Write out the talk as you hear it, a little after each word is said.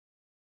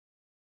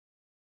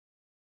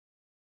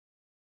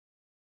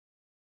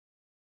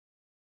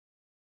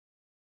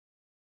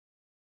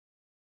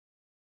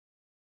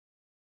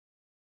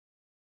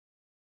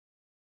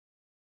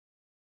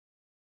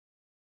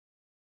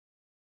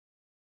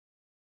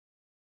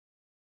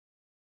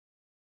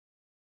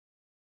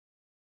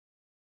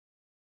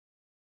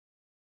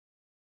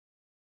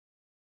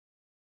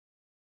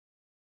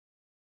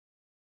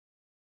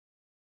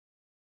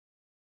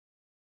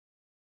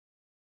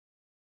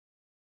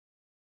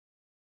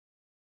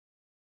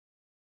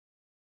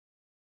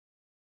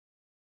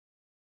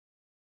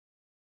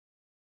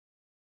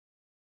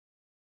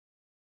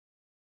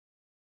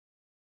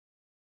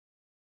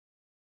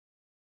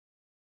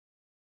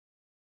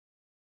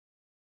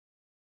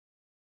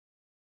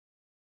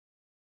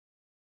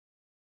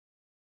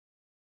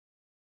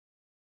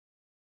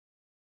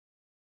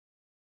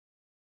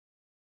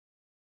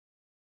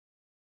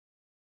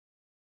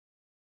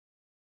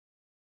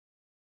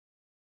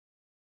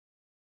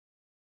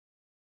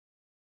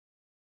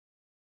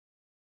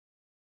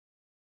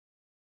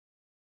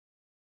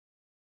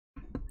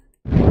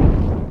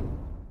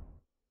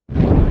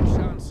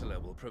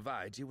will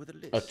provide you with a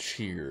list. A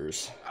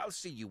cheers. I'll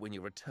see you when you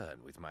return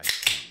with my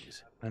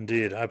keys.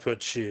 Indeed, I put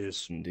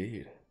cheese.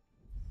 Indeed.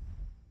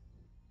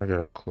 I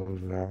gotta close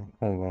it out.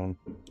 Hold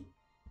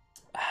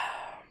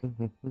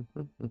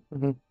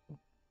on.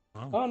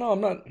 Oh no,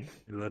 I'm not.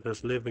 You let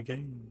us live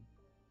again.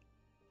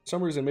 For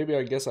some reason, maybe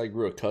I guess I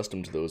grew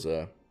accustomed to those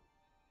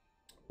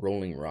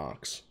rolling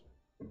rocks.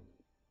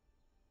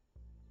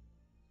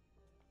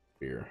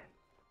 Beer.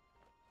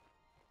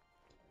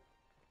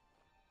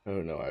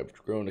 Oh no, I've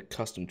grown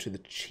accustomed to the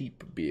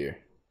cheap beer.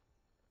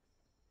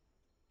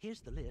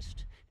 Here's the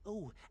list.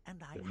 Oh, and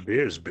I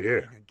Beer's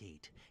beer.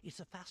 Gate. It's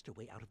a faster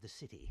way out of the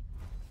city.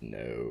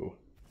 No,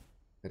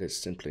 that is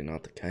simply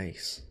not the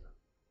case.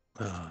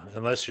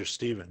 Unless you're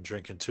Steven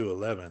drinking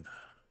 211.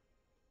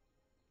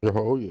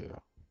 Oh yeah.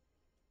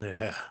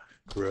 Yeah,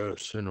 gross.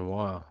 It's been a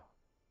while.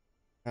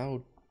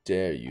 How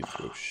dare you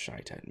throw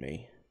shite at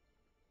me?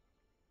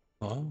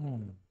 Oh,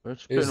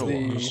 It's Is been a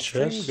the while.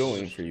 stream Just-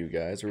 going for you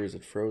guys, or is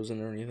it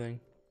frozen or anything?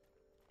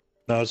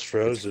 no, it's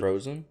frozen. It's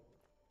frozen?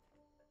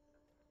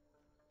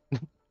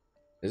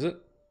 Is it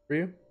for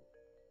you?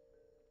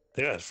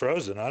 Yeah, it's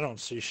frozen. I don't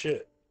see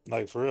shit.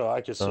 Like for real,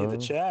 I can see the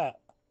chat,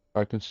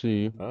 I can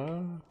see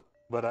you.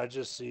 but I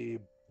just see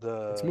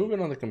the. It's moving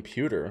on the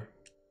computer.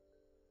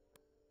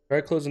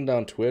 Try closing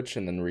down Twitch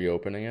and then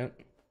reopening it.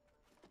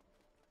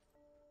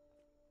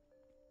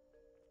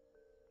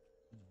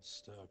 It's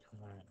stuck.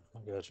 All right,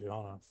 I got you.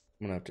 Hold on. I'm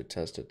gonna have to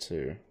test it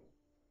too.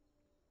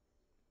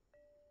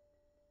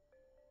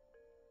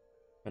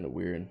 Kind of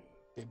weird.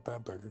 Big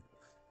bad burger.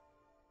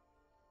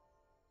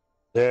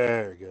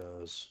 There it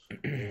goes.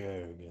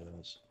 There it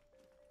goes.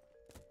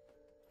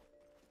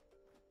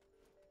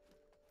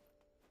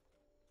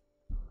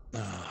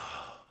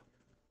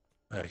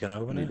 I can I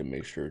open need it. to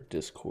make sure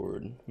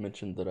Discord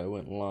mentioned that I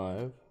went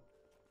live.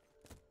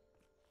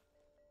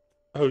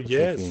 Oh Take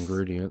yes. the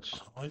ingredients.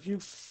 Oh, you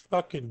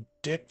fucking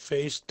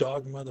dick-faced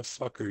dog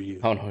motherfucker, you.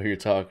 I don't know who you're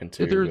talking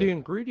to. They're but the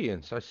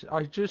ingredients.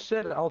 I just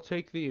said I'll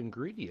take the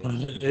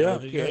ingredients. Yeah,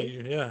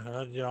 Okay.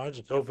 yeah. I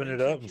just open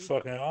it up and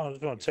fucking. I'm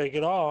just gonna take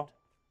it all.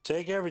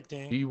 Take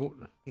everything. Do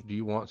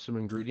you want some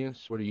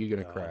ingredients? What are you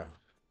gonna No. craft?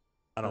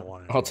 I don't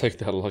want it. I'll take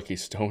that lucky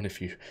stone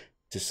if you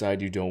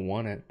decide you don't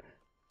want it.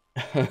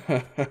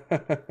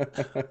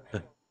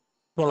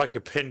 More like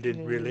a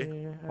pendant,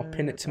 really. I'll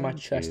pin it to my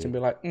Thank chest you. and be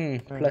like,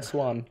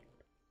 +1.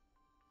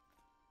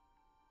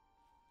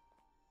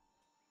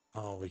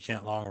 Oh, we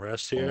can't long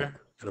rest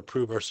here. Gotta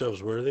prove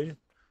ourselves worthy.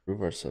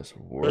 Prove ourselves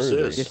What's worthy.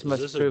 this? This Is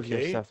must this a prove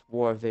gate? yourself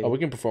worthy. Oh, we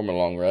can perform a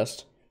long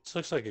rest. This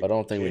looks like a But I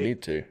don't think we gate.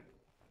 need to.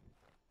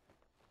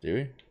 Do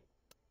we?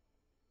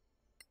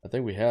 I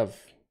think we have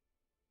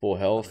full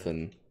health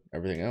and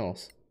everything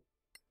else.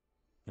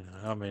 Yeah,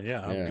 I mean,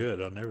 yeah, I'm Yeah. good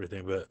on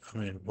everything, but I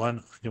mean,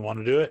 one, you want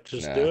to do it?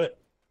 Just Nah. do it.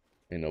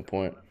 Ain't no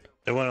point.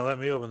 They want to let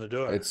me open the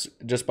door. It's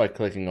just by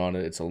clicking on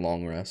it, it's a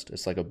long rest.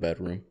 It's like a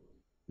bedroom.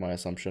 My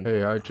assumption.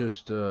 Hey, I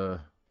just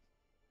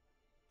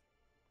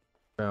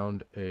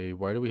found a.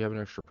 Why do we have an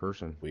extra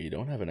person? We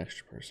don't have an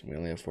extra person. We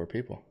only have 4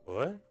 people.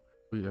 What?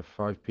 We have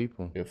 5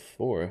 people. We have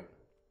 4.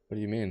 What do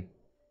you mean?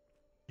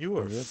 You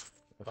were Yeah,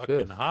 a fucking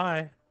fifth.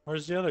 high.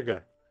 Where's the other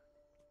guy?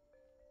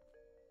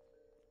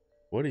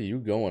 What are you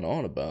going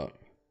on about?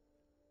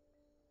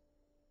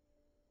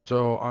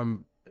 So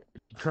I'm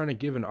trying to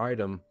give an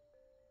item,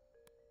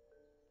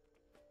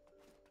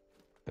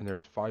 and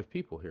there's 5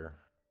 people here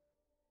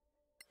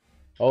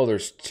Oh,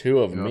 there's 2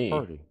 of in our me.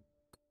 party.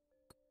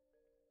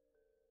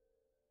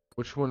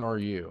 Which one are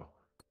you?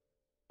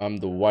 I'm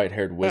the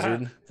white-haired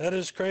wizard. That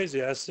is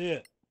crazy. I see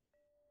it.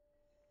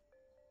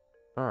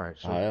 All right,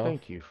 so Hi, Elf.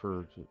 thank you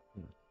for.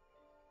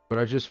 But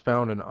I just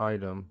found an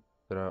item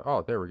that I.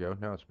 Oh, there we go.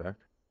 Now it's back.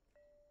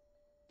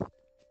 I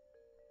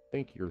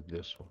think you're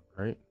this one,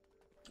 right?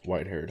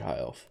 White-haired high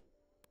elf.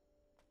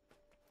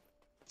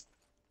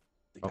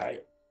 The guy.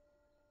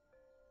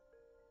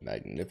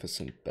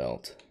 Magnificent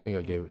belt. I think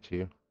I gave it to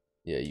you.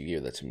 Yeah, you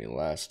gave that to me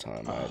last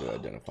time. I had to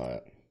identify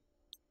it.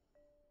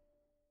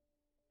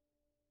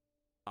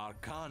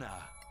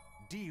 Arcana,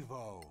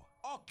 Devo,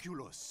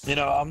 Oculus. You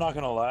know, I'm not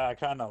gonna lie. I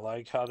kind of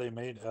like how they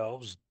made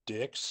elves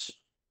dicks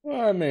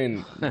Well, I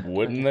mean,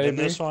 wouldn't they in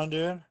be? this one,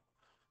 dude.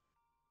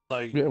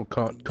 Like, Yeah,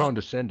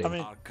 condescending. I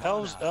mean,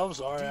 elves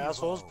are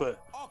assholes,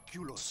 but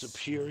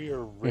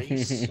superior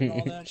race and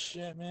all that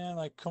shit, man.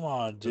 Like, come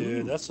on,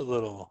 dude. That's a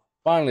little.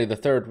 Finally, the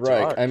Third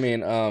Reich. Dark. I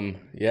mean,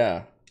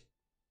 yeah.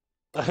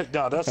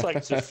 No, that's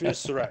like the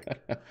fifth Reich,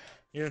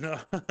 you know,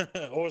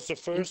 or it's the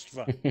first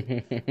one.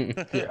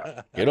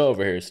 Yeah. Get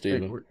over here, Hey,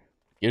 Steven.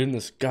 Get in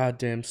this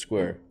goddamn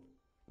square.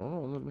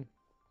 oh, let me.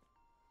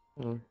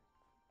 Hold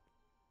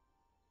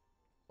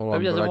Maybe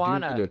on, doesn't but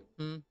wanna.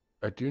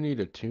 I do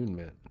need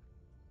attunement.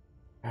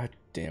 God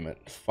damn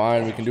it.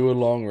 Fine, we can do a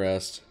long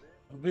rest.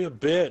 Don't be a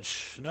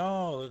bitch.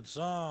 No, it's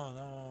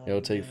no. It'll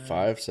take man.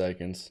 5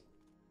 seconds.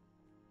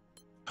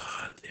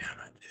 God damn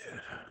it,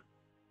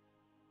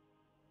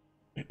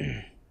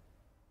 dude.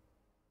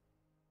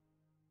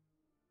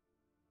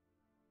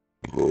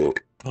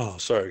 Oh,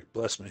 sorry.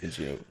 Bless me. Because,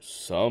 you know,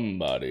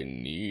 somebody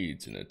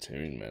needs an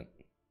attunement.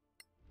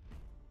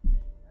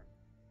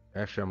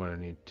 Actually, I'm gonna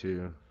need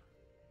 2.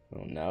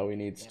 Well, now he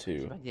needs Yeah,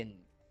 2. I'm getting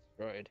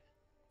destroyed.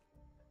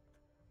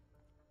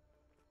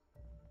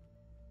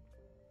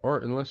 Or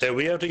unless, Hey,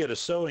 we have to get a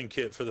sewing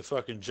kit for the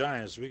fucking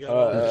giants. We got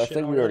all that I shit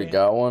think we already already?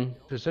 got one.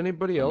 does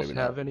anybody Or else maybe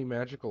have not. any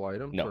magical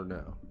items No. or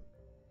no?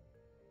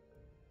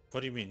 What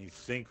do you mean you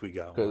think we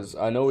got one? Because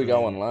I know we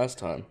got one last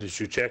time. Did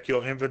you check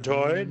your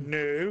inventory?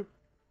 No.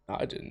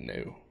 I didn't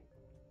know.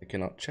 I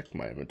cannot check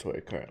my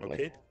inventory currently.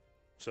 Okay.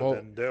 So Well,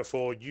 then,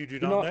 therefore, you do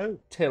Do not not know.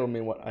 tell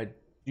me what I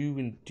do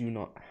and do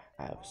not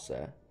have,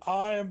 sir.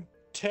 I am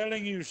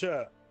telling you,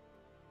 sir.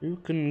 You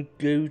can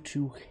go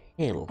to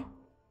hell.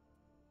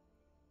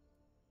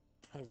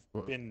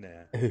 I've been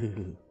there.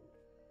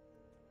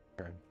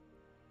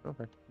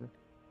 Okay.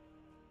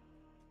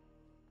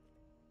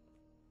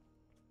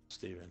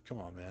 Steven, come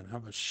on, man. How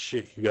much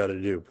shit you got to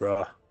do,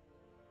 bro?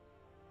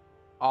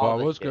 All Well, I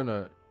the was shit.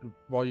 gonna,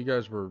 while you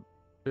guys were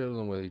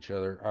fiddling with each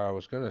other, I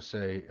was gonna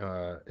say,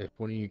 if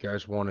one of you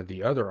guys wanted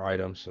the other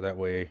item, so that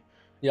way,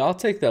 Yeah, I'll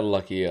take that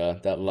lucky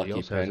else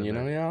has pen, it you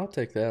know? then. Yeah, I'll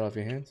take that off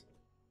your hands.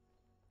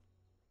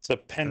 It's a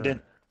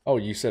pendant. Oh,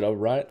 you said oh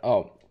right?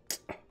 Oh.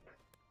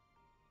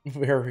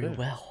 Very Yeah.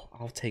 well.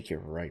 I'll take it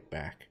right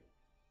back.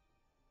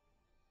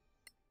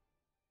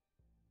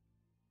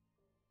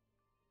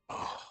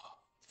 Oh,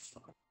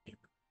 fuck. there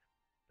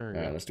you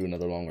Alright, go. let's do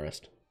another long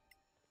rest.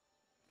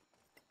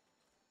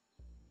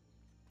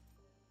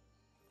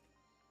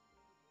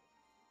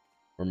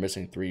 We're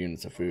missing 3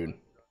 units of food.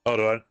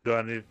 Oh, do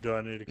I need to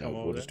No, come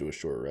we'll over just there? do a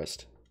short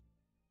rest.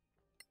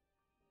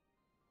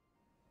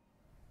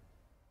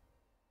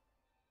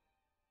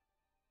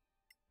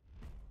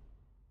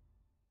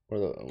 What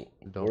are,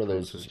 Don't what are pay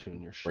those attention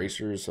to your shit.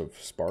 bracers of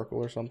sparkle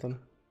or something?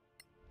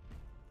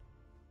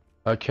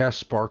 I cast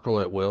sparkle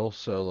at will,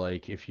 so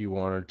like if you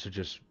wanted to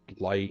just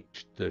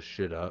light the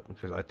shit up,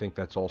 because I think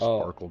that's all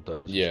Oh, sparkle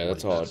does. is Yeah,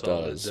 that's light all That's it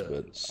all it does,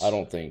 but does. I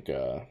don't think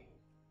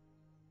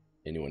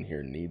anyone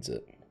here needs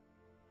it.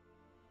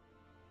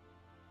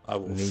 I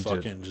will Needs it.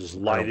 fucking just I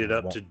light don't it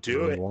up wa- to do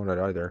really it. want it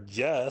either.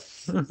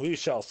 Yes, we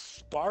shall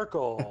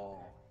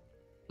sparkle.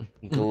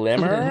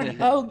 Glimmer?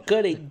 Oh,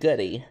 goody,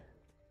 goody.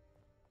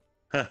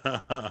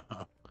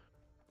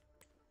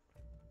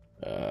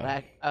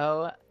 Like,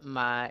 oh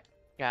my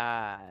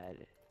god.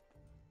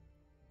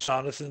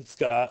 Jonathan's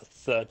got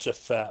such a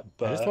fat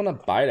I just butt. want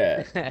to bite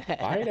it.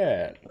 Bite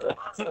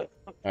it.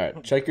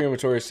 Alright, check your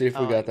inventory, see if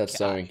we Oh got my that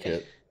sewing God.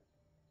 kit.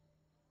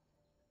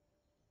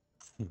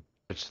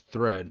 It's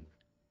thread.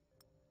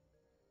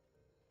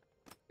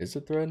 Is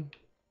it thread?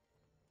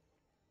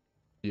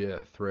 Yeah,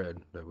 thread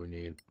that we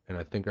need, and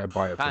I think I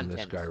buy it from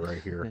this Content. guy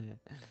right here.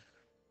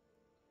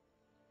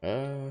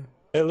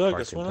 Hey, look,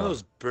 I it's can one of talk.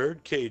 those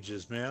bird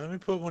cages, man. Let me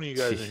put one of you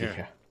guys in here.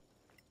 Yeah.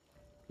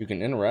 You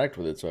can interact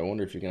with it, so I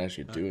wonder if you can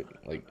actually do it,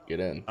 like, get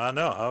in. I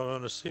know. I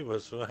want to see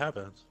what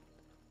happens.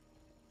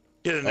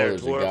 Get in Oh, there,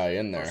 there's a dwarf. guy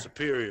in I'm there.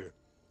 superior.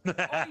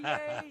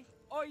 Oyez!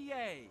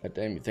 Oyez! God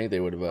damn, you think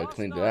they would have Last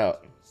cleaned it night,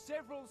 out.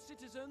 Several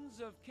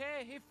citizens of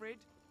Caer Hifrid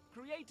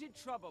created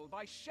trouble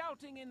by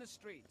shouting in the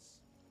streets.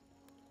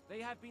 They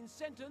have been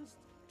sentenced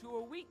to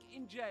a week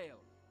in jail.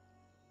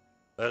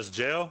 That's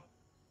jail?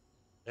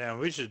 Damn,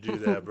 we should do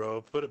that,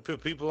 bro. Put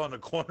people on the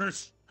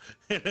corners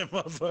and them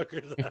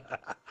motherfuckers.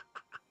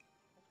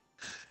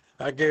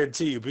 I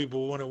guarantee you,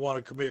 people wouldn't want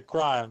to commit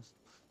crimes.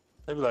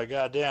 They'd be like,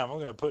 God damn, I'm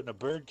going to put in a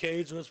bird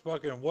cage? What's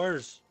fucking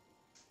worse?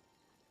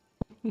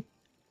 He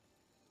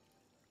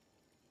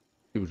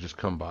would just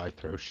come by,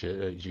 throw shit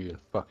at you, and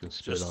fucking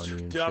spit on you.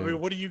 And I shit. mean,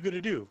 what are you going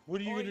to do?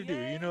 What are you going to do?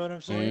 You know what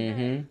I'm saying?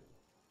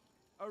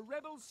 Mm-hmm. A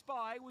rebel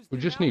spy was We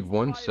just need denounced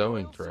one by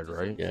sewing loyal thread,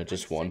 citizens right? Yeah, and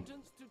just one.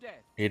 sentenced to death.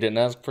 He didn't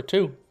ask for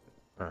 2.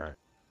 All right.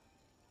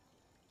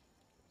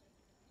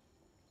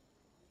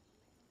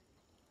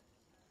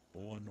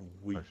 One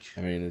week.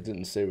 I mean, it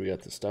didn't say we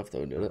got the stuff,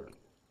 though, did it?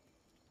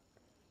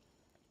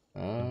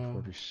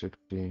 40,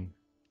 60.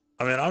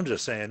 I mean, I'm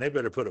just saying, they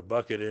better put a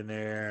bucket in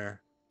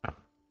there.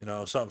 You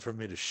know, something for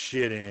me to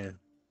shit in.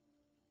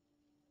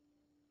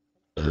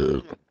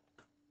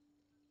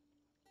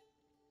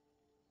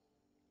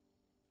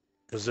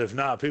 Because if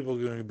not, people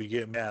are going to be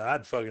getting mad.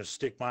 I'd fucking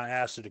stick my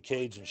ass to the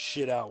cage and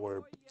shit out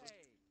where.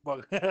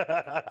 Fuck.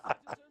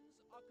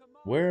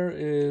 Where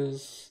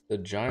is the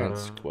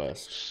Giants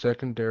quest?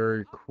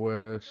 Secondary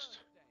quest.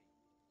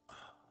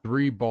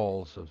 3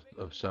 balls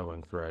of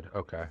sewing thread.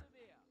 Okay.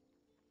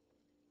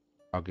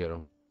 I'll get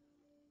them.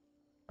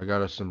 I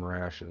got us some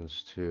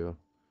rations too.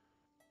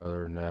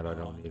 Other than that, I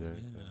don't need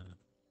anything.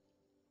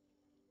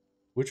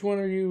 Which one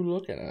are you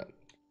looking at?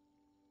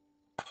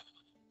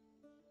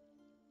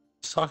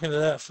 Talking to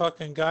that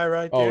fucking guy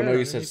right Oh, there. no,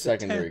 you said underneath the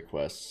secondary tent.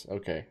 quests.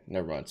 Okay,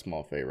 never mind.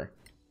 Small favor.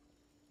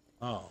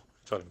 Oh,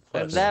 fucking So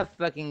quest. that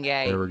fucking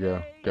guy. There we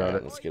go. Got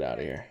Alright, it. let's get out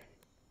of here.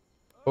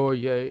 Oh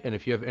yay! And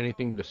if you have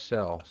anything to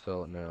sell,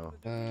 sell it now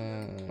or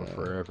Uh,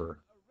 forever.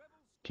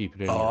 Keep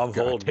it in Oh, your I'm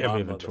holding goddamn my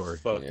inventory.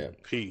 motherfucking Yeah.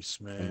 piece,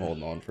 I'm man.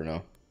 holding on for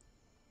now.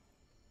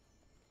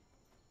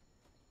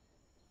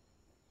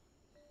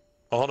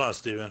 Oh, hold on,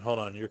 Steven. Hold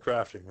on. You're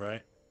crafting,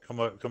 right? Come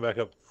back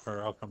up,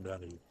 or I'll come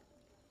down to you.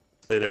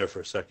 Stay there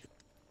for a second.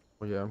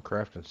 Well, yeah, I'm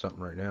crafting something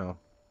right now.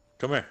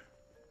 Come here.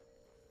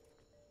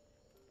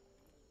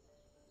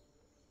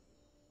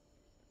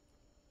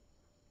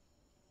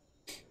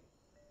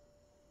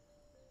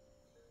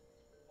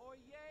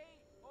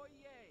 Oyez,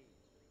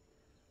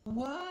 oyez.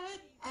 What?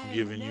 I'm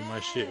giving you my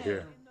shit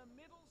here. In the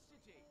middle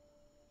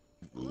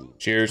city.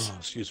 Cheers. Oh,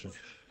 excuse me.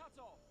 Cut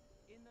off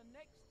in the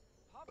next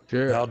public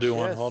Cheers. I'll do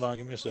one. Yes. Hold on,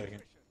 give me a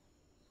second.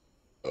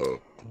 Oh,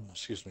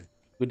 excuse me.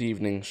 Good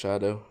evening,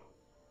 Shadow.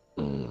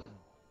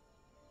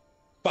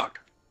 Fuck.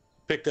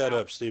 Pick that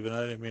up, Steven.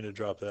 I didn't mean to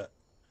drop that.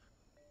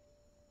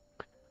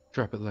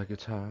 Drop it like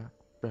it's hot.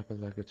 Drop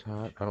it like it's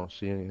hot. I don't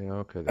see anything.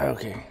 Okay. Then.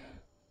 Okay.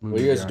 Move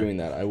While you your guys are guy. doing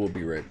that, I will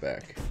be right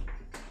back.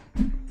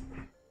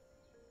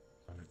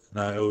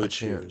 No, I owe I it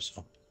cheers.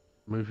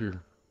 Move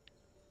your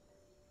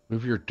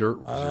dirt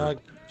wizard.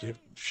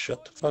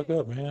 Shut the fuck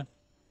up, man. I'm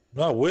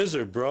not a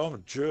wizard, bro. I'm a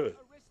druid.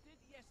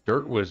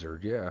 Dirt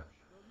wizard, yeah.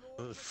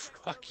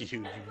 Fuck you, you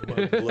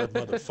mud-blood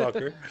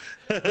motherfucker.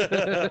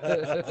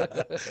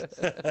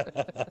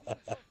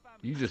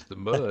 You just the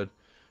mud.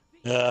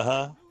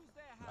 Uh-huh.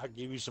 I'll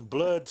give you some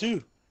blood,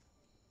 too.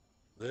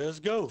 Let's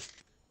go.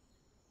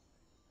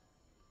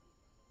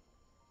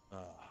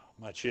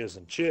 My cheers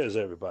and cheers,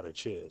 everybody.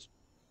 Cheers.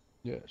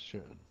 Yeah,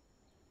 sure.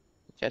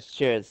 Just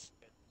cheers.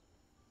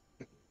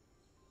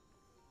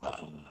 Oyez,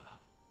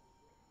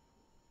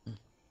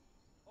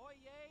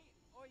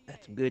 oyez.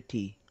 That's good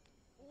tea.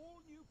 All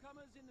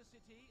newcomers in the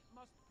city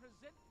must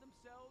present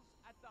themselves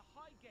at the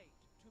high gate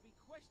to be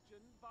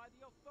questioned by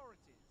the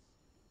authorities.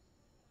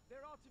 There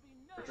are to be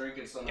no... We're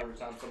drinking some every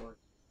time someone...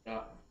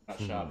 Not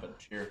shot, but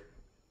cheer.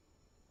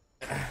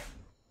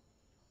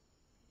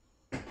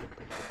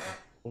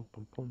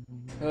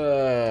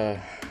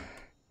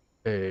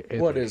 Hey,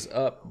 What Anthony, is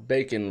up,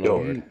 Bacon Yo.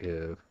 Lord?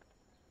 if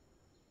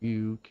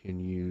you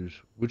can use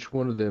which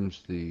one of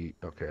them's the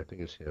okay? I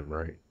think it's him,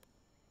 right?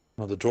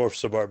 Well, the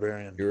dwarf's a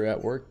barbarian. You're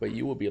at work, but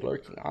you will be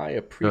lurking. I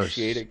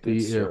appreciate it,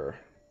 good Steve- sir.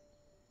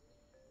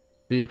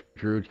 See if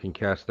Druid can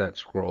cast that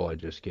scroll I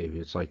just gave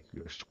you. It's like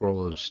a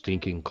scroll of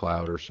stinking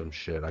cloud or some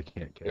shit. I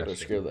can't Yeah,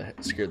 cast that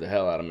scared the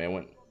hell out of me. I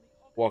went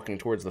walking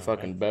towards the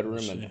fucking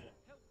bedroom and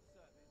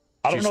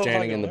I she's know if I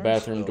standing can in the learn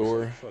bathroom spells door,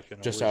 like fucking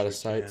a just out of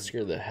wizard sight. can.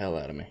 Scared the hell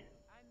out of me.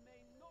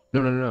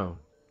 No.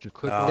 Just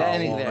click Oh, on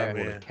Standing the won't there. let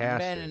one me. to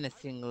cast it.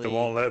 Menacingly It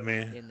won't let me.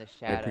 in the I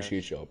shadows.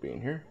 appreciate y'all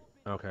being here.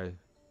 Okay.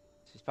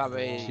 She's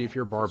probably See if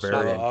you're probably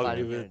barbarian. I'll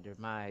plotting give her it-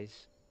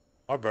 demise.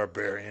 Our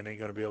barbarian ain't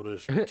gonna be able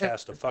to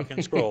cast a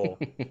fucking scroll.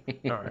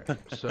 All right.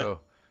 So,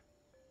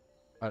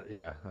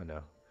 yeah, I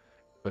know.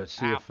 But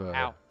see Ow, if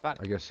ow, fuck.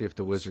 I guess see if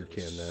the wizard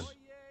can then.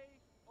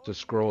 It's a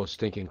scroll of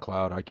stinking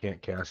cloud. I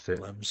can't cast it.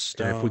 And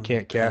if we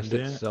can't cast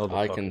it, sell the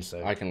I fucking can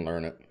thing. I can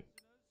learn it.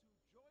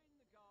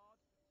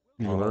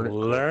 You can learn it.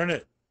 Learn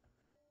it.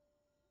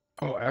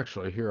 Oh,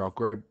 actually, here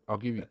I'll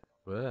give you.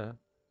 The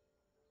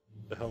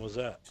hell was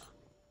that?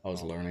 I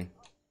was learning.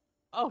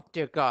 Oh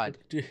dear God.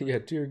 Yeah,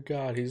 dear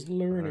God, he's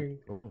learning.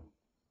 Oh.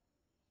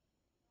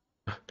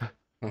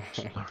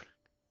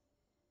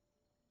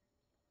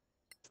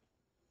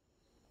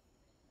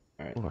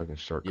 Alright, Oh, I can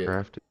start Yeah,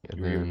 crafting. And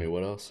you were giving then, me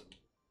what else?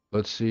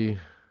 let's see.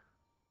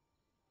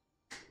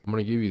 I'm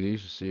gonna give you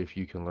these to see if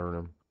you can learn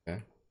them.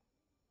 Okay.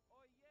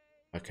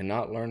 I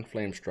cannot learn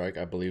Flame Strike.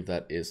 I believe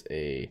that is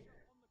a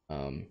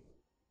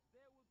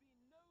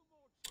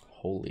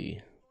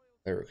holy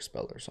cleric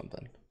spell or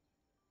something.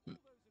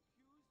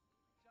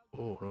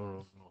 Oh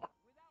no.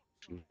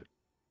 Shoot.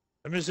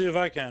 Let me see if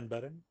I can,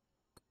 buddy.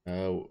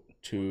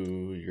 To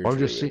your I'm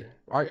just see.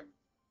 druid.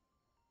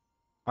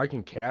 I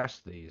can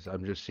cast these.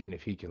 I'm just seeing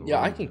if he can. Yeah,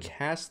 learn I can them.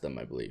 cast them,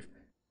 I believe.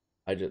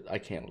 I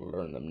can't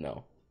learn them,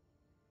 no.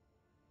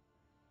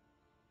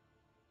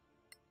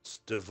 It's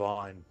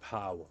divine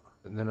power.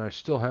 And then I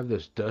still have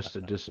this dust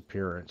of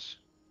disappearance.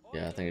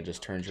 Yeah, I think it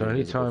just turns you So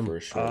invisible anytime- for a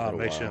short little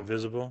Makes you while.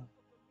 invisible.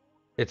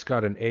 It's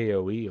got an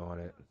AOE on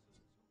it.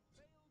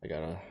 I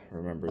gotta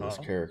remember this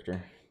Uh-oh.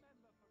 character.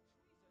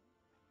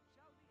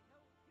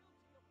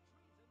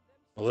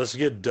 Well, let's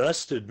get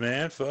dusted,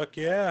 man. Fuck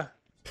yeah.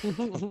 Get All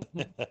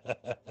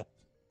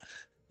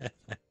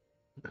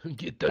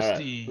right,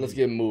 dusty. let's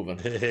get moving.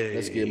 Hey.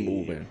 Let's get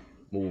moving.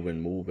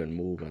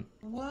 Moving.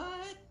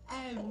 What?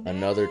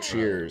 Another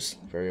cheers.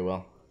 Very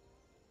well.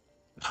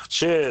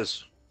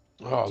 Cheers.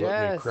 Oh, let me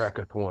Yes. crack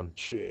up one.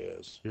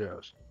 Cheers.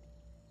 Yes.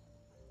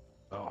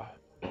 Oh,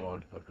 hold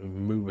on. Let me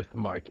move with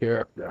my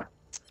character.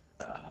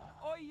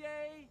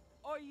 Oyez,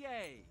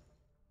 oyez.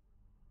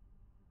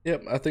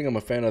 Yep, I think I'm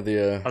a fan of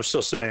the. I'm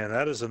still saying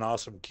that is an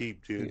awesome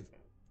keep, dude.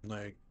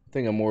 Like, I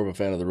think I'm more of a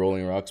fan of the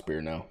Rolling Rock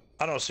Spear now.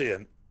 I don't see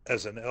it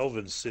as an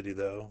elven city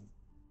though.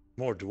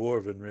 More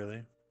dwarven,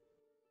 really.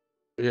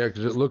 Yeah,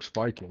 because it looks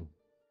Viking.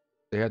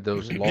 They had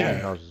those long Yeah.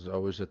 houses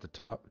always at the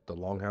top, the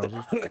long houses.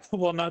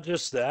 Well, not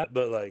just that,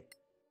 but like,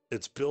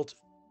 it's built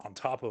on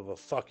top of a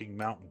fucking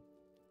mountain.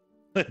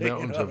 You know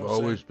Mountains what have I'm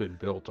always saying? been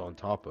built on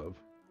top of.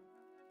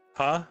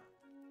 Huh?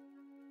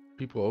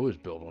 People always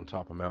build on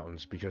top of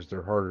mountains because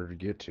they're harder to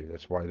get to.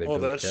 That's why they Well,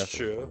 build that's castles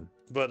on true. them.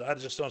 But I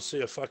just don't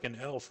see a fucking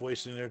elf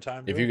wasting their time.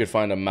 If doing you it. could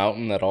find a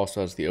mountain that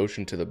also has the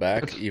ocean to the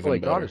back, Well, even they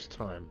got better. his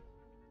time.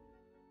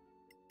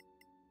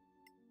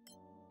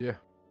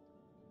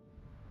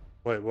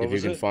 Wait, what If you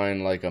was can it?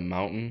 find like a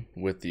mountain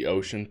with the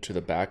ocean to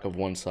the back of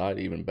one side,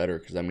 even better,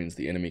 because that means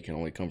the enemy can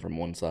only come from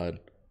one side.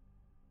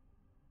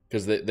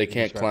 Because they You can't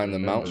just gotta climb the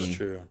remember. That's mountain,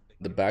 true.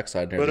 the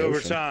backside near But the over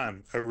ocean.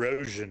 time,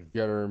 erosion.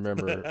 You gotta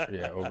remember,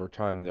 yeah, over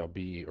time there'll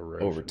be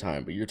erosion. Over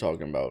time, but you're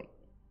talking about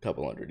a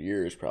couple hundred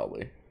years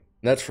probably.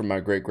 That's for my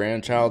great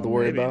grandchild to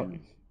worry Maybe. about,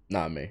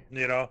 not me.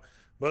 You know,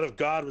 but if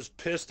God was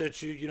pissed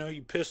at you, you know,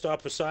 you pissed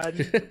off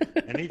Poseidon,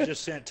 and he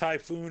just sent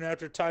typhoon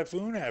after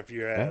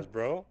your ass,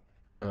 bro.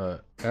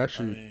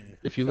 Actually, I mean,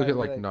 if you look So at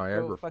like like,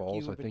 Niagara well, fuck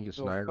Falls, you, I think it's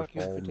well, Niagara fuck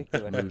you in Falls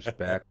particular. moves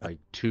back like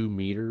 2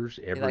 meters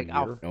every like,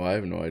 I'll year. No, I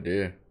have no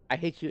idea. I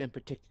hate you in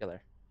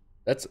particular.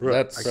 That's Right.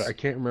 that's I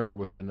can't remember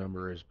what the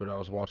number is, but I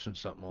was watching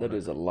something on that it.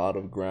 is a lot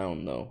of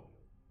ground though.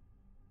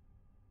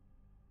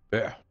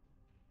 Yeah.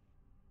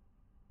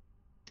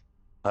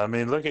 I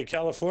mean, look at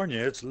California;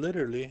 it's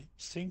literally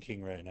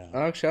sinking right now.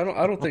 Actually,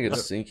 I don't think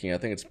it's sinking. I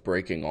think it's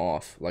breaking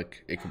off.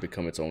 Like it could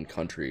become its own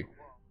country.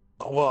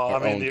 Well, I our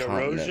mean, own the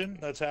continent. erosion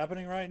that's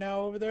happening right now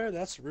over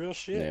there—that's real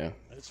shit. Yeah.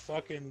 It's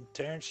fucking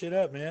tearing shit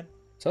up, man.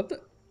 Something.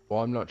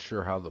 Well, I'm not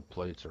sure how the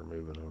plates are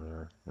moving over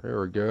there.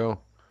 There we go.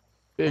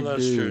 Big Well,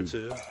 that's dude.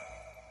 true too.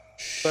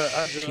 But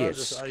I Shit,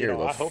 just scared you know,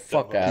 the I hope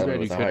fuck that out of Too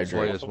me bad with you a couldn't play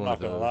hydrant. as I'm one not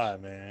of gonna those. lie,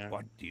 man.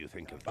 What do you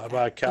think of Bye that?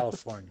 bye,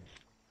 California.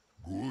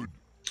 Good.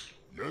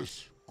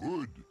 Yes,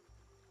 good.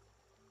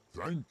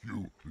 Thank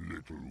you,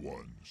 little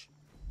ones.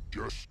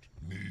 Just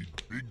need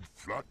big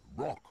flat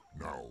rock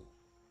now.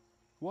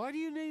 Why do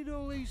you need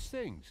all these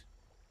things?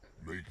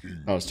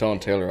 Making I was telling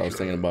Taylor I was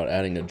thinking about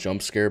adding a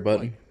jump scare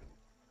button,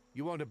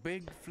 You want a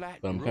big flat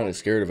but I'm rock? kind of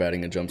scared of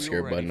adding a jump We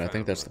scare already button. I think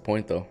found that's the one.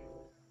 point though.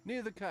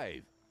 Near the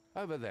cave,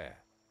 over there.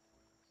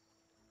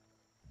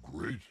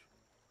 great.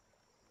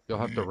 You'll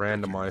have to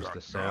randomize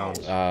the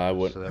sounds I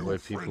would. so that way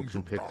people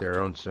can pick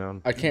their own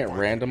sound. I can't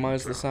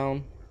randomize the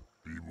sound,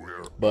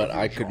 Beware but other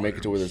I could make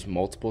it to where giants. there's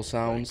multiple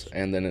sounds,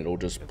 and then it'll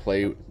just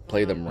play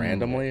them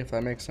randomly, if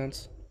that makes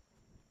sense.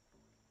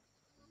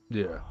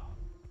 Yeah.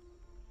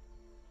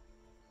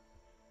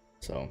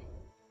 So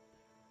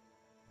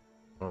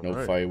All no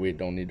right. fight. We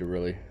don't need to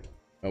really.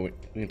 Oh, we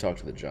can talk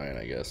to the giant,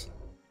 I guess.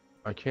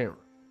 I can't.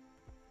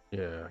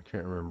 Yeah, I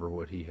can't remember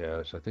what he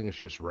has. I think it's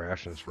just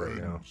rations right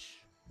now. Friends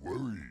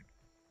worried.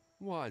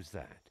 Why is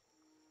that?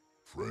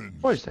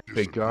 Friends Why is that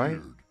big guy?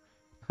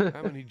 disappeared.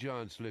 How many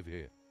giants live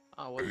here?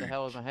 Oh, what the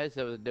hell was my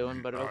headset was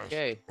doing? But We asked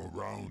okay.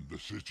 Around the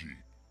city.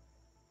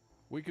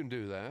 We can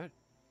do that.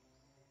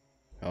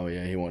 Oh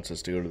yeah, he wants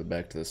us to go to the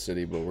back to the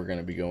city, but we're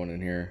gonna be going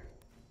in here.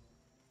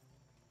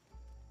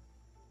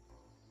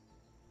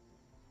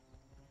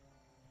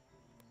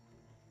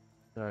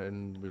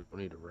 And we don't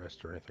need to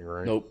rest or anything,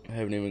 right? Nope,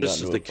 haven't even This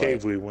gotten is to the a fight.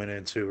 cave we went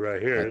into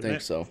right here. I isn't think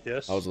it? so.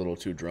 Yes. I was a little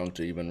too drunk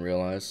to even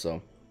realize.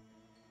 So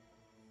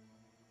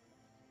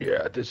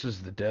Yeah, this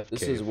is the death this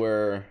cave. is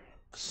where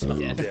Yes,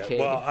 Yeah, cave.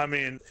 well, I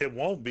mean, it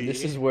won't be.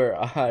 this is where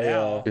I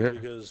now Yeah.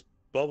 because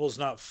Bubble's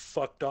not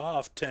fucked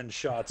off 10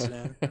 shots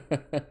in.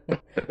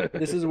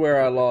 this is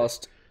where I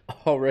lost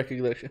all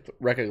recollection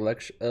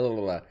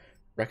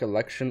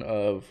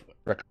of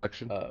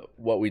Recollection.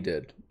 what we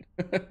did.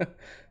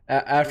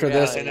 After Yeah,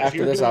 this, And if after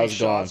you're this, doing I was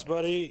shots, gone.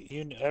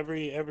 buddy,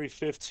 every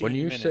 15 When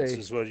you minutes say-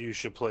 is what you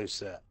should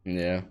place at.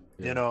 Yeah,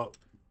 You know,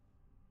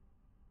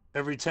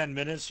 every 10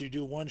 minutes you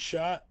do one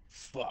shot.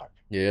 Fuck.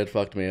 yeah, it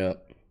fucked me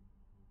up.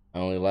 I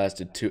only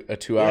lasted a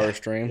 2 hour Yeah.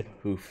 stream.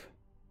 Oof.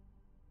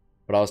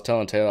 But I was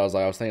telling Taylor, I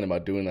was thinking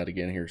about doing that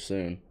again here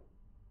soon,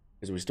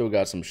 because we still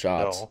got some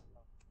shots. No,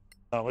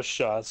 not with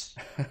shots.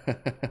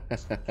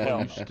 Hell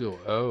You no. still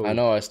owe. I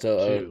know I still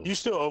owe, two. You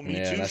still owe me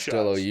Yeah, 2 and I shots.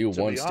 still owe you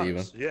to one, be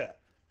honest. Yeah.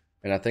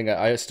 and I think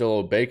I still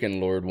owe Bacon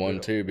Lord one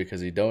Yeah. too because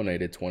he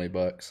donated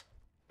 $20.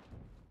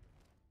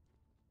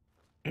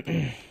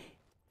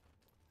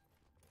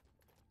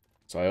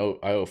 So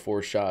I owe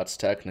 4 shots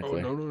Oh,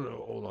 technically.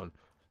 no. Hold on.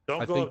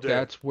 Don't I go think up there.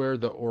 that's where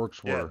the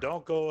orcs Yeah, were.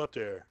 don't go up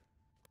there.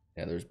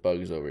 Yeah, there's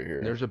bugs over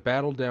here. There's a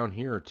battle down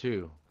here,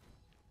 too.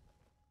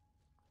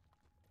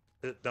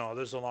 No,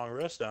 there's a long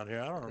rest down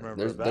here. I don't remember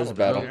There's- a battle there's a down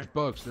battle. No, here. there's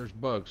bugs. There's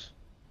bugs.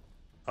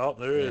 Oh,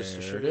 there is.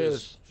 There Sure it is.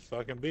 is.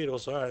 Fucking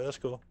beetles. All right, that's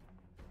cool.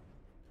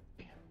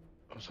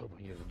 I was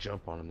hoping you had to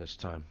jump on them this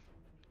time.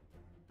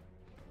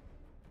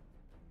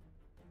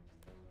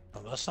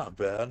 Oh, that's not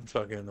bad.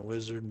 Fucking the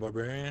wizard and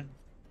barbarian.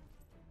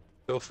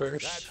 Go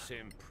first. That's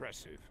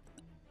impressive.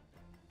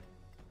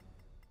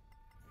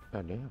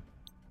 God damn.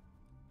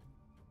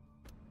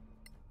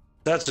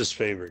 That's his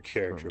favorite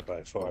character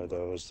by far,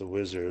 though, is the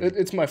wizard.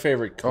 It's my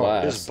favorite Oh,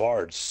 class. His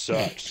bard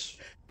sucks.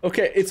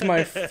 Okay, it's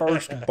my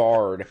first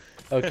bard.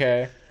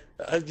 Okay.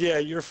 Yeah,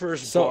 your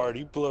first So- bard,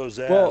 he blows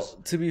ass. Well,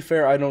 to be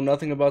fair, I know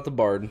nothing about the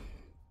bard,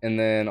 and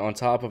then on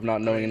top of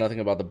not knowing nothing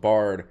about the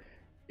bard,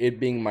 it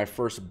being my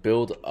first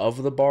build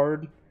of the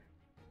bard,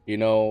 you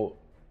know,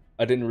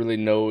 I didn't really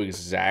know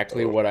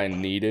exactly what I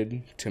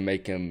needed to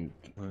make him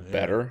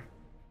better.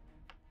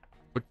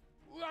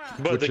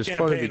 but which the is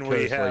funny campaign we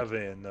because, like- have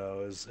in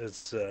though is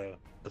it's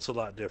a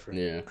lot different.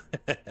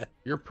 Yeah.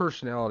 Your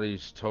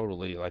personality's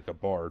totally like a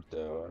bard,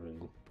 though. I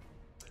mean,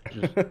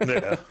 just,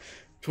 Yeah.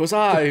 'Twas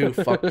I who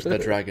fucked the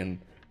dragon.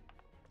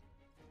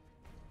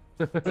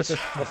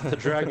 The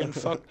dragon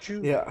fucked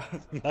you? Yeah.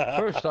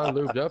 First I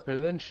lubed up,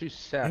 and then she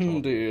sat on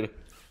me. Dude.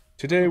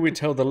 Today we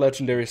tell the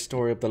legendary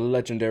story of the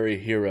legendary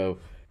hero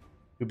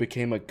who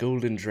became a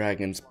golden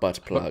dragon's butt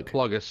plug.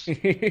 Pluggus.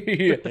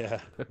 Yeah.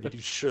 Yeah, you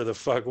sure the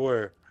fuck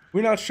were.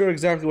 We're not sure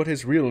exactly what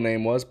his real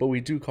name was, but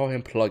we do call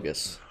him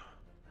Pluggus.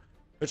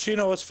 But you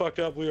know what's fucked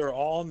up? We were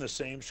all in the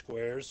same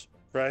squares,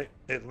 right?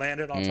 It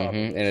landed on top of us.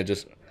 And it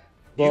just...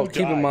 Well,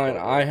 keep in died, mind,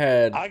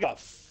 but I got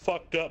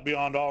fucked up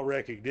beyond all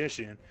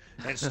recognition,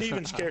 and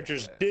Steven's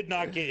characters did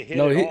not get hit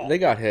No, at all. they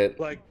got hit,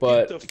 Like, get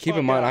but the keep fuck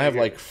in mind, outta I have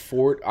here.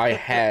 like I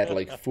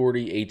had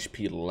 40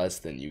 HP less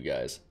than you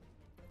guys.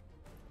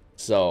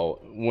 So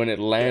when it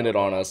landed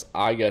on us,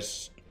 I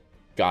guess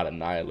got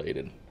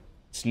annihilated.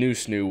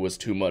 Snoo was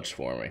too much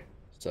for me,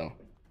 so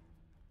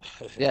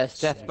Yes,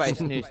 Death by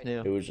Snoo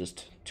it Snoo. was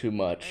just too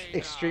much.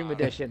 Extreme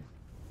Edition.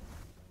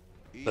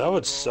 That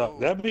would suck.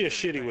 That'd be a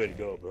shitty way to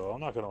go, bro. I'm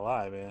not gonna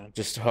lie, man.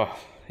 Just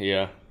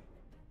yeah.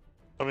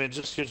 I mean,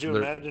 just could you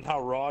imagine how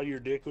raw your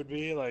dick would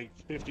be? Like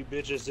 50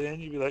 bitches in,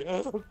 you'd be like,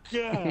 oh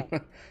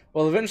god.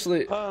 Well,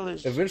 eventually Holy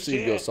you'd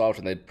shit. go soft,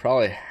 and they'd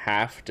probably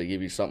have to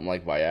give you something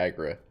like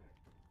Viagra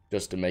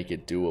just to make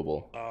it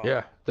doable. Oh,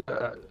 Yeah.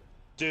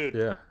 dude.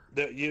 Yeah.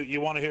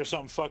 You want to hear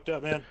something fucked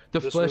up, man? The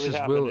This flesh really is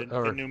happened willing, in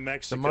or New the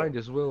Mexico. mind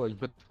is willing,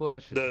 but the flesh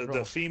is The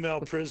strong. female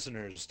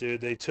prisoners,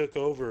 dude, they took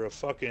over a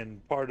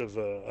fucking part of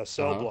a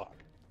cell block.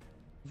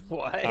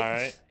 What? All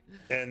right,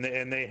 and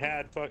they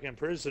had fucking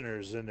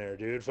prisoners in there,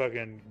 dude,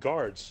 fucking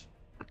guards,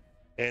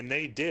 and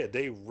they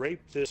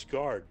raped this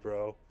guard,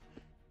 bro,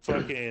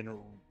 fucking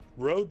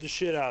rode the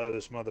shit out of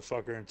this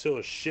motherfucker until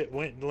his shit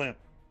went limp,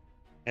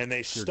 and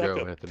they stuck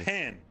a Anthony.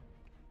 pen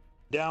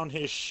down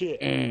his shit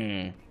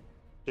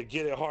to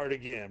get it hard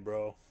again,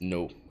 bro.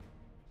 No,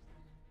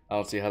 I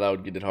don't see how that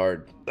would get it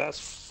hard. That's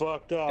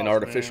fucked up. An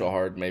artificial man.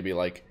 hard, maybe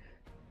like.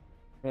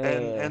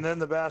 And then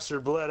the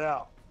bastard bled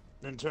out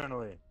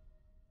internally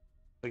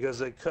because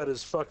they cut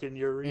his fucking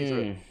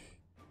urethra.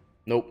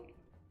 Nope.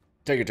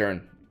 Take a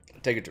turn.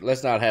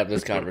 Let's not have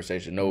this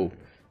conversation. No.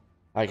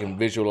 I can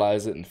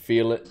visualize it and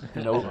feel it.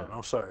 Hold Nope. on,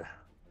 I'm sorry.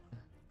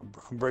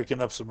 I'm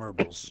breaking up some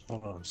herbals.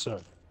 Hold on, sorry.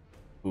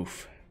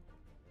 Oof.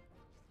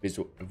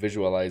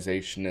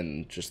 Visualization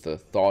and just the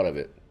thought of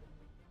it.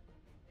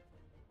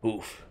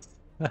 Oof.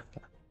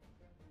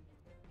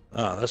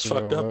 Oh, that's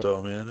fucked up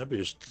though, man. That'd be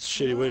a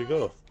shitty way to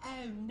go. Oh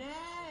no!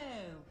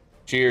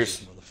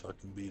 Cheers.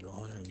 Motherfucking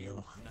beetle. There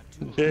you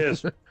go.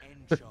 Cheers.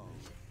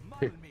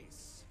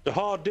 The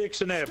hard dicks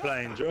and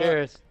airplanes, right?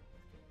 Cheers.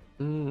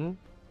 Mm-hmm.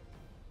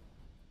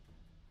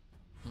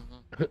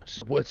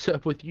 What's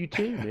up with you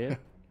too, man?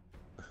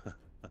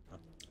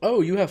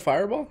 Oh, you have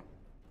Fireball?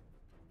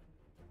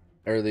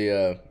 Or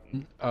the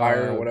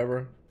fire or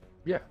whatever?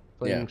 Yeah,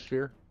 Flaming Yeah.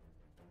 Sphere.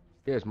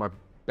 Yeah, it's my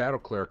battle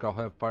cleric. I'll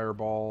have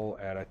Fireball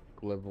at I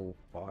think, level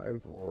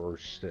 5 or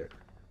 6,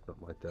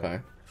 something like that. Okay.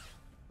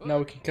 Now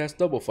we can cast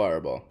double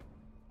Fireball.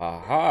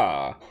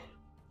 Aha!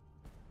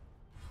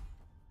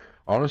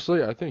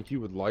 Honestly, I think you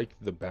would like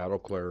the battle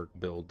cleric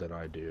build that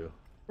I do,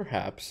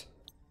 Perhaps.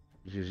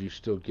 because you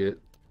still get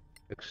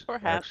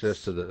Perhaps.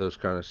 access to those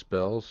kind of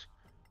spells.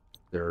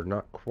 They're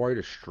not quite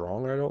as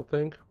strong, I don't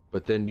think,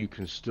 but then you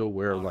can still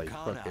wear like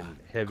fucking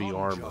heavy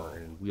armor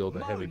and wield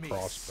a heavy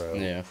crossbow.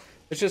 Yeah.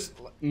 It's just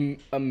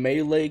a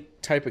melee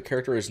type of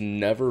character has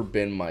never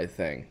been my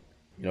thing.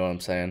 You know what I'm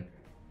saying?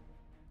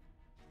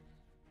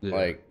 Yeah.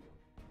 Like,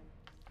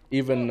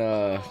 even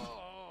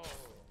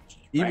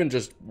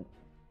just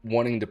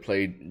wanting to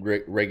play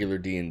regular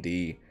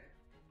D&D,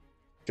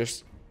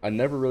 just I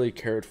never really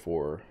cared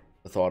for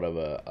the thought of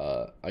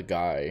a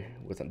guy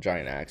with a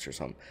giant axe or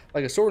something.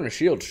 Like a sword and a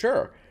shield,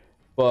 sure,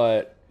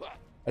 but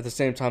at the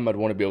same time I'd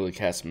want to be able to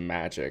cast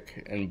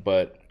magic.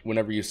 But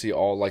whenever you see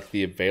all like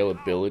the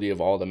availability of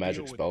all the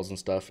magic spells and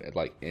stuff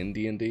like in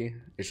D&D,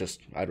 it's just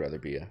I'd rather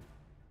be a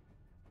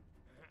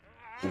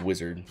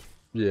wizard.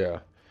 Yeah.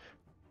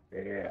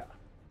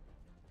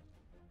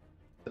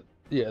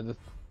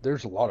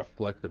 There's a lot of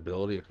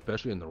flexibility,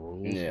 especially in the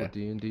rules Yeah. with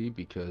D&D,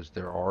 because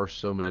there are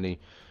so many,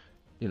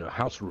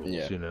 house rules,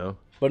 Yeah.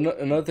 But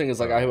another thing is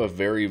like I have a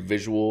very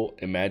visual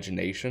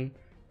imagination,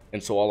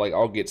 and so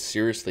I'll get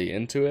seriously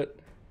into it,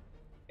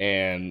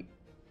 and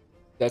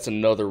that's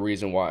another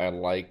reason why I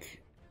like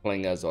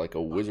playing as like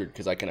a wizard,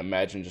 because I can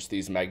imagine just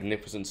these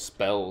magnificent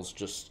spells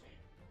just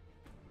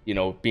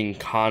being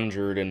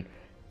conjured and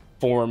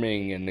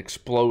forming and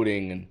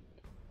exploding and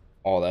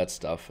all that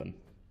stuff, and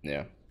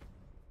yeah.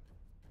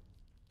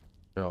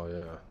 Oh,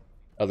 yeah.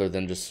 Other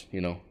than just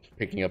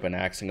picking up an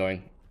axe and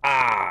going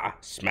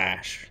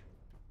smash.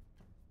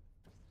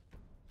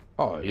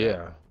 Oh,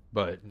 yeah.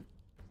 But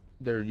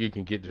there you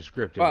can get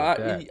descriptive Well,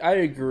 with that. I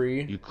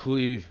agree. You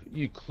cleave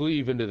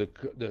into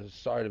the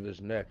side of his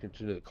neck,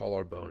 into the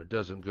collarbone. It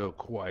doesn't go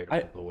quite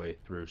all the way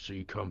through, so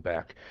you come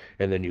back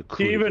and then you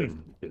cleave Steven,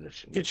 him,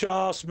 finish him. Get your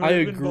ass I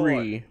moving,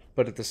 agree, boy.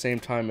 but at the same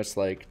time, it's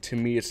like, to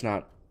me, it's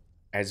not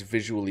as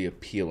visually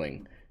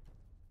appealing.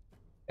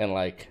 And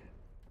like,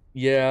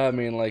 yeah, I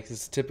mean, like,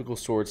 this typical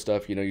sword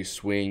stuff, you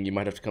swing, you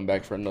might have to come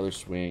back for another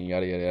swing,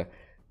 yada, yada, yada.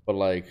 But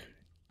like,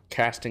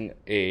 casting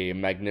a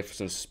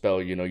magnificent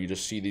spell, you know, you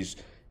just see these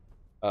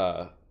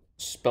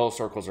spell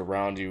circles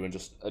around you and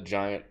just a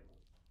giant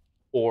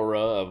aura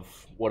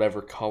of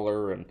whatever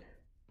color and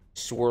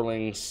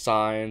swirling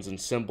signs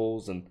and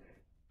symbols and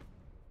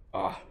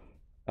I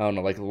don't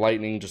know, like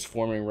lightning just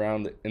forming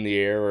around in the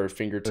air or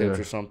fingertips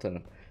or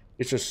something.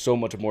 It's just so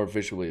much more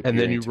visually appealing. And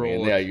then you to me.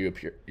 roll And you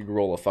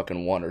roll a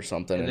fucking 1 or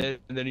something, and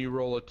then you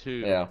roll a 2.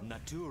 yeah,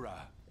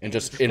 Natura. and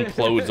just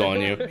implodes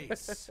on you.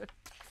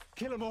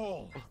 Kill them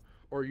all.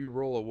 Or you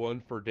roll a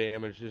 1 for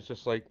damage. It's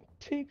just like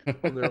tink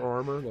on their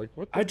armor. Like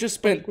what? I just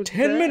spent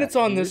 10 minutes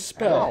on this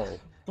spell.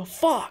 The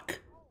fuck?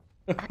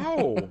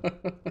 Ow!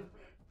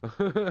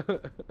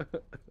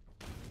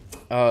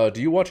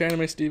 Do you watch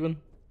anime, Steven?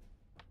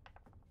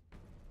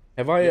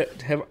 Have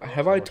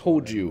I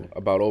told you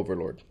about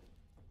Overlord?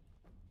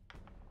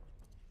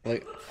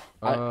 Like,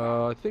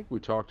 I think we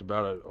talked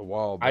about it a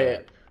while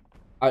back.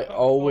 I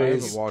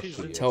always I haven't watched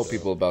it tell yet.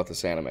 people about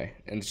this anime,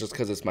 and it's just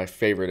because it's my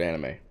favorite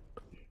anime.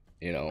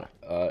 You know,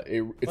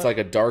 it's like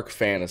a dark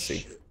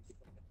fantasy.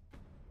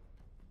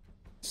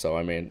 So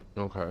I mean,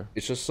 Okay.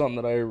 it's just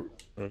something that I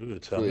Ooh,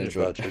 tell Really me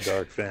enjoy about your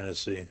dark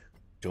fantasy.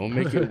 don't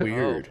make it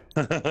weird.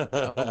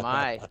 Oh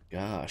my.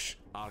 Gosh,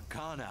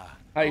 Arcana.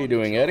 how you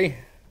doing, Eddie?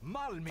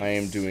 Malmis. I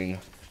am doing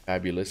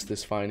fabulous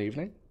this fine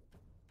evening.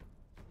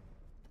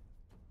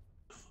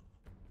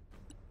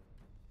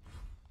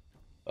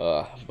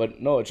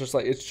 But no, it's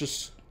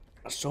just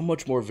so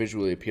much more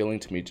visually appealing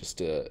to me just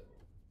to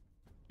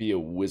be a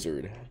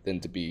wizard than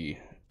to be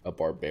a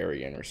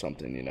barbarian or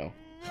something, you know.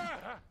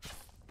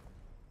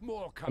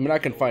 More I mean, I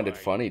can coming find your it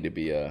way. funny to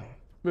be a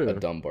Yeah.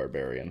 dumb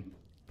barbarian,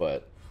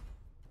 but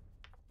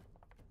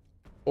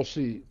Well,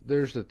 see,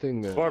 there's the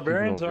thing that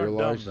Barbarians people don't aren't dumb,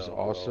 realize is though,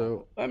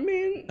 also I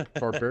mean,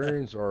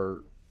 barbarians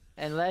are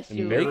Unless And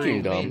you making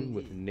really them mean-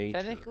 with nature.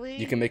 Technically,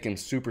 you can make him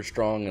super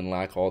strong and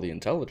lack all the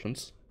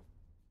intelligence.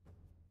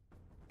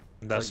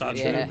 That's Like, not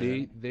Yeah. true.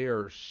 Man. they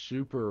are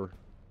super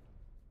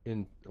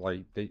in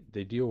like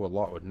they deal a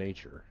lot with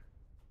nature.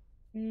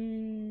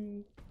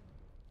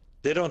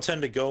 They don't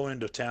tend to go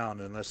into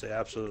town unless they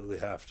absolutely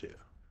have to.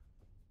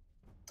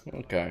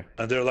 Okay.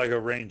 And they're like a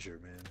ranger,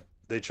 man.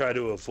 They try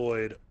to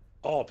avoid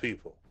all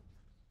people.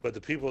 But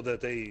the people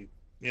that they,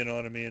 you know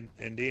what I mean,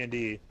 in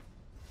D&D,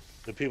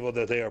 the people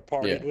that they are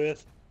partied Yeah.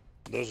 with,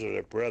 those are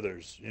their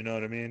brothers. You know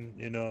what I mean?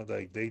 You know,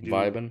 like they do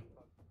Vibing.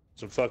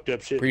 some fucked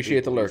up shit. to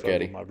Appreciate the people who lurk, fuck with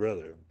Eddie. My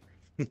brother.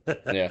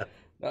 Yeah.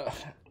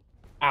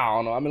 I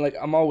don't know. I mean, like,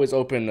 I'm always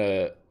open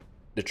to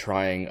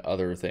trying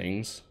other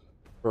things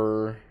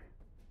for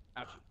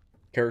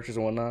characters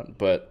and whatnot,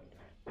 but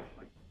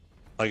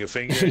Like a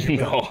finger. in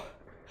your no.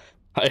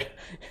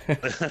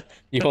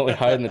 You only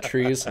hide in the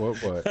trees.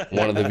 What?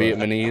 One of the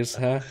Vietnamese,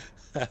 huh?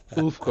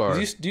 Ulfgar.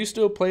 Do you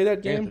still play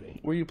that game Anthony.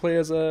 where you play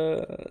as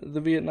the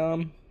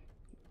Vietnam?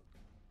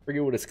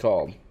 Forget what it's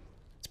called.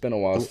 It's been a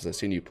while since I've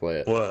seen you play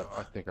it. What?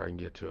 I think I can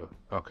get to it.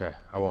 Okay,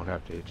 I won't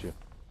have to hit you.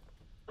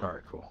 All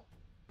right, cool.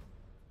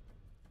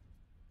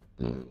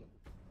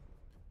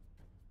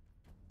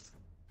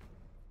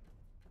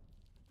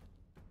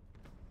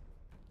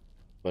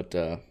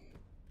 But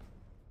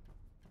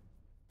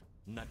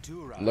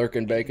Natura.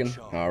 Lurkin' Bacon?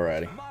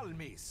 Alrighty.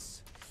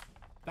 Malmis.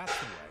 That's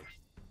the way.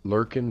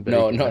 Lurkin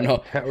No, Bacon. no,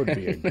 no. That would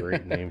be a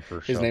great name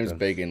for His something. name's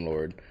Bacon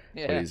Lord,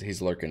 Yeah. but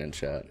he's lurking in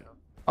chat.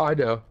 Oh, I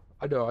know.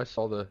 I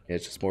saw the. Yeah,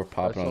 it's just more I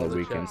popping saw on the chat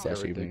weekends and slash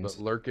everything, evenings.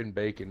 But Lurkin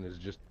Bacon is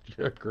just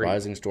a great.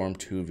 Rising Storm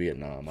 2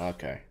 Vietnam.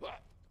 Okay.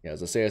 Yeah,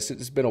 as I say,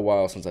 it's been a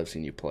while since I've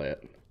seen you play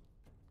it.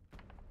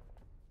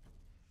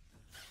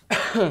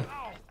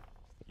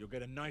 You'll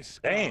get a nice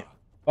scar. Damn.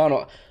 I don't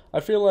know. I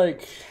feel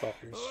like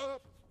Fuckers.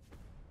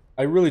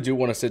 I really do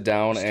want to sit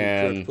down It's two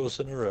and criticals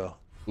in a row.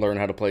 learn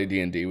how to play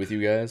D&D with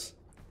you guys.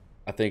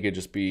 I think it'd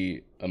just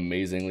be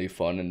amazingly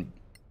fun and,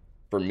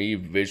 for me,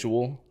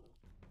 visual.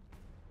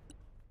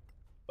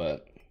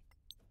 But,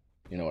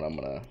 you know what, I'm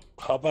gonna...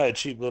 I'll buy a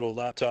cheap little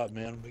laptop,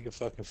 man. We can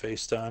fucking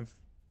FaceTime.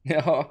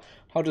 Yeah,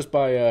 I'll just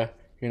buy,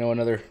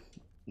 another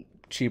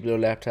cheap little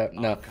laptop.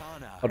 No,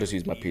 Arcana. I'll just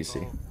use my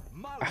PC.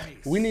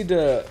 Malmis.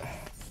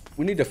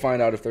 We need to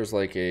find out if there's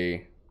like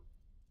a,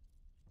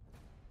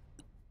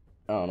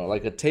 I don't know,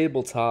 like a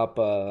tabletop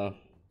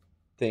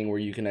thing where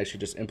you can actually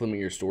just implement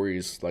your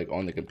stories like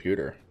on the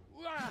computer.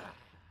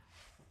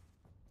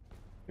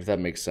 If that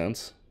makes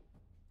sense,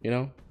 you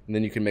know? And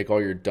then you can make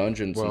all your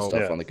dungeons and Well,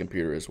 stuff yeah. on the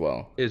computer as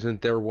well.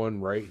 Isn't there one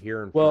right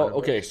here in Well, front of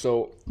okay, us?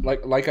 so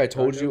like I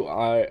told you,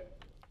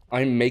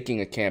 I'm making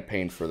a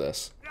campaign for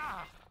this.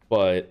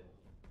 But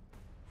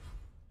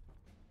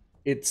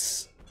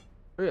it's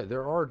Oh, yeah,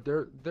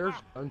 there's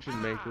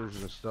dungeon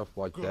makers and stuff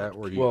like that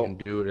where you Well- can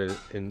do it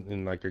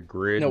in like a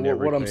grid. no, and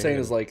what I'm saying everything,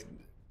 is like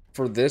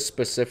for this Does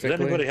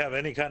specifically, anybody have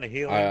any kind of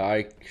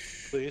healing?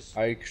 Please.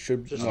 I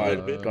should. Just No, a I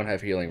little bit. don't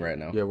have healing right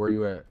now. Yeah, where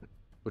you at?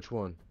 Which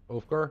one?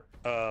 Ulfgar?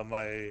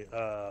 My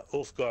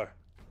Ulfgar.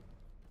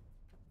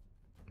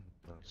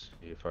 Let's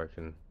see if I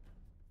can.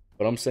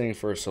 But I'm saying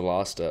for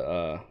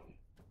Solasta,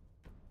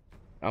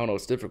 I don't know.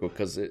 It's difficult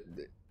because it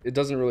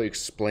doesn't really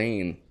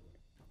explain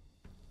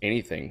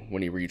anything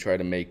when you try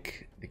to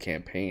make the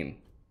campaign.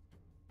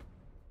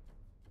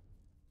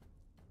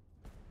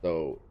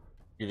 So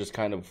you're just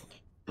kind of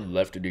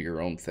left to do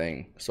your own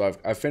thing. So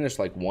I've finished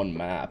like one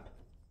map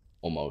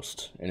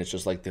almost, and it's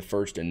just like the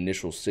first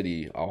initial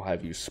city I'll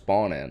have you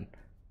spawn in.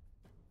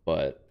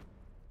 But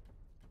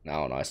I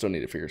don't know, I still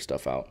need to figure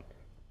stuff out.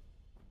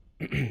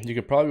 You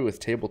could probably with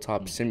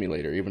Tabletop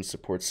Simulator even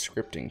support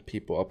scripting.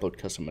 People upload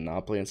custom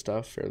Monopoly and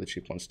stuff fairly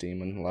cheap on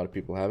Steam, and a lot of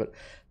people have it.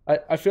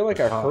 I feel like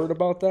I heard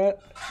about that,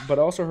 but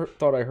I also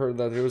thought I heard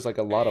that there was like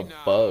a lot of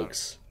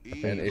bugs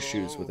and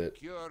issues with it.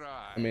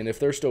 I mean, if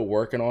they're still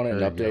working on it and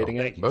There you go. updating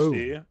it, Thank you, Boom.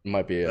 Steve. it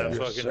might be That a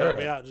fucking sir. helped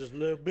me out just a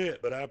little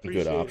bit, but I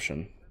appreciate good it.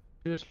 option.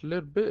 Just a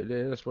little bit,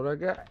 then. That's what I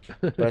got.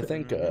 But I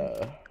think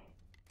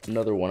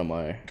another one of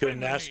my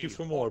Couldn't ask you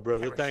for more,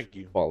 brother. Thank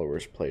you.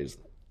 followers plays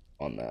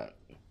on that.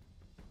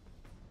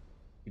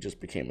 He just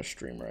became a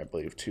streamer, I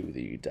believe, too,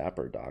 the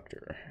Dapper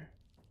Doctor.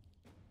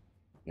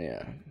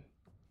 Yeah.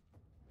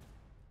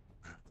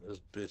 This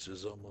bitch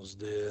is almost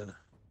dead. I'll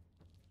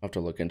have to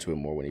look into it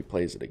more when he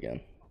plays it again.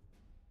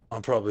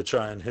 I'll probably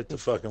try and hit the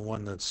fucking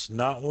one that's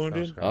not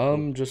wounded.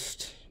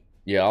 Just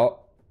yeah,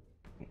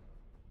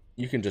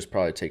 you can just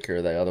probably take care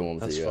of that other one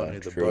with That's the funny.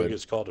 The druid. bug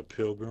is called a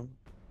pilgrim.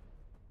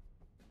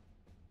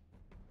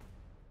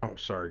 Oh,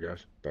 sorry,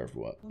 guys. Sorry for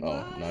what?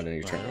 Oh, not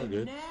any turn. Oh,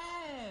 good.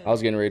 I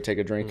was getting ready to take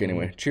a drink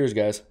anyway. Cheers,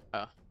 guys.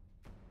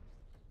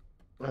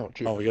 Oh,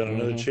 cheers. Oh, we got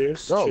another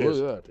cheers? Oh, Cheers.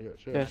 look at that. Yeah,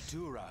 cheers. Yes.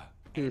 Natura.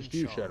 Cheers to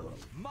you, Shadow.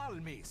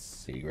 Malmis.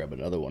 So you grab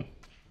another one.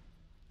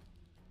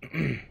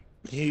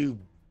 You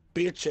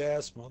bitch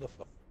ass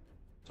motherfucker.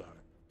 Sorry.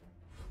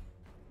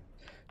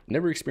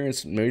 Never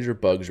experienced major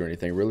bugs or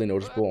anything. Really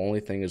noticeable. Only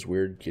thing is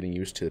weird getting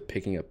used to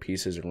picking up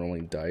pieces and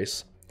rolling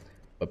dice,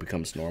 but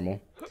becomes normal.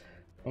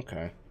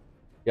 Okay.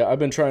 Yeah, I've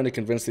been trying to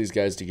convince these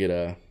guys to get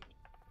a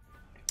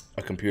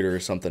computer or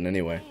something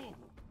anyway.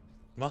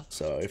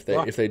 So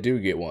if they do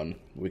get one,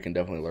 we can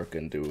definitely look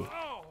into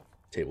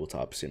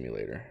Tabletop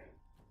Simulator.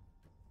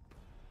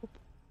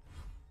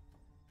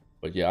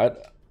 But yeah,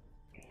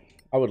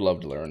 I would love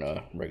to learn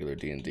a regular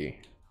D&D.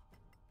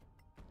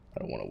 I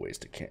don't want to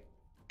waste a can.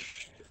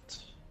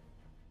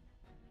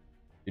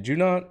 Did you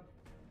not?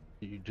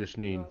 You just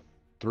need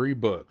 3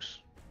 books.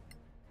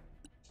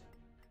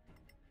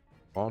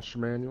 Monster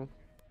Manual,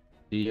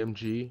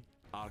 DMG,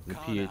 and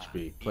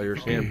PHB,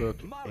 Player's Handbook,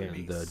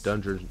 and the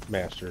Dungeon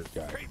Master's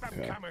Guide.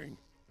 Okay.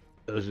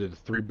 Those are the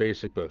 3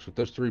 basic books. With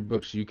those 3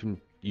 books, you can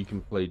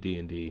play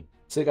D&D.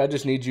 Sick, I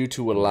just need you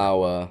to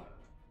allow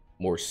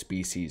more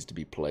species to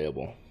be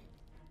playable.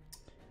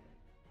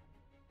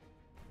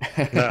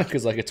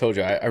 Because like I told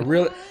you, I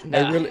really...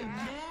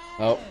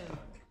 Oh,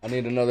 I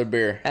need another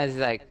beer. I was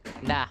like,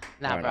 nah,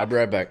 All right, bro. I'll be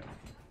right back.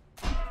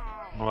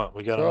 What,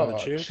 we got another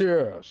cheers?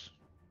 Cheers.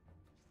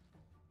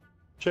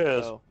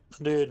 Cheers, Oh.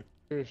 dude.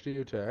 Cheers to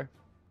you, Ty.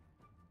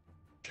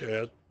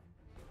 Cheers.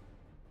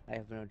 I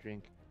have no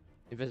drink.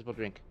 Invisible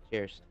drink.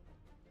 Cheers.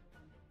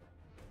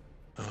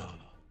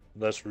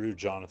 That's rude,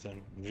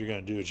 Jonathan. If you're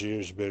gonna do a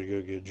cheers, you better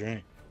go get a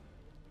drink.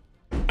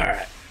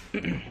 Alright.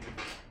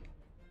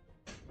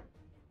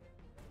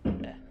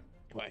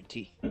 Come on,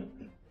 tea.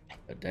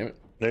 God damn it.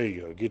 There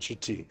you go. Get your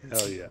tea.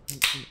 Hell yeah.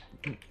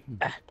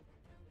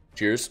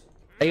 Cheers.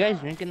 Are you guys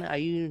drinking? Are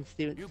you,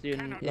 Steven,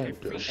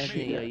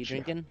 Anthony, are you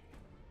drinking?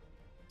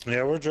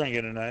 Yeah, we're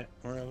drinking tonight.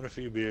 We're having a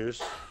few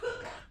beers.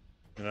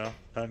 You know,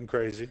 nothing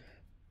crazy.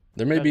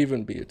 There may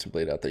even be a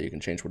template out there you can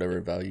change whatever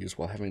values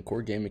while having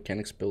core game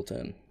mechanics built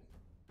in.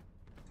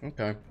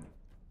 Okay.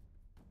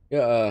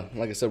 Yeah,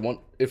 like I said,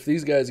 if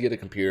these guys get a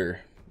computer,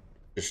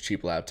 just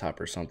cheap laptop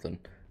or something,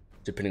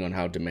 depending on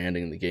how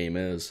demanding the game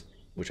is,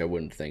 which I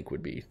wouldn't think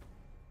would be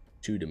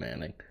too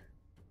demanding,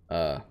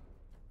 then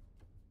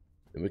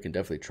we can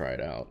definitely try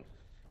it out.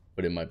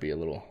 But it might be a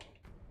little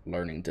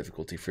learning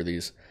difficulty for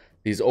these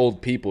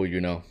old people, you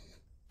know.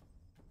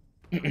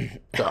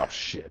 Oh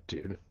shit,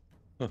 dude.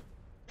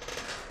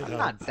 I'm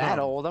not that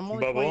old. I'm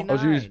only Bubble?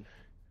 29.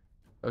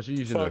 I was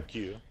using Fuck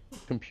you.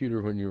 a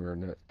computer when you were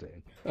in that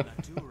thing.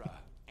 Natura.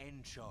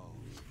 Encho.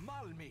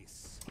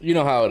 Malmis. You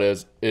know how it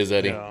is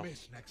Eddie. Yeah.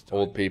 Miss next time.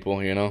 Old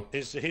people, you know.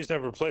 He's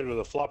never played with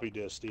a floppy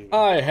disk, Steve.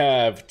 I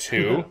have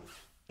two.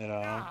 You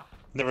know,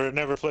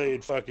 never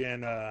played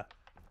fucking what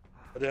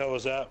the hell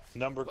was that?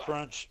 Number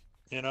Crunch.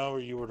 You know, where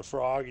you were the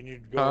frog and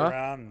you'd go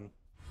around and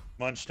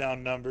munch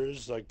down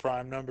numbers like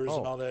prime numbers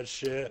and all that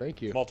shit.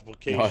 Thank you.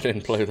 Multiplication. No, I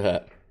didn't play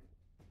that.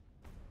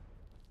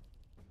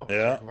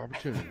 Yeah.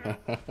 Opportunity.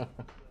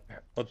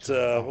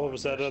 What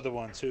was that other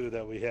one too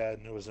that we had?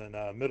 And it was in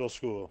middle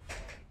school.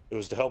 It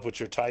was to help with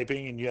your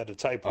typing, and you had to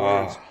type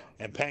words,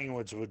 and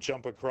penguins would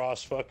jump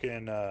across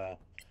fucking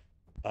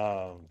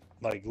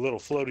like little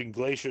floating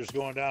glaciers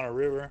going down a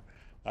river.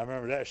 I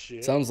remember that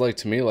shit. Sounds like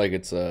to me like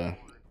it's a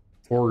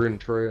Oregon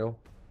Trail.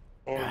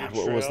 Oregon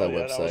what was Trail, that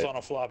yeah, that was website? on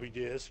a floppy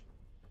disk.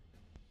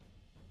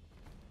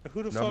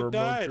 Who the Number fuck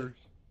died? munchers.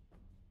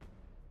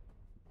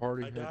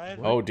 Party. I died?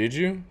 Oh, did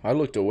you? I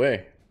looked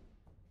away.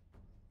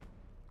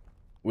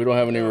 We don't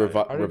have any Why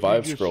didn't you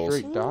revive just scrolls.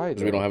 straight die,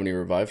 'Cause we don't though? have any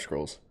revive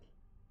scrolls.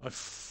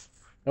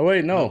 Oh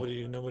wait, no.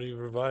 Nobody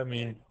revived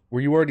me. Were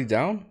you already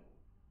down?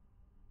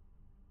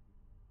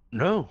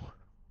 No.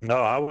 No,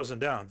 I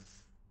wasn't down.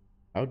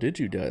 How did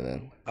you die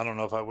then? I don't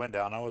know if I went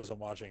down. I wasn't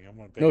watching. I'm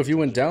gonna pay No, if you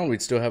went attention. down,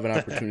 we'd still have an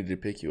opportunity to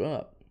pick you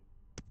up.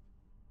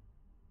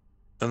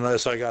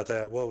 Unless I got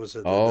that. What was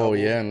it? The Oh double?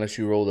 yeah, unless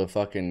you rolled a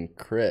fucking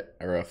crit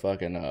or a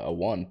fucking a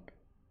 1.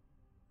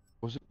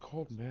 Was it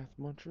called Math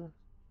Muncher?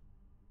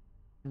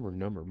 Or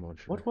Number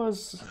Muncher? What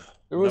was?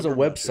 There was a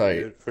Number Muncher, website.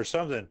 dude, or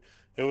something.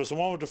 It was the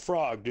one with the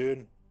frog,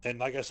 dude. And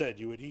like I said,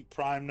 you would eat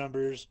prime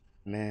numbers.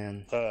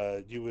 Man.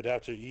 You would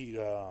have to eat,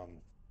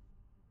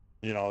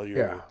 you know, your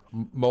Yeah,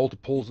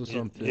 multiples of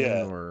something,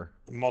 yeah. or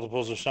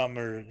multiples of some,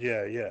 or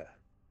yeah.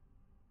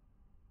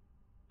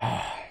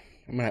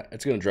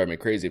 It's gonna drive me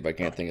crazy if I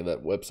can't think of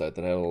that website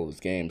that had all those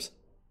games.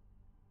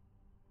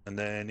 And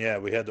then yeah,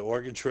 we had the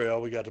Oregon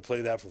Trail. We got to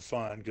play that for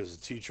fun because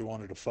the teacher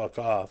wanted to fuck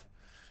off.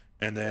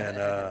 And then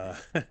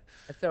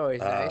That's always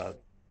nice.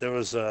 there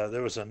was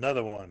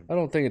another one. I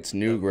don't think it's that,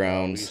 we used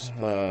Newgrounds. to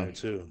play on there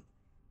too.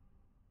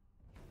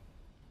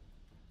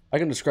 I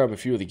can describe a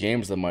few of the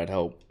games that might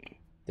help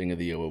think of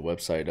the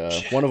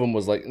website. One of them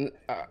was like,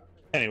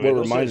 Anyway, what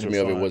those reminded things me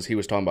are of it fun. was he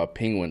was talking about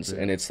penguins,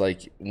 and it's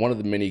like one of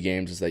the mini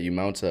games is that you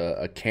mount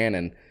a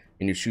cannon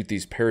and you shoot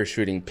these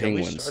parachuting Can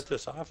we penguins. start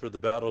this off, or the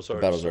battle's The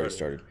already battle's already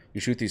started.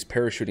 You shoot these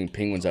parachuting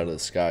penguins out of the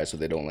sky so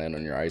they don't land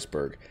on your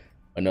iceberg.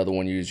 Another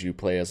one you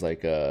play as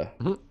like a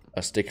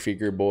stick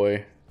figure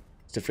boy,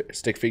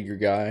 stick figure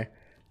guy,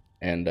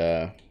 and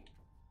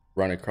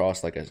run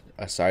across like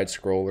a side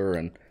scroller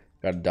and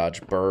got to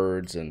dodge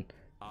birds and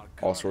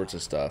all sorts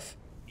of stuff.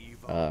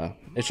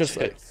 It's just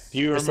like Do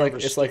you it's remember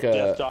it's like a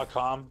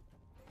stickdeath.com?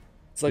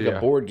 it's like Yeah.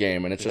 a board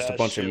game, and it's just a That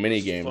bunch of shit mini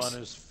was games.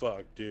 Fun as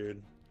fuck,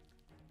 dude.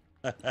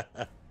 yeah,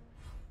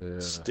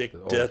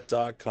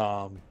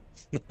 Stickdeath.com.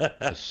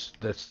 that's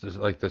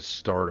like the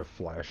start of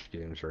Flash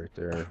games right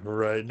there.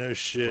 Right, no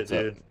shit, What's up?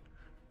 dude.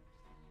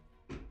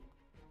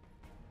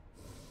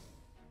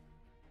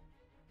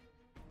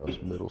 That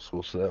was middle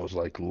school, so that was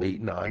like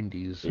late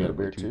 '90s, You got a early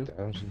beer too?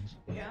 2000s.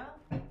 Yeah?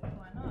 Why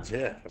not?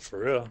 Yeah, for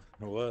real,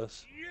 it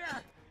was.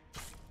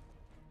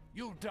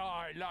 You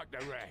die like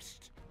the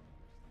rest.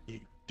 You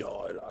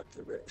die like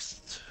the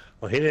rest.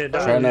 Well, he didn't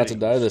die. Try not did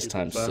to he, die this stupid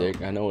time, fuck?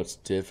 Sick. I know it's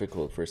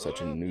difficult for such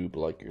a noob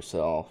like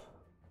yourself.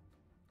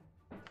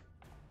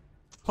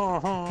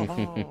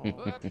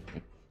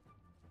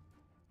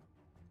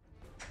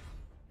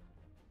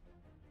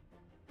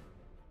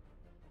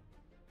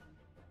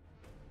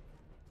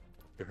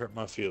 You hurt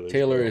my feelings.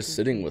 Taylor bro. is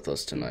sitting with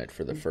us tonight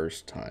for the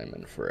first time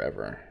in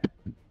forever.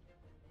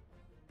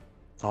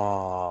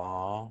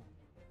 Aww.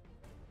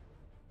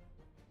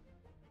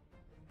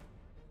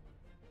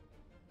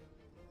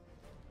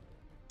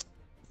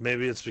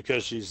 Maybe it's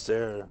because she's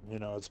there. You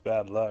know, it's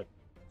bad luck.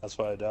 That's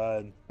why I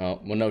died. Oh,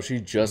 well, no, she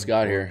just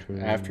got here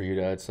after you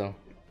died, so.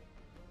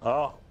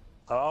 Oh.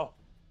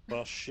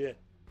 Well, shit.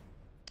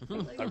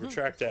 I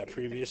retract that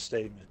previous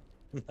statement.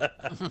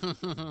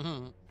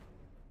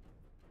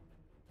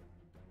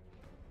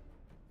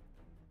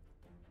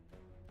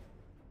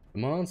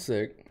 Come on,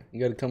 Sick. You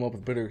gotta come up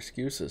with better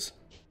excuses.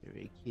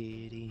 Very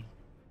kitty.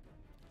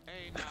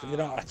 You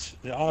know,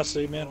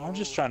 honestly, man, I'm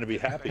just trying to be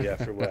happy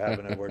after what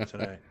happened at work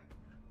tonight.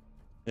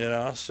 You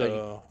know,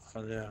 so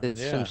yeah, Did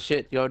yeah. some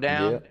shit go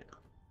down? Yeah.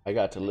 I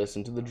got to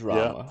listen to the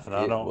drama. Yeah, and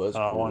I It don't, was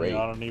I great.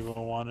 don't even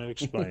want to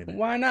explain it.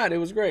 Why not? It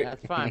was great.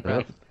 That's fine,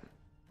 bro.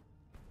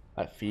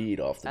 I feed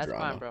off the That's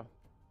drama. fine, bro.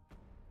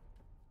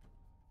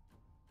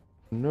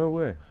 No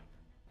way.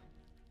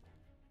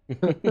 I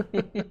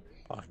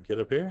can get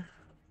up here?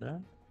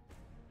 No?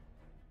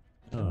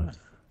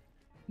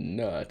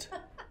 Nut.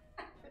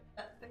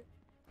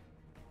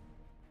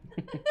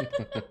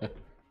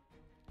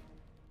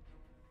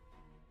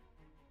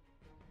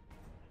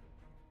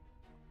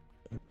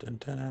 Dun, dun,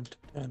 dun, dun,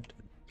 dun.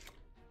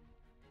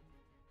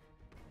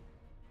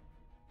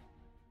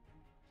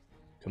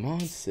 Come on,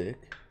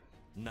 Sick.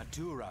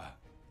 Natura.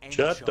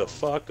 Shut the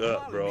fuck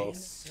up, bro.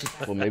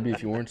 Well, maybe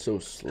if you weren't so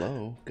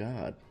slow.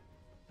 God.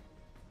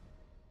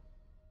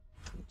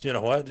 You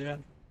know what,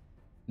 Dan?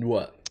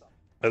 What?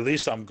 At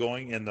least I'm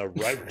going in the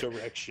right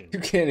direction. You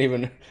can't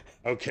even.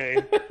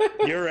 Okay?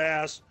 Your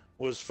ass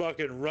was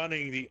fucking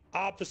running the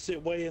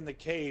opposite way in the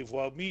cave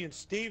while me and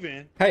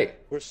Steven Hey,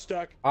 were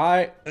stuck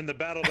I in the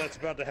battle that's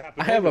about to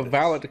happen. have a over this.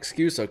 valid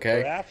excuse, Or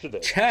okay? after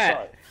this. Chat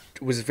Sorry.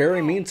 was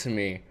very mean to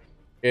me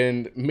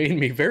and made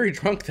me very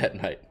drunk that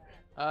night.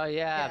 Oh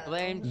yeah,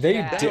 blame They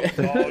chat. did.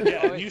 Oh,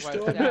 yeah, and you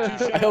still have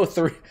 2 shots? I owe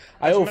 3.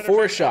 I As a owe matter of 4 fact, I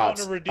want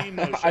shots. to redeem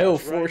those I owe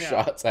shots 4 right now.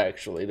 shots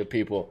actually to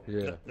people.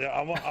 Yeah. Yeah,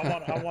 I want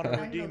to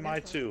redeem my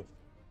 2.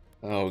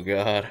 Oh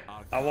God.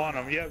 I want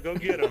them. Yeah, go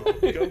get them.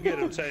 Go get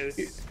them, Taylor.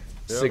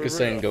 Sick of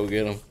saying go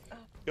get them.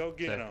 Go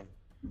get them.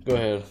 Go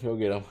ahead, go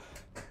get them.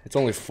 It's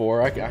only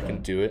 4. I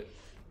can do it.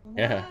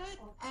 Yeah.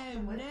 I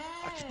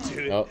can do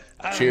it. Oh,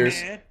 Oh,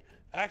 cheers. man,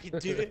 I can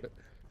do it.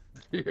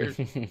 Here's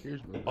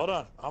my... Hold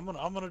on.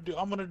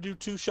 I'm gonna do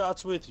 2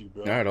 shots with you,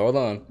 bro. All right, hold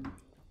on.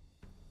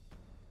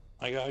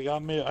 I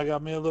got me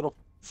a little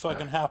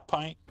fucking half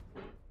pint.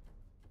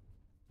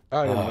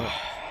 I don't know.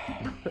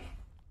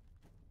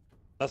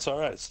 That's all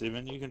right,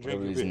 Steven. You can drink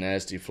Whatever your these beer.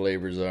 nasty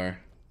flavors are.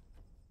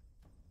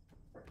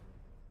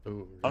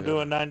 Ooh, I'm yeah.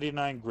 doing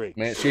 99 grapes.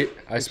 Man,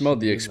 I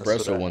smelled the That's what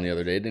espresso I one the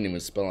other day. It didn't even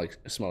smell like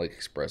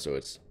espresso.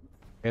 It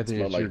Anthony,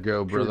 smelled it's your like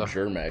go, pure brother.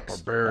 Germex. All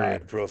Barbarian.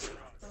 right, bro.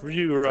 For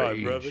you,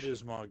 right, bro. Rage. It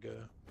is my go.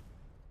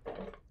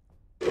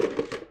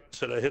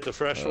 Should I hit the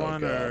fresh Oh,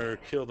 one God. or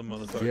kill the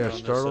motherfucker? Yeah, on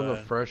start this on the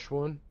side? fresh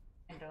one.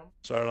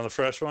 Start on the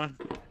fresh one.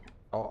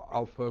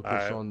 I'll focus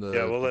Alright, on the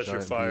yeah, we'll the let you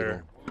giant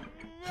fire. beetle.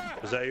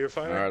 Is that your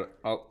fire?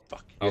 All right,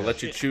 Fuck. I'll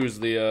let you choose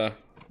the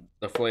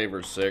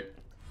flavors. Sick.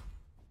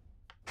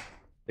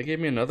 They gave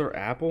me another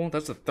apple.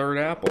 That's the third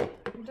apple.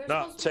 There's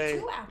No, supposed to say- be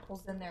 2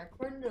 apples in there,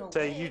 according to the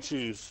Say you list.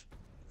 choose.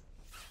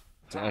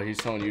 He's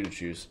telling you to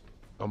choose.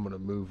 I'm gonna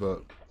move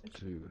up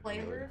to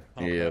Flavor?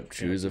 Yep,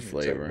 choose a Give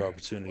me take flavor.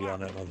 opportunity on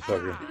that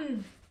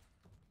motherfucker.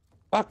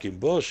 Fucking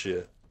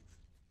bullshit.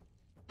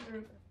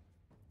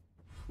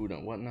 Who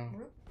don't what now?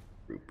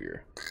 Root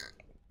beer.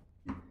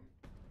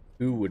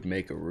 Who would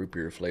make a root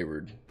beer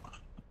flavored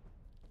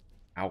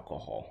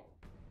alcohol?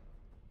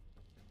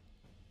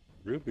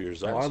 Root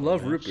beer's Oh, I awesome.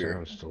 love man. root beer.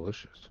 Sounds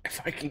delicious.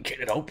 If I can get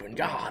it open,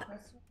 God.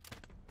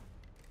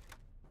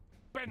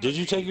 Did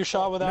you take your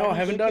shot without? No, I me,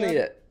 haven't Kit done Kat? it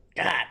yet.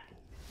 God.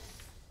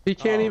 He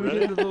can't Oh, even really?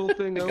 get the little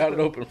thing I open. got it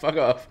open. Fuck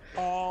off.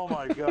 Oh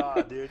my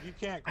god, dude, you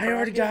can't. I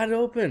already crack got it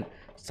open.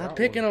 Stop Got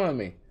picking on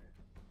me.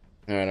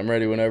 All right, I'm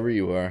ready whenever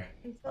you are.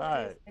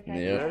 Alright,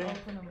 Yep. ready?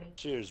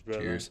 Cheers,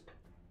 brother. Cheers.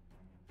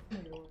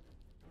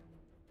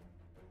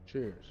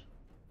 Cheers.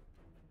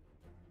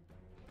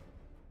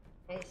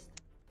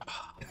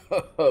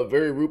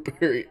 Very root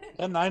beery.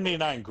 And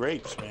 99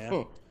 grapes, man.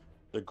 Huh.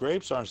 The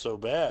grapes aren't so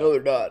bad. No,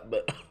 they're not,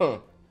 but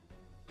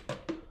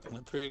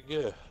They're pretty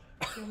good.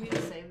 You want me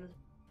to save this?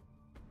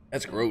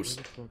 that's gross.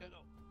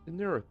 Isn't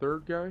there a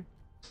third guy?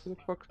 Who the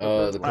fuck's The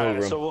All right,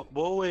 Pilgrim. so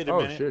we'll wait a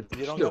Oh minute. shit!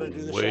 You don't Still gotta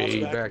do the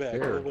way shots back back to back.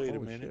 there. We'll wait a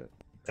Holy minute.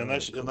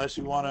 shit. Unless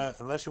you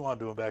wanna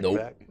do them back Nope.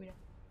 to back.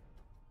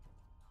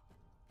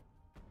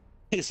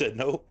 He said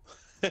nope.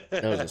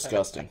 That was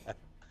disgusting.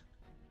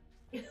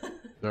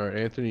 All right,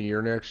 Anthony,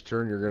 your next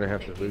turn, you're gonna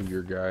have to move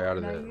your guy out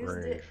of I that used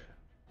range.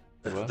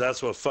 it. What?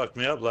 That's what fucked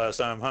me up last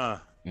time, huh?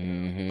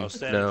 Mm-hmm. I was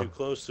standing No. too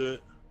close to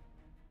it.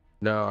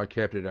 No, I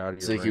kept it out of your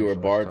It's like range. you were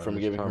last barred time. from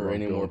This giving time her I'm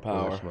any going more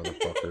for this power.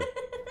 motherfucker.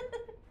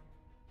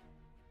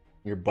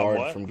 You're barred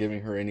what? from giving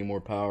her any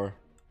more power.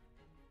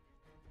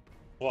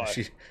 Why?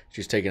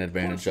 She's taking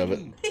advantage of it.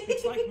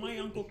 It's like my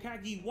Uncle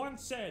Kagi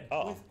once said,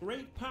 Oh. with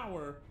great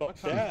power Fuck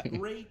comes that.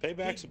 great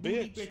Payback's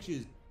big a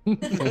booty bitch.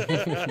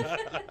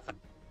 bitches.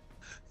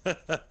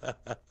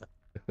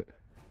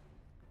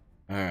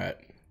 All right,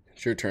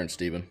 it's your turn,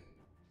 Steven.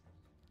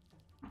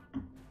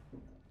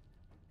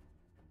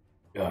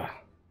 Ugh.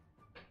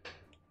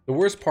 The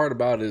worst part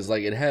about it is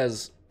like it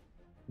has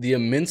the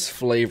immense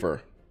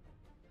flavor.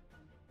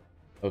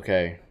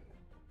 Okay,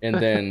 and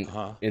then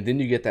Uh-huh. and then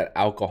you get that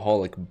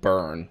alcoholic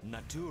burn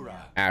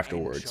Natura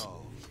afterwards.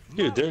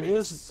 Dude, there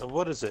is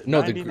what is it?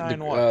 No,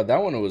 99 what? that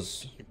one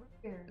was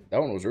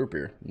root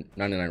beer,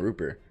 99 root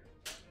beer.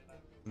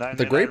 99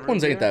 The grape root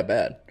ones ain't beer? that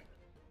bad.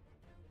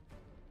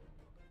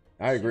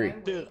 I agree.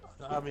 Dude,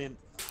 I mean,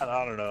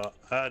 I don't know.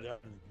 I've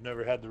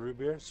never had the root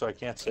beer, so I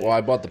can't say. Well, I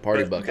bought the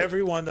party But bucket.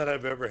 every one that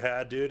I've ever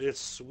had, dude,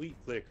 it's sweet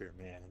liquor,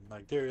 man.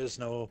 Like there is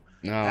no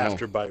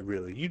afterbite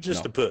really. You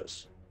just No. a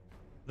puss.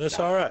 That's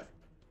all right.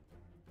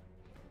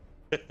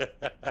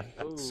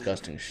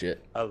 Disgusting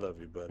shit. I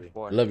love you, buddy.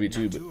 I love you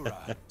too,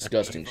 but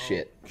disgusting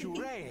shit.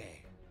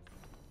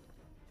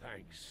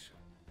 Thanks.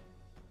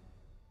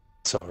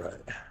 It's all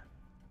right.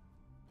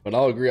 But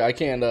I'll agree. I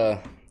can't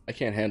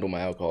handle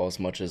my alcohol as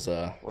much as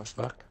What the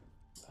fuck?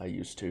 I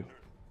used to.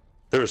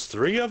 There was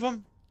 3 of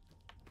them.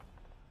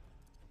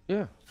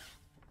 Yeah.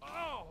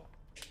 Oh,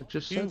 I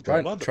just You said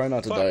Try, that. try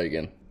not to die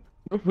again.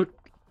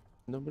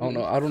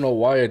 Nobody I don't know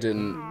why I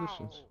didn't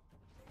listens.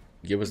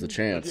 give us the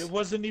chance. It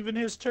wasn't even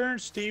his turn,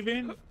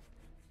 Steven.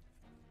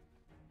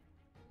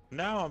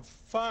 Now I'm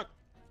fucked.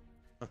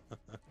 Got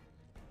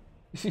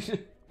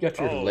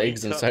your Oh, he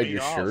legs cut inside me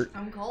your off. shirt.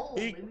 I'm cold.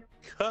 He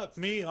cut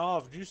me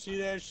off. Did you see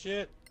that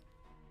shit?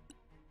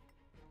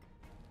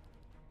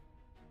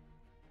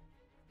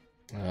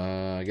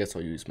 I guess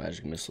I'll use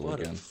magic missile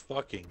What again. a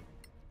fucking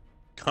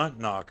cunt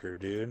knocker,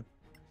 dude.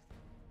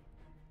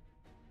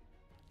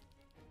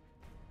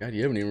 God,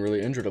 you haven't even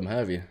really injured him,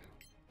 have you?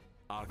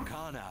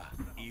 Arcana,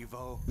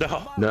 Evo.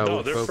 No,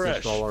 we they're focused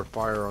fresh. all our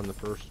fire on the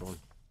first one.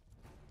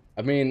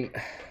 I mean,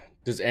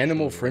 does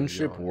animal Sure,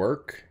 friendship yeah.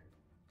 work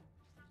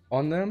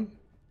on them?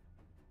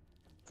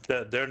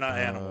 They're not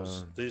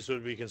animals. These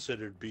would be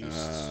considered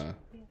beasts.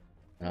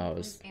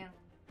 No,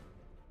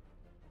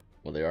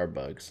 well, they are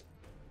bugs,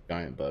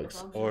 giant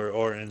bugs.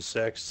 Or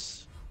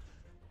insects.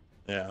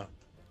 Yeah.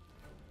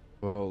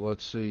 Well,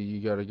 let's see.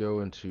 You got to go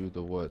into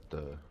the what?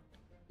 The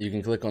You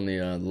can click on the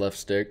left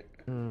stick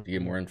to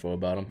get more info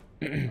about them.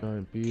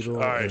 giant beetle.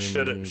 All right,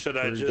 enemy should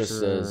I It just just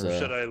says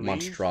should I leave?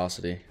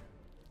 monstrosity.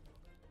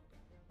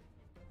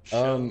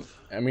 Shove?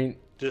 I mean,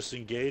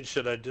 Disengage?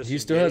 Should I disengage? he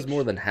still has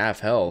more than half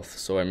health,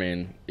 so I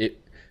mean,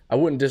 I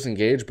wouldn't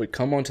disengage, but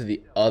come onto the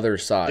other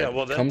side. Yeah,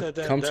 well, come that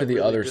to the really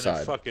other didn't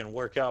side. fucking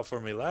work out for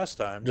me last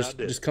time.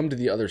 Just come to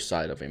the other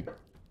side of him.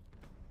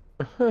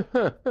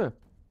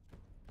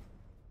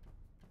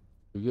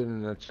 We get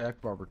an attack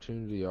of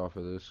opportunity off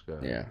of this guy.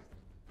 Yeah.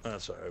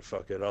 That's alright.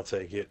 Fuck it. I'll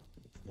take it.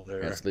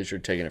 Whatever. Yeah, so at least you're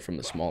taking it from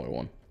the smaller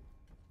one.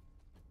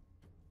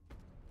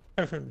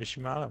 From the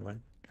smaller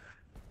one.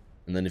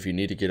 And then if you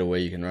need to get away,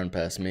 you can run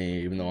past me.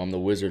 Even though I'm the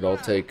wizard, I'll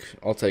take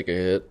a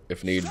hit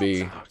if need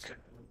be.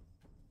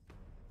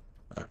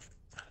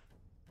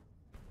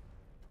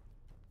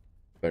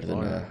 Better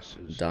than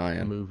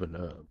dying. Moving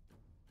up.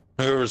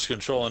 Whoever's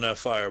controlling that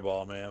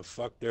fireball, man,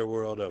 fuck their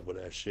world up with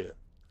that shit.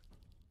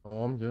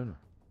 Oh, I'm gonna.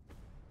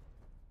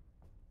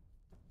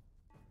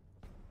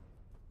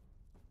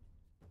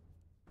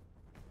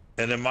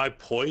 And am I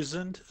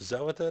poisoned? Is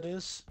that what that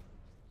is?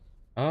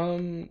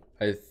 I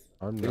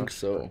think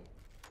so.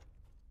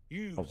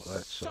 You Oh,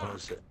 that's what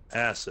is it?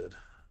 Acid.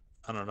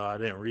 I don't know. I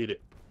didn't read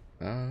it.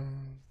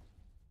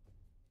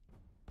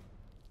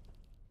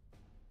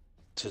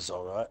 Tis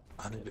alright.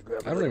 I need to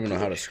grab. I don't even know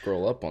how to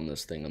scroll up on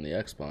this thing on the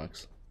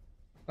Xbox.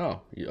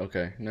 Oh,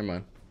 okay. Never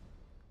mind.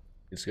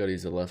 You just gotta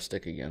use the left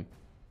stick again.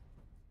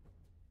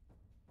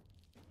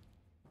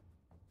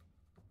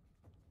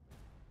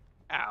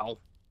 Ow.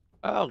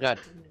 Oh, God.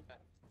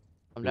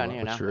 I'm down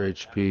here now. What's your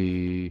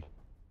HP?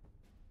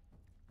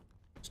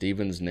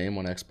 Steven's name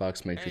on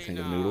Xbox makes you think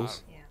of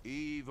noodles.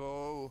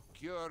 Evo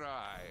Curai.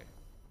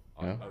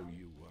 I No? owe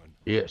you one.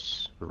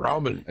 Yes,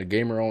 ramen. A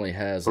gamer only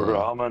has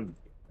Ramen.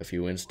 a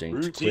few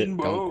instincts. Routine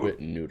Quit, don't mode. quit,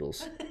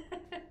 noodles.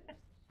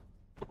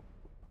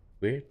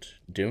 Quit,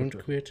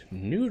 don't quit,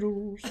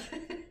 noodles.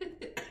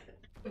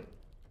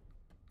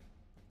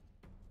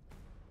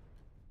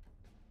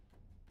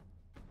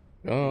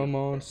 Come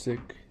on, sick.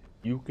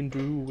 You can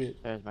do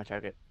it. There's my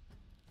target.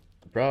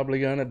 Probably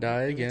gonna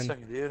die Give me a again.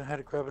 second, dude. I had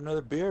to grab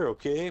another beer,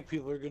 okay?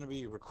 People are gonna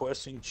be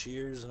requesting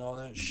cheers and all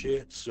that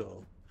shit,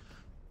 so.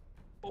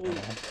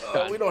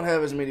 We don't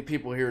have as many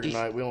people here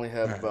tonight. We only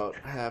have about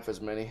half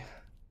as many.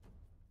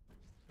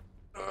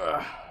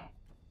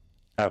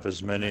 Half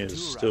as many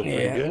is still pretty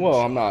Yeah, good. well,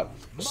 I'm not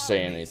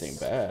saying anything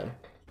bad.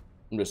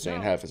 I'm just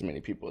saying half as many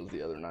people as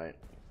the other night.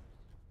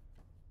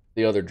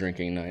 The other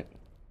drinking night.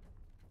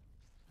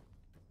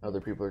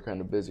 Other people are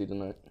kind of busy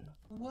tonight.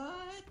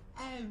 What?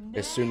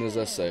 As soon as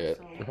I say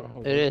it.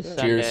 It is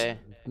Cheers.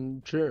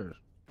 Sunday. Cheers.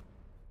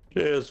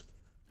 Cheers.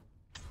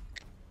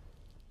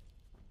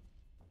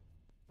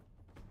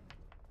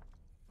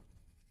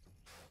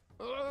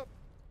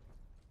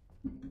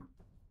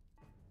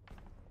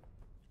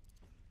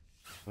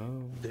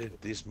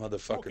 Dude, these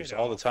motherfuckers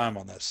all the time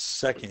on that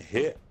second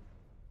hit.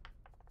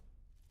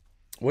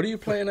 What are you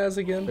playing as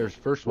again? There's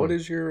first one. What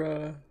is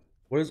your,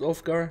 what is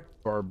Ulfgar?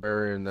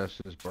 Barbarian, that's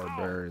his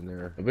barbarian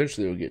there.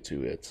 Eventually we'll get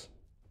 2 hits.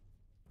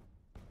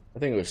 I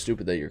think it was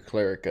stupid that your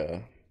cleric,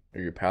 or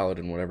your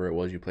paladin, whatever it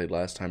was you played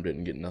last time,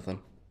 didn't get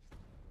nothing.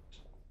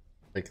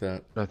 Like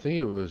that. I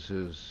think it was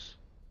his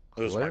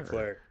It was my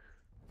cleric.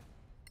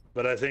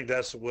 But I think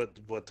that's what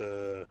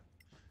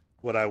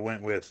I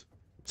went with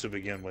to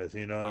begin with,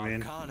 you know what I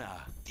mean?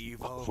 Arcana,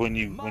 Evo, When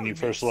you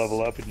first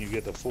level up and you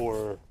get the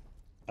 4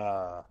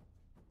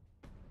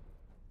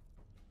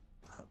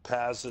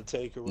 paths to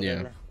take or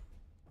whatever. Yeah.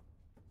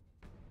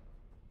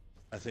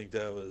 I think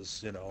that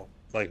was, you know,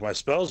 like my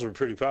spells were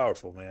pretty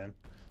powerful, man.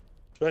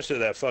 Especially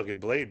that fucking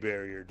blade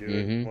barrier, dude.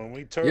 Mhm. When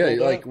we turtled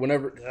Yeah, like up,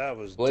 whenever that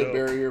was blade dope.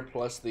 barrier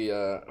plus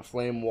the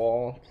flame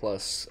wall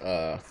plus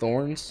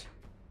thorns.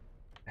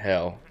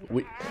 Hell,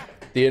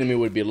 the enemy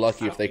would be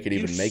lucky if they could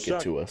even make it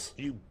to us.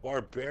 You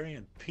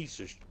barbarian piece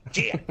of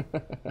shit.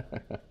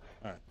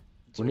 Alright.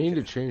 We need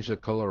to change the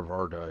color of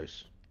our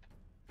dice.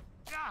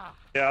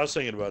 Yeah, I was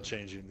thinking about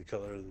changing the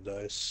color of the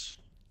dice.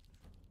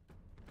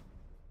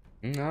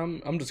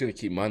 I'm just gonna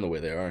keep mine the way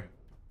they are.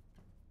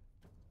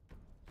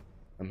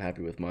 I'm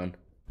happy with mine.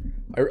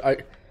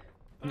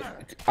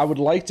 I would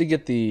like to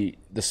get the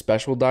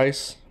special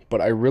dice, but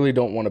I really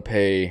don't want to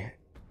pay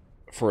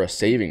for a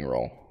saving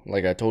roll.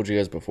 Like I told you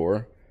guys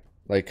before,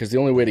 like because the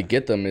only way to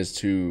get them is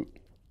to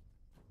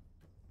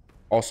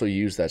also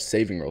use that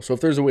saving roll. So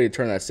if there's a way to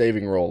turn that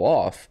saving roll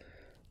off,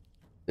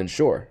 then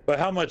sure. But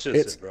how much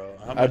is it, bro?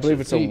 How I much believe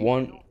is it's it? a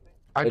one.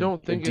 I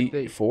don't think a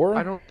they D4?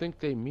 I don't think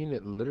they mean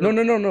it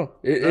literally. No. No,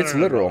 It's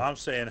no, literal. I'm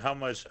saying how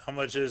much are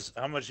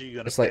you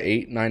gonna It's like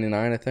pay?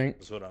 $8.99, I think.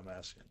 That's what I'm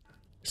asking.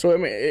 So I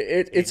mean,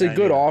 it's a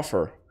good $8.99.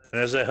 offer.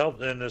 And it's to help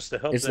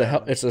It's the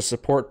help. It's a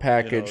support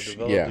package.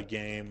 develop Yeah. the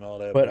game, all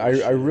that But I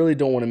bullshit. really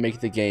don't want to make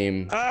the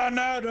game Oh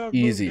no! Don't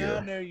easier. move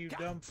down there, you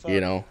dumb fuck.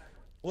 You know,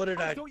 What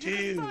did I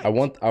do? I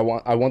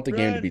want the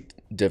game to be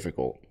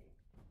difficult.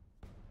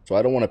 So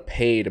I don't want to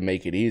pay to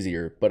make it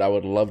easier, but I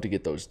would love to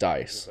get those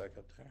dice. Back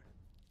up there.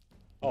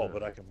 Oh,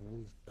 but I can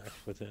move back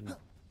within.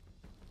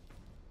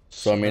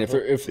 So I mean, if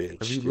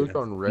Have you looked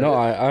on Reddit? no,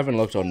 I haven't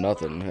looked on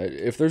nothing.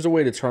 If there's a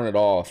way to turn it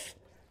off,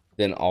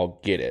 then I'll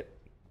get it.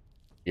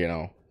 You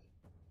know.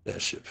 That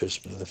shit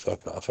pissed me the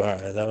fuck off. All right,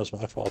 that was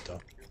my fault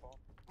though.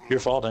 Your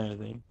fault,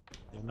 anything.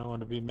 There's no one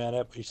to be mad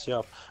at but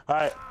yourself. All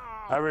right,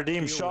 I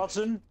redeemed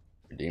Shelton.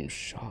 Redeem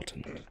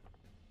Shotton.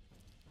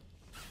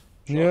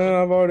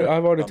 Yeah, I've already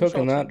I'm taken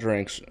salty. that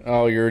drinks.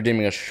 Oh, you're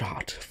redeeming a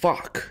shot.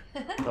 Fuck.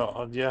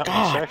 Oh, yeah,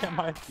 God. second,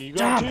 Mike. You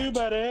got Damn two, it.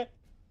 buddy.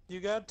 You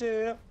got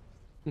two.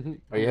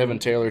 Are you having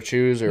Taylor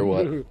choose or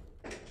what? There's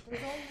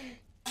only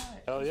five.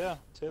 Hell yeah,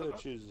 Taylor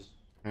chooses.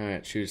 All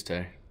right, choose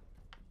Tay.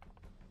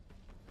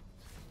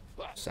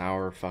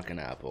 Sour fucking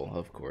apple,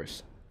 of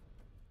course.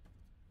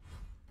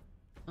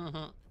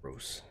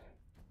 Gross.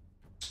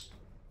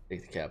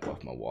 Take the cap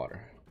off my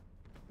water.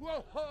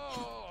 Whoa!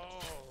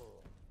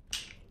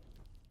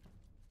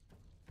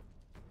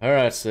 All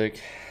right,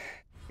 sick.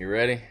 You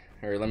ready?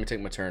 Or let me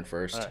take my turn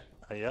first. All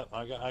right. Yep,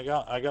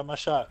 I got my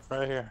shot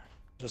right here.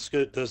 Let's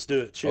good. Let's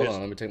do it. Cheers. Hold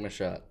on, let me take my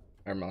shot.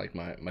 Or my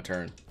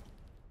turn.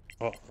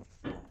 Oh.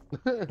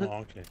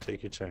 Okay,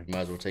 take your turn. Might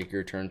as well take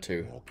your turn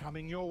too. More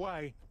coming your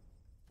way.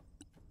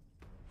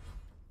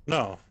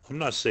 No, I'm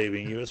not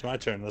saving you. It's my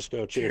turn. Let's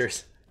go.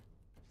 Cheers.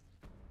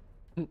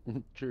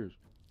 Cheers.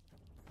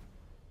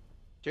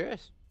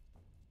 Cheers.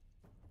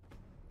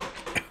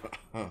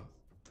 Huh.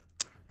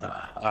 All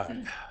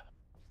right.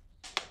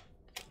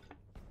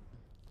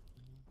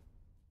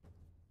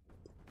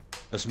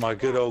 As my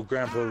good old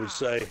grandpa would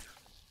say,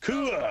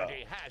 "Kua."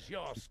 Has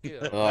your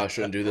skill. Oh, I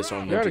shouldn't do this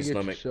on You gotta empty get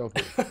stomach. yourself.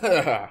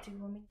 Do you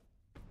want me?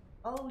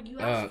 Oh, you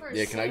asked for a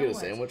Yeah, sandwich. can I get a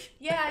sandwich?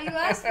 Yeah, you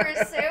asked for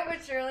a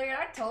sandwich earlier.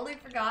 I totally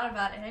forgot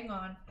about it. Hang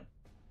on.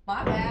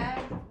 My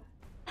bad.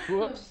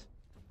 Whoops.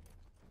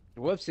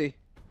 Whoopsie.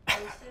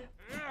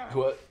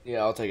 What? Yeah,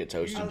 I'll take it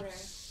toasted. Okay.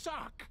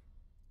 Suck.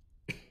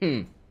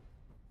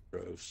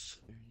 Gross.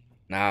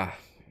 Nah,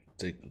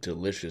 it's a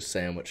delicious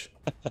sandwich.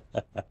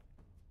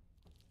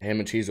 Ham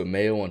and cheese with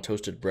mayo on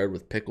toasted bread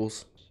with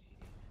pickles.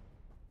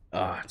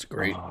 Ah, it's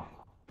great.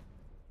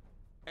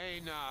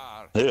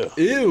 Einar. Yeah.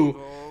 Ew!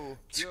 Evo,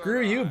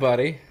 Screw Curai. you,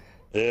 buddy.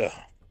 Yeah.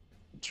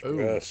 It's Ooh,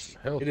 gross.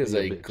 It is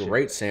a great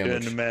Couldn't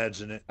sandwich.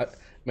 imagine it.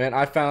 Man,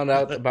 I found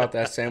out about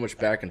that sandwich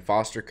back in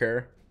foster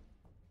care,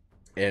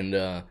 and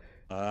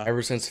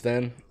ever since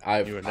then,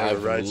 You were never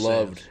I've right,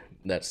 loved Sans.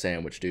 that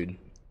sandwich, dude.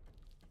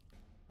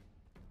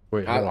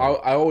 Wait, I hold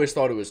on. I always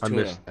thought it was I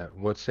tuna. missed that.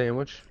 What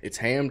sandwich? It's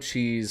ham,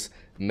 cheese,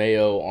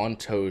 mayo on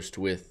toast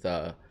with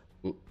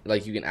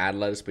like you can add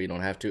lettuce, but you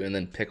don't have to, and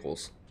then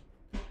pickles.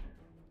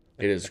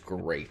 It is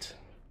great.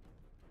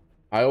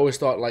 I always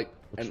thought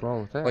What's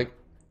wrong with that? like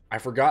I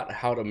forgot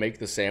how to make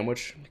the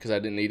sandwich because I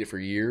didn't eat it for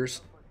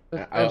years.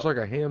 That I- sounds like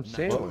a ham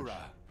sandwich.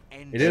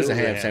 It is a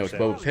ham ham sandwich,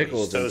 but with sandwich.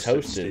 pickles and Toasted,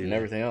 toasted Steven. and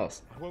everything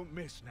else. I won't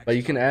miss next But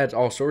you can time. add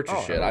all sorts of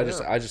Oh, shit.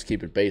 hell I just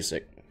keep it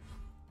basic.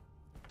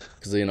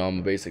 Cause you know I'm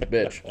a basic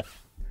bitch.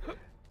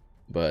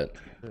 But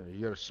Yeah,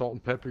 you gotta salt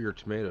and pepper your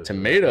tomatoes.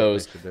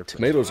 tomatoes, That makes a difference.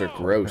 tomatoes are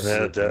gross.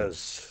 Yeah, it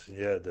does.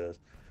 Yeah, it does.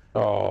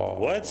 Oh,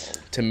 What?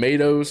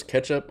 Tomatoes,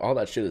 ketchup, all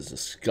that shit is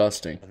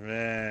disgusting.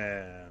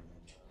 Man.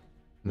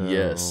 no.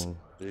 Yes.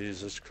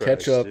 Jesus Christ.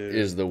 Ketchup dude.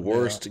 is the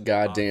worst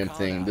goddamn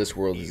thing this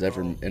world has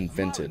ever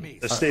invented.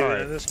 Steven,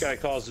 Alright. and this guy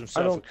calls I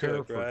himself don't a care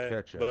cook, for right?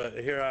 ketchup, But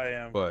here I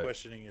am but-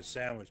 questioning his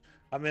sandwich.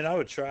 I mean, I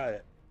would try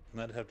it.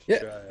 I'd have to Yeah,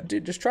 try it.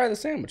 dude, just try the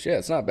sandwich. Yeah,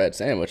 it's not a bad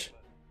sandwich.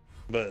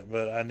 But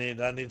I need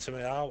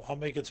something. I'll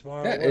make it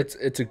tomorrow. Yeah, at work.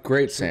 it's a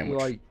great Something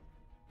sandwich. like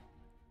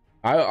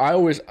I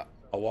always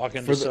I'll walk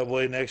into for the-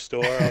 Subway next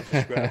door. I'll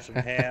just grab some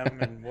ham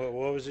and what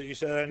was it you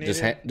said I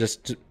needed?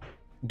 just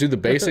do the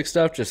basic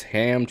stuff. Just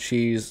ham,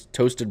 cheese,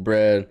 toasted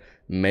bread,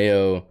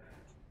 mayo.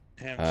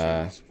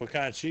 Ham cheese. What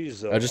kind of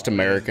cheese though? Just I mean,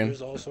 American.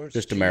 there's all sorts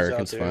Just of cheese out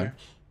American's there.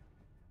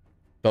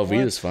 fine.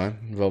 Velveeta's fine.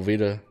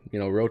 Velveeta,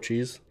 real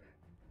cheese.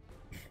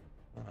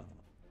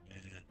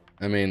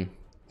 I mean,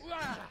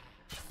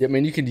 yeah, I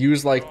mean you can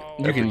use like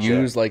you can Pepper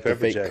use jack- like the pepper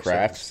fake jack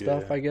craft sounds good,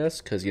 stuff, yeah. I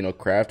guess, because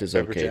craft is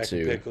Pepper okay jack and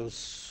too.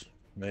 pickles,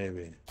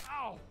 maybe.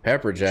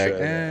 Pepper jack, Try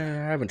that.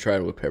 I haven't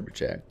tried it with pepper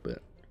jack,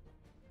 but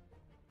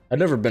I've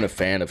never been a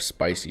fan of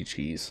spicy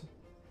cheese.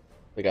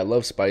 Like I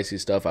love spicy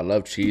stuff, I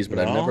love cheese, but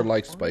I No? never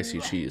liked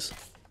spicy cheese.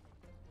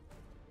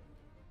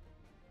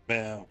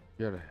 Man,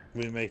 you gotta.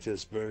 we make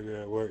this burger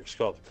at work. It's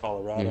called the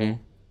Colorado, Mhm.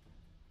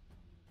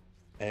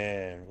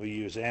 and we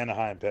use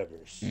Anaheim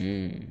peppers.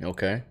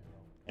 Okay.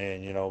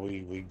 And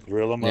we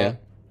grill them Yeah. up,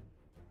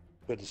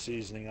 put the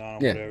seasoning on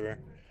 'em, Yeah. whatever,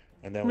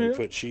 and then we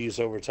put cheese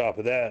over top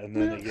of that, and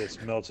then it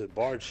gets melted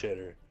bar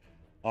cheddar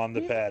on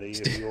the patty.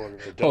 If you order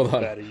a double Hold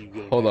on. patty, you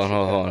get an Hold on,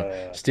 extra hold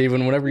on.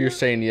 Steven, whenever you're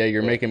saying yeah,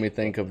 you're making me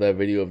think of that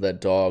video of that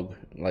dog,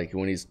 like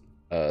when he's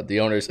the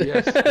owner's.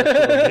 Yes. Yeah,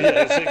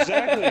 that's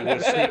exactly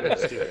what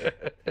Steven's doing.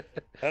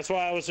 That's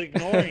why I was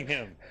ignoring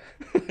him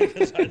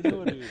because I knew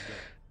what he was doing.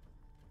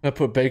 I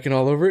put bacon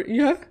all over it,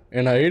 yeah,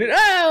 and I ate it.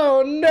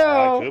 Oh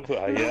no! I could put,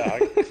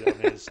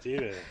 I mean,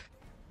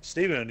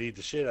 Steven would eat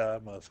the shit out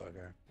of that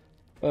motherfucker.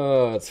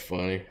 Oh, that's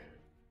funny.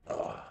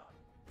 Oh,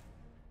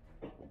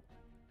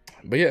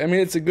 But yeah, I mean,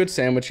 it's a good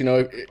sandwich. You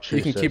can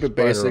Cheese keep says it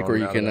basic, spider or on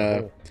you out of that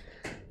hole.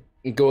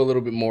 can go a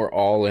little bit more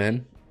all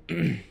in.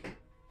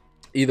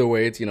 Either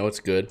way, it's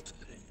good.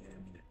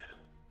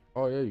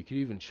 Oh yeah, you could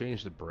even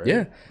change the bread.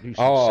 Yeah. Do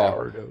some Oh.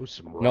 sourdough,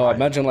 some No, rye.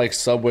 imagine like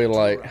Subway.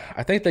 Like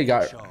I think they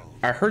got.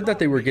 I heard that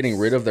they were getting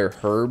rid of their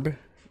herb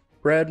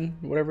bread,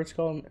 whatever it's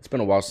called. It's been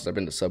a while since I've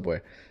been to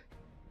Subway.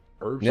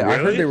 Herbs. Yeah, I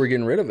heard Really? they were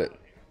getting rid of it.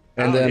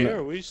 And Out then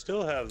here, we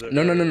still have the.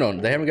 no.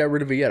 They haven't got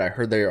rid of it yet. I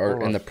heard they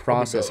are Oh, in the let me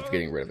process go. of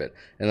getting rid of it.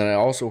 And then I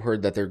also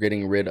heard that they're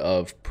getting rid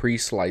of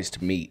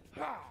pre-sliced meat.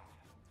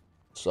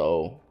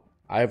 So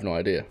I have no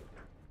idea.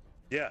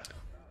 Yeah,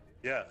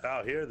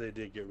 out here they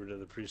did get rid of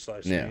the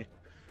pre-sliced Yeah. meat.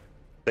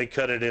 They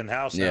cut it in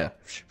house Yeah. now.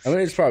 I mean,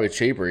 it's probably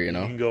cheaper, you You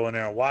know. can go in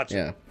there and watch it.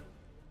 Yeah.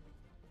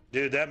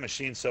 Dude, that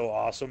machine's so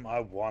awesome. I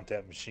want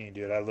that machine,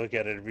 dude. I look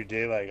at it every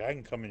day like I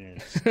can come in here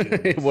and do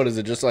this. What is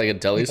it? Just like a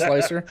deli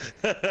slicer?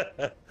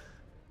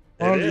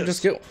 Why don't you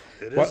just get?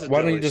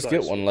 Why don't you just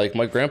get one? Like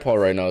my grandpa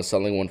right now is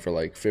selling one for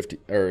like 50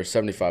 or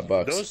 75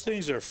 bucks. Those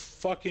things are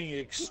fucking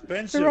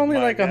expensive. They're only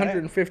my like guy.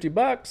 150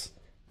 bucks.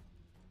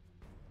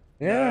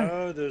 Yeah.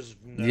 No, there's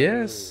no.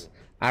 Yes.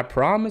 I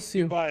promise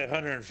you. Buy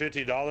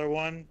 $150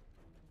 one.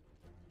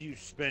 You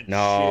spent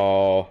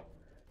No.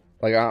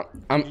 Like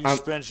shit. I'm You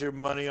spent your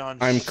money on.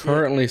 I'm shit.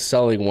 currently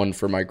selling one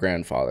for my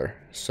grandfather.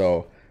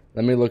 So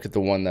let me look at the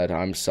one that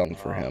I'm selling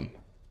for him,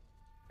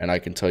 and I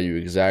can tell you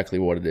exactly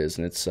what it is.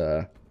 And it's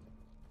it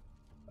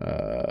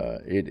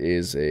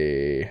is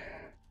a.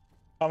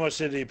 How much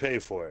did he pay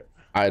for it?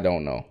 I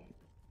don't know.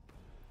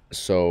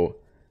 So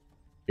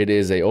it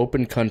is a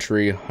open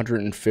country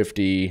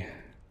 150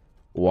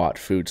 watt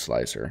food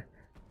slicer.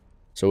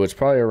 So it's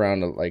probably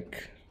around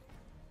like.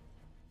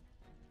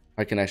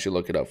 I can actually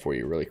look it up for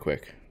you really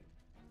quick.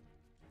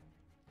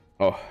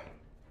 Oh.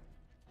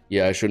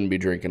 Yeah, I shouldn't be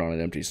drinking on an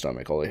empty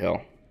stomach. Holy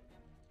hell.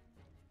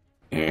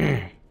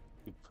 You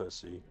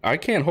pussy. I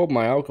can't hold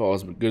my alcohol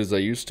as good as I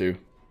used to.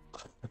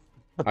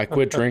 I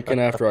quit drinking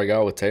after I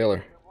got with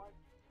Taylor.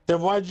 Then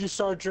why'd you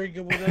start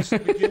drinking with us to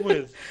begin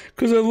with?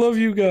 Because I love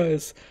you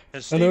guys.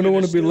 And I don't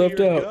want to be left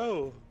out.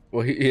 Go.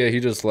 Well, he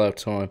just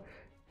left. Hold on.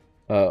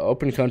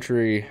 Open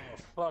country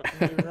Oh,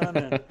 fuck me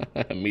running.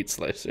 meat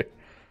slicer.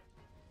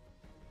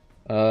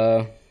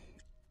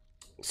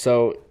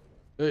 So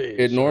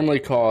it normally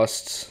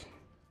costs.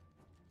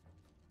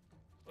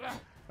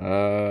 I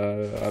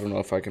don't know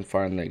if I can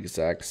find the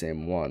exact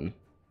same one.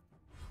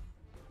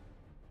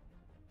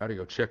 I gotta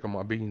go check on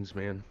my beans,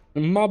 man.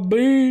 My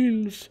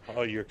beans.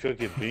 Oh, you're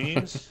cooking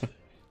beans?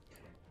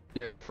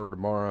 Yeah, for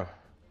tomorrow.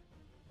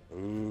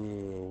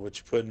 Ooh, what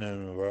you putting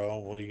in them, bro?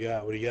 What do you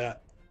got? What do you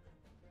got?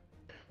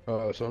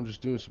 So I'm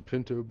just doing some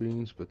pinto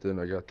beans, but then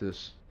I got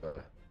this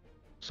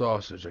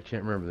sausage. I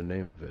can't remember the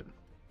name of it,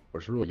 but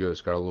it's really good.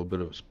 It's got a little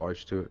bit of a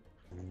spice to it.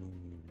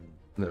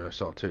 And then I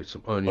sauteed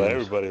some onions, Well,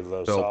 everybody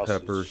loves bell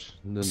sausage. peppers.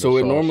 And then So the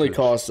it normally sausage.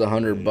 costs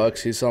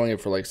 $100. He's selling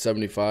it for like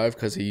 75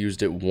 because he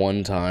used it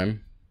one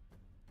time.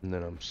 And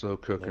then I'm slow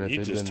cooking And it. you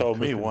They've just been told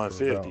me cooking for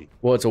 150.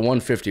 Well, it's a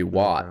 150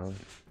 watt. about-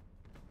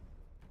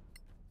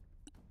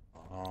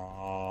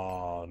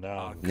 Oh,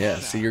 no. Yeah,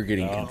 see, you're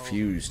getting No.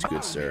 confused,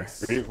 good sir.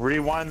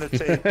 Rewind the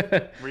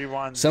tape.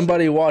 Rewind.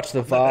 Somebody watch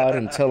the VOD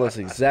and tell us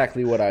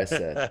exactly what I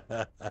said.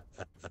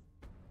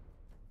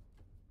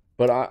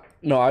 But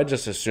I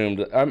just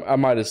assumed I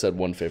might have said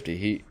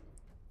 150.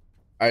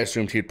 I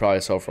assumed he'd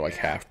probably sell for like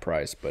half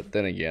price, but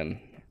then again,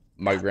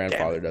 my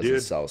grandfather doesn't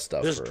dude. sell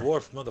stuff This for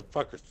dwarf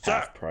motherfucker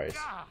half sucks. price.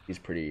 He's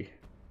pretty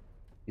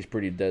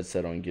dead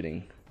set on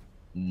getting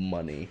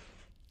money.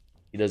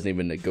 He doesn't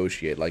even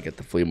negotiate like at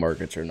the flea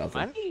markets or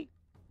nothing. Money?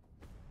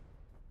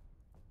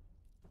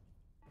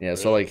 Yeah,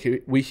 so like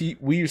we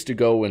used to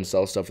go and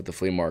sell stuff at the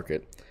flea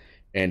market,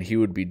 and he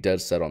would be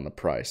dead set on the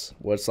price.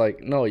 Well, it's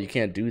like, no, you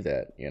can't do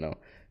that, you know.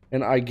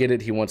 And I get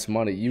it, he wants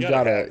money. You gotta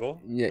gotta haggle.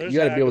 yeah, There's you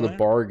gotta be able to haggling.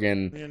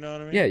 bargain. You know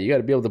what I mean? Yeah, you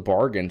gotta be able to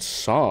bargain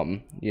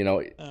some. You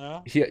know,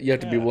 know? you have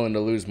to be Yeah. willing to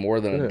lose more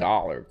than Yeah.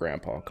 $1,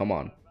 Grandpa. Come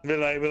on. Be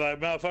like,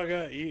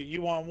 motherfucker,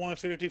 you want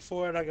 150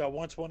 for it? I got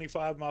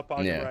 125 in my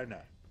pocket Yeah. right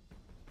now.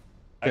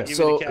 I Yeah, give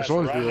so- you the cash as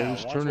long as right you're now.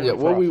 just turning it Yeah,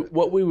 in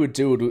what we would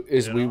do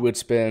is You we know? would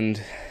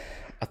spend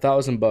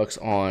 $1,000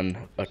 on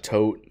a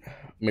tote,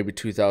 maybe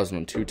 2,000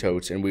 on 2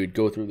 totes, and we would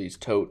go through these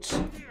totes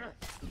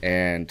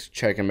and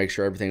check and make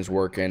sure everything's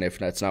working. If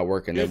that's not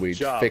working, then Good we'd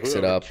job, fix it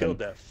whoever up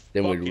killed and that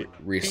then we'd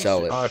fucking resell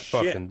piece it. of I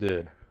shit. fucking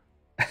did.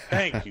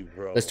 Thank you,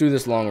 bro. Let's do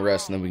this long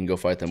rest and then we can go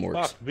fight them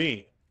orcs. Fuck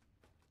me.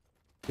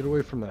 Get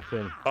away from that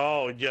thing.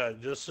 Oh yeah,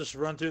 just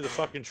run through the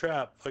fucking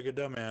trap like a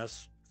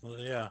dumbass. Well,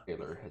 yeah.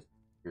 Taylor has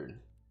beard.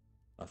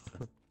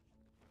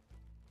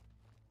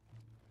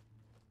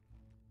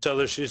 Tell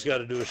her she's got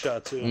to do a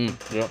shot too.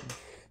 Yep.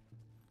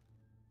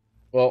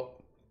 Well,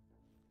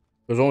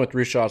 there's only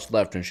 3 shots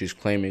left and she's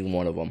claiming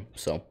one of them,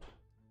 so.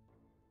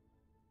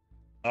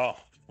 Oh,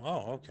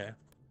 okay.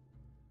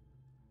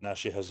 Now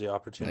she has the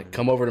opportunity.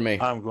 Come over to me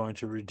I'm going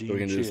to redeem. so we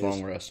can do this Cheers.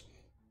 long rest.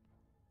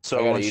 I So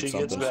gotta when eat she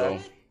gets something, back,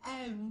 so.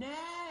 Oh no.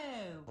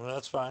 well,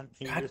 that's fine.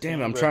 Eat your God thing,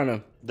 damn it, I'm but trying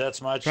to That's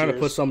trying to put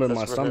cheers. something in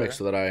my That's for stomach her.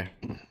 so that I.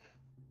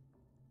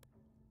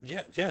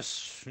 Yeah.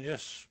 Yes.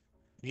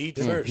 Eat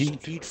Mm, first.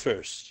 eat. Eat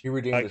first. He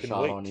redeemed I a can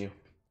shot wait. on you.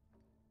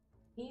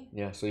 Yeah.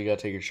 Yeah, so you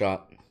gotta take your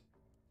shot.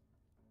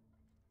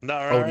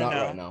 Not Oh, right not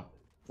now. right now.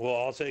 We'll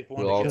all take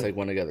one. We'll all together. take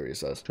one together, he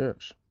says.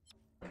 Cheers.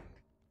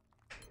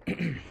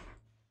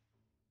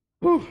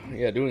 Whew.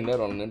 Yeah, doing that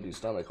on an empty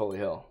stomach, holy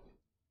hell.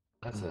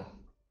 That's it.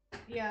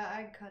 Yeah,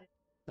 I cut it.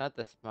 Not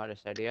the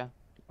smartest idea.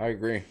 I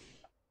agree.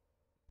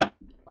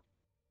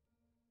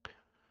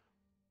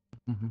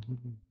 Yeah,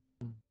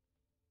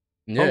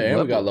 Oh, and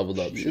we got level up. leveled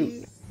up.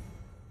 Shoot.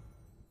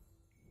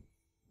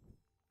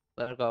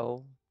 Let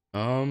go.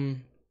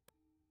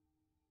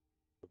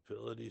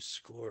 Ability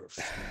score.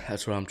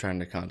 That's what I'm trying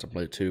to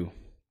contemplate too.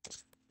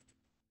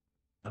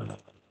 Going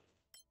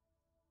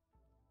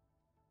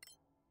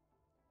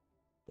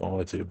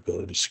with the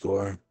ability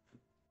score.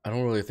 I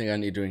don't really think I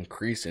need to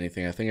increase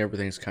anything. I think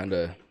everything's kind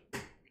of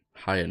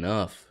high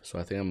enough, so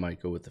I think I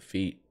might go with the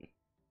feet.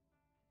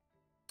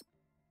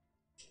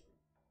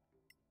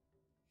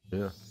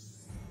 Yeah.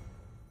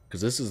 Because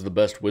this is the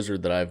best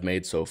wizard that I've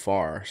made so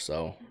far,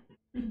 so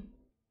I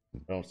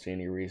don't see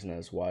any reason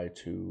as why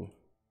to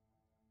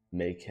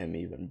make him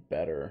even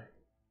better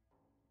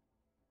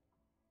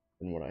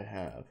than what I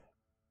have.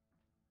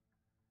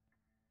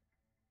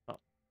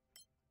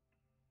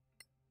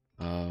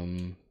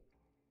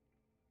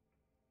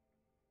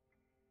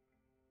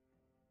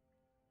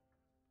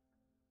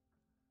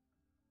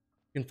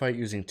 You can fight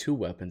using 2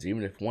 weapons,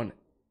 even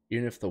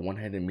if the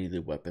one-handed melee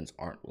weapons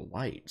aren't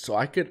light. So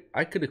I could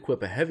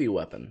equip a heavy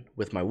weapon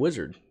with my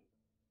wizard.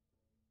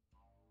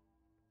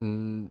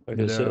 No, Like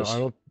it I says.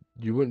 don't.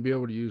 You wouldn't be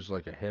able to use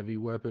like a heavy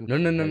weapon. No,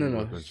 'cause no, a no, heavy no, no.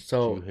 weapon's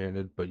So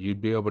two-handed, but you'd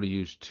be able to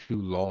use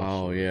 2 long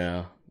oh swords.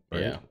 yeah,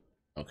 right? yeah.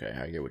 Okay,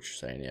 I get what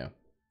you're saying. Yeah.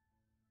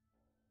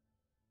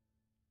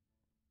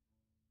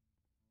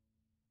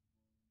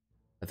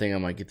 I think I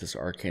might get this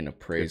arcane Yeah, 'cause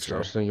I appraiser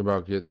was thinking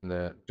about getting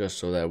that. just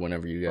so that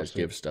whenever you I was guys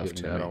give thinking stuff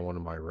getting to that me. on one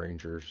of my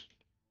rangers.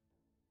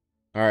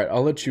 All right,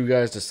 I'll let you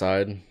guys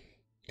decide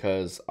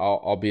because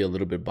I'll be a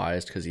little bit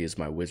biased because he is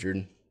my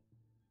wizard.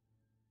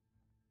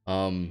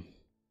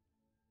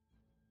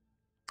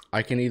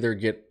 I can either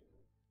get,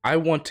 I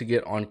want to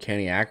get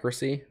uncanny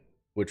accuracy,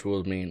 which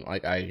will mean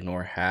like I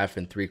ignore 1/2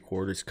 and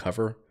 3/4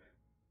 cover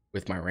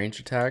with my range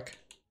attack,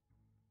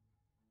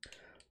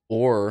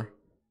 or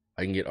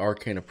I can get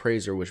arcane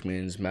appraiser, which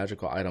means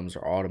magical items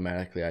are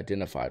automatically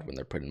identified when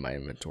they're put in my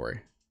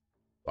inventory.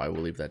 So I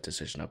will leave that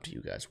decision up to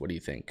you guys. What do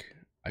you think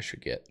I should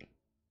get?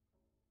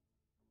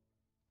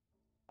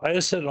 I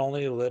just said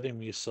only letting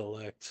me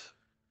select.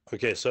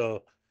 Okay,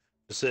 so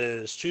it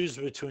says choose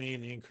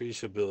between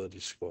increase ability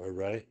score,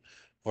 right?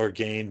 Or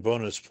gain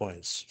bonus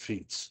points,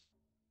 feats.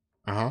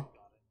 Uh-huh.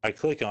 I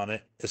click on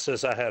it. It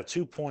says I have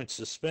 2 points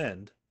to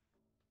spend.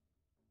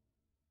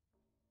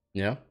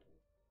 Yeah.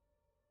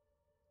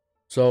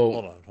 So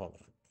Hold on.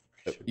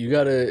 you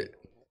gotta,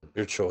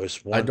 Your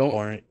choice. I 1 don't,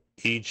 point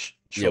each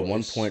choice. yeah,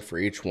 1 point for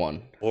each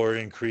one. Or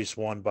increase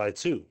 1 by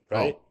 2,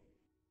 right? Oh.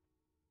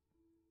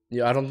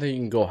 Yeah, I don't think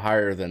you can go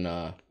higher than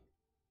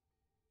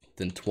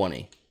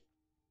 20.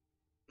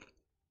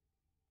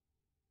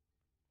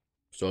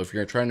 So if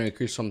you're trying to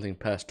increase something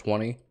past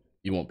 20,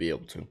 you won't be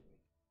able to.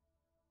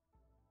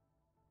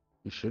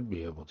 You should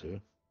be able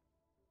to.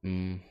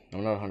 I'm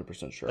not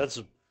 100% sure. That's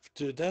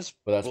but that's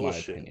bullshit. my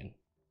opinion.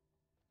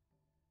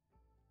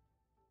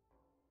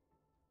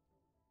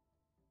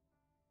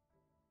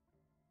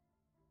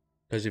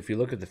 Because if you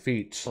look at the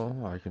feats,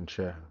 Oh, I can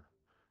check.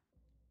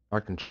 I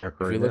can check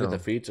right now. if you look at the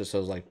feats, it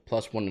says like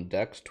 +1 in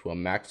dex to a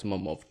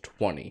maximum of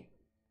 20.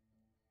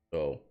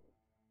 So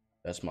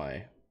that's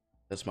my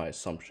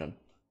assumption.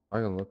 I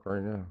can look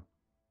right now.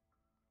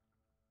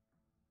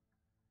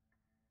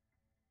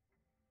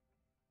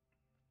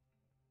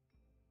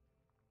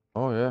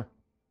 Oh yeah.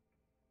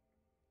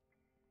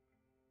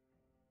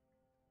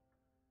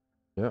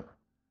 Yeah.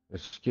 It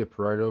skipped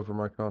right over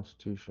my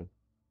constitution.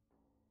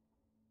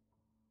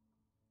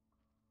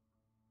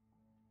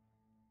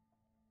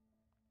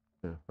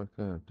 Yeah, fuck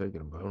that. I'm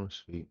taking a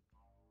bonus feat.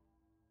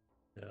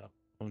 Yeah,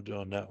 I'm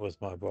doing that with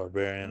my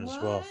barbarian as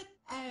well.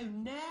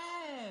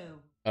 Oh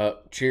no!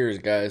 Cheers,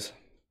 guys.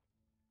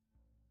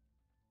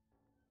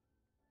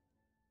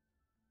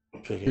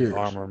 Picking Cheers.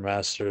 armor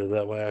master.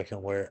 That way I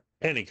can wear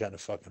any kind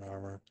of fucking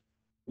armor.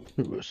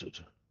 Who is it?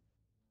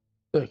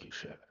 Thank you,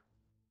 Chef.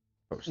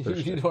 I was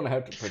thirsty. You don't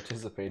have to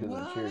participate in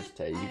the cheers,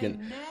 Tay. You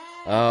can. No!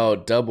 Oh,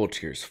 double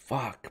cheers.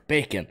 Fuck,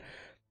 bacon.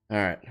 All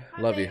right,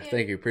 love you. Bacon.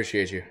 Thank you.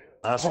 Appreciate you.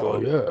 That's Oh,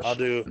 cool. yes. I'll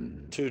do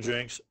 2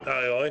 drinks. Aye,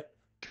 aye.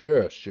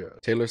 Yes, yes.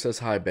 Taylor says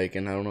hi,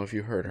 bacon. I don't know if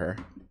you heard her.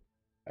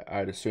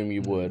 I'd assume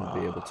you would be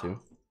able to.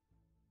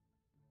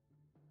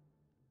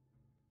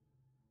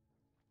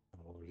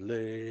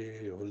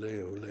 Ole, ole,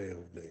 ole,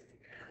 ole.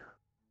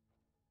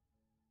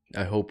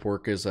 I hope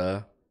work is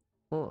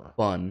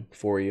fun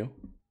for you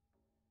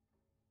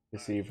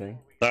this evening.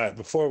 All right,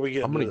 before we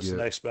get I'm into gonna this get-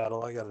 next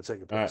battle, I got to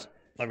take a All piss.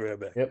 I'll be right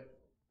back. Yep.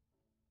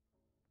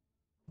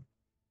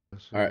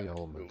 This is All right. the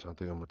elements. I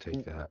think I'm gonna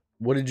take that.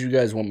 What did you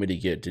guys want me to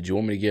get? Did you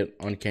want me to get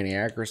uncanny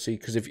accuracy?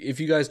 Because if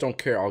you guys don't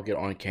care, I'll get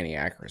uncanny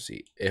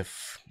accuracy.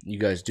 If you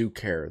guys do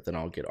care, then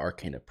I'll get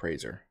arcane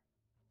appraiser.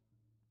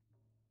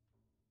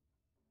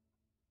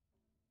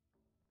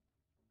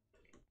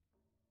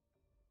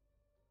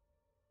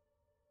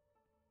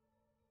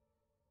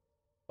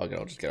 Okay,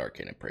 I'll just get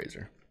arcane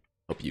appraiser.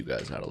 Help you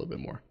guys out a little bit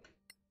more.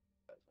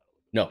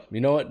 No,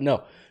 you know what?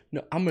 No,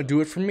 I'm gonna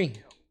do it for me.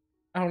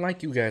 I don't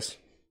like you guys.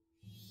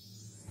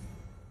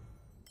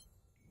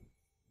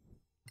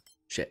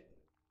 Shit.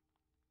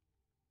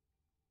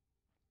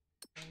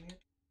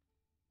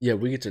 Yeah,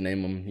 we get to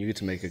name them. You get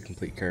to make a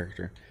complete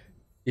character.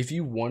 If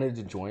you wanted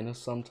to join us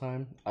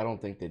sometime, I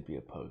don't think they'd be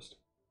opposed.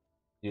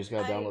 You just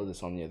gotta download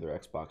this on the other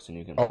Xbox and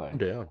you can play. I'm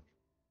down.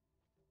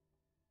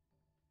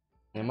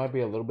 It might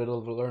be a little bit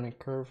of a learning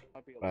curve,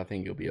 but I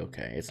think you'll be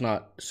okay. It's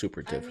not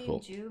super I mean,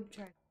 difficult. Jube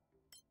tried.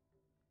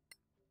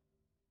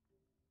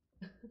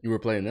 You were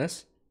playing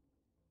this?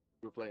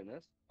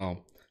 Oh.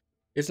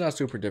 It's not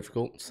super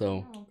difficult,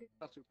 so... No.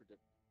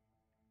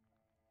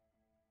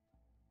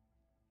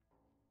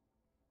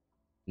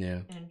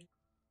 Yeah. And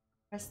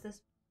press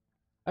this.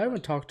 I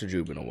haven't talked to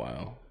Jube in a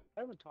while.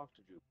 Ow.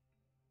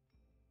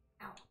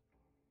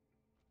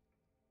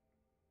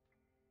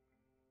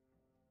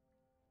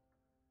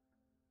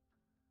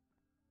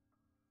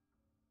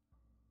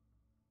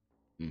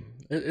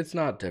 It's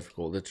not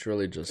difficult. It's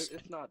really just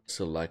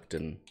select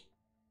and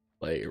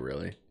play,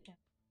 really.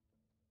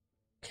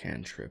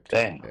 Cantrip.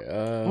 Dang.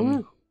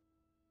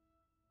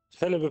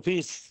 Hell of a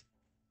piece.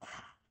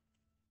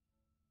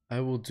 I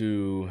will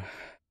do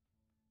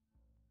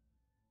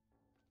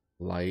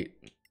light.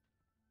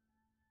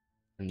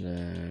 And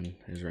then,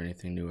 is there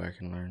anything new I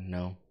can learn?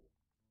 No.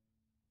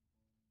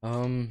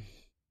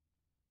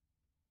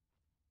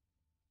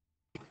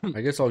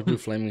 I guess I'll do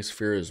Flaming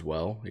Sphere as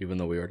well, even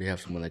though we already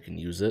have someone that can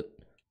use it.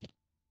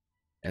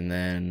 And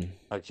then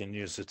I can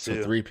use it too.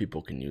 So 3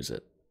 people can use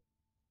it.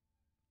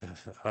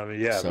 I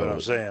mean, yeah, So- but I'm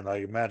saying,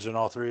 like, imagine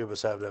all 3 of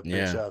us have that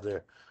bitch Yeah. out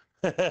there.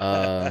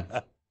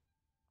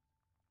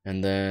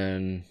 And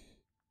then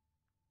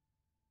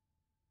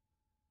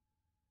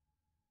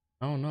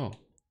I don't know.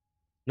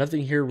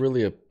 Nothing here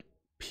really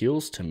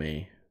appeals to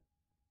me.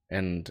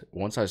 And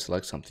once I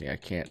select something, I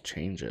can't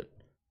change it,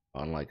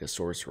 unlike a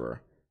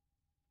sorcerer.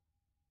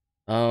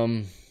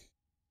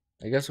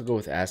 I guess I'll go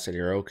with Acid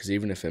Arrow, because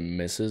even if it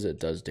misses, it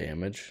does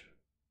damage.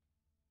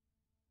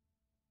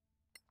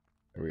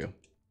 There we go.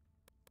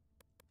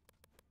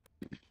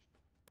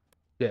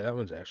 Yeah, that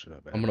one's actually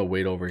not bad. I'm gonna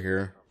wait over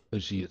here. At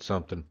least you get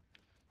something.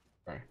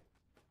 Sorry.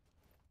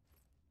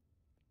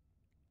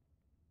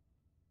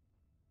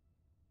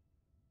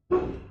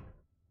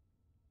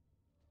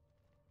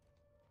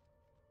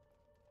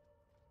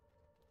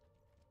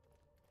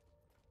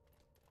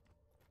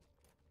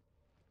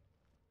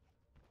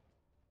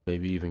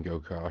 Maybe even go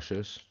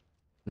cautious.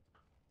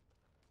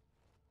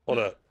 Hold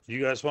up.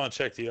 You guys want to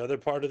check the other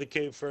part of the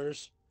cave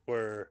first?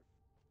 Where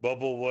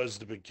Bubble was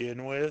to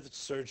begin with,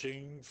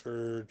 searching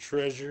for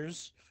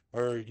treasures?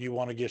 Or you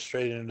want to get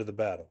straight into the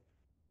battle?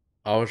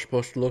 I was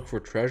supposed to look for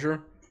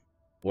treasure?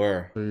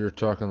 Where? So you're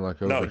talking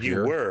like over No,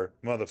 here? you were,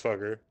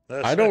 motherfucker.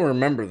 I don't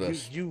remember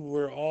this. You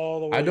were all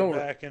the way I don't-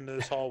 back into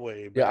this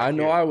hallway. Yeah, back I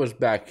know here. I was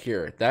back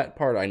here. That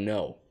part I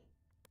know.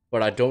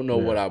 But I don't know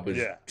what I was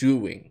Yeah.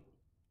 doing.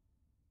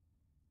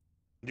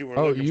 You were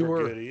Oh, looking you for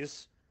were-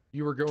 goodies.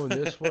 You were going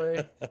this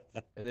way,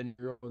 and then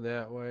you're going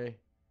that way,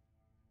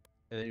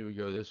 and then you would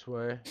go this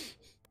way,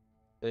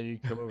 then you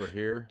come over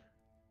here,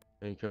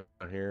 and you come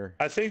down here.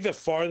 I think the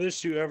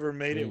farthest you ever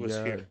made it You was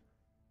got here. it.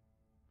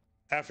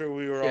 After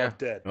we were Yeah. all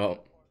dead. Oh,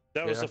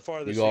 That was Yeah. the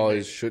farthest you you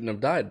always made shouldn't have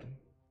died.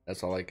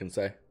 That's all I can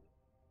say.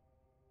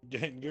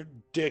 it. Your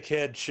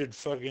dickhead should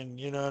fucking,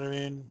 you know what I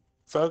mean?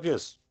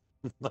 Focus.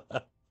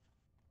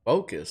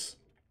 Focus?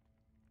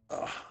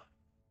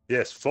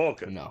 Yes,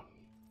 focus. No.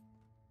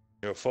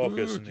 Your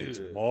focus needs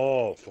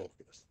more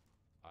focus.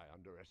 I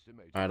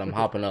underestimated. Alright, I'm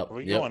hopping up. Are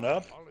we Yep. going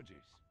up? Apologies.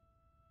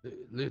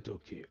 Little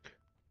kick.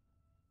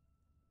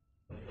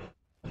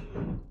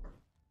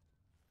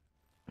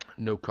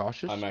 No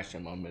cautious? I'm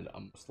actually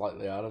I'm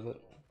slightly out of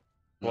it.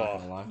 Not Well,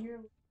 gonna lie. You're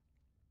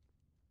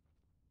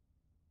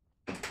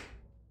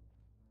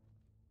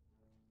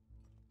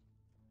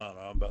I don't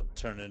know. I'm about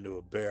to turn into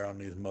a bear on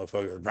these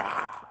motherfuckers.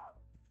 Rah!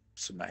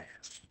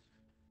 Smash.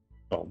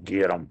 Oh,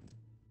 get them.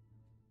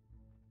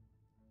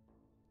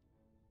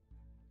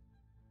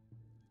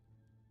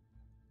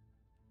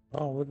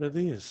 Oh, what are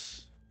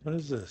these? What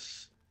is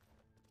this?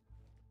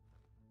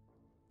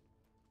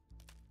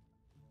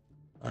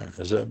 All right,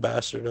 is that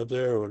bastard up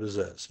there, or what is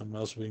that? Something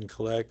else we can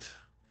collect?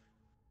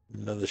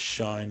 Another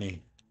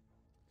shiny.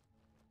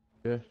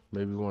 Yeah,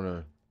 maybe want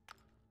to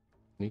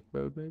sneak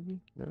mode, maybe?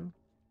 No?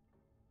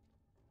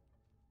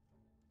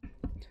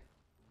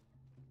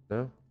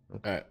 No?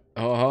 Alright.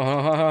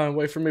 Oh,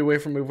 wait for me,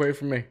 wait for me, wait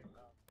for me.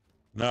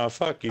 No,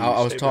 fuck you.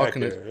 I was Stay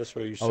talking back to there. That's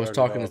where you I was started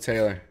talking to off.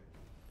 Taylor.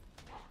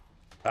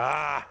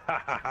 Ah,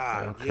 ha, ha,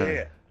 ha. Okay.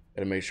 Yeah.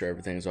 Gotta make sure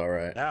everything's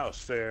alright. Now it's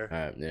fair.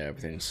 Alright, yeah,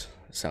 everything's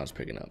sounds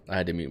picking up. I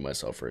had to mute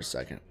myself for a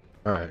second.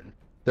 Alright.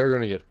 They're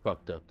going to get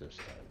fucked up this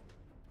time.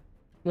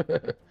 All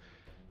right,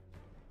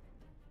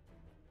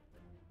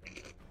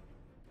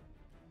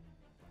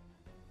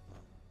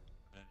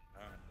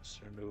 let's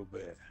turn to a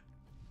bear.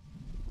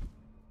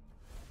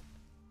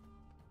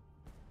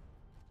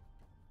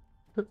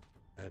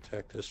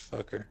 Attack this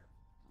fucker.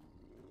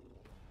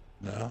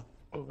 No?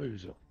 Oh,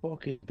 he's a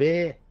fucking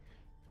bear.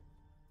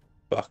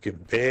 Fucking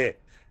bear.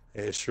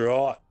 It's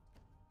right.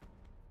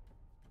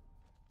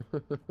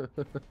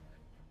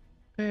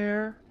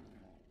 Bear.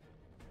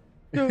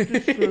 Don't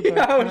destroy my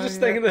I was just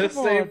fire. thinking the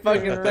Come same on,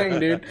 fucking bear. thing,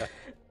 dude.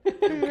 You'll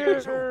get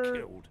us all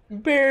killed.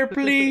 Bear,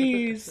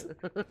 please.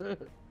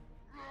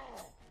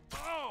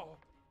 Oh!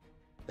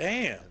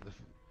 Damn. The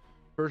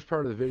first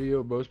part of the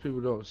video most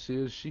people don't see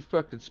is she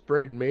fucking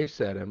sprayed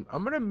mace at him.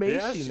 I'm gonna mace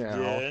Yes, you she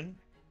now. did.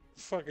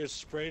 Fucking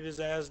sprayed his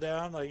ass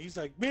down. Like, he's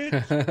like,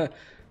 bitch,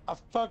 I'll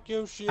fuck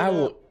your shit I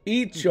will up.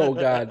 eat your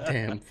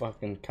goddamn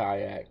fucking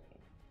kayak.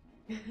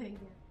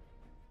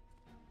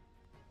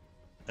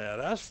 Yeah,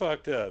 that's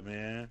fucked up,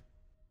 man.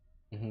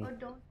 Mhm. Or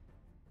don't.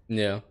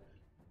 Yeah.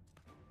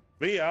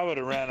 Me, I would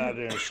have ran out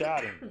there and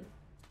shot him.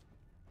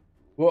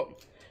 Well,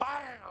 Bam,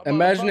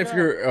 imagine if motherfucker.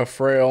 you're a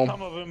frail,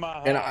 Come up in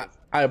my and house.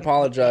 I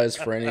apologize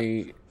for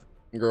any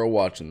girl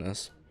watching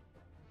this.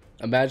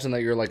 Imagine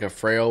that you're like a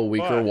frail,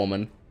 weaker What?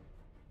 woman,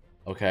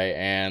 okay,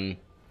 and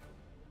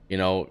you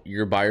know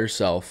you're by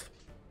yourself,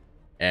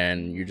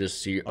 and you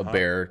just see a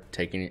bear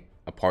taking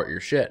apart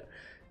your shit.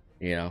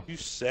 You know, You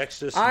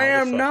sexist. I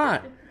am motherfucker.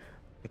 not.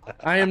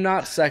 I am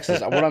not sexist.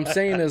 What I'm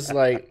saying is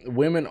like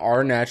women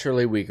are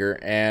naturally weaker,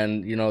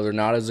 and you know they're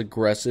not as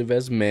aggressive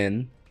as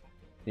men.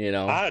 You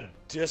know, I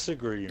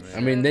disagree, man. I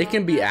mean they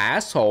can be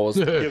assholes.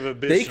 Give a bitch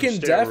They some can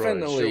steroids,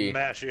 definitely. she'll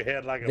mash your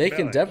head like a They can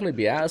melon. definitely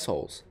be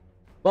assholes,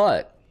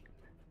 but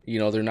you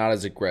know they're not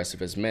as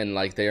aggressive as men.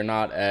 Like they're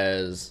not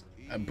as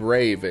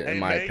brave, in Hey,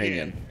 my Megan,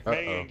 opinion.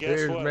 Megan, guess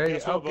Here's what? Megan.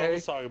 Guess what Okay.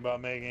 Bubba's talking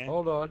about, Megan?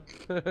 Hold on.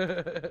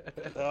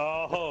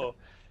 Oh,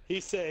 he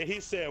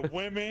said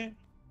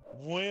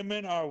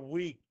women are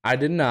weak. I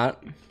did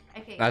not.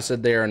 Okay. I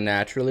said they are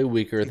naturally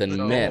weaker than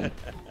No. men.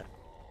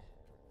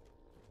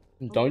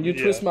 Don't you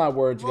Yeah. twist my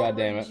words, What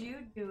goddammit. would you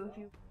do if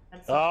you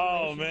had a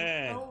Oh situation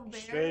man, with no bear?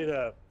 straight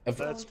up. If-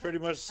 That's pretty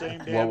much the same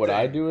damn What would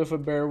I thing. do if a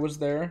bear was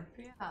there?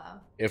 Yeah.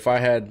 If I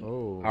had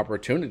Oh.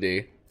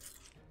 opportunity.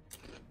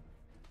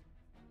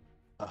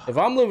 If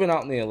I'm living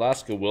out in the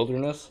Alaska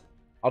wilderness,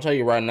 I'll tell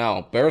you right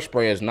now, bear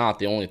spray is not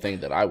the only thing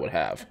that I would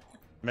have.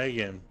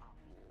 Megan,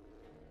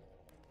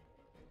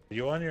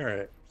 you on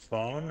your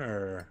phone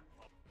or?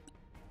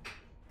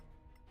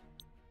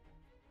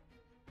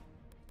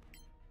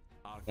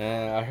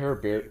 I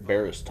heard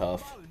bear is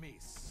tough.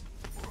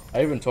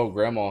 I even told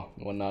grandma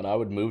and whatnot I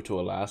would move to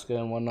Alaska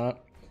and whatnot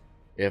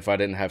if I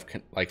didn't have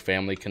like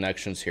family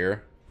connections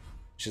here.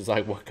 She's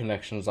like, "What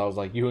connections?" I was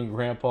like, "You and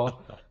grandpa."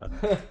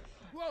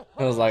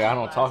 I was like, "I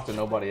don't talk to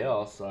nobody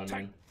else." So, I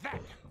mean,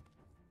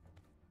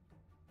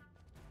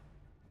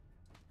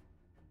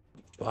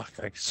 Fuck,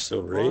 I can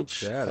still Fuck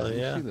reach. that. Hell Have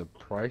you yeah. seen the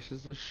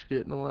prices of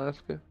shit in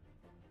Alaska?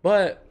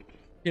 but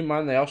keep in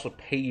mind they also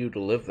pay you to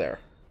live there.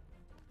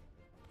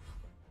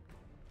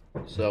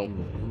 So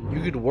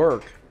you could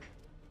work,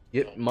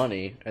 get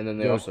money, and then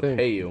they Yeah, also think.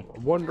 pay you.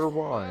 Wonder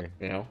why.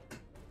 You know.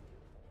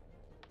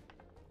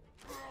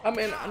 I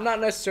mean,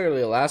 not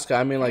necessarily Alaska.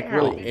 I mean, like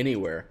really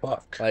anywhere.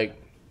 Fuck.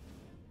 Like,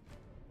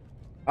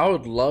 I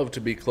would love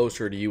to be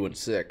closer to you and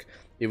Sick,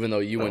 even though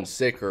you and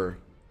Sick are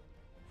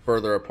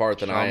further apart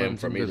than I am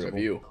Shaman's from either of invisible.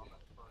 you.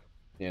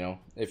 You know,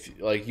 if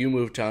like you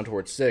move down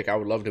towards Sick, I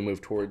would love to move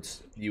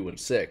towards you and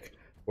Sick.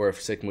 Or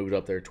if Sick moved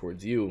up there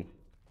towards you,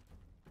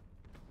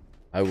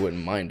 I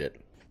wouldn't mind it.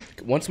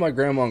 Once my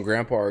grandma and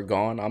grandpa are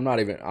gone, I'm not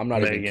even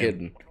Megan.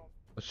 kidding.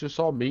 Let's just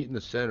all meet in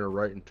the center,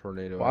 right in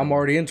Tornado. Well, I'm Alley.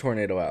 already in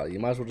Tornado Alley. You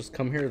might as well just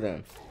come here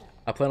then.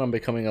 I plan on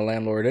becoming a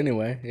landlord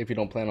anyway, if you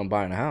don't plan on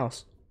buying a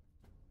house.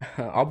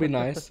 I'll be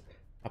nice.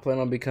 I plan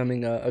on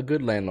becoming a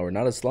good landlord,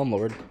 not a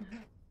slumlord.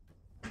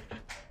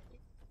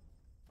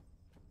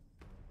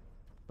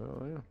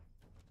 Oh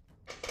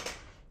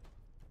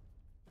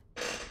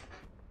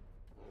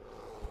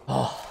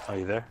yeah. Are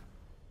you there?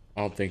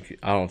 I don't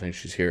think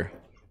she's here.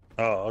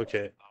 Oh,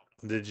 okay.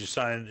 Did you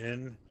sign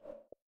in?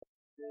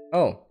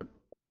 Oh,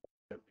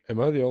 Am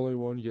I the only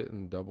one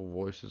getting double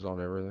voices on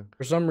everything?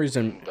 for some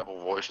reason,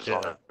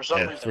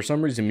 Yeah. for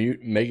some reason,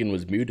 Megan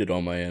was muted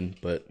on my end,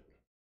 but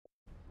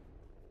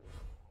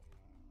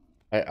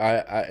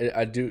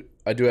I do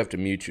have to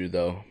mute you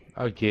though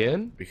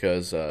Again?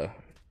 because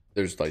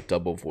there's like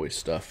double voice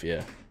stuff.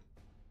 Yeah.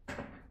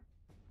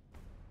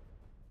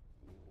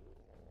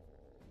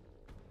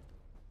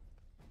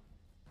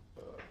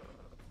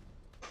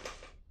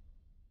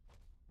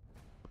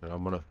 And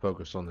I'm gonna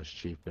focus on this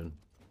chieftain.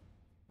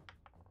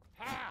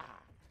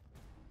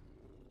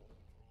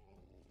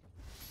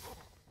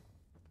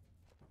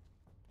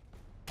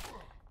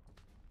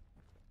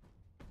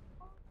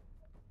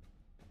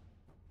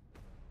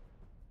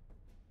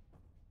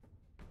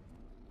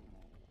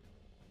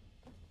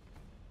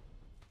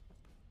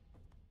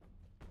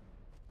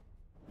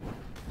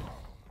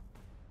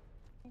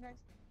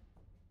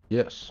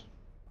 Yes.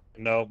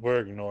 No, we're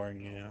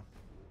ignoring you.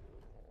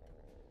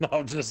 No,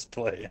 I'm just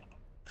playing.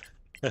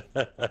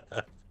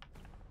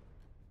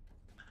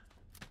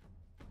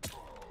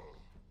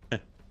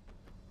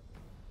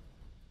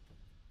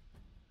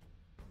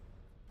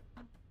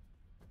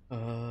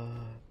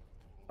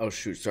 Oh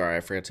shoot! Sorry, I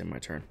forgot to take my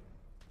turn.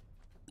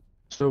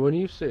 So when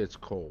you say it's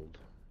cold,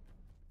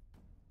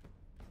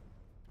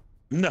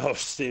 No,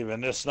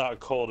 Steven, it's not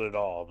cold at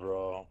all,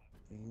 bro.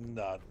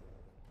 Not.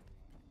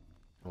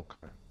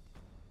 okay.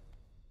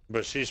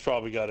 But she's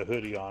probably got a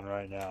hoodie on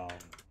right now.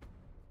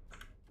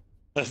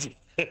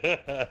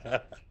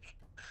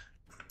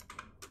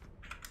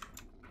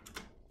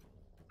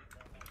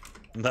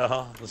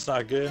 No, that's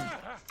not good.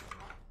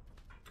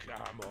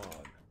 Come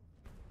on.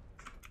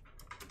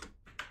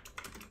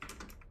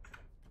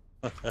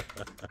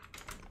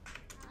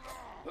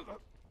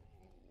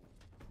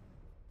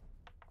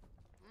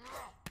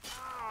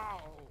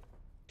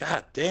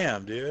 God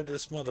damn, dude,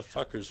 this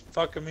motherfucker's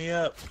fucking me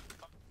up.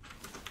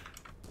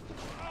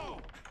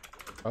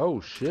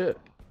 Oh shit.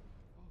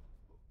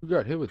 Who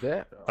got hit with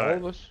that? All Alright.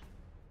 of us?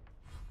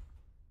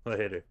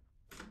 Later.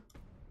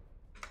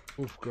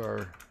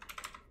 Wolfgar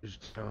is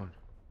down.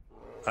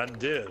 I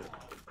did.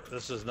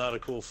 This is not a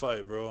cool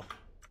fight, bro.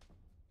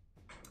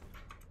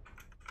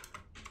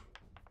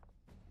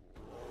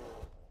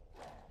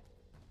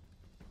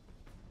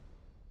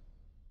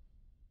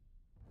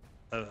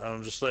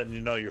 I'm just letting you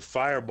know your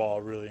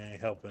fireball really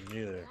ain't helping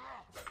either.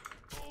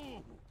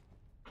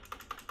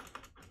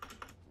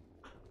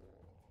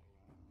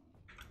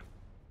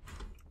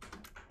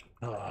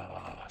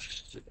 Oh,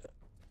 shit.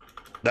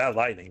 That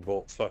lightning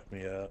bolt fucked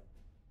me up.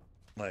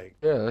 Like,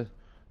 Yeah,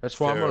 that's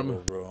why terrible, I'm gonna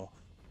bro.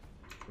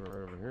 right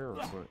over here.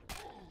 But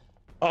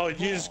Oh, you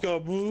just go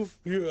move?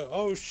 You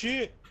oh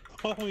shit!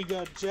 Oh, we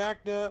got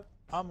jacked up.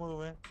 I'm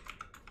moving.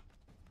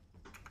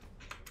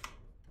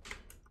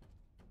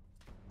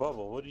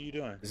 Bubble, what are you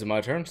doing? Is it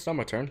my turn? It's not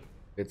my turn.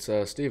 It's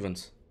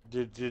Steven's.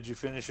 Did you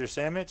finish your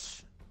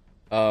sandwich?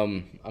 I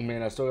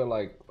mean, I still got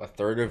like a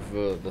third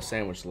of the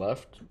sandwich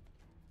left,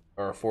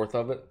 or a fourth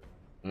of it,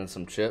 and then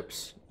some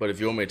chips. But if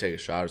you want me to take a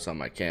shot or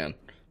something, I can.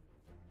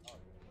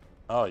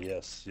 Oh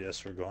yes,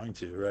 yes, we're going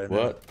to right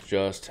What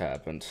just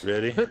happened? now.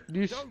 Ready?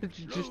 you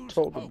just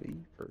told me.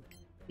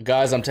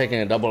 Guys, I'm taking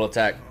a double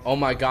attack. Oh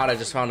my god, I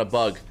just found a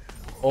bug.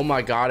 Oh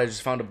my god, I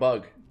just found a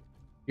bug.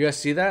 You guys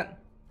see that?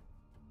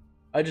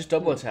 I just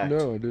double attacked.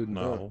 No, I didn't.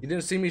 No. You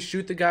didn't see me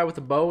shoot the guy with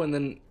the bow and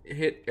then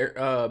hit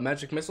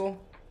magic missile?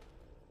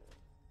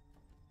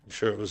 You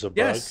sure it was a bug?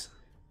 Yes.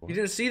 You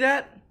didn't see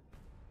that?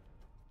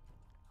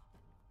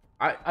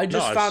 I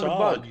just no, found I a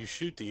saw bug. You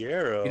shoot the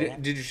arrow.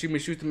 Did you see me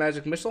shoot the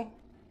magic missile?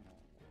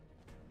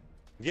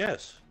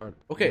 Yes.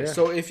 Okay, Yeah.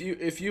 so if you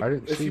I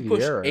didn't see the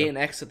push arrow. A and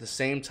X at the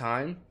same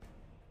time,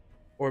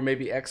 or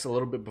maybe X a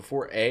little bit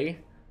before A,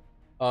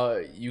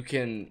 you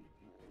can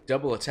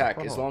double attack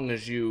as Oh. long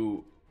as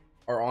you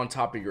are on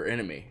top of your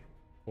enemy.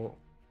 Well,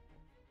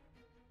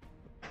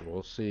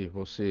 we'll see.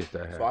 We'll see if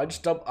that happens.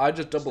 So I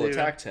just double Steven.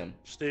 attacked him.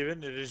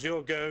 Steven, it is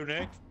your go,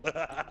 Nick.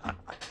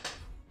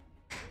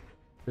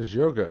 Here's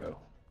your go.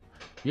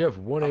 You have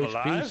 1 I'm HP,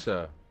 alive?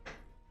 sir.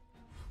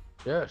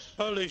 Yes.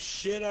 Holy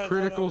shit! I thought I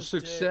Critical was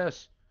dead.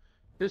 success.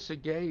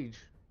 Disengage.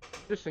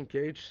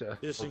 Disengage, sir.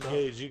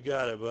 Disengage, you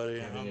got it, buddy.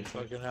 I'm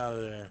fucking out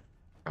of there.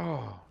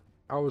 Oh,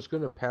 I was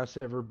gonna pass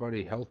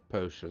everybody health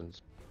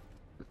potions,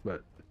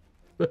 but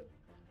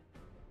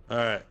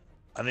Alright.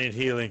 I need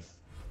healing.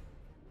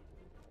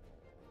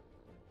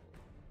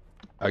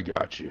 I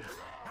got you.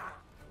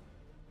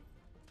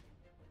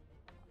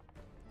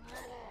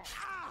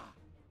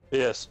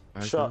 Yes.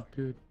 I Shot. got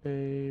good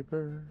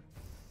neighbor.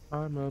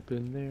 I'm up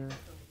in there.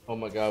 Oh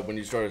my god, when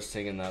you started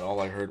singing that, all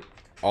I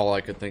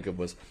could think of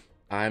was,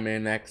 I'm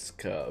an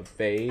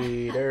excavator.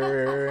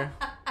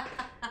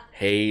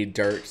 Hey,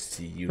 dirt,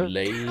 see you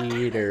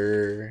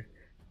later.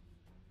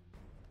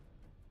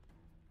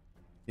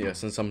 Yeah,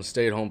 since I'm a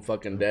stay-at-home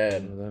fucking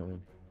dad. Remember that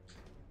one.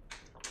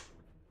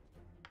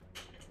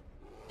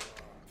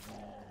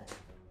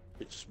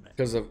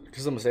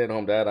 Because I'm a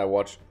stay-at-home dad,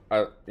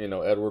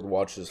 Edward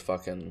watches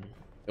fucking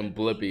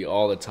Blippi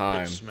all the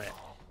time.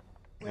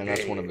 And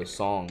that's one of his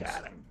songs.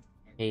 Got him.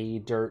 Hey,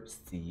 dirt,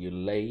 see you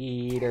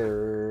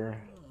later.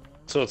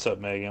 So what's up,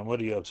 Megan?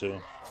 What are you up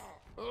to?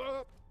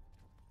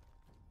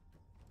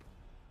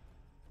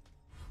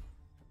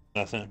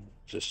 Nothing.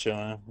 Just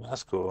chilling.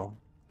 That's cool.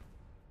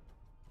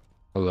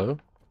 Hello?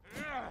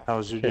 How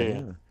was your Okay,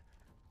 day? yeah.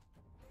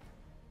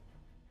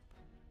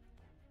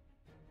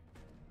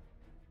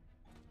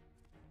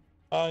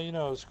 Oh, you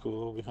know, it was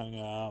cool. We hung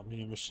out,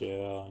 me and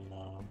Michelle, you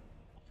know.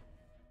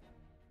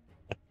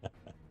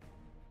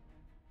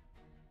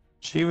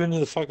 She even to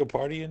the fucking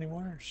party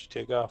anymore? She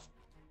take off.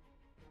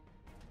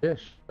 Yes,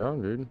 oh,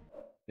 dude.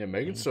 Yeah,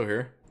 Megan's still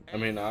here. I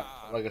mean,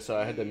 like I said,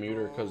 I had to mute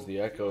her because of the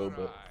echo,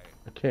 but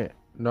I can't.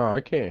 No,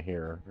 I can't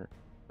hear her.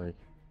 Like,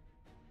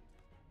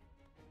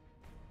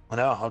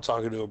 No, I'm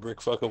talking to a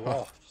brick fucking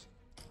wall.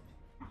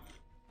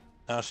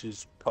 Now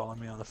she's calling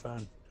me on the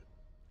phone.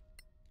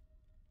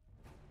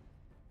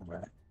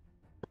 Alright.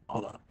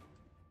 Hold on.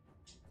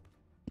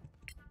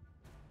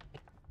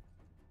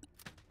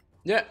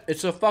 yeah,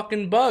 it's a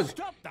fucking bug.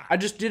 Stop that. I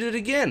just did it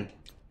again.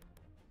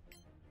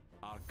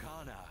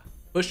 Arcana.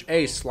 Push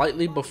A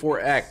slightly before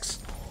X,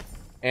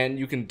 and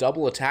you can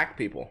double attack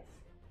people.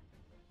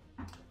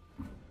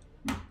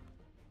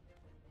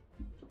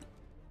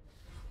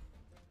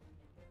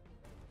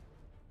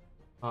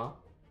 Huh?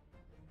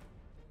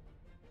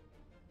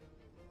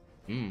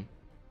 Hmm.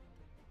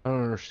 I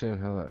don't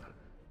understand how that.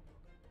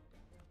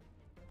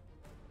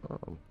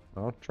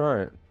 I'll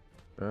try it.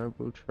 I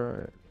will try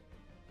it.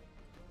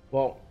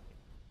 Well,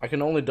 I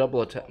can only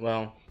double attack.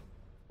 Well,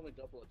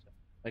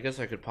 I guess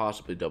I could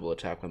possibly double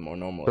attack with more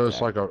normal So attack.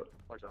 it's like a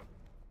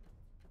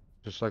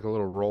just like a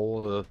little roll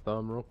of the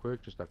thumb, real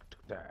quick, just like.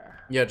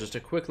 Yeah, just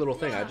a quick little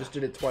thing. I just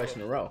did it twice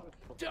in a row,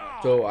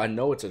 so I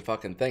know it's a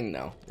fucking thing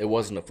now. It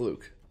wasn't a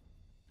fluke.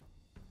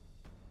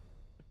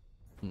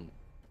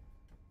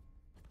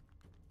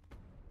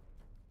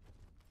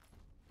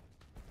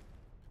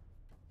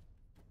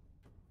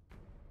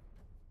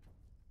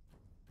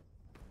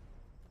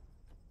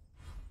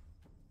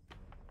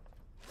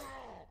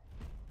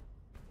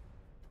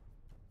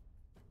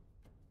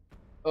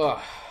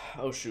 Ugh.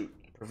 Oh shoot.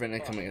 Prevent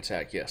incoming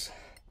attack, yes.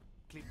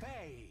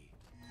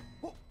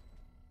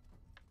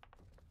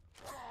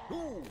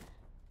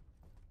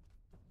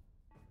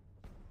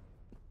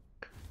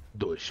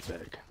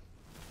 Douchebag.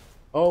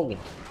 Oh,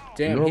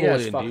 damn, Normally he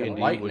has in fucking D&D, when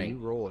you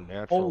lightning. roll a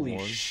natural Holy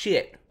one,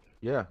 shit.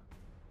 yeah.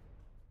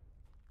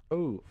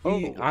 Oh,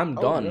 I'm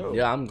done. no.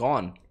 Yeah, I'm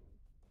gone.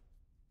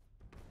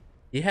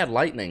 He had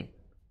lightning.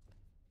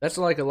 That's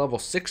like a level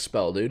 6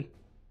 spell, dude.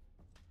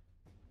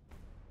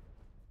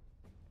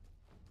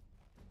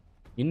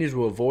 You need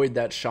to avoid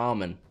that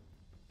shaman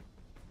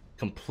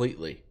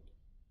completely.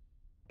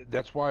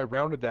 That's why I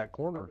rounded that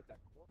corner.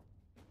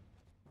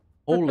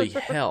 Holy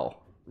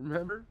hell.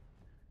 Remember?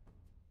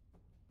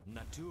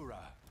 Natura,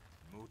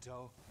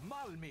 muto,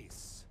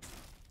 malmis.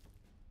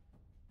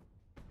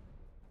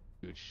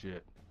 Good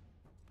shit.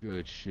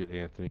 Good shit,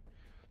 Anthony.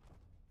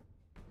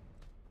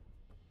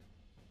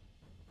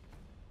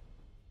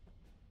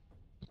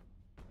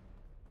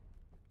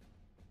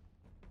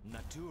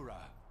 Natura,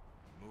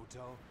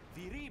 muto,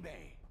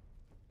 viribe.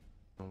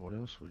 What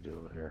else we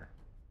doing here?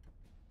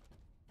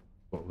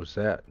 What was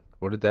that?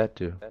 What did that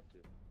do?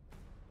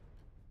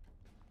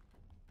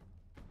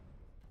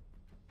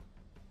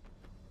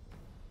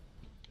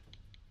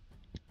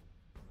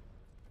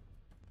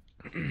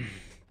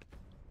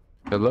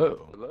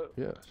 Hello. Hello.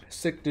 Yes.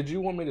 Sick, did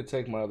you want me to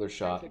take my other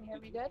shot? Can you hear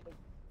me good?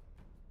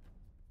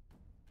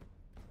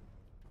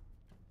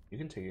 You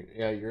can take it.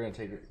 Yeah, you're gonna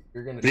take it.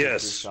 You're gonna take your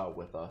shot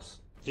with us.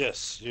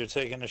 Yes, you're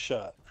taking a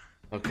shot.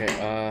 Okay,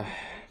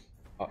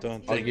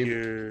 Don't I'll think give-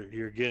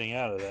 you're getting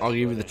out of that. I'll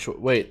give you the choice.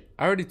 Wait,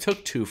 I already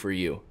took 2 for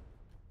you.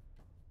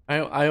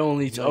 I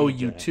only No, owe you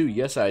you didn't. 2.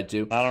 Yes, I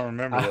do. I don't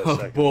remember that Oh,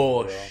 second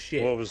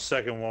bullshit. one, bro. What was the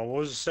second one? What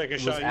was the second It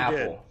shot was you apple.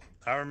 did?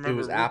 I remember It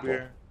was root apple.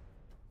 beer.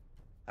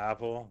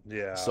 Apple?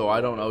 Yeah. So I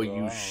don't owe remember,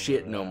 you bro. I don't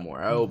shit no remember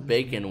more. I owe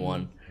Bacon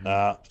 1.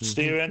 that.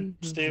 Steven?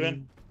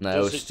 No, I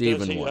owe Does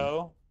Steven he 1.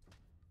 owe?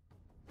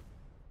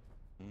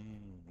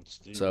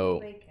 Steven.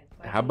 So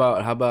how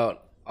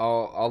about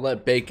I'll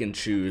let Bacon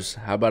choose.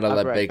 How about I I'll be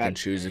let right Bacon back.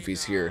 choose if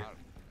he's here?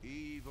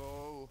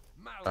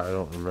 I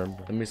don't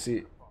remember. Let me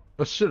see.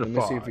 Let Let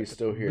me see if he's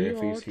still here.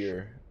 If he's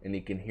here and he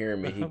can hear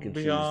me, he can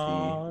choose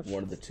Biatch.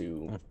 one of the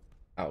 2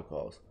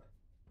 outcalls.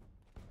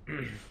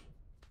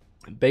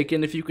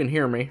 Bacon, if you can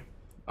hear me,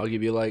 I'll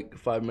give you like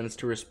 5 minutes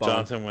to respond.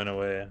 Jonathan went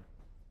away.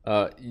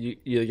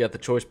 You got the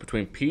choice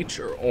between peach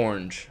or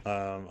orange.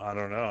 I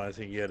don't know. I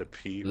think he had a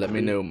pee. Let me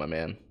know, my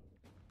man.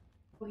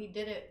 Well, he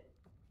did it.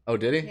 Oh,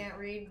 did he? Can't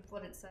read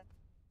what it said.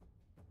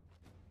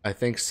 I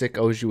think Sick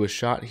owes you a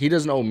shot. He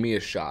doesn't owe me a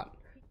shot.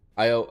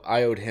 I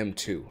owed him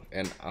 2.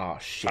 And oh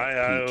shit.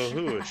 I owe Peach.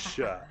 who a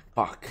shot?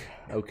 Fuck.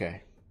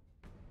 Okay.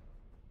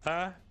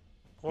 Huh?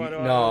 Why do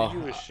I No. owe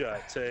you a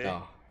shot, Tay?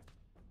 No.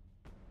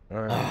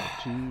 Alright,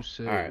 2 saves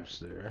Alright.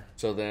 there.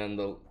 So then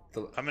the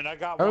I mean, I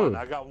got Oh. one.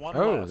 I got one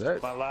Oh, left.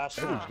 that- My last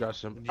that one. dude's got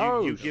some-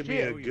 You give me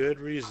a shit. good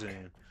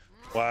reason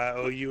why I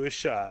owe you a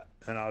shot,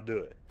 and I'll do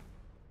it.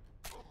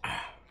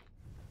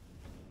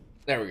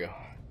 there we go.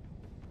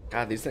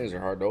 God, these things are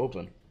hard to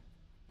open.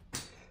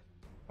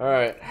 All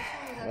right,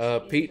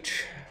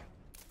 Peach.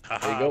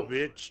 Haha, go.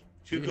 bitch.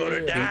 You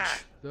gonna die.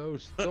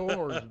 Those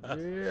thorns,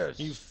 yes.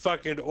 You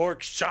fucking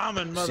orc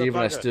shaman, motherfucker.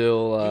 Steven, I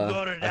still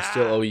gonna I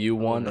still die. owe you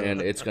 1,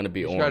 and it's gonna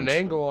be She's got an orange.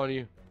 angle on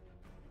you.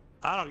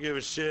 I don't give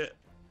a shit.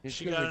 He's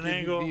She gonna got an give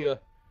you angle. the,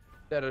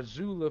 that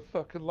Azula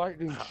fucking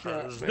lightning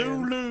shot, man.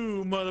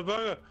 Zulu,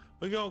 motherfucker.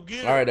 We gonna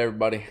get All right,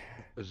 everybody.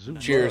 Azula.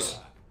 Cheers.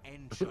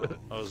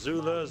 Oh,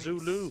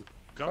 Zulu.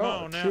 Come Oh,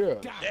 on now. cheers.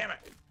 Damn it.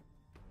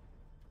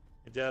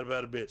 Get that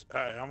about a bitch.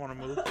 All right, I'm gonna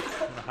move. I'm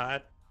gonna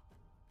hide.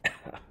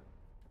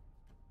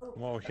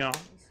 Come on, y'all.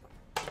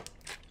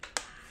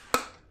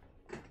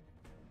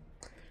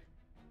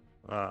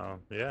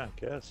 Yeah, I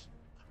guess.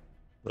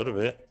 A little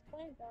bit.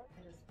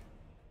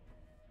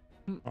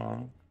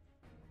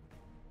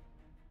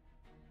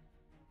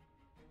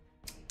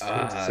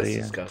 That's See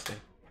ya. disgusting.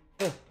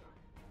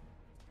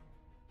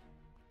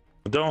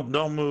 Don't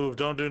move.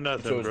 Don't do You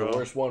nothing, chose the bro.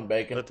 worst one,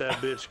 Bacon. Let that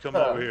bitch come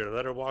over here.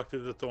 Let her walk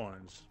through the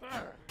thorns.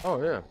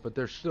 Oh, yeah, but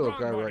there's still a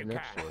guy right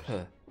next to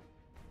us.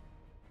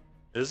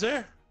 Is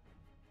there?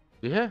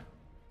 Yeah.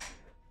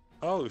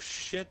 Oh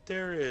shit,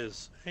 there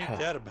is. Ain't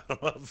that about a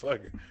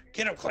motherfucker?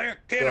 Get him, Claire. I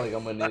Get feel him. like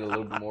I'm gonna need a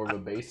little bit more of a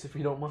base if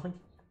you don't mind.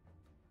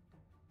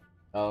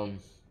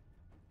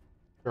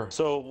 Sure.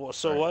 So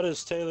what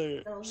does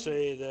Taylor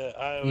say that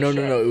I owe a No.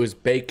 shot? It was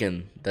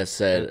Bacon that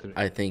said Anthony.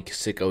 I think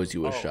Sick owes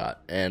you a Oh.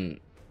 shot, and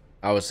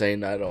I was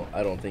saying I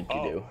don't think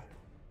you do.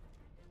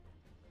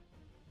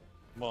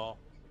 Well,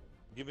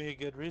 give me a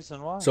good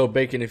reason why. So,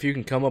 Bacon, if you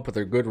can come up with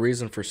a good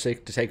reason for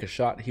Sick to take a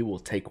shot, he will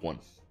take one.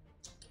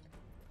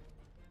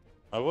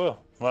 I will.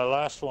 My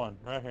last one,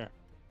 right here.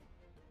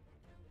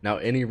 Now,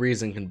 any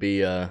reason can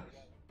be I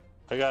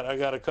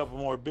got a couple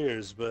more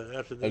beers, but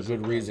after this, a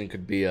good reason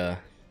could be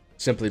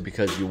simply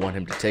because you want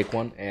him to take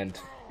one, and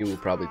he will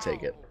probably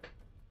take it.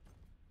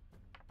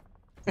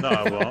 No,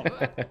 I won't.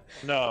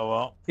 No, I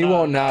won't. He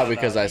won't now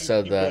because I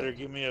said you that. Better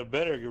give me a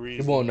better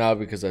reason. He won't now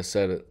because I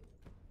said it.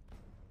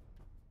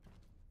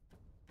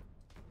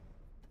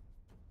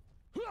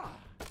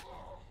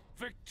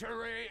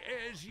 Victory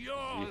is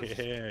yours.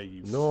 Yeah,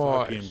 you Nice.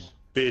 fucking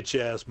bitch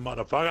ass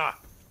motherfucker.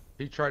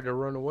 He tried to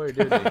run away,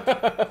 didn't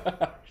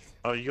he?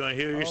 Oh, you gonna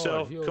heal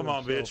yourself? heal Come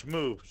on, himself. bitch,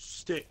 move.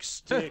 Stick,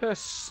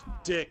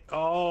 stick. Oh.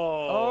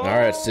 All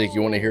right, Sick,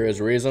 you want to hear his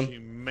reason?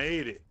 You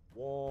made it.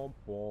 Womp,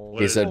 womp.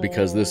 He said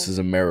because this is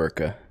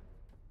America.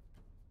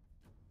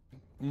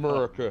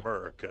 America.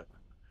 America.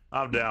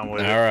 I'm down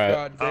with All it. right.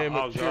 God damn it,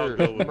 I'll cheers.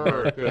 go with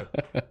America.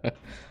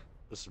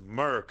 This is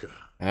America.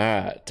 All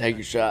right, take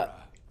your shot.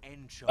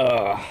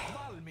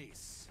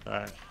 Malmis. All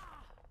right.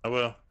 I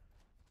will.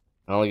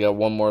 I only got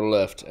one more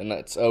left, and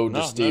that's to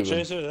No, Steven.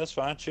 chaser. That's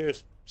fine.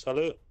 Cheers.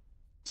 Salute.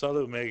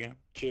 Salute, Megan.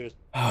 Cheers.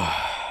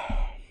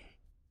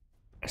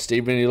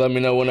 Steven, you let me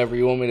know whenever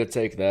you want me to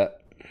take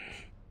that.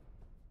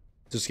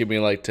 Just give me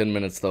like 10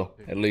 minutes, though,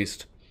 at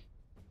least.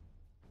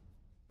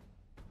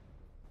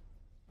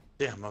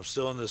 Damn, I'm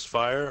still in this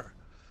fire.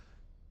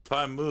 If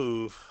I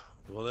move,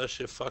 well, that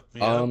shit fucked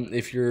me up.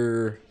 If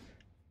you're...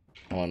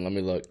 Hold on, let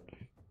me look.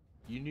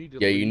 You need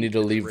to You need to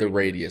leave the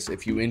radius.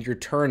 If you end your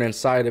turn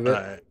inside of it,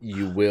 Alright.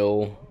 you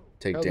will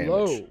take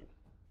damage.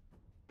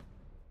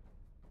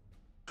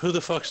 Who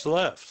the fuck's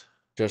left?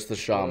 Just the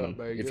shaman.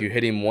 Megan? If you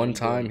hit him one How you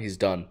time, doing? he's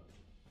done.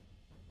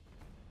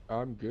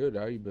 I'm good.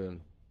 How you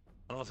been?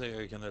 I don't think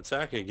I can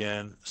attack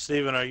again.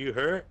 Steven, are you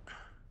hurt?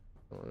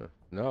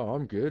 No,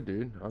 I'm good,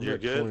 dude. I'm You're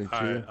at good? 22.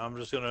 Alright, I'm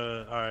just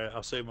gonna... Alright,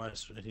 I'll save my...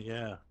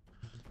 Yeah.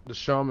 The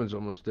shaman's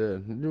almost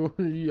dead.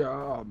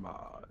 Yeah,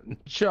 man.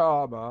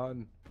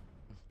 Shaman.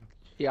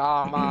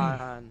 Yeah,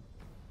 man.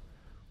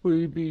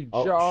 We be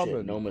Oh shit,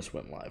 shaman. Nomus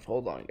went live.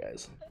 Hold on,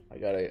 guys. I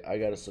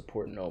gotta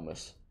support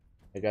Nomus.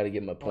 I gotta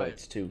get my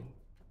points too.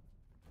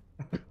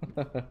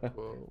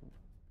 Whoa.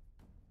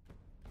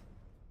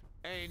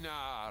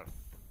 Einar,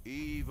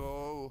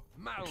 Evo,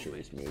 I'm sure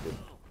he's Malmis. muted.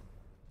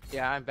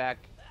 Yeah, I'm back.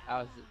 I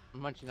was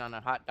munching on a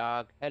hot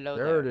dog. Hello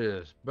There it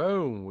is.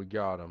 Boom. We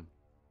got him.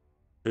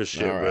 Good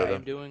shit, Alright. brother.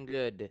 I'm doing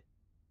good.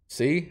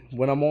 See,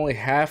 when I'm only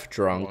half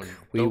drunk, Come on,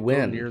 we don't go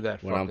win. near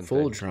that When I'm fucking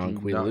full thing. drunk,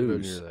 Do we not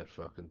lose. Go near that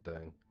fucking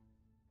thing.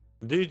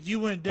 Dude, you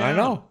went down. I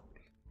know,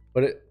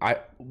 but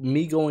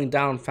me going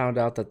down found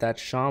out that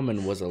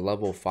shaman was a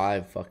level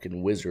 5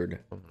 fucking wizard.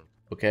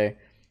 Okay,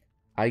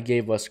 I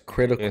gave us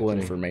critical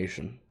Anthony.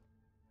 information.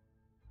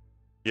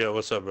 Yeah,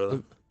 what's up,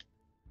 brother?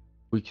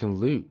 We can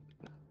loot.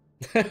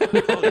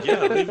 Oh,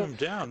 yeah, leave them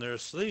down. They're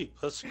asleep.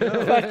 Let's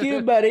go. Fuck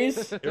you,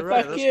 buddies. You're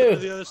right. Fuck Let's you. go to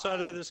the other side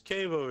of this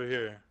cave over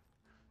here.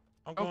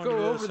 I'm Oh, going go to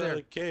the other over side there. of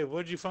the cave.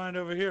 What'd you find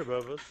over here,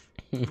 Bubba?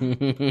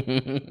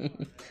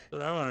 That's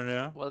what I want to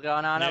know. What's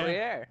going on over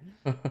Yeah.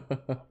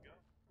 here?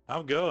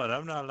 I'm going.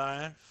 I'm not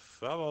lying.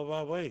 I'm on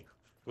my way.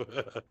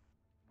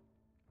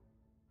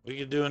 We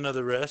can do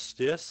another rest,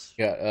 yes?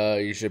 Yeah,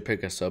 you should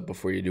pick us up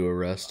before you do a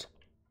rest.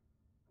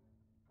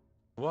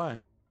 Why?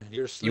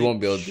 You're asleep. You won't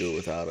be able to do it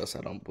without us,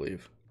 I don't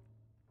believe.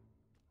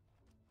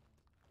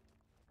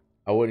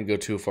 I wouldn't go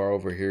too far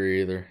over here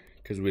either,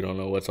 because we don't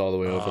know what's all the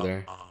way over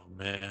there. Oh,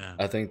 man.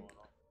 I think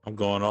I'm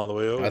going all the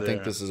way over there. I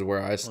think this is where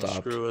I Gonna stopped.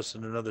 Screw us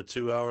in another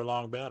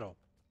 2-hour-long battle.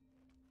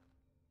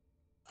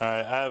 All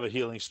right, I have a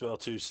healing spell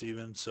too,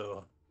 Steven,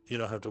 so you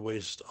don't have to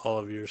waste all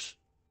of yours.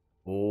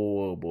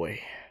 Oh boy.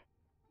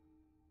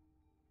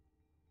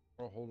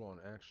 Oh, hold on.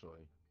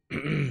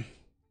 Actually,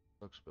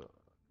 looks good.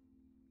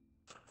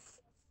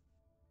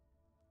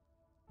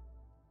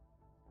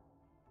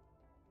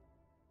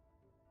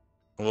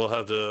 We'll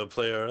have to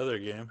play our other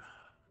game.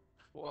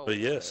 Whoa, But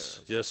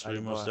yes, yes, we I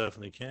most know.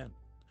 definitely can.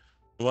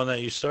 The one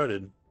that you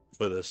started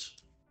with us.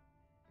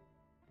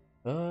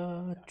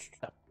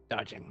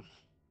 Dodging.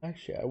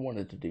 Actually, I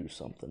wanted to do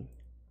something.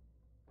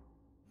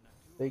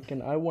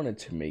 Bacon, I wanted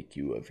to make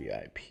you a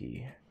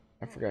VIP.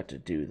 I forgot to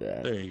do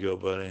that. There you go,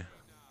 buddy.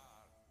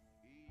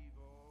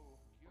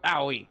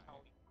 Owie.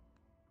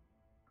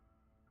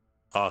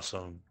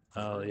 Awesome.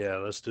 Oh yeah,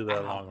 let's do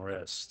that long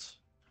rest.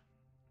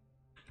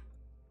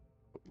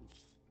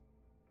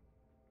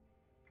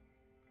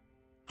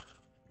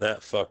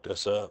 That fucked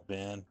us up,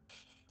 man.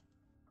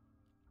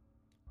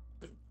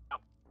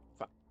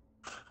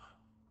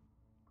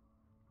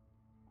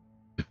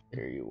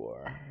 There you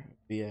are.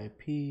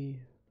 VIP.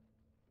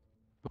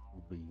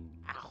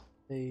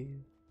 Save.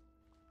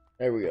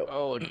 There we go.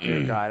 Oh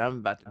dear God, I'm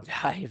about to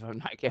die if I'm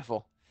not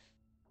careful.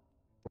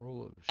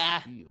 Roll of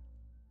Ah. shield.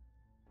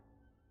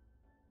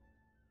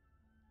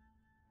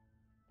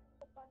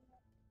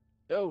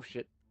 Oh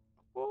shit.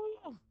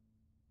 Whoa.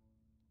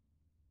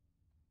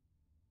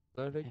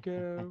 Let it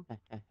go.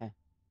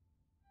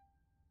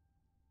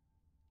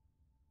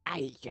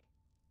 Ay, you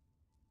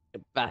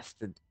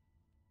bastard.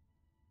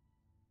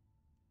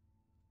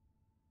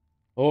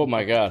 Oh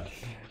my god.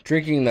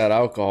 Drinking that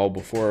alcohol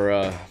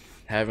before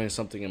having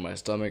something in my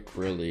stomach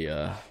really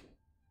I'm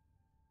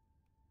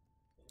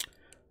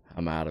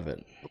out of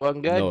it.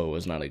 Wasn't good? No, it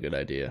was not a good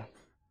idea.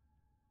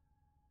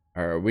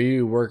 Are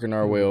we working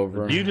our way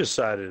over? You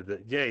decided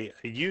that. Yeah,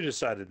 you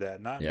decided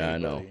that, not Yeah, me, I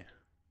know.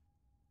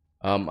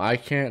 buddy. I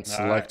can't All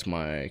select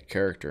my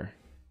character.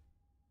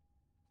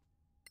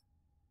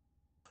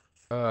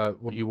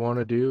 What you want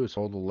to do is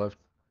hold the left.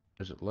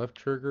 Is it left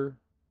trigger?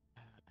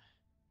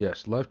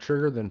 Yes, left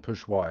trigger, then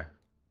push Y.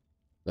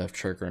 Left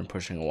trigger and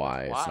pushing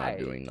Y. It's not Why?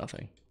 doing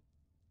nothing.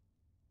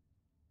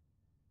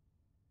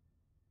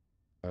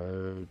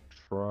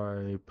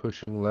 Try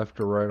pushing left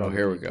or right Oh, on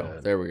here the we go.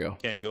 D-pad. There we go.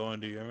 Can't go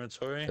into your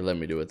inventory. It let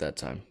me do it that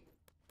time.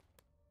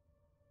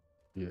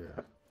 Yeah.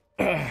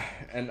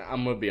 And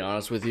I'm gonna be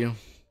honest with you.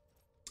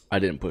 I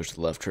didn't push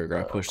the left trigger.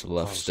 I pushed the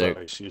left stick.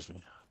 Sorry, excuse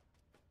me.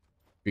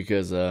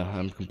 Because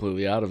I'm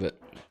completely out of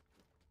it.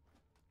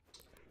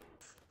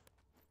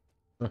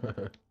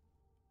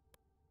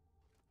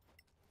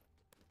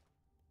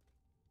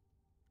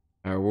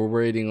 Alright, we're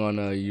waiting on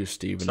you,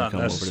 Steven, to It's not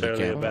come over to the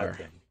necessarily a bad campfire.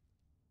 thing.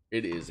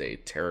 It is a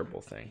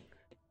terrible thing.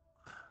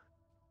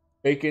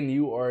 Bacon,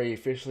 you are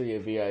officially a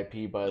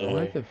VIP, by the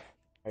way.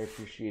 I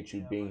appreciate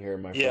you being here,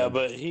 my friend. Yeah,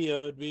 but he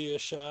owed me a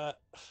shot,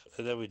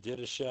 and then we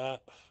did a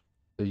shot.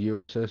 The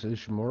USS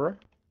Ishimura?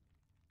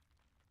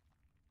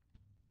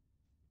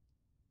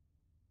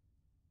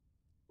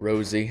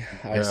 Rosie,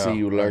 I see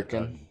you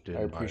lurking.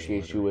 I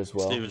appreciate you as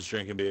well. Steven's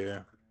drinking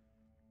beer.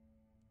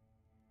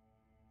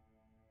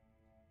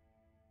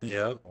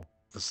 Yep,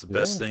 that's the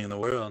best thing in the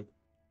world.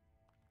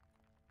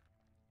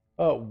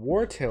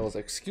 War Tales,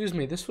 excuse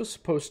me, this was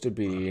supposed to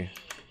be...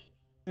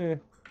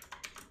 It's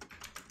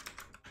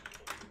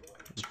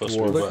supposed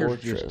War to be Liquor's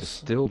what? just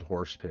distilled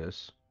horse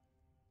piss.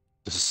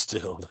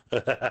 Distilled.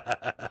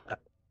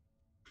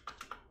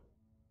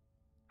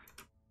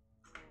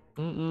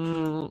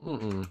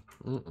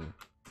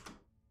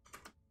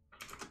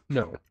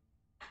 No.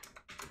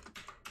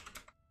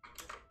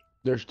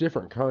 There's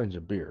different kinds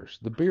of beers.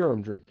 The beer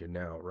I'm drinking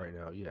right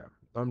now, yeah.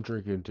 I'm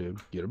drinking to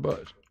get a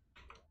buzz.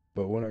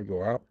 But when I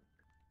go out,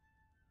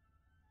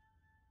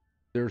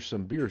 there's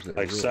some beers that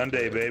Like are really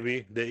Sunday, good.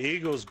 baby. The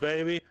Eagles,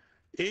 baby.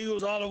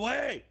 Eagles all the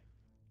way.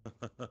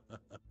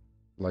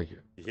 Like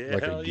Yeah,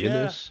 like hell a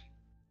Guinness.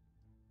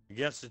 Yeah.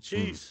 Against the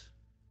Chiefs.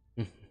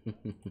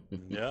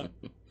 Yeah.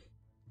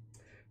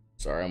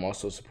 Sorry, I'm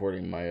also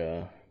supporting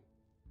my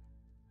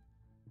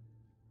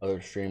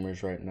other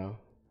streamers right now.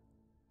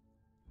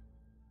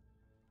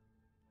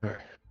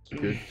 Alright,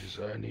 it's good because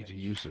I need to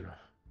use the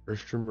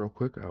restroom real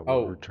quick. I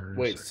will return.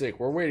 Wait, sick.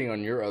 We're waiting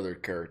on your other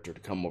character to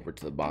come over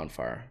to the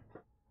bonfire.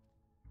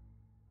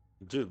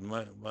 Dude,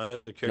 my other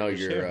character's No,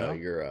 here,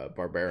 you're a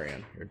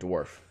barbarian. You're a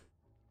dwarf.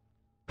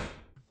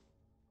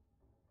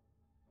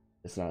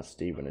 It's not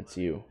Steven, it's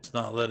you. It's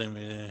not letting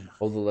me.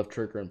 Hold the left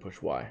trigger and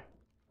push Y.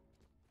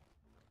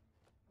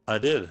 I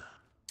did.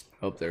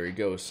 Oh, there he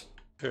goes.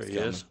 There he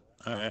is.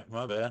 All right,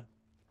 my bad.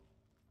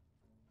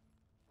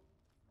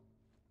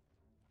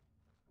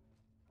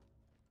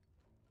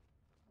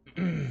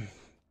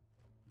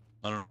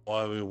 I don't know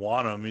why we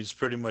want him. He's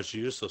pretty much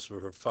useless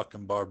for a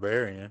fucking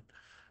barbarian.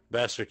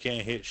 Bastard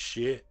can't hit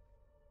shit.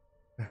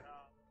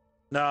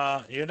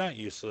 Nah, you're not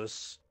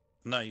useless.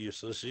 Not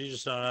useless. You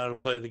just don't know how to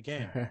play the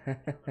game.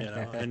 You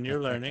know, and you're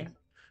learning,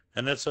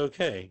 and that's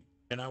okay.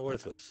 You're not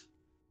worthless.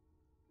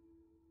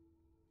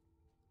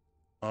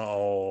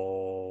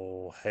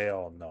 Oh,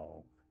 hell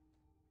no.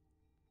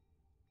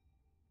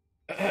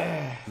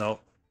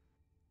 Nope.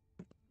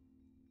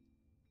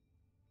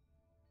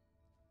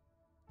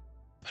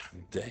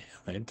 Damn,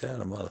 ain't that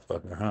a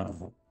motherfucker, huh?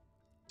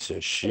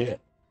 Says shit.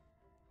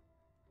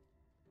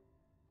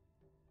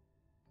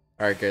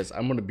 Alright, guys,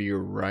 I'm going to be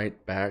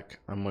right back.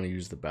 I'm going to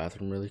use the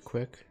bathroom really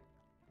quick.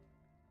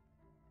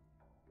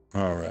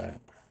 All right.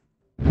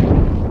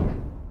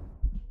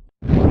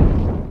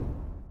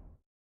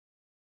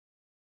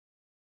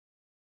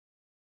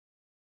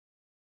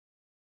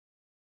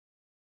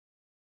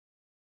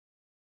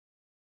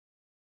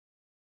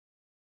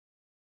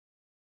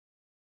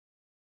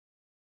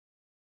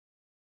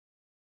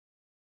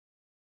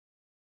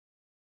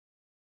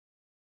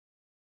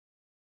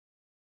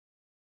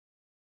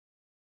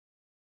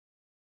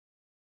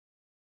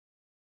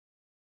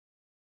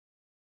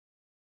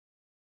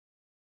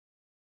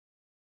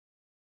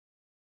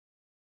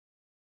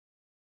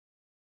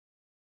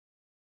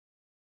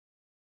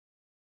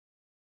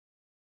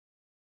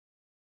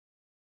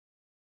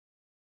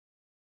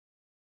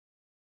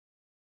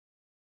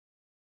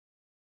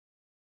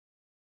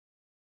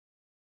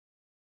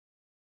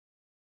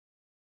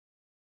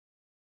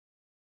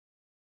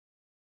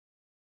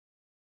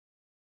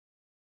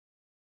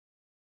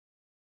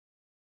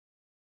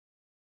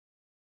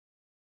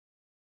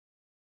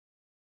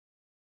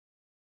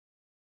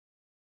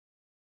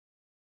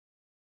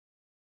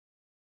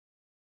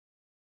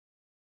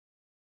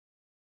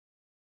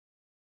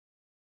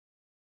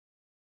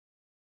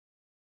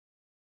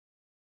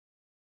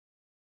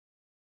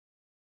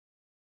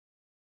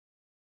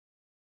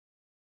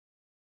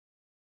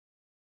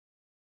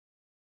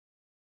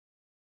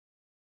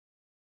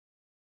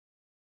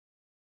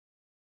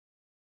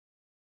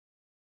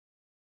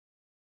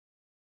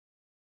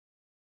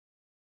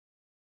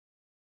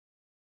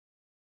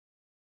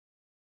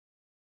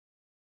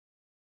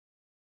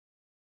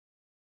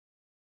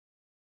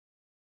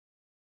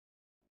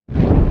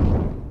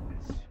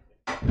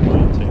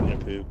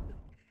 poop.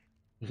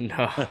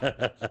 No.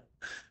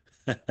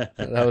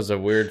 That was a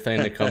weird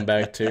thing to come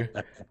back to.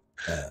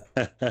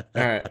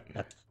 Alright.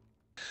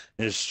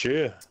 It's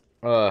true.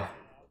 Yeah,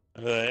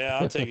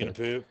 I'm taking a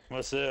poop.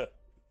 What's up?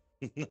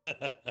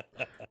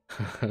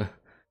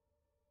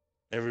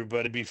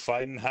 Everybody be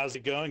fighting. How's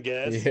it going,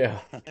 guys? Yeah.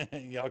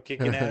 Y'all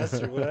kicking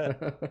ass or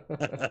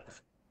what?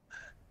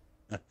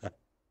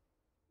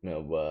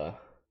 No,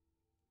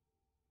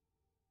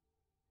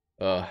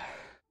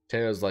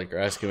 Taylor's like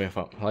asking me if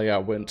I'm like I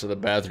went to the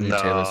bathroom.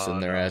 No, Taylor's sitting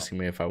there asking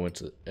me if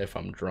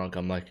I'm drunk.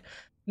 I'm like,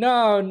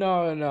 no,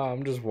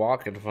 I'm just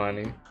walking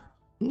funny.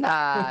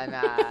 Nah,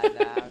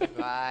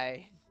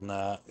 bye.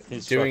 Nah,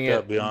 he's Doing fucked it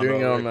up beyond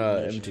doing it all on an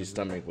recognition. empty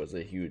stomach was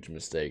a huge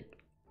mistake.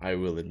 I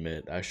will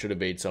admit. I should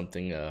have ate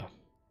something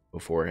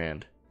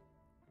beforehand.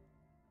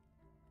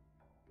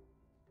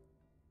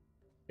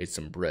 Ate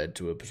some bread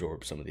to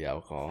absorb some of the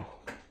alcohol.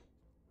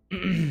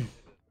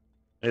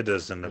 It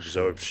doesn't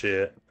absorb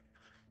shit.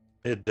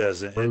 It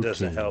doesn't. It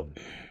doesn't help.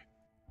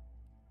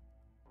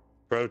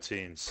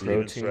 Proteins.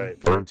 Steven's right.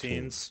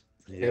 Proteins.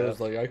 Yeah. It was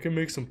like, I can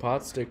make some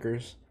pot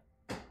stickers.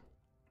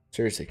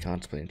 Seriously,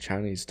 contemplating.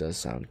 Chinese does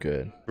sound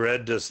good.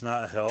 Bread does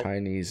not help.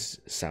 Chinese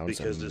sounds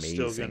because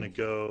amazing. it's still gonna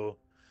go.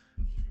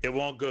 It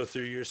won't go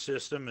through your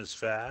system as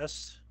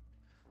fast.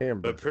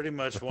 Hamburger. But pretty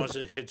much once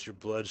it hits your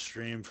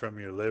bloodstream from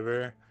your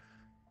liver,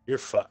 you're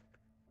fucked.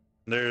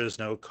 There is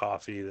no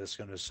coffee that's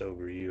gonna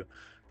sober you.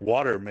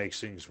 Water makes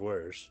things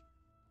worse.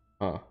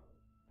 Huh.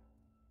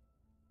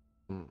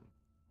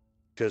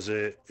 Because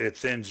it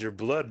thins your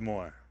blood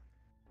more.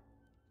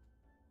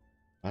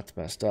 That's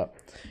messed up.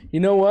 You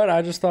know what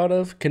I just thought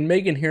of? Can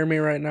Megan hear me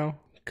right now?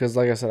 Because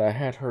like I said, I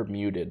had her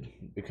muted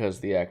because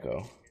of the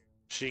echo.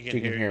 She can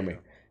hear me. you.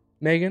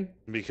 Megan?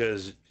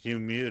 Because you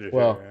muted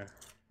Well, her.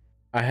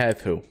 I had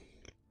to.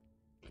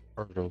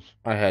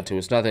 I had to.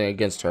 It's nothing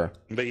against her.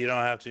 But you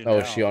don't have to. Oh,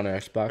 now. is she on her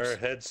Xbox? Her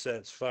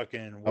headset's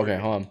fucking working.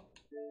 Okay, hold on.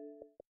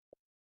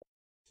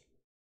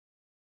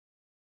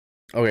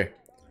 Okay.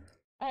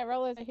 I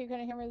realized that he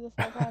couldn't hear me this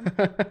whole time.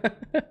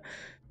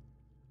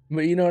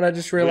 But you know what I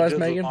just realized,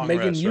 did the Megan? long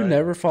Megan, rest, you right?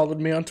 never followed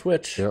me on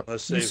Twitch. Yep.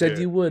 Let's You save said here.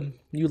 you would.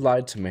 You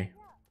lied to me.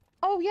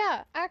 Oh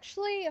yeah,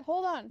 actually,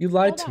 hold on. You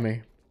lied Hold to on.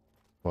 me.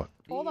 What?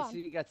 Hold on.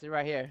 You got it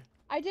right here.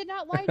 I did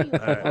not lie to you.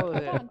 Alright. Hold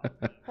on.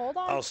 Hold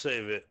on. I'll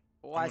save it.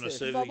 Watch I'm gonna this.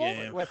 save the Bubble?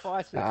 game. Wait,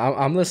 watch this.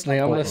 I'm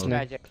listening. I'm Watch listening.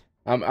 Magic.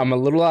 I'm a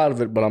little out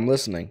of it, but I'm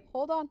listening.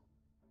 Hold on.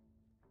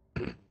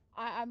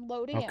 I'm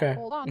loading Okay. it.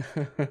 Hold on.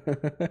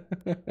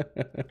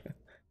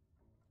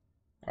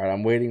 All right,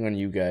 I'm waiting on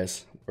you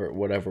guys or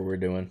whatever we're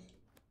doing.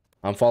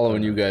 I'm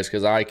following you guys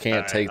because I can't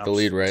Alright, take the I'm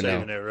lead right now.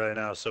 saving it right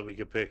now so we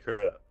can pick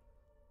her up.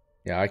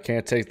 Yeah, I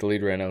can't take the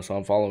lead right now, so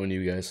I'm following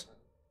you guys.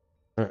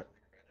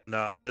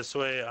 No, this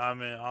way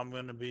I'm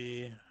gonna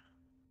be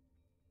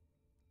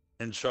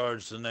in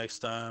charge the next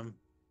time.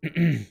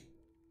 We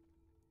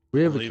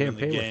have a Leaving the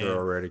campaign with game. her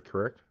already,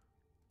 correct?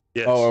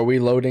 Yes. Oh, are we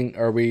loading?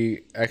 Are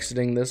we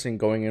exiting this and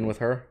going in with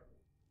her?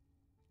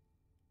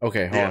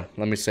 Okay, hold on.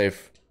 Let me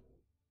save.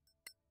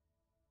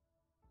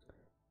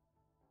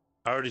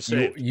 I already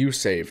saved. You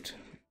saved.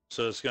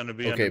 So it's gonna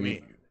be Okay, under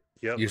me.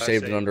 Yep. You I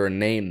saved it under a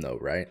name though,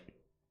 right?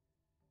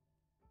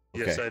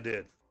 Yes, Okay. I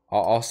did.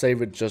 I'll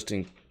save it just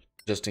in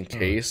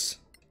case.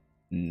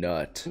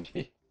 Nut.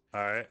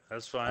 All right,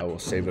 that's fine. I will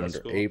save it That's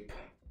under cool. ape,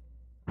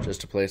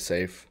 just to play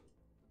safe.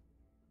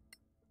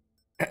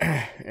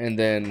 And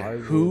then I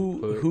will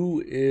who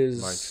my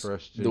is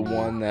trust the in you.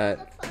 one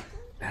that?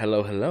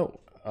 Hello.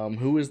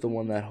 Who is the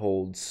one that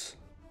holds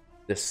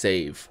the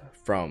save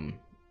from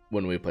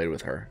when we played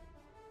with her?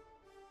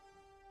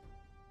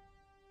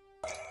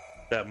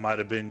 That might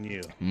have been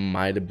you.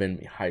 Might have been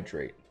me.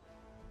 Hydrate.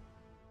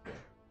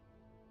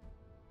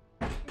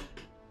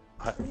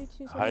 Hydrate?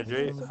 I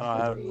don't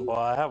have. Well,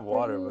 I have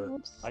water,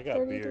 but I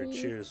got beer.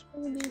 Cheers.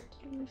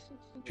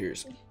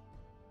 Cheers.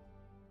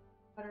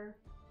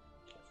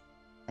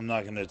 I'm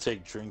not gonna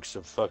take drinks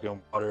of fucking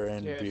water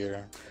and Cheers.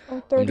 beer.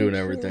 I'm doing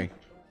everything.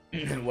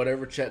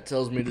 Whatever Chet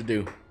tells me to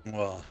do.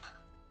 Well,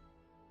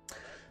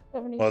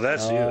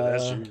 that's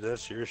you.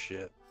 That's your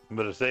shit.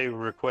 But if they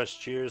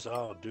request cheers,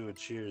 I'll do a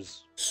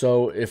cheers.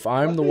 So if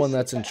I'm the one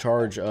that's in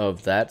charge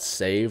of that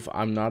save,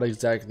 I'm not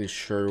exactly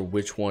sure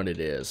which one it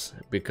is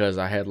because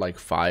I had like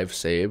 5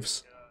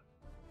 saves.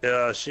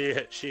 Yeah,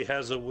 she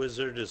has a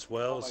wizard as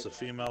well. It's a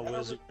female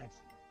wizard.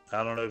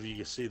 I don't know if you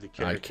can see the I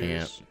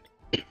characters.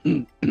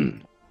 can't.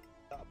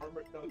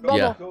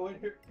 Yeah.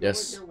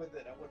 Yes.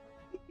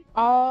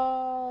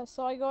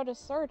 So I go to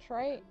search,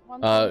 right?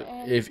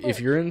 If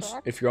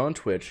you're on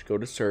Twitch, go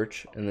to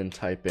search and then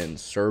type in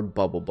Sir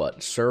Bubblebutt,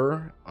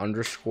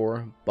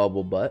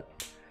 Sir_Bubblebutt,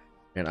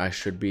 and I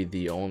should be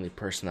the only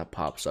person that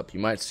pops up. You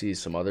might see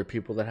some other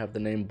people that have the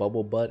name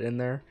Bubblebutt in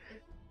there,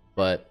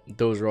 but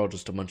those are all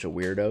just a bunch of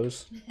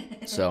weirdos.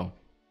 So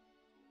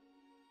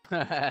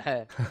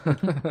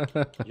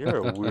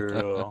You're a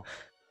weirdo.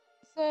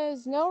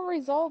 Says no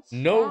results.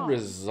 no found.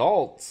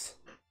 results.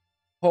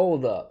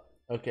 Hold up.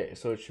 Okay,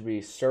 so it should be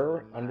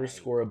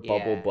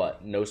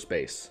Sir_Bubblebutt, no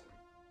space.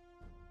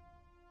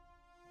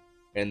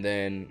 And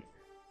then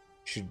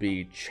should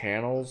be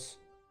channels.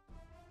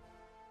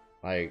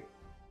 Like,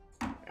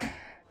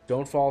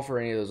 don't fall for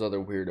any of those other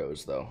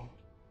weirdos, though.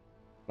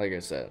 Like I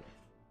said,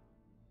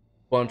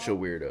 bunch of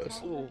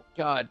weirdos. Oh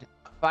God,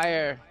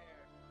 fire!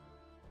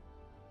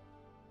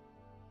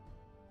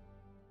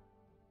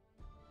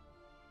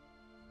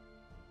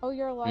 Oh,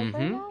 you're alive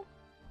right Mhm. now?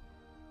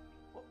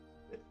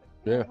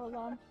 Yeah. Hold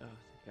on. Oh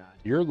God.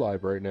 You're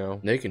live right now.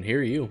 They can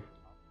hear you.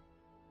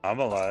 I'm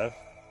alive.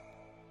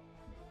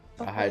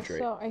 Okay, Hydrate.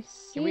 so I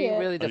see Can we it,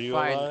 really Are you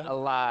define alive?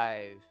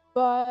 alive?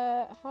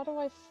 but how do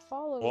I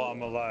follow Well, you?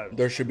 I'm alive.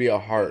 There should be a but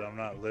heart. I'm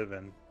not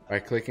living. By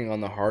clicking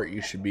on the heart,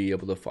 you should be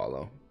able to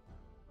follow.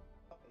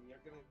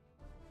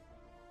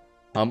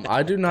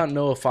 I do not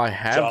know if I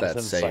have that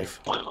Jonathan's save.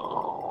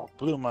 like,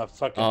 blew my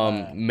fucking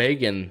mind.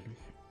 Megan,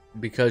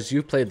 because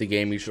you played the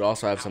game, you should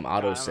also have some Oh, God, I'm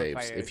auto on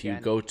saves. fire If you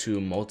again. go to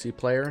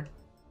multiplayer,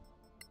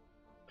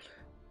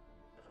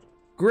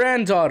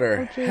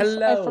 granddaughter, Oh, jeez,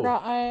 hello.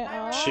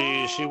 I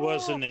forgot. She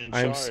wasn't in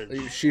I'm.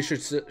 charge. She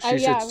should. She yeah,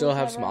 should I still was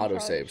have some never in auto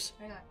charge. saves.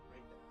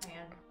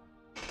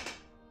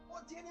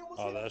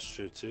 Oh, that's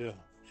true too.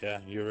 Yeah,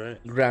 you're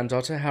right.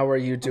 Granddaughter, how are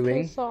you Okay,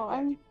 doing? so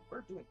I'm.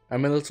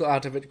 I'm a little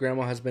out of it.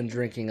 Grandma has been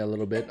drinking a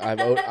little bit. I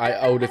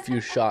owed a few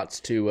shots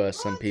to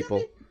some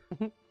people,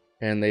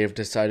 and they have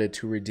decided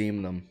to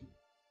redeem them.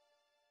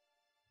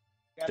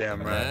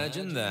 Damn right.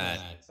 Imagine that.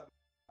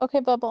 Okay,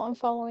 Bubble, I'm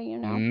following you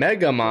now.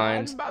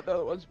 Megamind.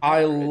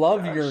 I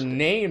love your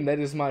name. That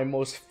is my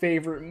most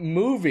favorite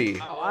movie.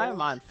 Oh,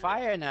 I'm on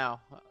fire now.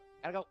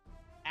 Gotta go.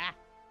 Ah.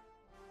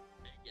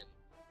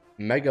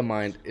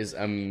 Megamind is We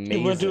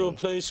went to a amazing.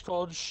 place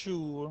called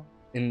Shul.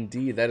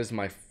 Indeed, that is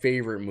my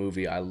favorite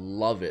movie. I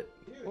love it.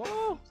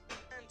 Whoa.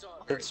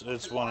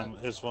 It's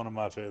one of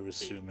my favorites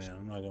too, man.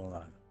 I'm not gonna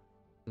lie.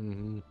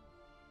 Mm-hmm.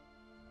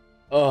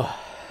 Ugh.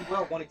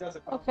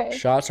 Okay.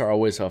 Shots are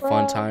always a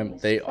fun time. Bro,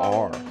 They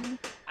are. following.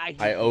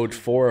 I owed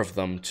 4 of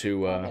them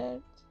to. Got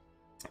it.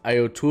 I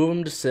owed 2 of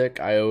them to Sick.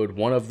 I owed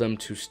 1 of them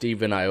to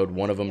Steven. I owed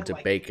 1 of them to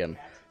Bacon.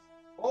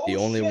 The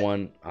only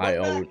one I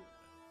owed.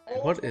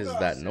 What is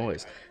that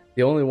noise?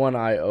 The only one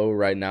I owe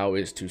right now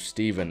is to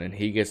Steven, and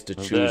he gets to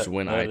choose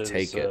when I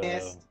take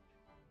it.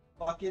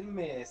 Fucking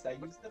missed. I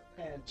used the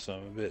pen. Son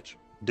of a bitch.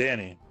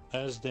 Danny.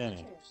 That's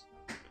Danny.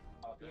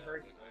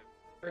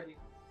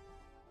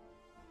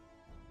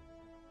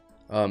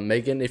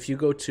 Megan, if you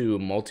go to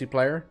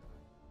multiplayer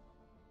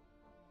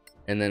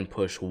and then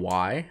push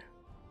Y,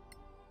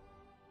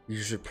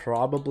 you should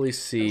probably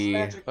see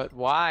But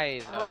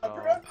why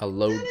though? a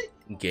load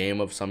game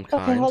of some Okay,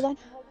 kind. hold on.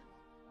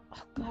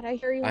 Oh God, I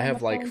hear you. I on have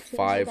the like phone, too.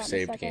 5 Hold on a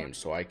saved second. games,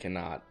 so I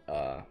cannot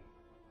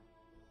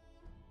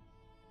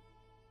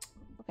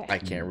Okay. I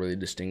can't really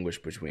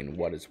distinguish between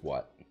what is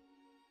what.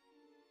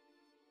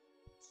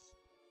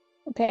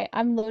 Okay,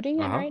 I'm loading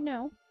it Uh-huh. right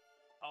now.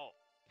 Oh,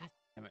 God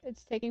damn it.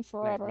 It's taking Not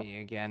forever. me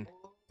again.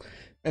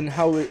 And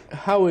how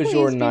is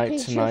your Please be night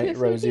patient tonight, with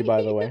Rosie, me.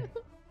 by the way?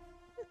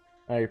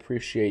 I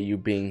appreciate you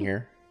being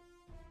here.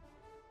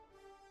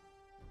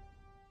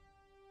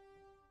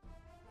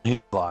 He's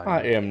lying.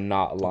 I am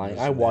not lying.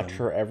 I watch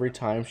her every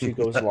time she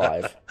goes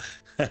live.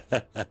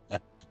 That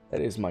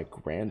is my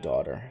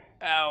granddaughter.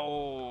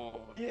 Ow.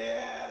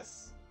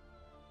 Yes.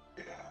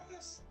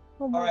 Yes.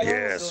 Oh my Alright, God.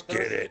 Yes, so get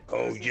there's- it. Oh,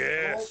 there's the girl-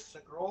 yes. The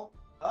girl,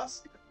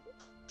 us.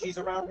 She's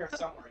around here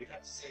somewhere. You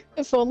have to save her.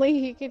 If only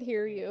he could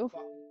hear you.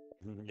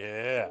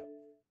 Yeah.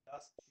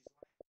 Us.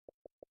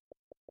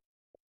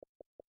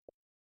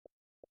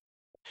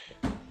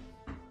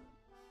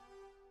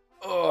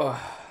 Ugh.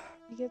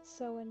 I get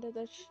so into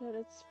this shit.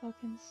 It's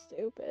fucking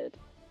stupid.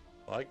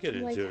 Well, I get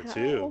Like into it how?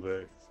 too,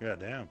 but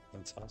goddamn,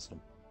 that's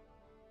awesome.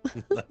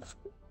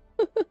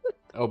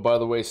 Oh, by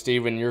the way,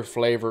 Steven, your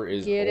flavor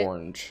is Get it.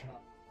 orange.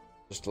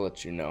 Just to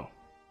let you know.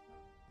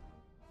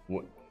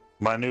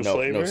 My new No,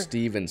 flavor?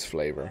 Steven's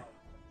flavor.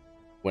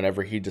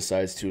 Whenever he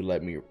decides to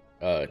let me,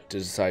 to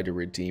decide to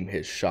redeem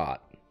his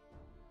shot.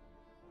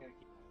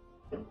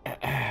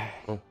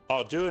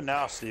 Oh, do it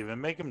now, Steven.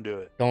 Make him do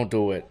it. Don't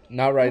do it.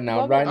 Not right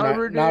now. Bubble. Right I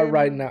now. Not redeem.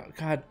 right now.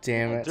 God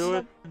damn it. Do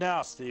it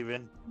now,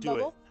 Steven. Do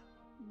Bubble?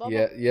 it. Bubble?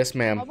 Yeah. Yes,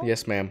 ma'am. Bubble?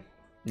 Yes, ma'am.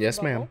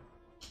 Yes, ma'am. Bubble?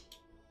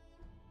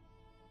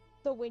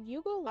 So when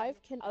you go live,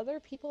 can other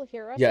people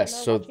hear us? when Yes.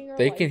 they're So watching your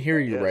they live can hear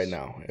stream? you Yes. right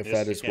now. If Yes,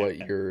 that they is what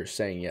can. you're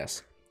saying.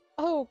 Yes.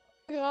 Oh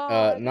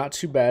God. Not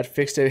too bad.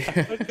 Fixed it.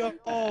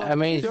 I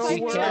mean, Don't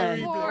you worry,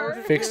 can. Bart.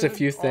 Fixed a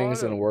few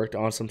things and worked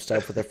on some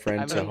stuff with a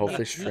friend, I so mean,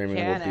 hopefully he streaming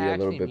can will be a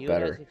little actually bit mute us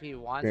better. if he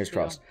wants Fingers to.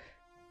 crossed.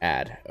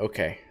 Add.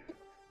 Okay.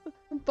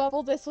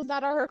 Bubble, this was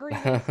not our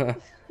agreement. I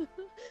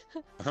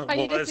Well,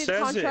 need to it see the says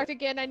contract it.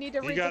 again. I need to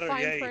You read gotta- the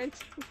fine yeah, print.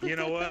 You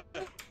know what?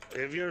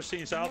 Have you ever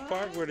seen South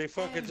Park where they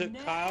fucking took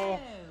Kyle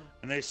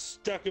and they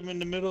stuck him in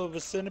the middle of a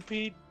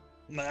centipede?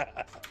 Nah.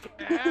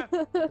 I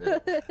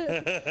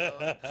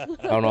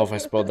don't know if I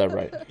spelled that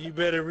right. You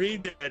better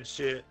read that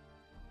shit.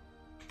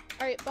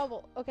 Alright,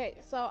 Bubble. Okay,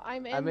 so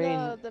I'm in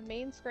the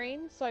main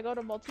screen, so I go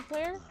to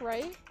multiplayer,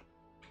 right?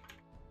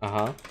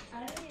 Uh-huh.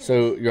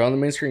 So you're on the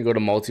main screen, go to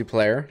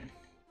multiplayer.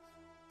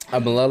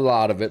 I'm a little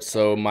out of it,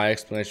 so my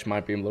explanation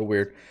might be a little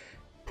weird.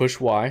 Push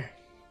Y.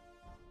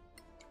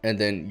 and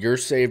then your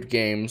saved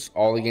games,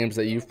 all the games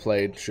that you've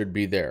played, should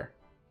be there.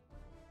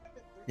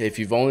 If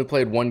you've only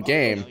played one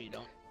game,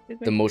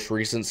 the most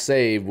recent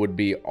save would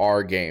be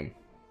our game.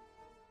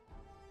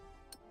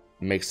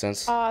 Makes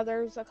sense?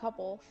 There's a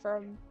couple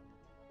from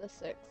the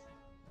 6th.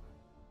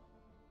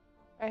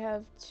 I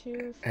have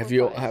 2, 4, Have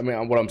you? 5. I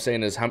mean, what I'm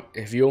saying is, have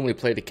you only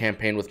played a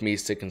campaign with me,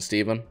 Stick, and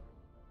Steven?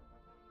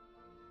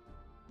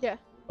 Yeah.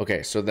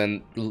 Okay, so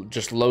then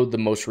just load the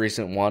most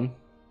recent one,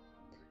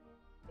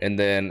 and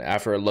then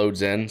after it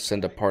loads in,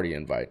 send a party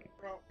invite.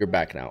 You're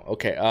back now.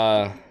 Okay.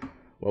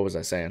 What was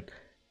I saying?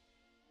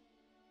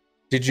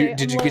 Did you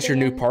get your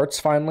new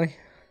parts finally?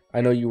 I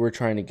know you were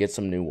trying to get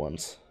some new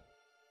ones.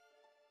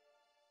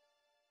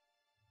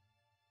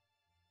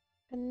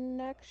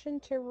 Connection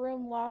to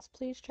room lost.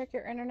 Please check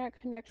your internet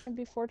connection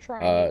before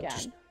trying again.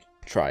 Just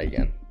try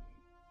again.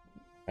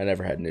 I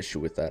never had an issue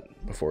with that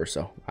before,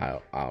 so I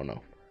don't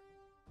know.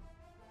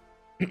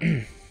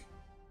 Okay,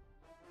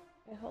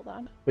 hold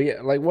on. But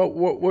yeah, like what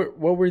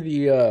were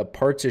the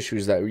parts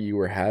issues that you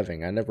were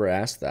having? I never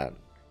asked that.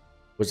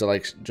 Was it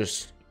like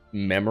just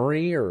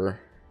memory or?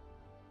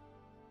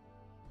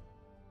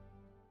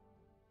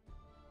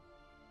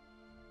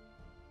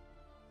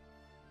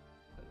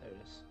 There it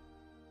is.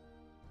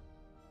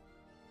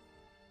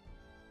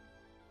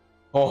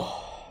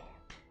 Oh.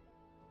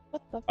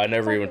 What the I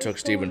never fuck even is took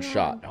Steven's going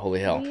shot. on? Holy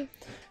hell.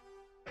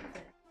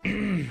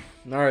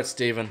 Alright,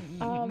 Steven.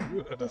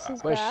 This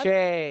is What a bad.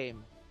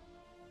 shame.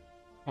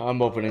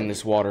 I'm opening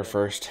this water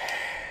first.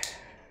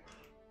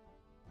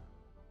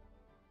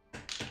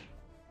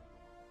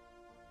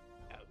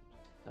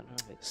 Don't know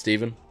if it's...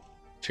 Steven,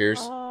 cheers.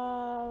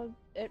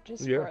 It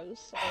just Yeah. froze.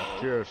 So.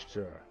 Cheers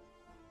to.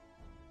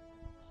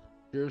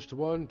 Cheers to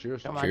one.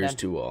 Cheers to Come on, Cheers then.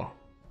 to all.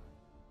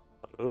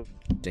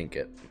 Dink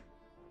it.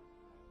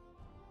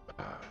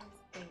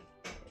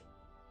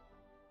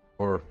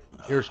 Or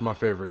here's my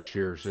favorite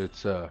cheers.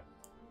 It's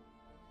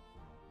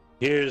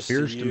Here's to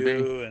Here's to me.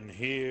 you, and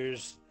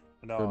here's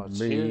no, To it's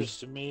me. here's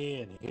to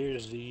me, and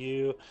here's to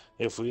you.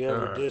 If we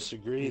ever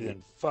disagree,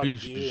 then fuck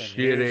piece you. of And shit,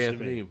 here's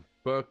Anthony.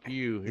 Fuck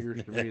you.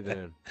 Here's to me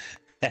then.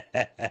 to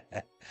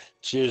me.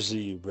 Cheers to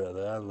you,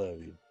 brother. I love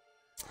you.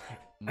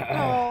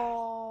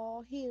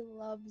 Oh, he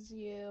loves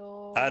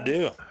you. I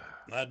do.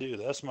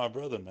 That's my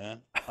brother,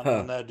 man. I've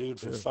known that dude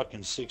for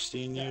fucking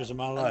 16 years of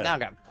my life. Now I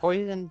got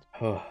poisoned.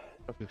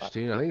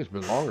 16. I think it's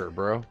been longer,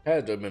 bro.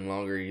 Had to have been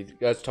longer. You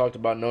guys talked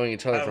about knowing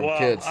each other from Well,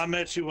 kids. I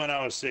met you when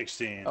I was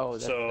 16. Oh,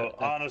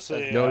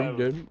 honestly, No, you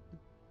didn't.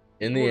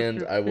 In the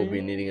end, I will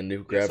be needing a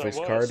new Yes, I graphics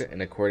was. card,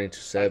 and according to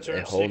Seb, a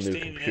turned whole new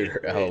 16 in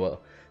computer. 8th grade.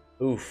 LOL.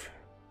 Oof.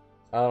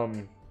 I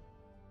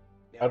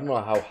don't know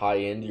how high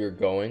end you're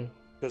going.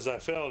 Because I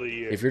failed a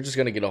year. If you're just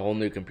gonna get a whole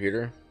new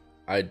computer,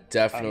 I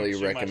definitely I'm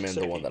in my recommend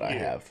the one that I second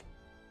year. have.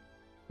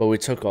 But we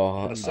took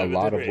a seventh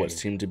lot of grade. what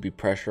seemed to be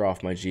pressure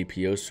off my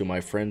GPU, so my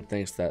friend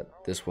thinks that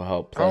this will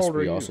help. How Plus, old are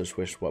we you? also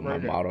switched what my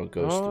Right now. model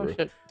goes Oh, through.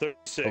 shit.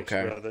 36,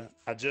 Okay. brother.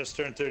 I just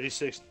turned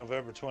 36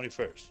 November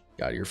 21st.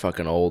 God, you're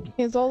fucking old.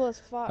 He's old as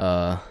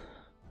fuck.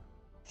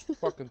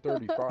 Fucking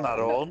 35. I'm not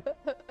old.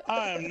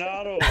 I am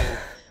not old.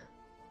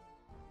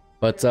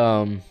 But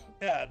God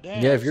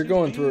damn, yeah, if you're she's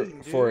going mean, through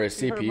dude. for a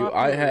You hurt CPU, my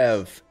I feelings.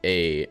 have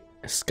a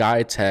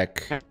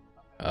Skytech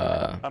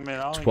I mean,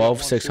 I only got one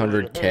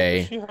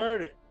 12600K She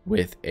heard it.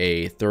 with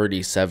a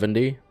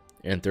 3070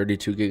 and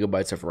 32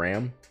 gigabytes of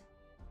RAM.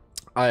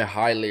 I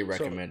highly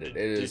recommend it. It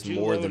is did you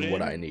more load than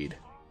what in? I need.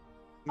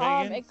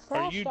 Megan, it are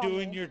crashed you on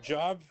doing me. your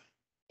job?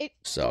 It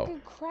So-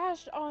 fucking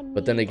crashed on me.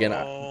 But then again,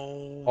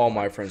 Oh, all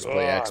my friends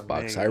play God,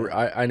 Xbox.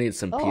 Megan. I need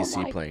some Oh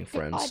PC my playing God,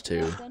 friends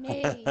too.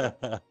 Anthony.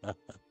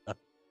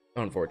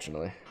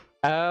 Unfortunately.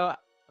 Oh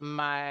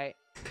my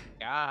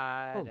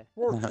god.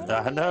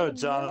 I know, New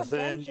Jonathan.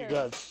 You adventure.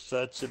 got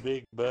such a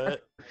big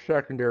butt.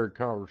 Secondary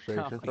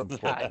conversation. Oh my Don't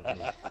fuck God. with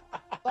me.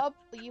 Bub,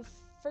 you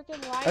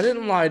freaking lied. I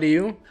didn't lie to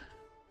you.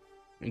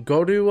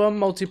 Go to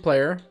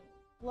multiplayer.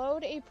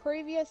 Load a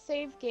previous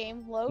save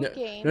game. Load No,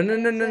 game. no, no,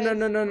 and no, it no, no, says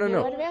no, no, no, New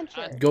no.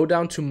 Adventure. Go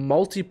down to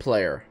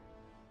multiplayer.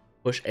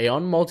 Push A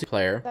on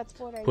multiplayer. That's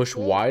what I Push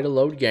did. Y to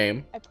load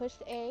game. I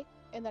pushed A,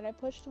 and then I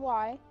pushed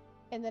Y,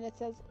 and then it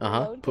says Uh-huh.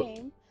 load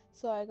game.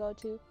 So I go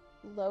to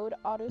load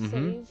autosave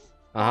Mhm.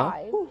 Uh-huh.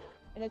 5,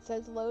 and it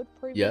says load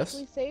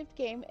previously saved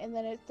game, and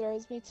then it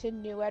throws me to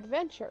new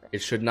adventure.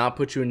 It should not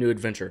put you in new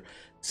adventure.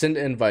 Send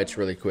invites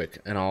really quick,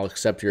 and I'll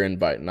accept your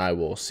invite, and I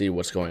will see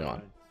what's going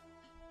on.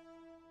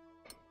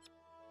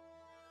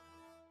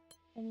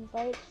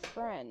 Invite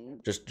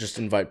friend. Just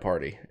invite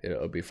party.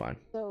 It'll be fine.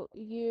 So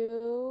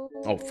you.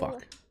 Oh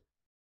fuck.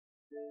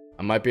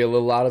 I might be a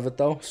little out of it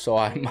though, so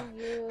I'm.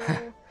 You.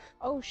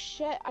 Oh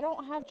shit! I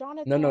don't have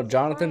Jonathan. No, as a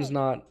Jonathan's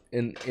friend.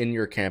 not in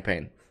your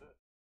campaign.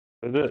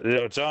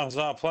 Yeah, John's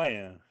not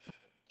playing.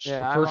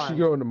 Yeah, First you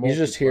go into multiplayer. He's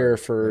just here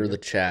for the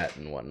chat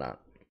and whatnot.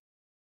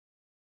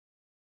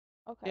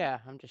 Okay. Yeah,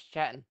 I'm just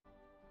chatting.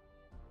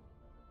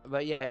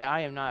 But yeah,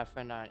 I am not a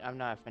friend. I'm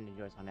not a friend of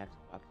yours on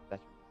Xbox.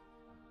 That's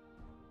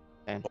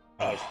and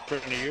I was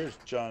friend of yours,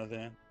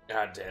 Jonathan.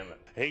 God damn it.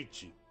 I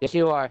hate you. yes,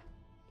 you are.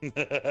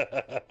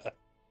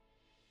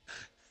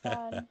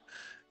 Fun.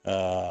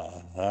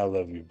 I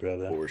love you,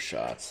 brother. 4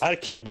 shots. I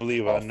can't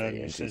believe I've Off known the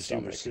you empty since you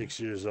were stomach. 6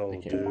 years I old,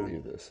 can't dude.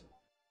 believe this.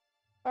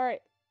 All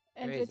right.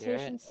 Crazy,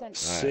 Invitation right? sent.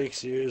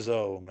 6 years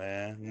old,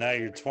 man. Now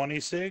you're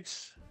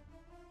 26?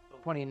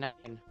 29.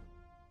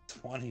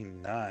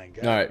 29.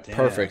 God All right, damn.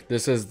 perfect.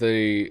 This is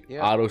the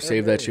Yep,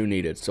 autosave that you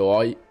needed.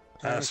 So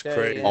That's 30,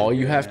 crazy. all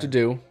you have to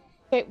do,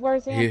 Okay,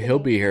 where's Anthony? he'll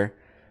be here.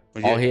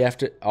 Yeah.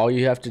 All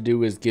you have to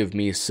do is give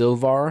me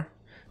Silvar.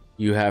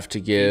 You have to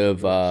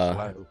give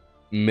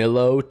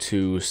Milo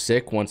to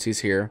Sick once he's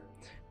here,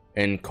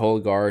 and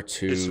Colgar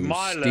to It's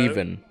Milo.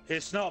 Steven.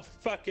 It's not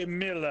fucking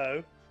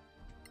Milo.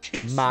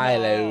 It's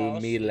Milo,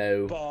 Mars,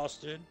 Milo.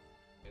 Bastard.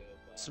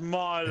 It's Oh,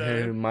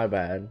 Milo. my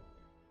bad.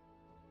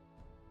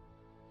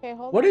 Okay,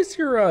 hold What on. is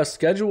your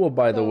schedule,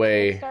 by the So,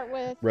 way, let's start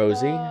with,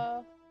 Rosie?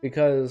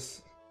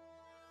 Because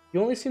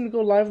you only seem to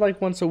go live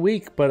like once a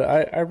week, but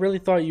I really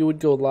thought you would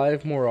go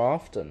live more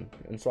often.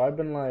 And so I've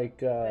been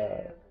like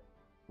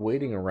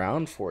waiting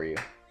around for you.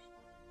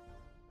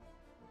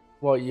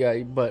 Well, yeah,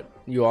 but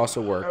you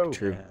also work,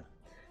 true. man.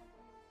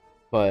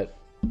 But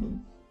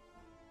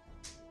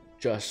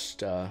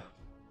just I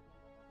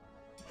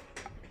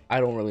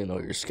don't really know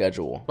your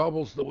schedule.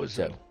 Bubbles the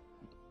wizard.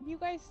 You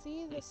guys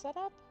see the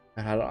setup?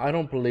 And I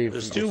don't believe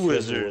There's your 2 schedule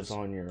wizards. is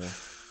on your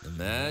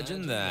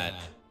Imagine that.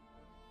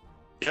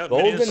 Yep,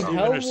 Golden me and Steven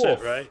are Hellwolf.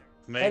 set, right?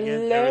 Megan,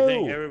 Hello.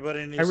 everything,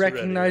 everybody needs I to be ready.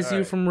 recognize you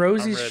Alright, from I'm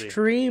Rosie's ready.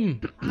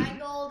 stream. Hi,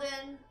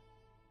 Golden.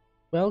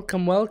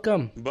 Welcome,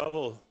 welcome.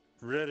 Bubble,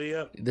 ready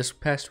up. This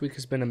past week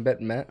has been a bit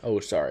Oh,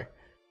 sorry.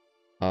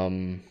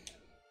 Okay.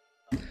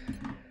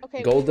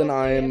 Golden, we'll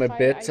I see am if a I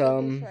bit did this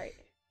right.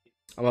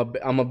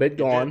 I'm a bit You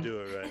gone. did do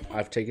it right.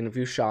 I've taken a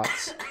few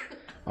shots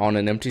on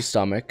an empty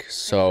stomach,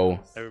 so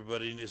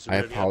Everybody needs to I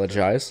ready up.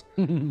 apologize.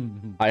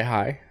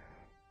 Hi.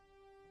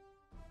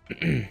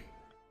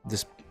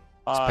 This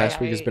past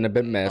week has been a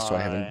bit mess, so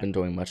I haven't been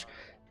doing much.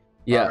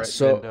 Yeah, Alright,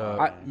 so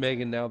then,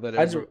 Megan, now that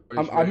I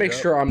everybody's make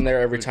ready sure up, I'm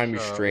there every push, time you or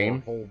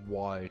stream. hold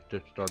Y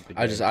to start the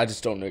I game.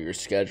 just don't know your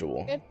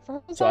schedule, It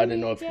froze so I on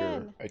didn't me know if your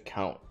again.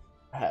 account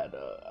had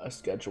a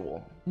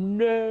schedule.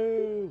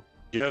 No.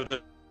 You have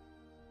the...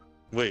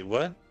 Wait,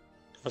 what?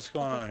 What's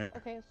going on here?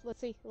 Okay, let's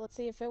see. Let's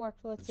see if it worked.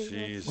 Let's see.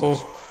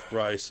 Jesus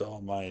Christ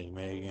almighty,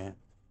 Megan.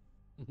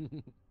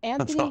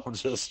 Anthony, I'm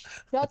just...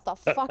 shut the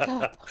fuck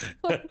up.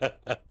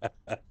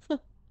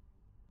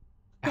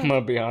 I'm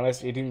gonna be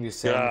honest, eating these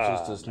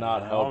sandwiches does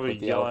not help I'll be with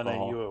the yelling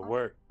alcohol. at you at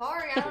work.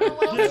 Sorry, I don't know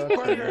what else you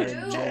want me to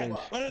do.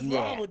 What is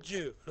wrong with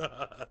you?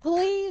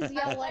 Please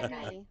yell at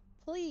me.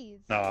 Please.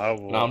 No, I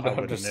will. No, I'm I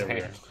would just never.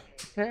 saying.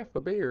 Half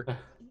a beer.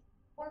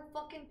 More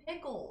fucking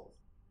pickles.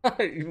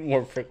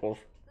 More pickles.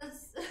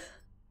 This,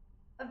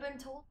 I've been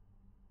told.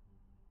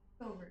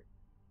 Over.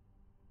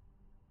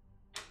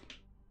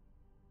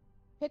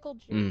 Pickle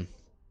juice. Mm.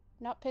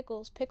 Not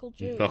pickles, pickle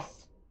juice. No.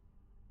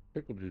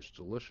 Pickle juice,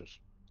 delicious.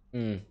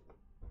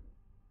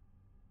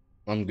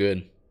 I'm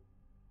good.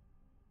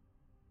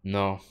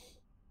 No.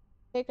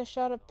 Take a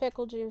shot of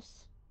pickle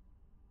juice.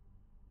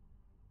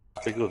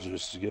 Pickle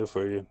juice is good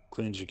for you.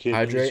 Cleans your kidneys,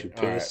 Hydrate? your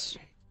Alright. piss.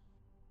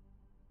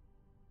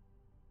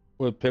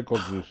 With pickle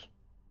juice.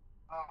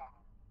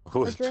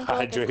 With drink like a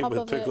hydrate cup with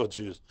of pickle it.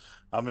 juice.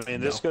 I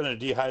mean, this is gonna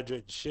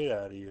dehydrate the shit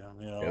out of you.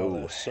 You know, all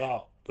No. that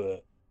salt,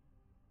 but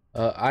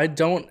I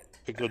don't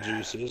pickle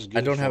juice is good.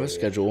 I don't have for a you.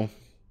 schedule.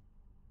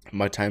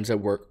 My times at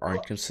work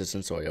aren't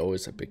consistent, so I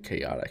always a bit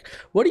chaotic.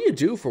 What do you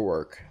do for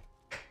work?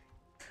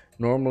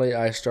 Normally,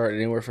 I start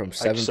anywhere from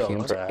 7 sell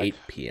p.m. to crack. 8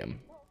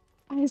 p.m.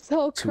 I'm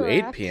so To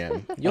 8 correct.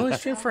 p.m. You only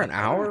stream for an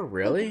hour?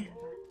 Really?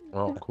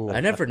 Oh, cool. I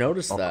never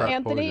noticed I'll that. crack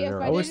Anthony, poison if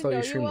arrow. I always didn't thought you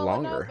know streamed well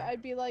longer. enough,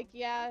 I'd be like,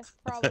 yeah,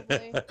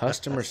 probably.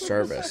 Customer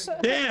service.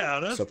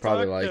 Damn, that's So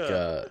probably fucked like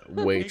up.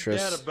 a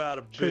waitress. Ain't that about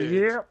a bitch?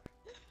 Yep.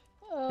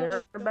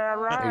 Oh, About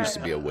I right. used to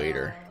be a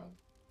waiter.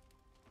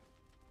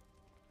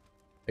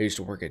 I used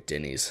to work at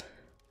Denny's.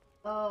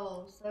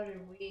 Oh, so did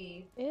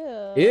we.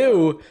 Ew.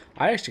 Ew!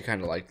 I actually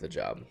kind of liked the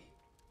job.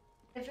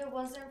 If it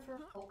wasn't for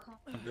Volcom.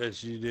 I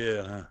bet you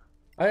did, huh?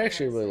 I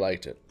actually really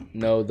liked it.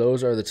 No,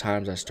 those are the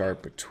times I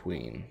start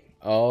between.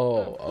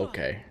 Oh,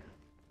 okay.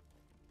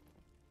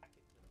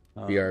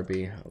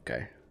 BRB,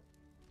 okay.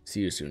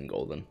 See you soon,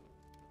 Golden.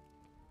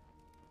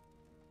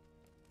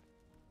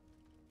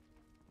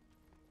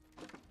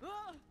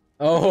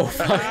 Oh,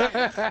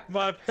 fuck.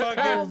 My Oh,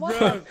 fucking what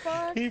the rogue.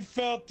 fuck? He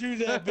fell through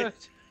that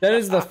bitch. That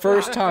is the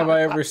first time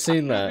I ever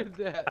seen that.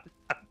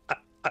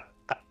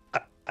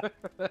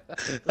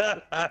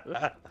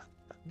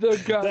 The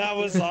guy. That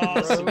was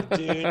awesome,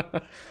 dude.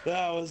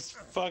 That was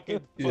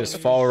fucking. You just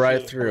funny fall as right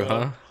shit, through, bro.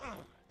 huh?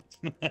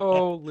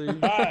 Holy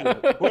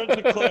Alright, shit. where's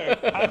the Claire?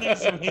 I need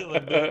some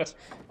healing, bitch.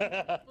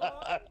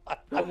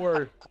 Don't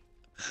worry.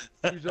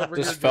 He's over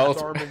Just here fell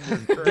disarming your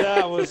trash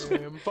That was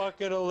can.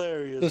 fucking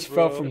hilarious. Just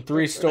bro. fell from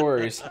 3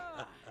 stories.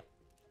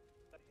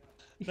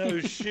 No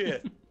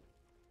shit.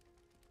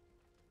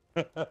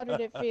 How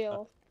did it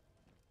feel?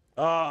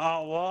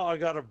 Well, I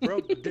got a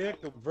broke dick,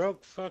 a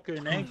broke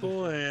fucking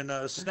ankle, and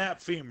a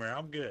snap femur.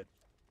 I'm good.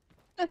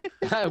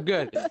 I'm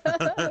good.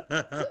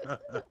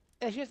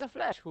 It's just a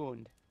flesh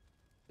wound.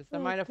 It's a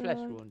minor flesh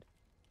God. wound.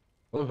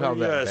 I love Where how you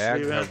that at, bag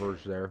Steven?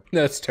 hovers there.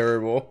 That's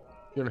terrible.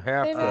 You're gonna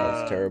have to.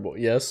 That's terrible.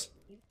 Yes.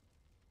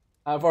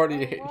 I've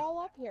already. We're all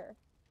up here.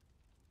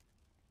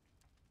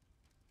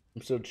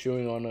 I'm still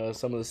chewing on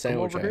some of the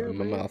sandwich over I have here, in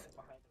my man. mouth.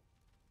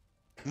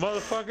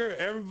 Motherfucker,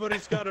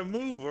 everybody's got to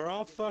move or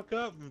I'll fuck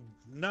up and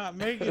not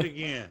make it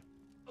again.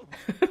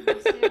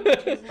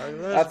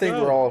 I think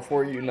we're all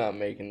for you not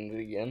making it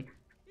again.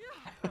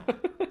 All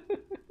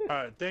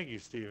right, thank you,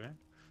 Steven,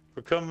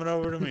 for coming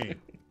over to me.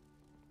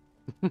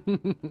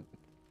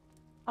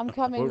 I'm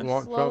coming Wouldn't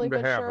want slowly something to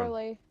but happen.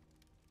 surely.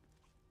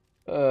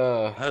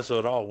 That's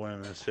what all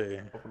women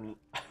say.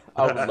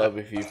 I would love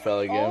if you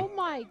fell again. Oh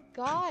my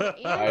god,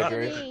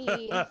 Hydrate.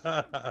 Anthony!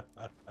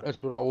 That's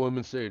what all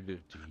women say to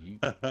you.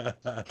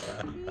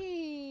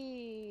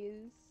 Jeez.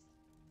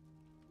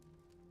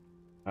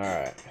 All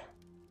right.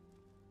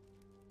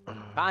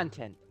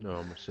 Content. No,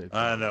 I'm gonna say.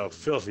 I know,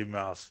 filthy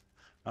mouth.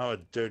 I'm a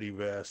dirty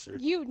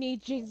bastard. You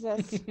need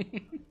Jesus.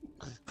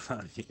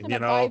 You And a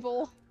know,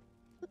 Bible.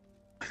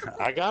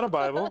 I got a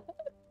Bible.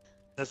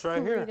 That's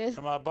right here Read it.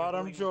 in my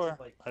bottom drawer.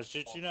 I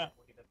shit you not.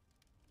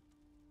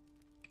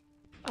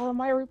 Oh,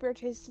 my root beer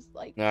tastes just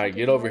like. All right, fucking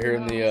get over here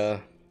in White the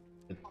Are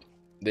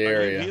you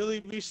area.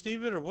 healing me,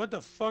 Steven, or what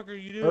the fuck are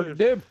you Or doing?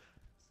 dib.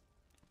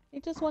 He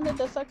just wanted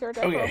to suck her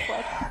dick real Okay.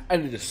 quick. I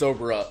need to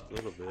sober up. A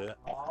little bit.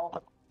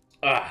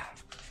 Ah.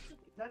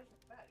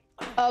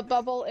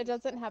 Bubble, it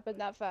doesn't happen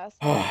that fast.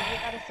 You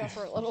gotta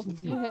suffer a little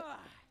bit.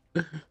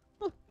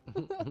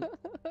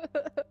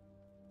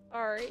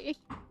 Sorry.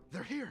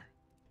 They're here.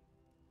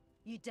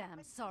 You damn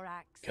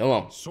Sorax. Come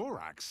on.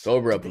 Sorax.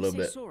 Sober up a little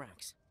bit.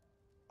 Sorax?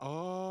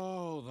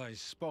 Oh, they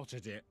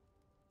spotted it.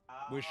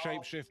 We're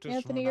shapeshifters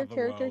Anthony, from your another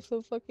character's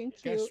world. so fucking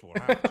cute. Guess we'll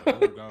have to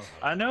all go.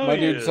 I know My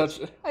he dude's is.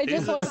 such. I just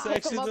He's a want to pick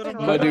sexy him up little and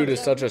My rub dude him. is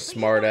such a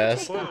smart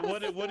ass.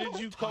 What did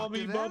you call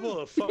me, Bubble?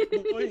 A fuck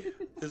boy?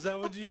 Is that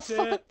what you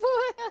said?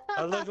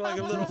 I look like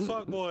a little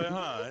fuck boy,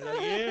 huh?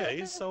 Like, yeah,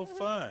 he's so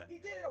fun.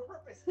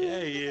 Yeah,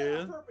 he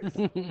is.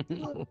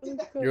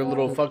 You're a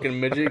little fucking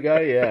midget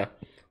guy, yeah.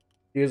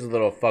 He's a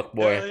little fuck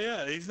Hell boy.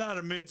 yeah, he's not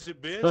a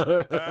midget bitch.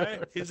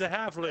 Alright? He's a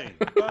halfling.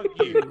 Fuck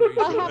you. A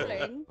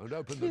halfling. And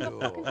open He's the a door.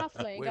 fucking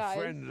halfling, We're guys.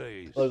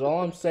 friendlies. Look,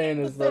 all I'm saying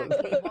is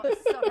Exactly that.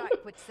 what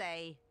Sorak would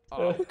say.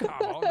 Oh, come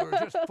on, there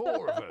are just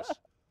four of us.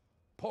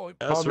 Point.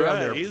 That's Calm down right.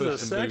 there, He's a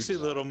Puss in sexy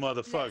Boots. little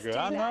motherfucker.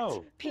 I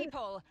know.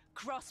 People,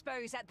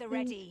 crossbows at the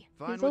ready.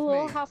 Fine He's a with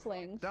little me.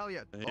 halfling.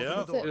 Dahlia, open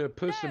Yep. the door. In a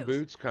Puss in No,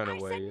 Boots kind I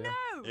of way, said yeah.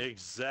 no.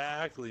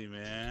 Exactly,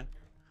 man.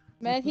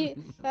 Man,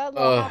 that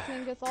little Ugh.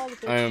 halfling gets all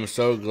the I am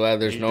so glad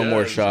there's He no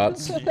more does.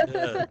 shots. He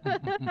does.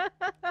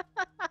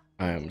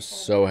 I am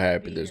so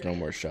happy there's no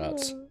more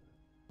shots.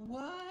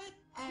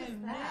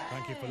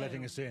 Thank you for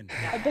letting us in.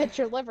 I bet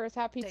your liver's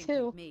happy Don't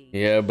too. look me.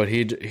 Yeah, but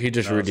he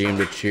just No,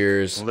 redeemed a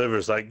cheers.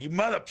 Liver's like, you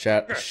mother.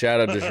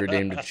 Shadow just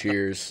redeemed a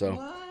cheers,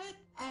 so.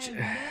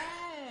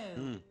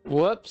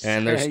 Whoops.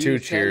 And there's You two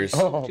said it cheers.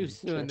 Too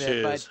soon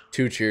there, bud. Cheers.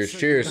 Two cheers. So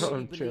Cheers. You Oh,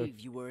 really cheers. believe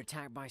you were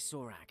attacked by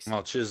Sorax?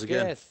 I'll cheers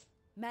again. Yes.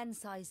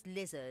 Man-sized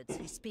lizards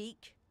who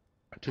speak.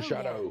 To Oh,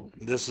 Shadow.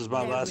 This is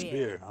my They're last real.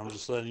 beer. I'm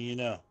just letting you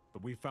know.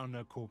 But we found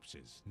no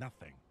corpses.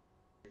 Nothing.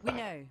 We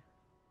know.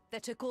 They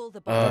took all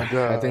the I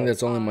bodies. think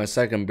that's only my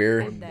second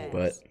beer, and theirs,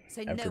 but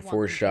so no after one 4 can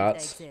prove they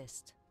shots,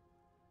 exist.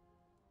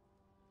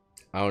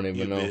 I don't You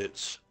even know.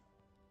 bitch.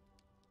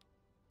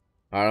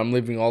 Alright, I'm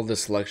leaving all the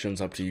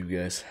selections up to you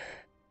guys.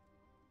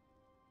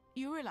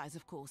 You realize,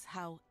 of course,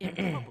 how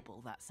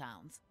improbable that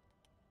sounds.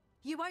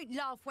 You won't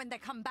laugh when they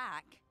come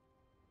back.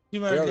 You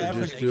We might ought to have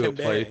just to do a come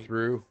back.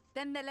 playthrough.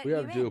 Then they let We you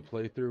ought to do a in.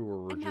 playthrough where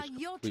we're And now just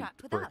you're complete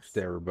trapped with pricks us.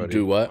 to everybody.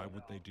 Do Why what?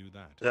 would they do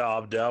that? Yeah,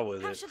 I'm down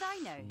with How it. should I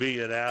know? Be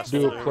an Do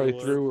asshole. a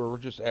playthrough where we're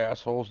just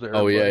assholes to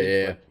Oh, everybody. yeah, yeah,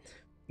 yeah. but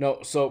No,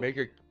 so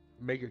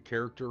Make a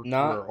character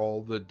Not- where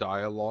all the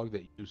dialogue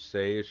that you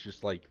say is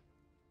just like.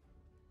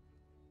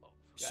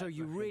 So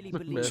you really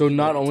believe So you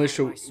not were only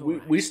attacked should by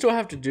we Sorax? still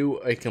have to do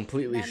a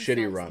completely shitty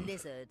Man-sized run.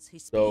 lizards who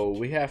So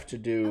speak. we have to Oh,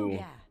 do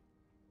yeah.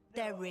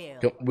 They're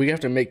real. we have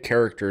to make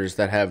characters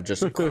that have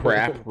just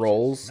crap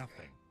roles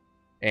Nothing.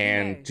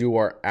 and No. do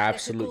our There's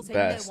absolute also no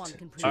one best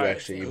can prove to All right,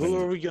 actually who are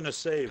even we gonna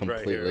save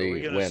right here? Are we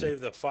completely gonna win. save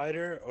the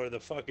fighter or the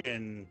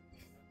fucking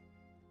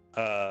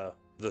the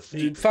Dude,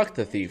 thief? fuck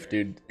the thief,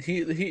 dude.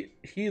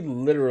 He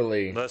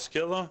literally Let's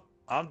kill him.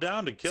 I'm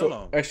down to kill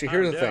So him. actually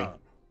here's I'm the thing. down.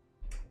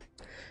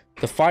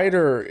 The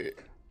fighter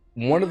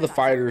one of the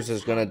fighters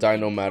is gonna die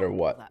no matter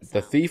what.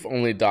 The thief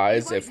only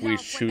dies if we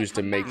choose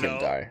to make him No,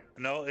 die.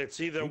 no, it's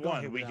either You got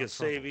one. him We without can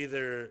save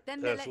either Then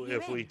they if, let you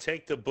if we in.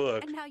 take the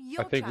book, And now I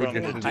you're think we From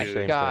did the the dude. same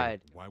thing.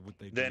 God. Why would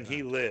they do then that?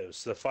 he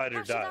lives. The fighter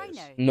How should I dies.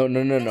 know?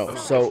 No. If If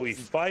So we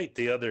fight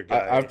the other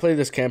guy, I've played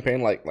this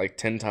campaign like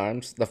 10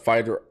 times.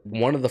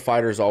 One of the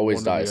fighters always One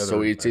of the dies. So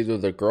other it's dies. either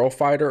the girl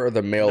fighter or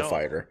the male No.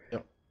 fighter.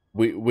 Yep.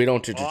 We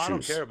don't get to oh, I don't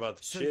choose. care about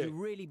the So chick. you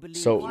really believe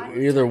So you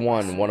were either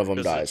attacked by one of them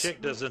Because dies. the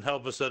chick doesn't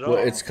help us at all.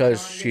 Well, it's because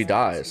Man-sized she lizards who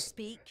dies.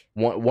 speak.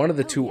 One of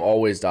the Oh, two yeah.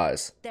 always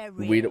dies. They're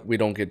We real. we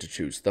don't get to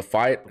choose. The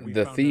we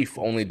the found no thief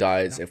only corpses,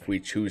 dies if nothing. we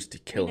choose to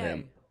kill We know.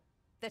 him.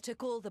 They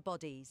took all the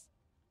bodies.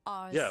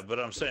 Ours Yeah, but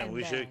I'm saying and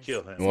we should theirs.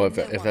 kill him. Well, if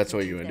No that's one what can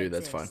you prove wanna they do,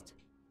 that's fine. exist.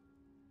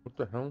 What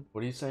the hell?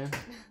 What are you saying?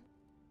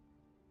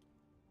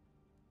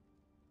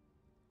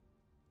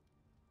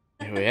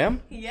 Who I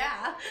am?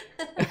 Yeah.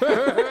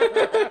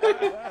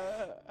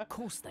 Of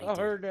course they I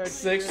do. heard that.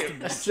 Sick,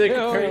 shit. sick.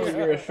 Apparently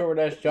you're a short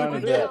ass You Johnny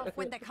won't Depp. laugh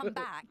when they come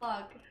back.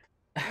 Fuck.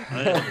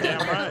 Damn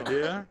right,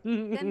 dude.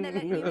 Then they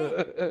let you in.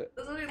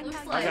 That's what he looks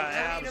I like. I got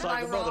I mean, abs am like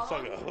I a wrong?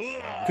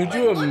 motherfucker. Could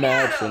you Look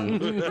at him.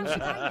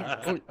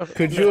 imagine?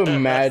 Could you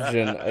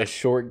imagine a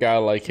short guy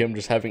like him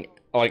just having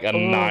like a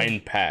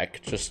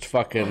 9-pack, just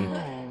fucking He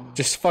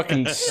looks like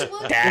a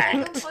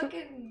stacked?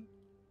 fucking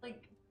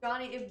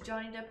like if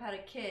Johnny Depp had a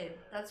kid.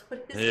 That's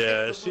what his kid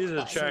Yeah, would she's look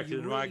like.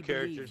 attracted to my really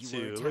character believe you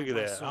were too. Look at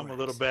attacked that. by I'm a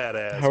little Sorax?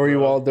 badass. How are you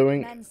bro. all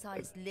doing?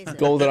 Man-sized lizard.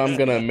 Golden, I'm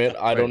gonna admit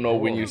I don't Wait, know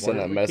hold when on, you why sent do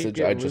that we keep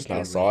message. I getting just now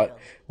loopy? saw it.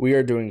 We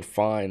are doing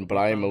fine, but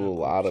I am a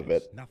little out of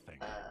it. Nothing.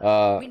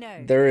 We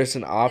know. There is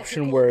an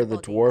option call where the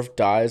the bodies dwarf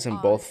dies and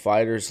both ours.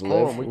 fighters Hold on,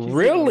 live. we keep getting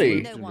Really?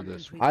 looped No into one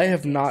this. can I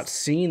have prove not this.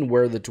 seen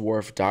where the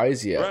dwarf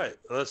dies yet. Right,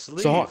 let's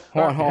leave. So hold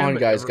God damn on, it,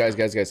 guys.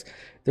 every-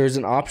 There's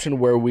an option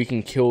where we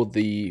can kill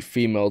the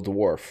female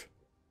dwarf,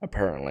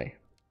 apparently,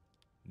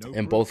 No and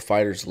proof. both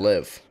fighters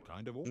live.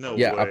 Kind of No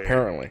Yeah, way.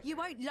 apparently. You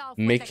won't laugh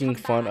when they Making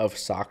come fun back. of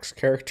Sock's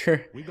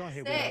character. We got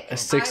here Sick. A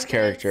sixth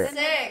character. Then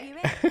they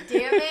let you in.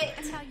 Damn it.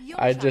 That's how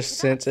you're I just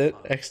trapped sent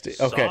with it.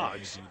 XD. Okay.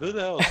 Socks. Who the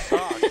hell is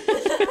socks? us.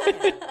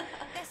 They're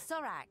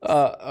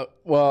Sorax.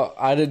 Well,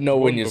 I didn't know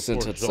when One you sent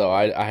before it, so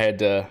Zod. I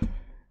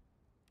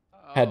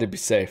had to be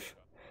safe.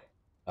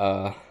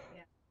 Yeah,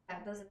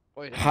 it doesn't.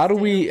 Wait, How do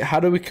we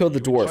kill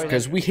the dwarf?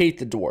 Because we hate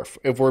the dwarf.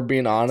 If we're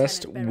being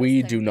honest, Lieutenant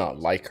we Barrow do not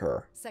Stonebeard. like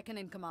her. Second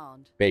in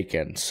command.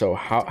 Bacon. So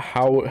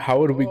how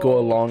would we go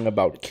along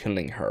about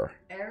killing her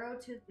Arrow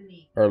to the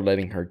knee. or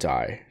letting her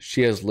die?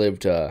 She has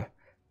lived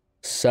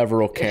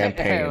several Arrow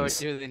campaigns.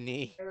 to the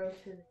knee. Arrow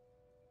to the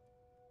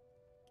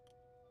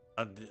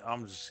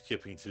I'm just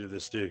skipping through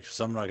this, dude, because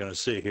I'm not gonna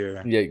sit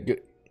here. Yeah,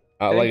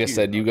 like I you.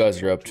 said, you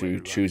guys are up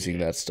to choosing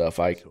that stuff.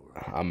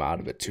 I'm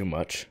out of it too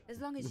much. As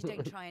long as you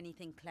don't try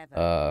anything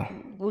clever.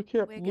 We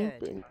kept We're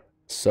good. looping.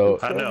 So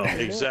I know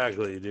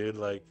exactly, dude.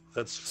 Like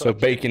that's so fucking-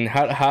 Bacon,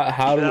 how Get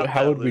out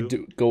that would we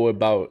loop. go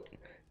about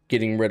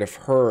getting rid of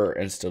her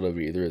instead of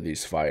either of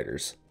these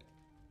fighters?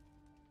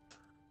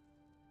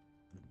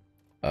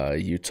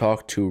 You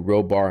talk to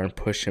Robar and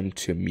push him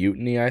to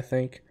mutiny, I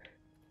think.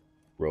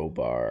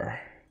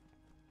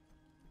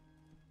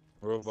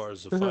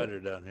 Robar's the fighter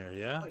down here,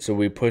 yeah. So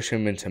we push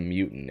him into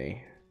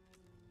mutiny.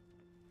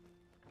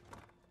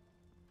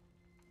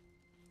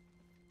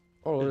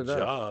 Oh, look Good at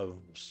that. job.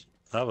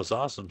 That was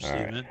awesome, All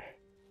right. Steven.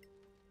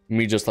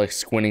 Me just like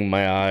squinting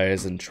my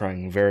eyes and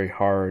trying very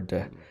hard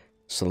to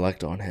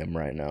select on him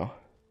right now.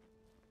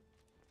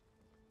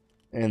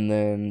 And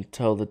then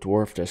tell the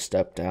dwarf to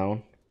step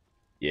down.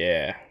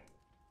 Yeah.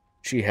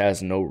 She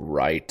has no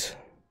right.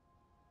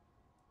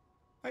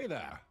 Hey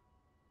there.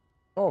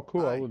 Oh,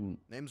 cool. I Hi. wouldn't.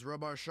 Name's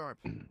Robar Sharp.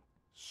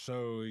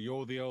 So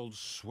you're the old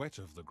sweat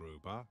of the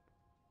group, huh?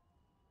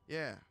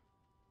 Yeah,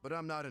 but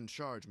I'm not in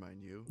charge,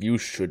 mind you. You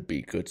should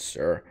be, good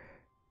sir.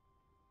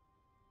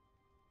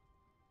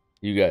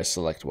 You guys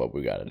select what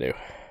we gotta do.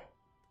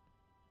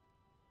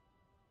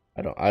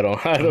 I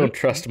don't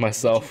trust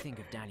myself. What do you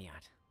think of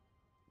Daliat?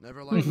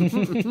 Never liked him.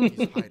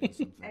 He's hiding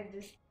something. I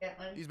just get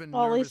one. He's been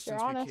Well, at nervous least you're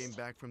since we honest. came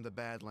back from the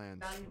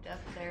Badlands. Johnny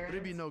Depp there. But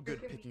it'd be It's no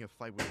good freaking- picking a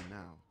fight with him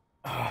now.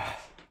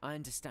 I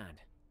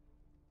understand.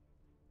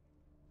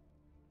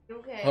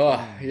 Okay.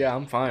 Yeah,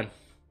 I'm fine.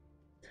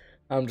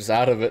 I'm just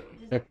out of it.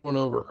 Next one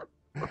over.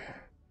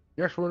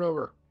 Next one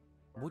over.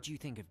 What do you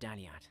think of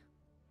Daliat?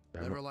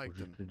 Damn Never it, liked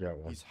we him. just did that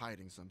one. He's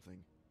hiding something.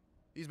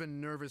 He's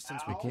been nervous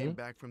since we came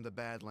back from the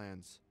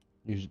Badlands.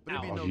 You, But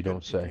it'd be oh, no you good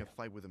don't picking say. a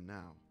fight with him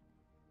now.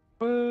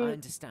 I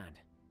understand.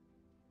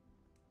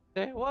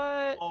 Say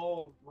what?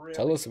 Oh, really?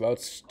 Tell us about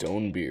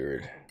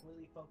Stonebeard.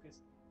 Completely focused,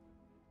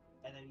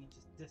 and then you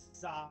just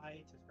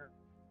decide to turn.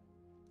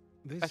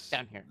 This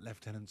down here.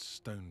 Lieutenant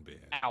Stonebeard.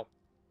 Ow.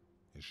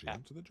 Is she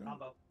up to the job?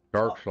 Combo.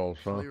 Dark Souls,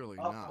 huh? Clearly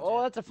not.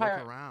 Oh, that's a fire.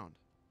 Look around.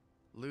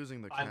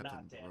 Losing the I'm captain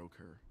not dead. broke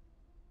her.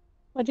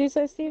 What'd you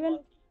say, Steven?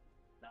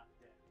 Not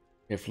dead.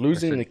 If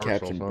losing said the Dark Souls,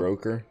 captain huh?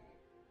 broke her,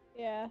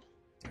 Yeah.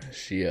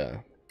 she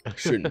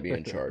shouldn't be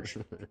in charge.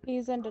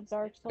 He's into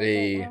Dark Souls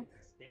They- right now.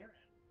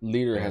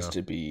 Leader has Yeah.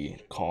 to be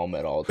calm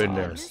at all Been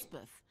there. times.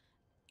 Elizabeth,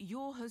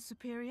 you're her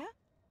superior?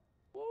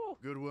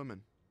 Good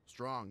woman.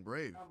 Strong,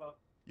 brave. Combo.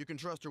 You can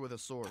trust her with a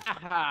sword.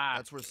 Ah,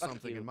 That's worth fuck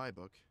something you. in my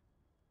book.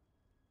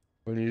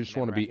 When you just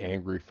Never want to be happened.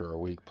 angry for a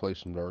week, play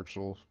some Dark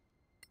Souls.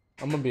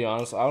 I'm gonna be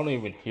honest, I don't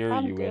even hear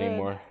I'm you good.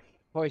 anymore.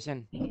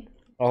 Poison.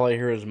 All I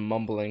hear is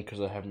mumbling because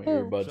I have my Who?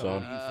 earbuds So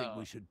on. what do you think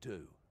we should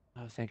do?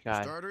 Oh, thank For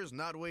God. starters,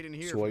 not waiting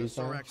here So for what the you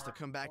saying? Sorax to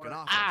come back in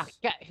office. Ah,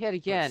 got hit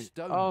again.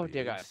 Oh,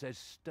 dear Stonebeard God. says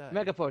stay.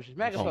 Mega potion,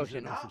 mega Oh.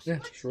 potion. Yeah,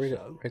 just read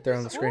it right there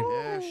on the screen.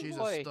 Yeah, Ooh, she's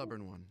boy. a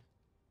stubborn one.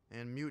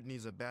 And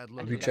Mutiny's a bad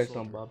look. Have you as a checked on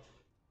soldier. Bob?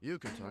 You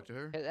can talk to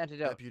her. Hit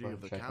antidote. Deputy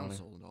of the Check on it.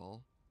 council and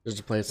all. Just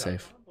to play it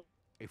safe.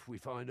 If we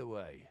find a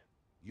way,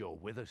 you're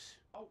with us.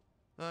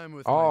 I'm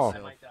with Oh. I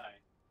myself. might die.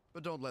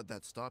 But don't let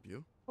that stop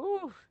you.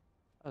 Ooh,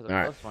 that was a All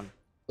right. close one.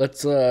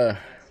 Let's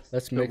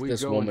Let's That make we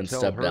this go woman and tell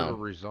step her down. to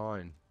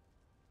resign.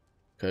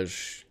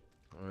 Because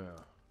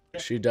Yeah.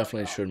 she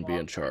definitely shouldn't be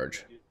in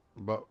charge.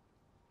 But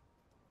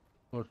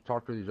let's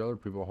talk to these other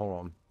people. Hold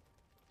on.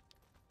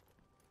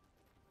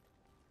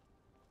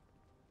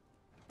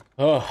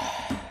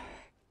 Oh.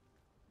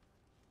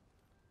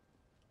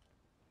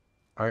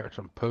 I got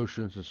some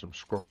potions and some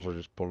scrolls I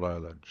just pulled out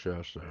of that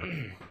chest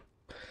there.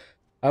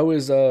 I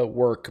was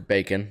work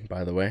bacon,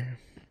 by the way.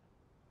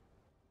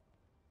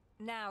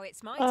 Now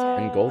it's my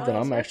And Golden,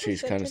 I'm is that actually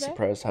for kind of today?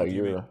 surprised how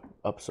you're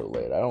up so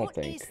late. I don't What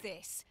think is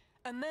this?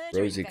 A murder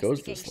Rosie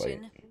goes this late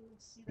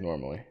investigation?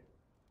 normally.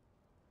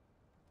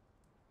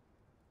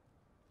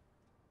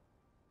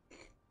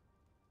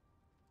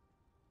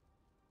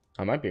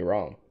 I might be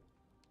wrong.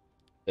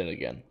 Then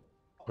again.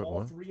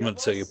 I'm gonna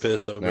take a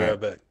piss. I'll be right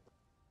back.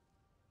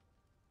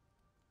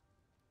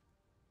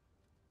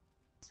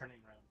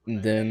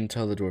 Then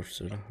tell the dwarf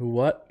to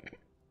what?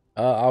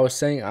 I was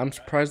saying I'm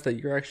surprised that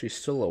you're actually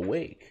still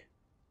awake.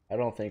 I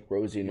don't think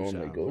Rosie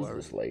normally goes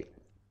this late.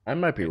 I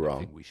might be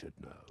wrong.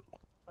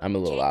 I'm a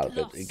little out of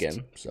it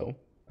again, so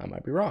I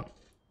might be wrong.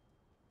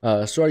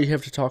 So you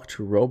have to talk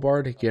to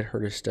Robar to get her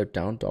to step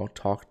down. Don't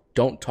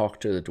talk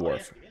to the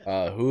dwarf.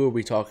 Who are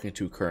we talking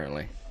to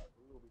currently?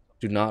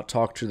 Do not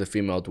talk to the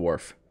female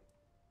dwarf.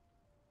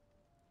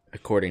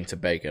 According to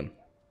Bacon.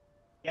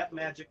 Yep,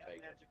 magic.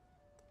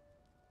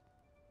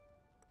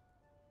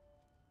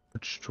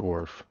 Which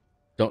dwarf?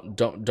 Don't.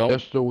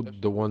 That's the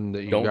one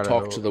that you don't gotta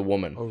talk to the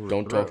woman.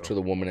 Don't talk overthrow. to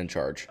the woman in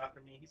charge.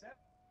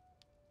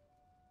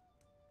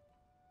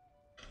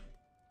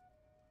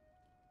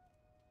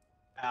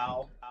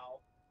 Ow.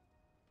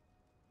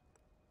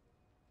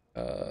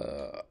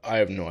 I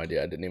have no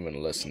idea. I didn't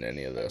even listen to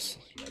any of this.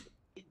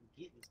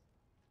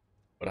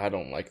 But I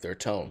don't like their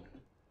tone.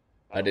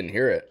 I didn't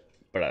hear it,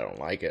 but I don't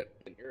like it.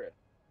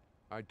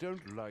 I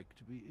don't like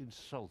to be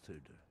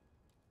insulted.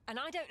 And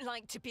I don't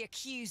like to be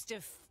accused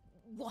of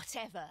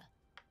whatever.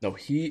 No,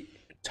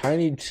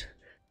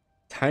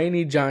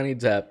 Tiny Johnny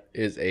Depp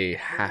is a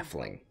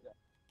halfling.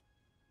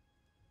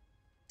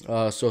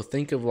 So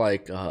think of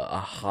like a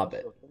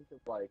hobbit.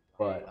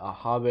 But a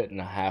hobbit and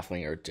a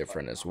halfling are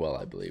different as well,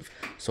 I believe.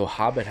 So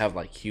hobbit have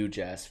like huge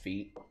ass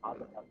feet.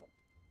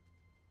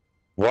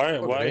 Why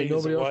Ain't are you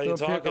nobody else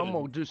talking? up here? I'm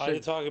gonna just Why are you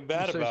say- talking bad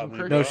just say about some me?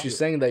 crazy No, bro? she's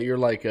saying that you're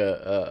like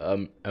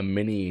a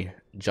mini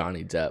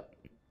Johnny Depp.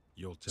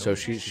 So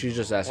she's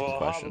just asking Well,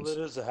 questions.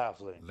 Hobbit is a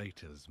halfling.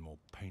 Later's more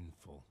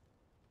painful.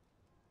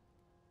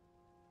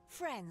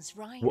 Friends,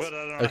 right? What,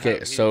 I don't Okay,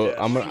 have so huge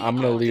I'm ass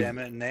gonna feet, leave.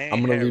 goddammit, and they I'm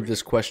ain't gonna hairy. leave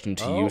this question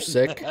to Oh. you,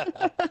 Sick.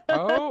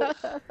 Oh,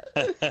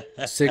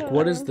 Sick.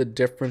 What is the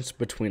difference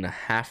between a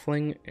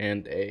halfling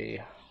and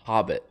a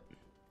hobbit?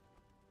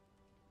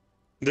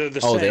 They're the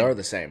Oh, same. they are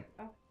the same.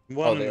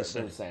 One Oh, and they're the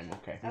same. the same.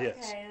 Okay.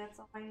 Yes. Okay, that's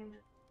all I need.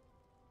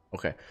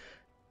 Okay.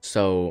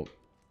 So,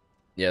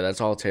 yeah,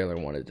 that's all Taylor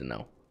wanted to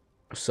know.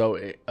 So,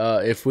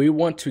 if we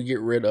want to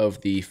get rid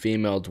of the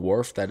female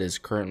dwarf that is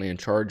currently in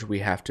charge, we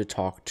have to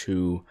talk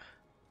to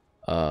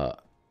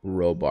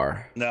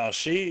Robar. Now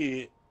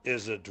she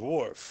is a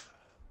dwarf.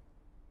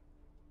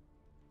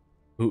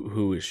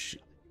 Who is she?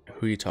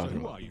 Who are you talking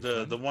about?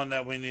 The one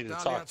that we need to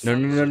talk to.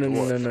 No, is a no,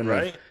 dwarf,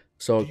 right?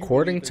 So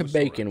according to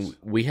Bacon,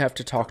 we have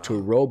to talk to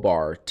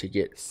Robar to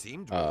get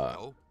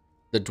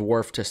the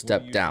dwarf to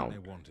step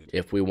down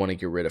if we want to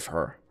get rid of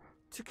her.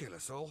 To kill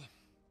us all.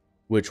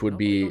 Which would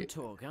be,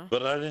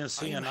 But I didn't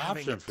see an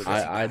option for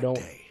that. I don't,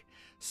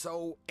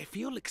 So if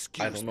you'll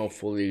excuse I don't know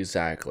fully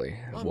exactly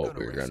what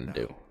we're gonna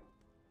do.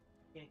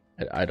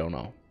 I don't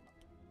know.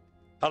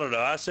 I don't know.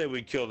 I say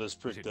we kill this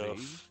prick though.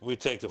 We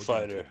take the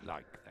fighter.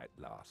 Like that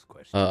last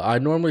question. I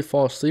normally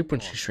fall asleep when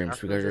she streams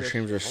because her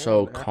streams are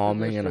so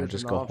calming, and I there's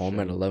just an go home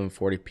at option.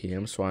 11:40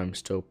 p.m. So I'm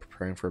still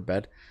preparing for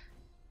bed.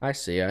 I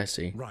see.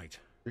 Right.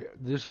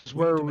 this is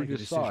We need where to we make a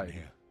decision decide.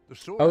 here. The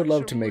I would stories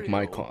love are to make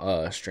my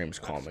real. streams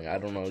calming. I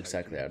don't know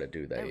exactly how to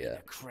do that Don't be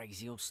yet.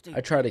 crazy or stupid.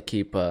 I try to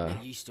keep They're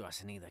used to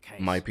us in either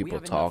case. my We people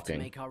have enough to talking.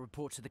 make our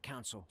report to the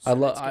council, I so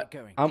love. let's get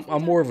going.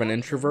 I'm more of an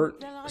introvert,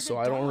 They'll either so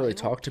I don't die really or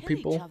talk to kill each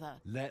people. other.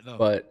 Let them.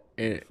 But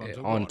Fun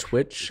to on watch.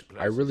 Twitch, This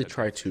I place really is a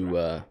try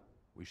to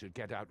We should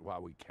get out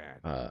while we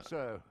can.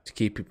 So,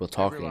 keep people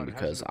talking everyone has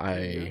because an I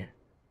opinion,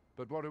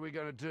 But what are we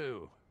gonna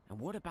do? And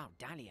what about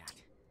Daliad?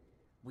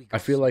 We I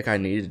got feel some like I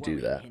pretty need to do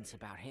worrying that. hints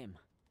about him.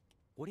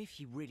 What if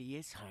he really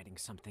is hiding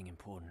something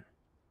important?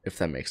 if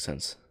that makes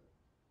sense.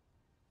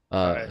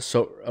 Alright.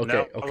 So Now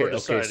we're okay.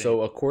 deciding.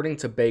 So according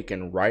to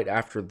Bacon, right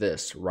after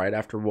this, right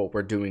after what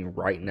we're doing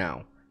right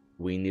now,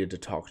 we need to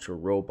talk to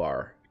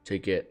Robar to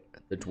get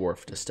the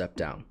dwarf to step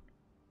down.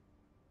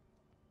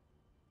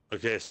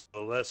 Okay,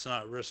 so let's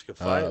not risk a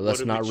fight. What Let's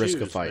do we not risk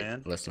a choose, fight.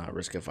 man? Let's not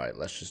risk a fight.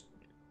 Let's just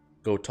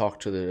go talk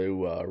to the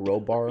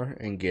Robar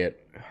and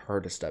get her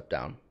to step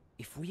down.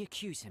 If we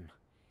accuse him,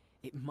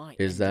 it might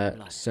Is end in that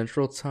blood.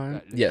 Central Time?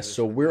 That Yes. is-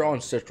 So we're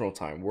on Central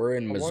Time. We're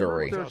in I wonder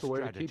Missouri. if there's a way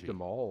to Strategy. keep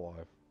them all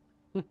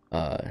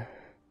alive.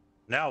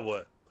 Now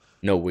what?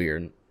 No,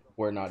 we're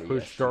not.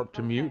 Push EST. start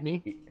to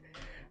mutiny.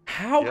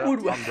 How Yeah,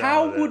 I'm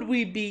down with would that.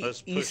 we be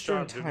Let's push Eastern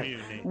on to Time?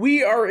 mutiny.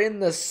 We are in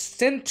the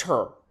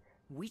center.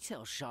 We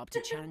tell Sharp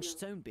to challenge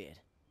Stonebeard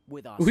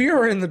with our. We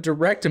are in the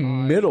direct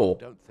middle.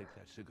 I don't think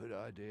that's a good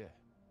idea.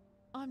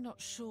 I'm not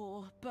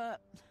sure,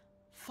 but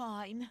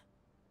fine.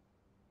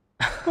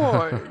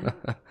 Fine.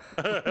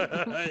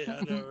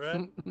 I know,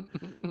 right?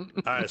 All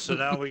right, so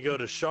now we go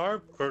to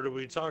Sharp, or do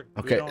we talk?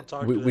 Okay, we don't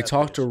talk. we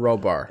talked to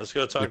Robar. Let's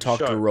go talk we to talked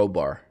to Sharp.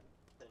 Robar.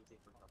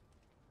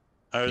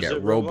 Is Yeah,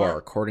 it Robar,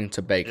 according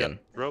to Bacon.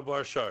 Yeah,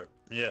 Robar Sharp.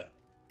 Yeah.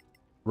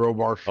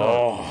 Robar Sharp.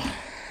 Oh.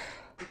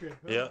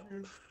 Yeah.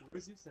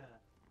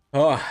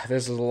 Oh,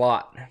 this is a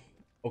lot.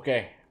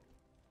 Okay.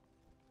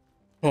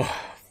 Oh,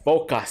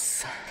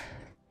 focus.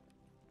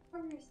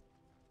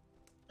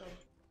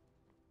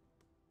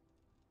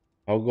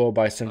 I'll go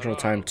by Central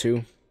Time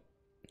too.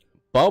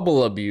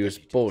 Bubble abuse,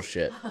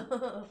 bullshit.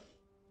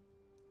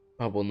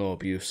 Bubble no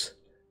abuse.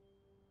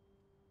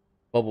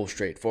 Bubble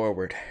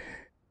straightforward.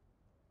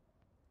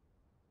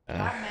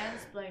 Stop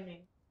mansplaining.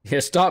 Yeah,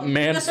 stop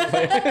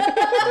mansplaining.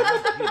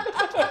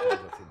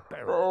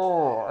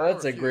 Oh,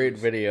 that's a great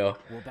video.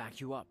 We'll back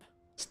you up.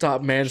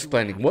 Stop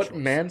mansplaining. What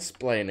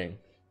mansplaining?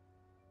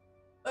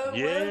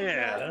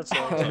 Yeah, that's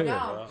what I'm talking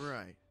about.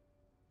 Right.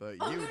 But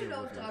you do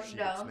if your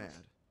shit's mad.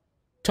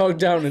 Talk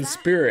down in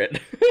spirit.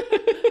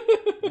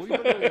 We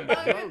believe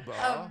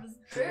Robar to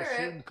Spirit.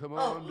 assume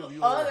command of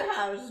your. Other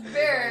house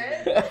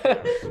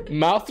spirit.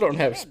 Mouth don't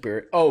have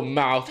spirit. Oh,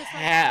 mouth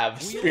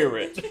have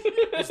spirit.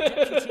 As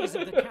deputies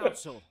of the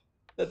council.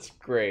 That's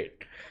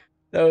great.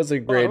 That was a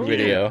great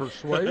video.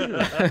 Persuasion.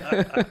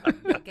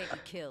 Get you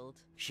killed.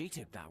 She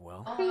took that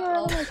well.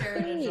 Oh,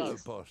 So,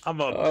 boss. I'm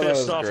a Oh, that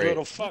pissed was off great.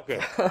 little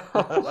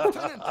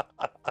fucker.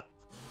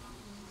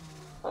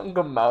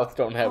 Uncle Mouth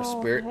don't have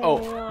spirit. Oh,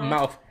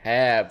 Mouth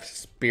have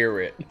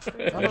spirit.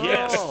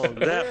 Yes, Oh,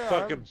 that yeah, I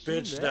fucking haven't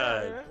seen bitch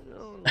that.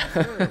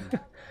 died.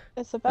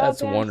 It's about That's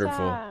damn wonderful.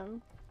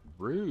 time.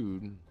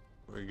 Rude. Here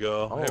we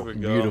go. Oh, Here we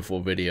go. Beautiful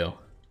video.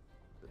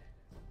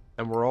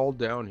 And we're all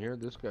down here.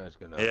 This guy's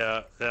gonna.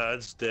 Yeah,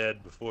 it's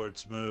dead before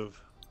it's moved.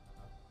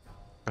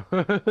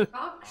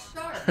 Rock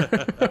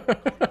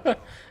sharp.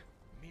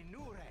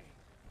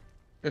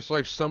 It's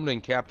like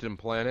summoning Captain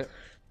Planet.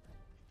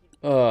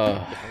 Uh,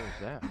 What the hell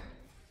is that?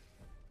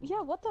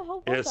 Yeah, what the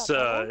hell was It's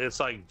that? it's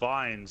like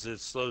vines. It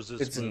slows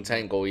its it's movement.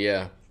 entangle,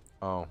 yeah.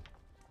 Oh.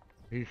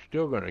 He's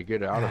still gonna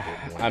get out of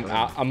it. one I'm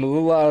time. I'm a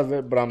little out of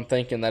it, but I'm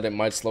thinking that it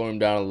might slow him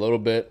down a little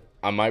bit.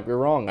 I might be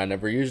wrong. I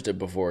never used it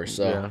before,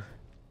 so.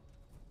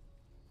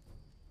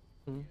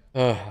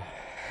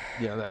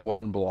 Yeah, that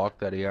one block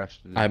that he has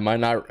to do. I might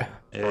not.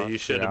 Yeah, you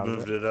should have out of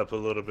moved it up a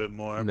little bit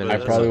more. And then but I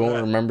that's probably okay.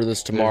 won't remember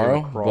this Then he's gonna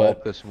tomorrow, crawl up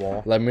but this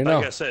wall. let me know.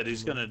 Like I said,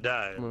 he's gonna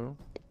die. Well,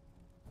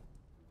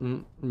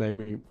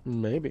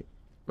 maybe.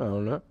 I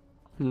don't know.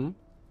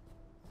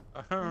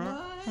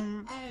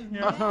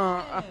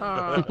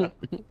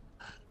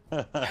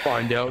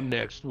 Find out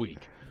next week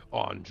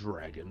on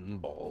Dragon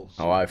Balls.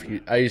 Oh,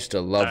 I used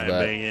to love Alright,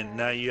 that. Megan,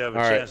 now you have a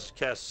All right. chance to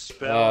cast a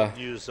spell.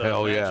 Use a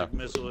hell magic yeah.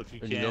 missile if you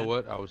And can. you know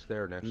what? I was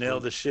there next Nail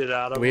week. the shit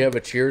out of We him. have a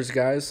cheers,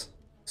 guys.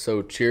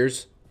 So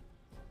cheers.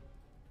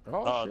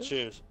 Oh, shit.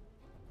 cheers.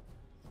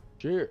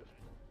 Cheers.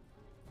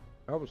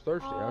 I was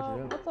thirsty. How'd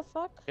you know? What the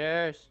fuck?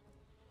 Cheers.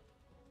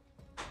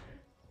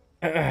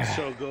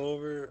 So go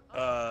over.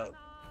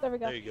 There we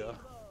go. There you go.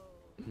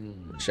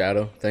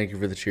 Shadow, thank you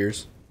for the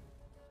cheers.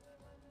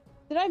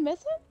 Did I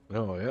miss it?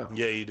 Oh yeah.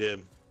 Yeah, you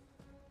did.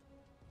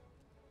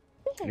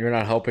 You're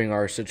not helping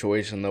our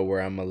situation though,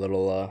 where I'm a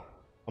little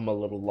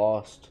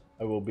lost.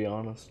 I will be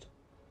honest.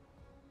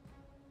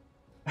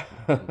 It's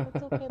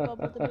okay,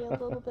 Bubble, to be a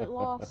little bit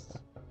lost.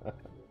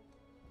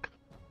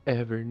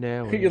 Every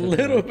now and A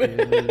little bit.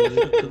 A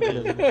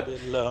little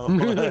bit low.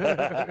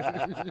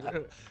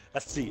 I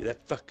see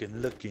that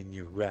fucking look in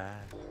your eye.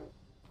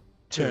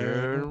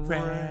 Turn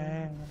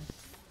right.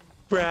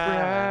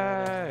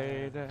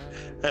 Right.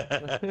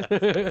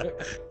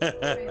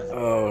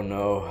 Oh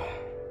no.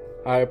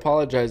 I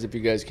apologize if you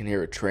guys can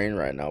hear a train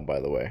right now, by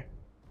the way.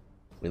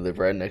 We live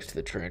right next to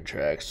the train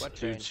tracks.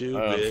 Choo-choo,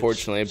 I bitch.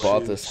 unfortunately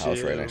bought this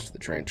house right Choo-choo. next to the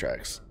train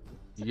tracks.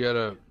 You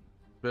gotta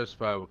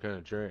specify what kind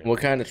of train. What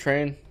kind of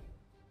train?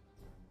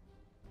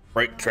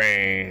 Freight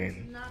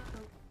train.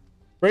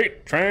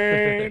 Freight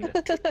train.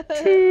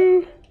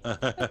 Choo.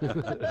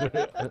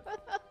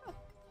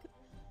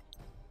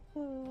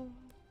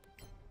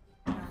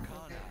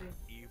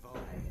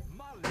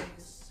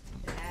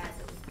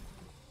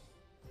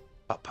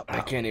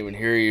 I can't even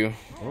hear you.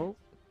 Oh.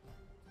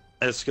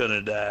 It's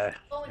gonna die.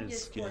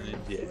 It's gonna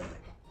die.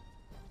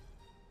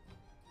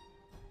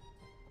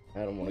 I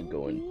don't want to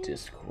go in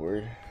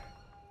Discord.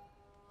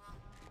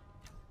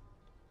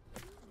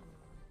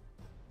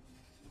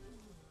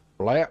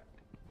 Flap.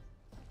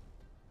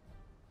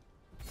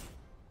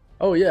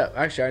 Oh yeah,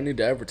 actually I need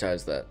to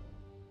advertise that.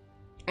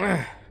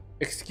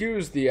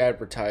 Excuse the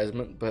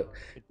advertisement, but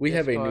we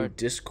have a new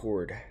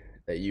Discord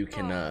that you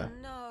can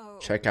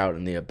check out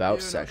in the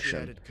about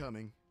section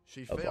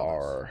of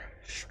our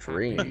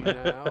stream.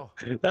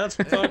 That's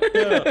fucked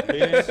up,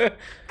 man.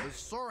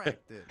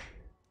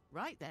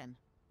 Right then.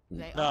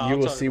 You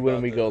will see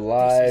when we go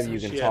live. You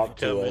can talk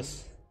to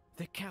us.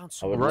 The I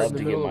council. would Right love in the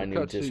to get middle my of new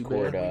the cutscene,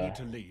 Discord We need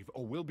to leave,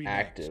 or we'll be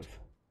active. next.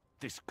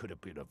 This could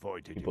have been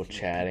avoided. People if your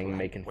chatting, people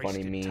making hadn't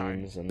funny wasted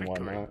time memes and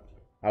bickering. whatnot.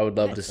 I would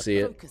love to Let's see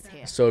it. focus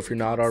here. So if you're We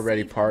not can't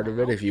already save part her of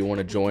it, now, if you want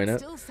to but we join can it,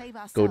 still save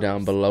go down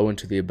ourselves. below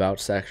into the About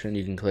section.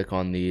 You can click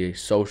on the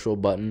social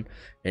button,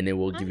 and it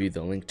will give you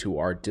the link to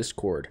our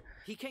Discord.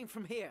 He came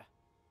from here.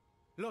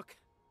 Look.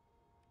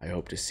 I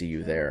hope to see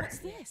you there. What's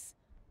this?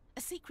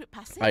 A secret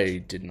passage? I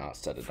did not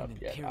set it up From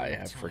yet. I Imperial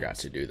have forgot times.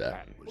 to do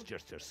that. That was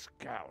just a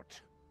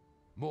scout.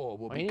 More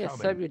will Well, be you need to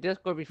coming. sub your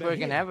Discord before They're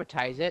you can here.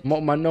 advertise it. My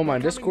They're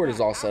Discord coming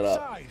is all back set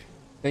up. outside.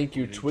 Thank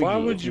you, Twiggy, Why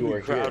would if you you be are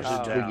here. crouching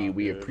down? Twiggy,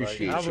 we dude? Like,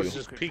 appreciate I you. was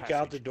just peek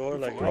out the door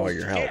like, For all oh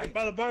your shit, help.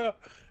 motherfucker,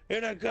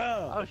 here they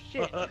come. Oh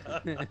shit.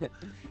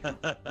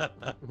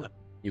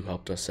 You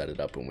helped us set it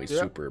up, and we Yep,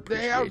 super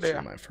they out appreciate you,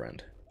 there. my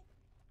friend.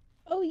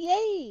 Oh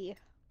yay!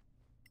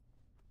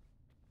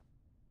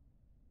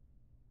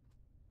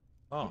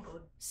 Oh,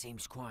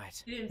 Seems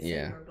quiet. You didn't say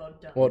Yeah. you were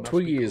about done. Well, must be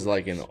Twiggy is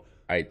like an cautious.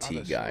 IT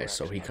Other guy, Sorax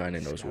so he might kind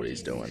of be knows what he's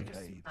scouting doing. these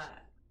caves.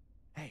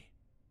 Hey,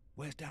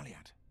 where's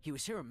Daliat? He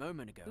was here a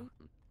moment ago,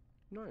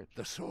 Nice.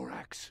 The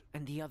Sorax.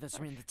 and the others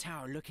are in the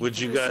tower looking. would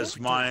for you the guys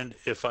secret. mind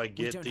if I We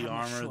get don't the have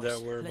much armor choice.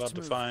 that we're Let's about to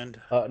move. find?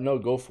 No,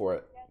 go for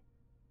it.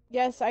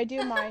 Yes, I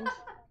do mind.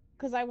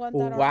 Because I want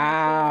that armor too.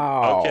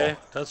 Wow. Okay,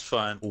 that's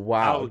fine. I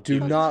Wow. will Do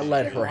give it not to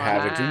let you. her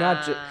have it. Do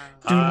not do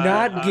I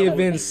not give will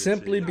in give it to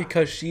simply you.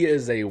 because she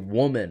is a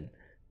woman.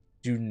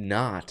 Do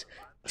not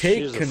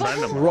take She's a friend of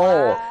mine.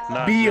 control.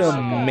 Not Be a just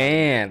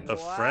man. A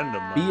friend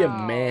of mine. Be a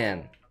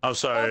man. I'm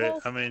sorry.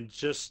 Bubbles? I mean,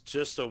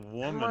 just a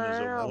woman is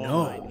a woman.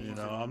 No. You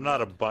know, I'm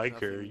not a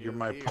biker. You're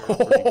my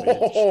property,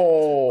 bitch.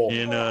 Oh.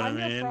 You know what I I'm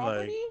your mean?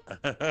 property?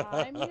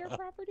 I'm your Like,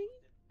 property?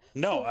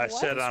 no, I What?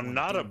 said This I'm one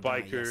not a didn't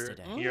die biker.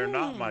 yesterday. You're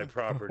not my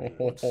property.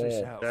 What's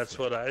this That's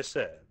what I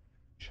said.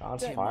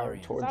 Shots Tim fired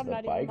Marion. towards I'm the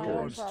not even my own bikers.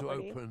 wants to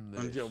property. open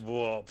I'm this? just-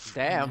 Well, You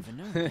Damn. never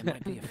know. There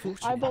might be a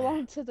fortune I in there.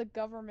 belong to the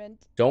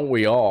government. Don't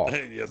we all?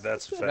 yeah,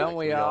 that's a fact. Don't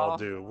we We all all?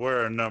 do.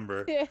 We're a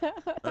number. Yeah.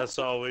 That's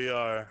all we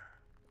are.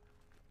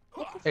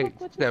 What the Eight,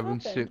 fuck? What just seven,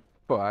 happened? 6,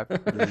 5.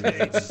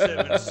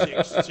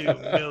 8762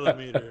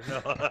 millimeter.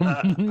 No.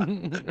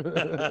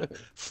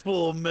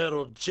 Full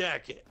metal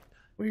jacket.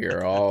 We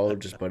are all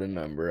just but a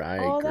number. I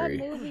Oh, that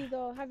agree. movie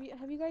though. Have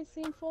you guys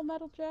seen Full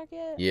Metal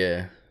Jacket?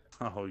 Yeah.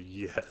 Oh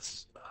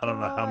yes. I don't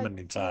know how God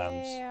many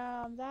times.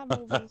 Damn, that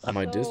movie's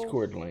My so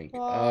Discord link.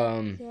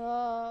 fucked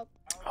up.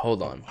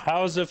 Hold on.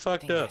 How is it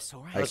fucked Think I up?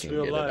 saw I Let's can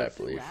real get it, I life.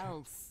 believe.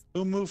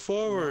 Who moved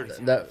forward?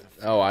 That.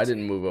 Oh, I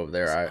didn't move over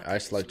there. I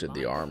selected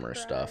the armor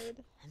stuff.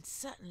 Cried. And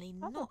certainly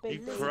I'm a not big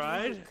You baby.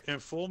 cried in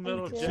Full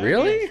Metal did. Jacket?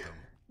 Really?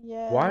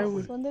 Yes. Why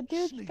would- When the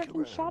dude Sneak freaking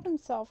around. shot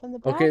himself in the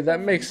bathroom. Okay, that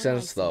makes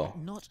sense though.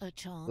 Not a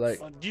chance. Like,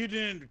 You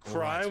didn't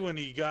cry when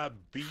he got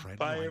beat Tread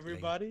by lightly,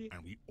 everybody?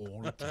 and we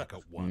all attack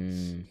at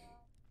once.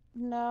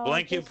 No.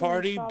 Blanket just when he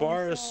party, shot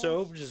bar of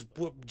himself.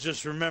 soap.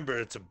 Just remember,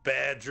 it's a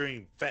bad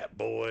dream, fat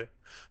boy.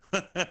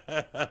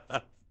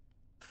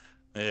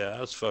 Yeah, that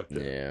was fucked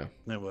up. yeah.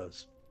 It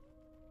was.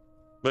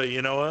 But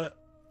you know what?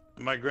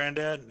 My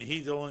granddad,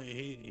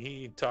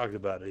 he talked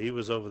about it. He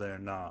was over there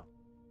now.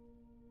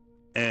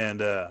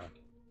 And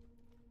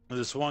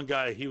this one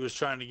guy, he was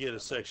trying to get a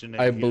section.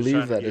 I He was trying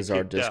believe to that get is our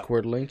kicked out.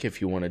 Discord link if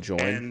you want to join.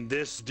 And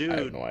this dude I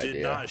have no did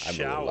idea. not I'm a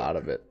shower. little out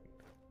of it.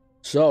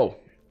 So,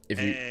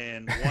 if you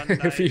And one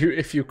night,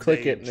 if you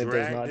click they it and it does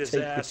dragged not his take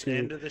you ass to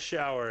into the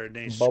shower and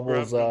they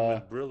Bubbles, scrubbed him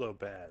with Brillo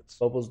pads.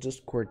 Bubbles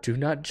Discord, do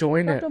not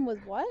join Scrubbed it. him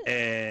with what?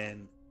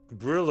 And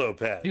Brillo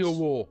pads. Steel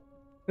wool.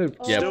 Yeah,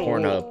 Still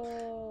Pornhub.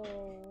 Oh.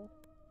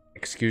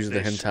 Excuse the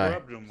They hentai.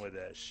 scrubbed him with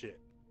that shit.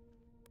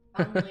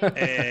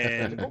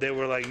 And they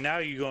were like, now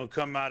you're going to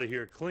come out of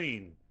here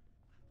clean.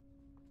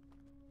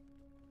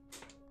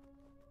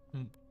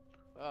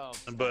 Oh.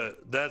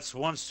 But that's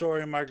one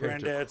story my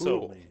granddad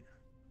told me.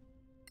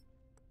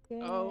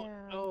 Oh.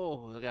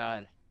 Oh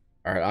God.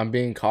 All right, I'm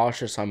being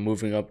cautious. I'm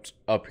moving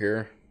up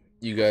here.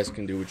 You guys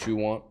can do what you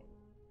want.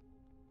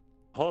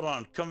 Hold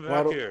on, come Why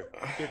back do- here.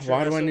 Get your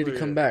Why do ass I need over to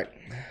come here. back?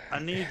 I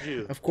need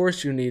you. Of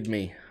course you need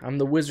me. I'm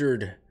the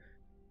wizard.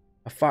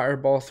 A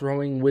fireball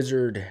throwing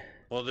wizard.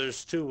 Well,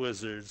 there's two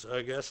wizards.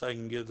 I guess I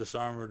can give this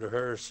armor to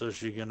her so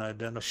she can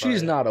identify.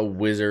 She's it. not a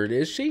wizard,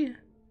 is she?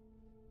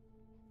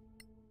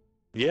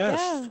 Yes.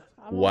 Yeah,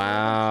 I'm a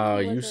Wow,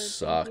 wizard, you thank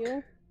suck.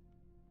 you.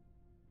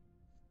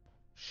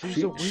 She's a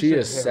She wizard,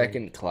 is Harry.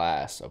 second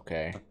class,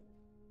 okay?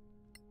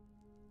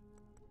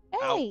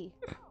 Hey!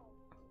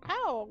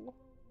 Ow!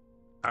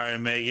 All right,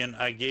 Megan.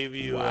 I gave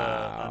you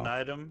Wow. an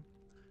item.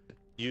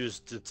 Use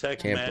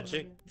detect Can't,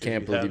 magic. if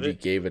can't you believe have you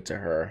it. gave it to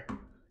her.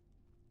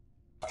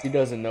 She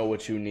doesn't know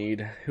what you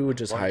need. Who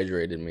just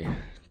hydrated me?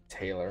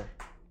 Taylor.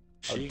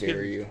 How She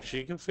dare can, you?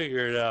 She can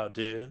figure it out,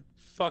 dude.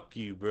 Fuck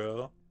you,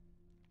 bro.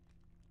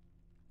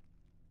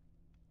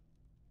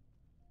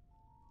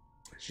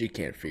 She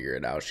can't figure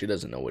it out. She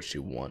doesn't know what she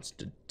wants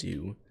to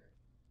do.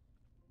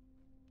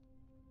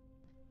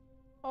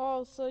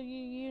 Oh, so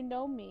you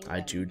know me. I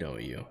then. do know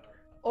you.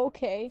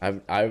 Okay.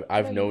 I've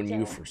Let me known you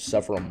know. for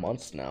several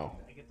months now.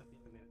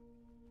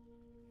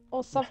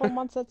 Oh, several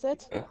months, that's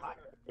it?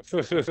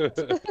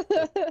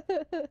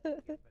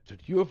 Did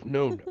you have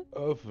known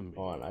of me?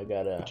 Hold on, I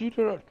gotta. But you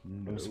do not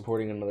I'm know.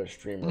 supporting another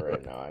streamer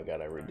right now. I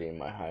gotta redeem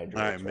my hydrates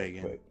All right, real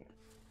Megan. quick.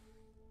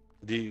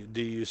 Do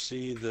you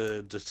see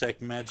the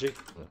detect magic?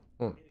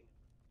 Oh,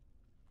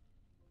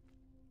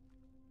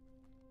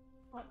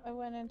 I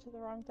went into the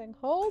wrong thing.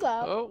 Hold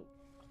up. Oh.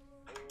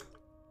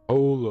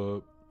 Hold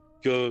up.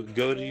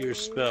 Go to your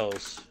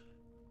spells.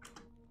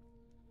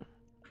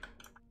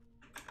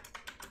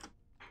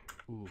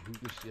 Ooh, who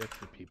gets the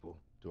extra people?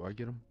 Do I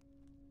get them?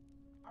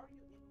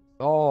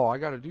 Oh, I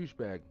got a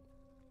douchebag.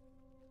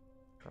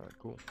 All right,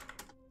 cool.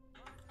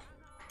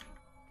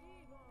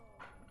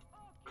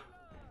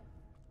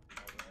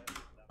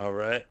 All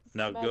right,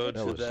 now go That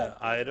to was that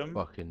item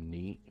fucking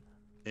neat.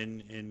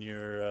 in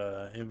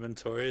your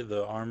inventory,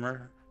 the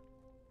armor.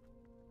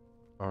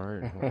 All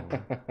right. Hold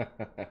on.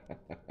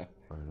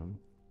 Item.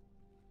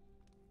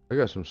 I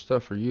got some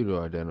stuff for you to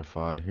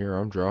identify. Here,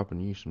 I'm dropping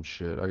you some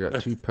shit. I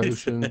got 2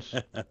 potions.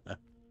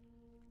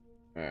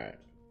 Alright.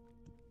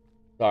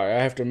 Sorry, I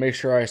have to make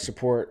sure I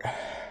support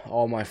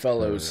all my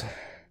fellows,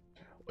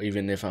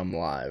 even if I'm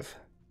live.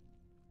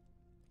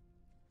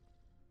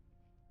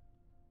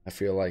 I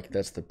feel like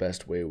that's the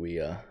best way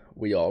we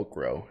all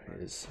grow,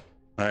 is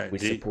All right, we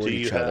do support you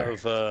each other.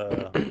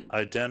 have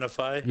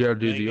identify? Yeah,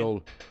 do the Megan?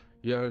 old.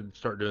 Yeah,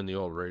 start doing the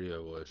old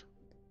radio voice.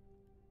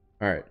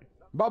 Alright.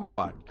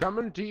 Bubba,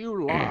 coming to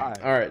you live.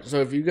 Alright,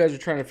 so if you guys are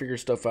trying to figure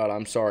stuff out,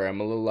 I'm sorry,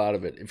 I'm a little out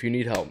of it. If you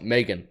need help,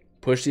 Megan,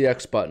 push the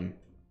X button.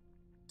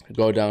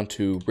 Go down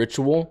to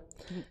Ritual.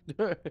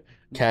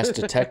 Cast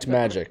Detect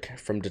Magic.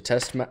 From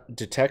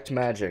Detect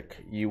Magic,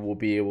 you will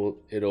be able.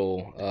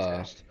 It'll.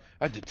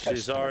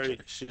 She's already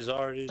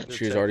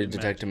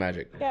detected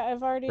magic. Yeah,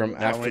 I've already. From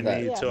after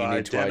that, need to you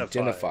need to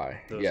identify.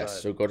 those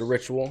Yes, so go to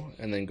Ritual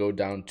and then go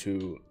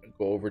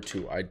over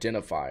to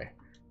Identify.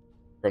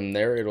 From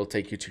there, it'll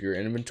take you to your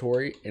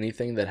inventory.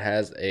 Anything that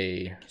has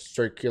a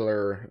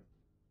circular,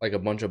 like a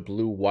bunch of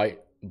blue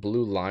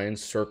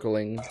lines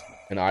circling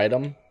an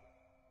item.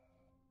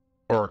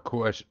 Or a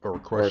question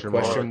mark. Question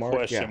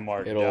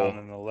mark down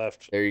in the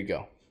left. There you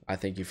go. I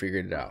think you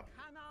figured it out.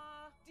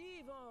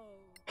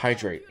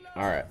 Hydrate.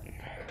 All right.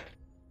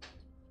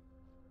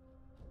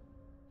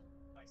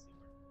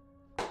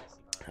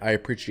 I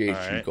appreciate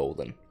you,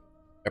 Golden.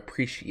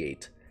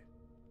 Appreciate.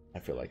 I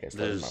feel like I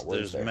started my words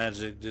There's there.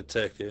 magic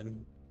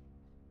detected.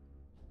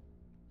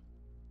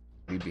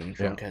 Me being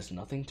drunk has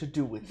nothing to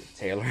do with it,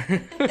 Taylor.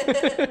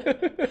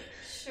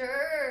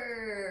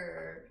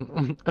 Sure.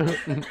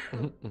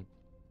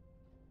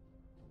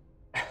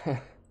 What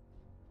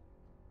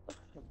the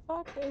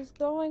fuck is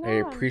going on? I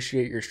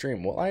appreciate your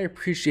stream. Well, I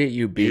appreciate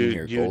you being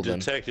here, Golden. You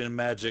detected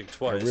magic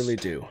twice. I really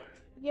do.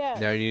 Yeah.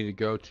 Now you need to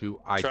go to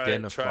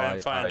identify. Try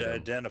and find item.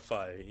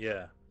 identify.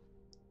 Yeah.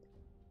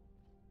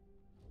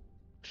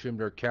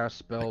 Shimmer cast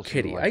spells.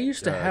 Kitty. Like, I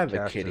used to have a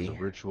cast as kitty. a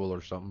ritual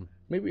or something.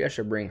 Maybe I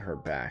should bring her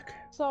back.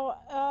 So,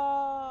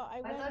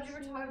 I thought you were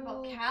talking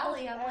about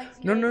Callie. I'm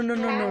like, No. No.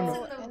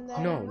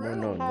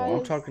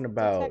 I'm talking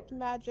about. Detect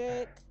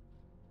magic.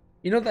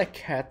 You know that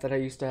cat that I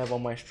used to have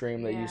on my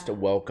stream that used to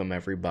welcome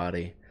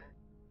everybody?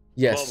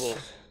 Yes. Bubble,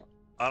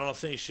 I don't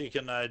think she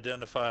can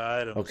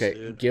identify items. Okay,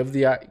 dude. give the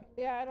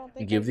Yeah, I don't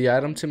think. give the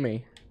item to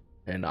me,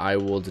 and I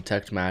will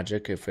detect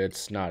magic if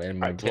it's not in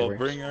my Well, inventory.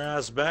 bring your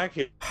ass back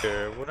here.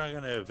 We're not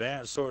gonna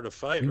advance sort of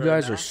fight. You right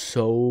guys now. are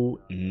so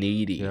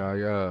needy.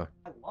 Yeah.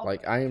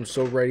 Like I am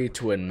so ready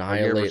to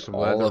annihilate some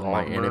all leather of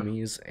my armor.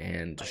 enemies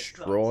and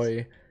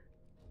destroy,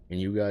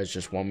 and you guys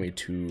just want me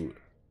to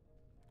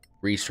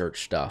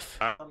research stuff.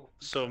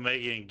 So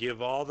Megan, give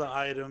all the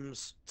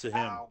items to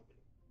him.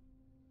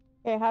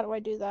 Okay, how do I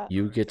do that?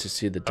 You get to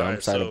see the dumb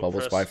Alright, side so of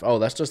Bubbles' press- wife. Oh,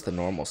 that's just the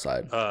normal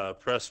side.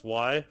 Press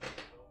Y.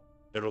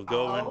 It'll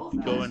go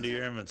into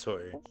your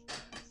inventory.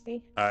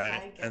 See? All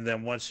right, and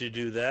then once you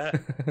do that,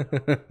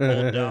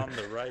 hold down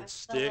the right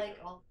stick,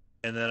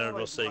 and then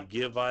it'll say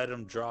 "Give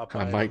item, drop I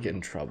item." might get in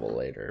trouble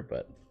later,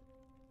 but.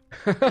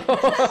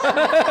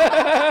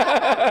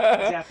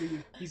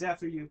 He's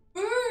after you.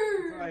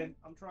 I'm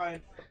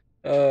trying.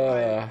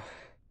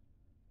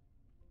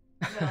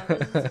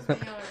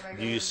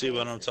 Do you see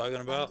what I'm talking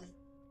about?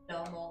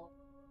 No.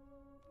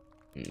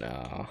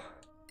 No.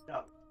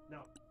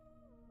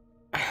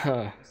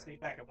 Stay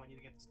back. I want you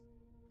to get this.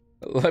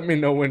 Let me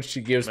know when she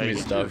gives me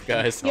Megan, stuff,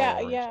 guys. Yeah,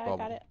 I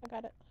got it.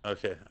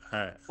 Okay, all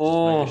right. Just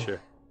Oh. making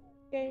sure.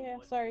 Yeah,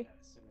 sorry.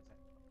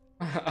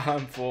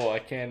 I'm full. I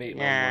can't eat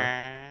no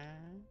more.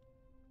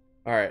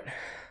 All right.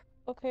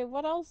 Okay,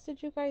 what else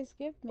did you guys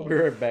give me? I'll be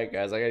right back,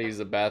 guys. I gotta use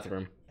the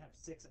bathroom.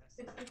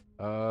 Like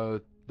Oh,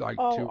 2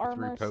 or 3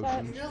 armor set.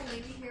 potions. You're gonna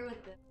leave me here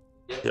with this.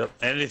 Yep.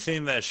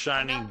 Anything that's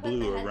shining I'm not putting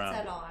blue the around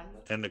headset it, on.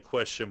 and the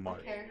question mark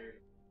Okay.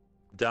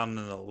 down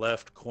in the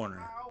left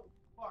corner.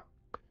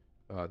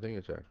 I think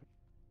it's actually.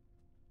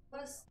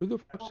 What is- Who the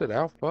fuck said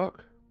 "ow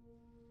fuck"?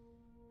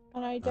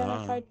 An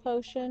identified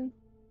potion.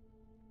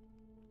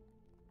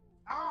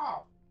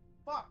 Ow!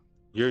 Fuck!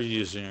 You're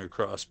using your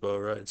crossbow,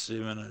 right,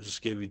 Steven? I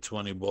just gave you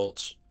 20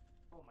 bolts.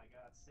 Oh my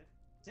god,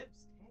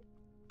 tips.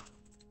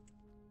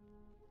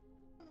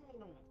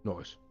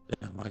 Noise.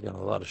 Damn, I got a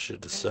lot of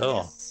shit to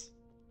sell.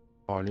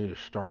 Oh, I need to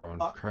start on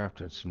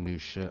crafting some new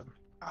shit.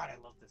 God, I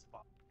love this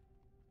box.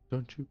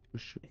 Don't you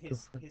wish you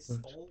His could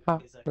soul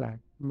hot is a... like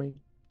me?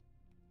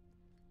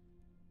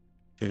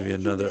 Give you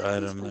another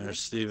item there,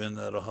 Steven.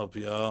 That'll help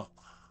you out.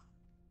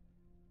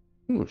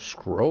 Ooh,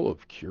 scroll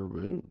of cure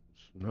wounds.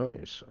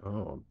 Nice.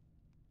 Oh,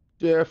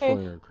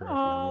 definitely gonna craft me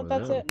one of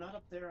That's them.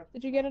 it.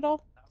 Did you get it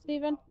all,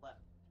 Steven?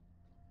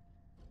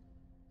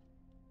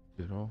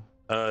 You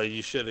know?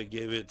 You should have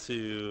gave it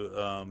to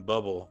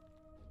Bubble.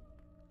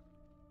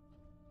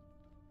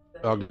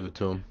 I'll give it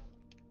to him.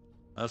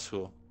 That's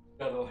cool.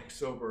 Gotta like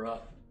sober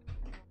up.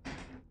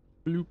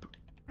 Bloop.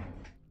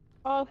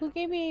 Who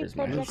gave me Where's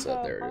my Project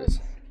headset? There it Parts? is.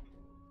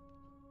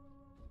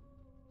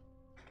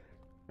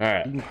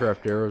 Alright. You can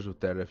craft arrows with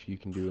that if you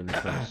can do any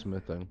kind of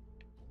smithing.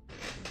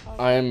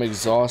 I am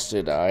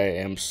exhausted. I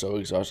am so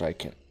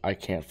exhausted. I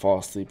can't fall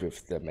asleep,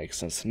 if that makes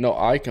sense. No,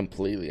 I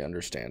completely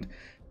understand.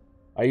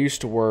 I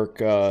used to work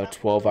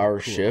 12-hour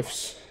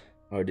shifts.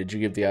 Oh, did you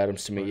give the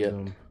items to me yet?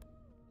 I'm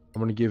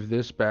gonna give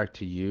this back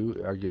to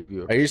you. I'll give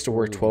you. I used to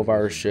work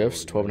 12-hour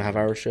shifts,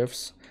 12.5-hour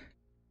shifts,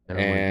 and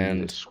I'm gonna give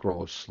you this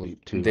scroll of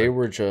sleep too. They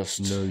were just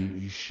no,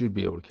 you should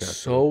be able to catch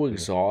so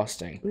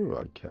exhausting. Ooh,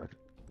 I'd catch it.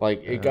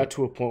 Like it got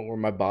to a point where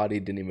my body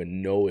didn't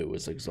even know it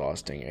was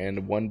exhausting.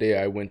 And one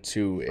day I went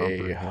to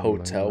a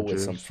hotel with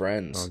some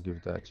friends. I'll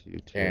give that to you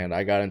too. And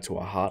I got into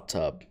a hot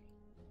tub.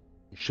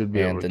 You should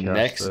be able to the catch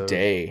next those,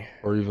 day,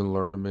 or even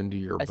learn them into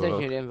your I sent you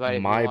an book. invite if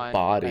you my want.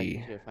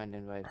 body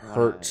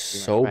hurt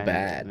so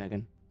bad.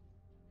 Megan.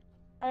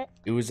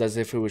 It was as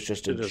if it was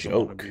just a She doesn't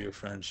want to joke. be your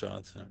friend,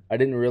 Jonathan. I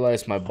didn't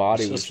realize my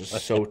body was Just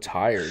just so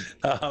tired.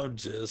 I'm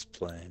just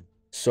playing.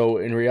 So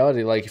in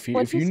reality, like if you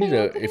need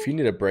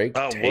a break,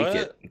 Oh, take what?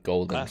 it,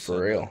 Golden, I for said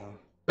real.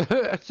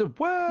 That's a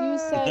what? You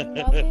said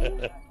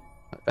nothing?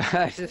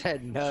 I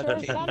said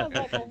nothing. Sure sounded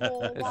like a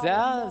whole It lot of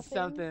sounds nothing.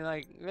 something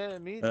like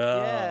me. Oh,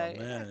 Yeah,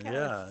 man,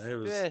 kinda yeah, it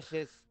was-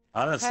 suspicious.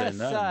 I didn't say Kinda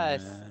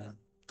nothing, sus. man.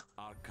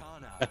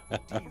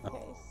 Okay,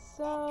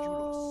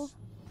 so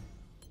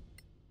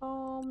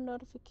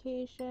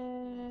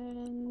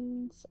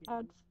notifications,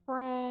 add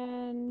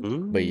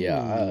friend. But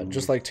yeah,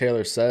 just like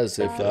Taylor says,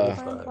 if Add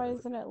friend, why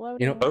isn't it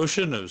loading? you know,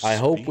 Ocean of I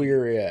hope speed.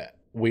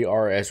 we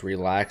are as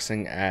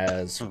relaxing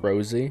as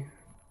Rosie,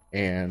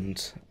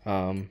 and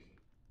can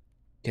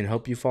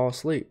help you fall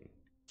asleep.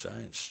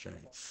 Giant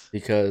strength.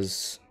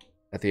 Because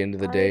at the end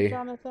of the Alright, day,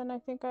 Jonathan, I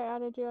think I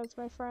added you as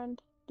my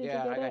friend. Did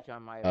Yeah, you I get got it? you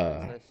on my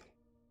friends list.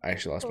 I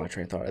actually lost my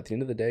train of thought. At the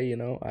end of the day, you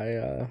know,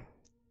 I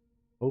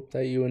hope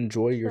that you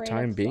enjoy your Train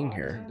time of being thought.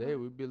 here. Today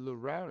we'd be a little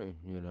rowdy,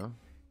 you know.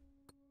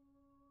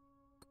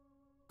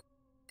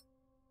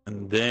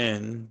 And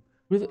then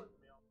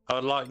I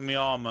would like me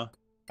armor.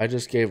 I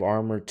just gave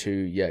armor to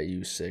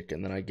you sick,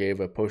 and then I gave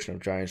a potion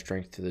of giant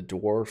strength to the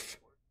dwarf,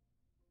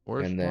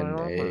 Where's and my then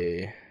armor?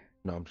 a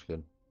No, I'm just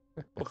kidding.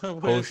 Where's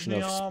potion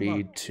me of armor?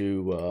 speed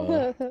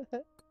to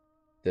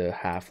the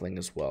halfling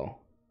as well.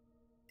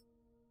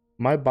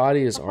 My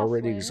body is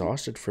already halfling?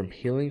 exhausted from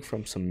healing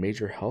from some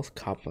major health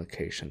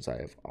complications. I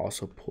have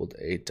also pulled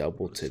a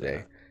double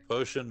today.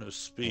 Potion of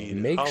speed.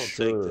 Make I'll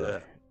sure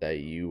take that.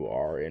 you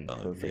are in Oh,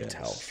 perfect yes.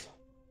 health.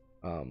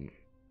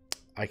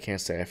 I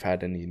can't say I've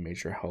had any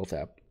major health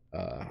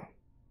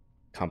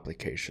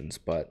complications,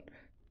 but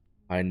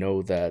I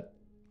know that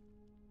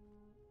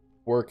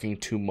working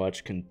too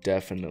much can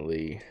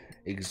definitely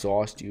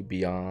exhaust you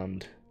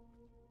beyond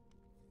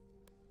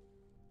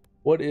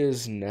what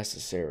is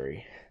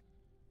necessary.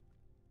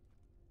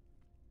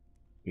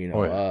 You know,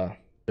 Oh, yeah.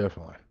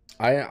 Definitely.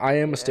 I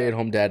am a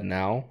stay-at-home dad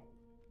now,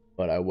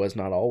 but I was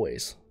not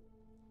always.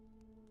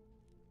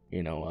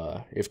 You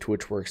know, if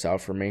Twitch works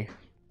out for me,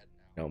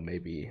 you know,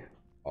 maybe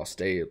I'll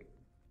stay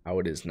how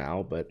it is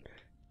now, but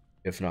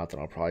if not, then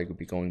I'll probably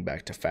be going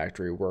back to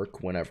factory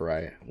work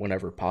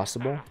whenever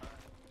possible.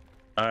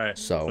 Alright,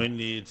 So we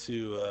need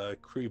to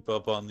creep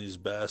up on these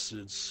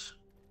bastards.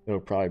 it'll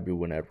probably be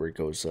whenever it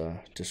goes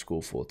to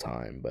school full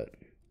time, but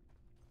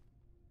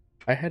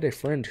I had a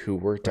friend who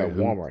worked at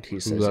Walmart. He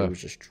says it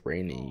was just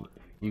draining.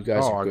 You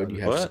guys are good. You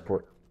have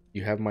support.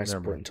 You have my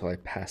support until I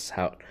pass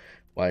out.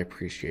 Well, I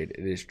appreciate it.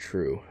 It is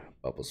true,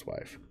 Bubbles'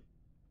 wife.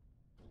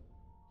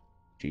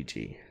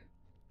 GG.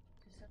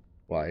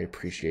 Well, I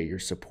appreciate your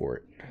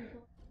support,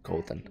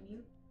 Golden.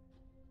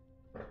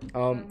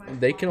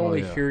 They can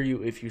only hear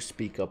you if you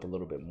speak up a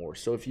little bit more.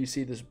 So if you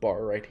see this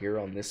bar right here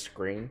on this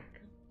screen,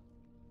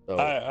 so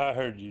I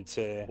heard you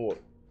say.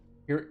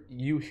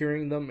 You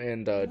hearing them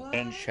and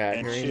chat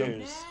and hearing them.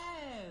 cheers.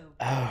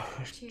 Oh,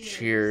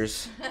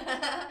 cheers.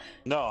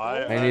 No,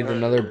 I need heard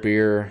another your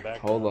beer. background.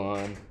 Hold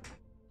on.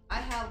 I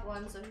have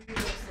one, so if you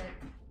go sick.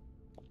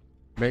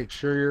 Make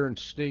sure you're in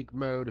sneak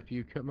mode if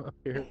you come up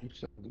here. You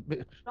son of a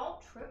bitch.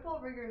 Don't trip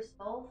over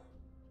yourself.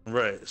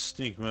 Right,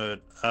 sneak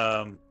mode.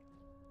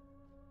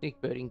 Sneak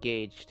mode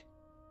engaged.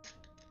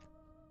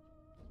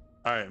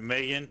 Alright,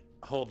 Megan,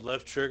 hold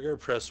left trigger,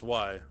 press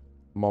Y.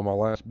 I'm on my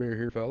last beer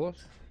here,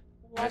 fellas.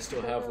 I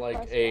still have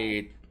like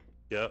a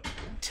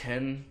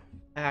 10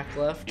 pack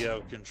left. You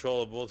have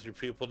control of both your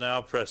people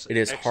now. Press It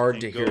is X hard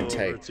and to go hear over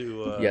Tay.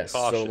 to, Yes,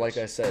 so like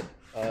I cautious.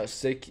 said,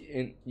 sick.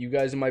 You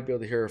guys might be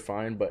able to hear her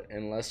fine, but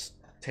unless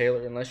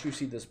you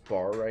see this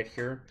bar right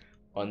here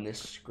on this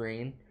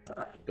screen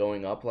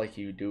going up like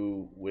you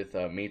do with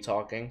me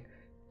talking,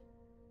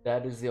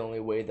 that is the only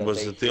way that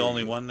Was they it the hear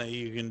only you. one that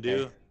you can do?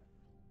 Okay.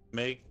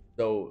 Make?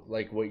 So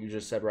like what you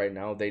just said right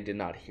now, they did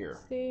not hear.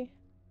 See.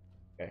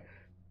 Okay.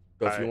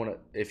 So Alright.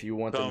 if you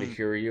want them to Come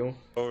hear you,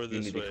 over you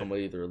this need way. to come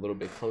either a little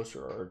bit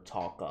closer or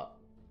talk up.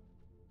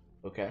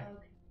 Okay?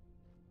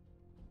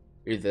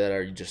 Either that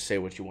or you just say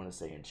what you want to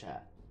say in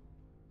chat.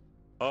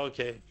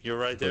 Okay, you're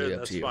right Completely there. up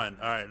That's to you. fine.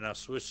 All right, now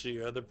switch to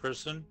your other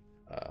person.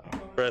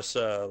 Press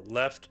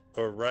left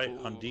or right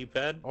on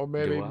D-pad. Or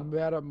maybe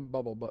Madam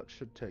Bubblebutt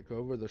should take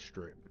over the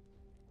stream.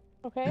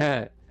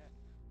 Okay.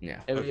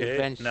 Yeah. It'll Okay,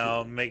 eventually-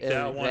 now make it'll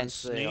that one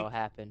eventually sneak. It'll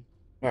happen.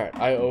 All right,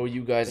 I owe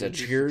you guys a But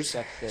you cheers.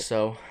 suspect it.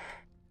 So,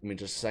 give me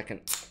just a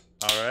second.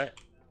 All right,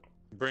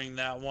 bring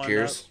that one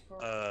Cheers.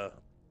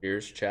 up.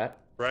 Cheers, chat.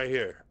 Right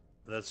here.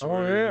 That's Oh,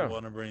 where yeah. you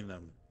want to bring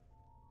them.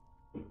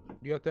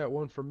 You got that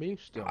one for me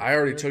still. I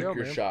already There took you go,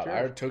 your man. shot. I Cheers.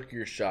 already took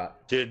your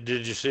shot. Did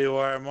you see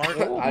where I marked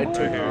it? I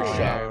took your shot.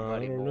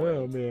 I don't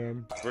know,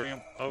 man. Bring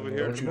him over here.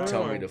 Don't you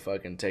tell me to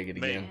fucking take it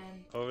Mate, again.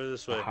 over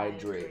this way.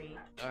 Hydrate.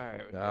 All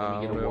right.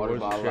 Let me get a water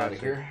bottle out of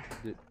here.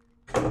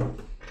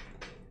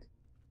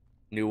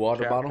 New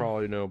water Chat bottle.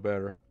 probably know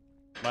better.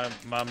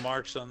 My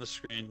mark's on the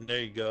screen.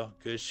 There you go.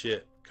 Good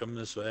shit. Come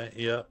this way.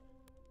 Yep.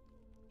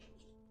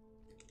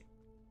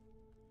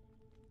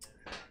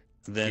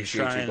 Then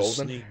Appreciate try you, and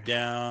Golden. sneak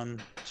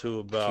down to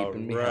about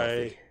Keeping me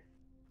right,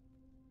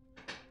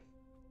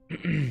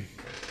 healthy.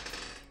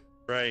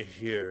 right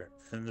here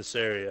in this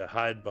area.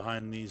 Hide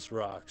behind these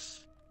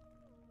rocks.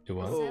 Do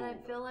I what? said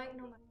I feel like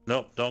no matter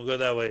Nope, don't go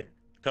that way.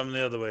 Come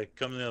the other way.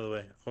 Come the other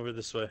way. Over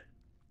this way.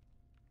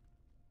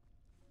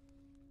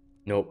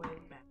 Nope.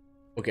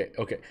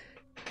 Okay.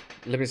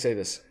 Let me say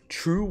this.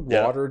 True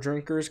Yeah. water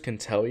drinkers can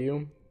tell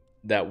you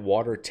that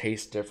water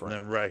tastes different.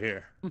 Then right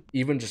here.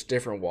 Even just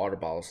different water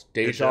bottles.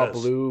 Deja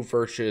does. Blue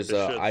versus It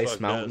shit Ice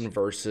fuck Mountain does.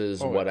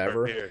 versus Oh,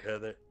 whatever. Right here,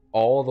 Heather.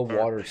 All the Or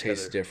water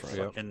tastes Heather. different.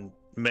 Fucking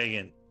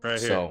Megan, right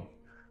here. So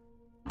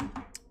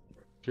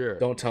Cheers.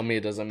 don't tell me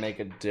it doesn't make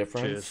a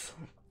difference. Cheers.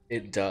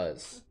 It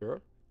does.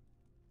 Sure.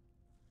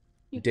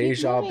 You keep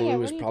Deja moving it. Blue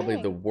What is are you probably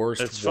doing? the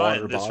worst It's water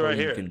fine. It's bottle right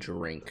you here. can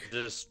drink.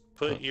 Just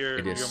put your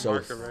It is your so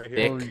marker right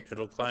thick. here.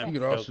 It'll climb. You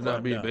could it'll also not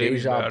climb be a down. baby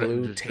Deja about it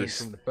and Blue just drink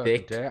tastes from the fucking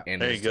thick tap.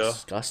 and There is you go.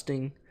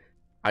 disgusting.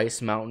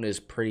 Ice Mountain is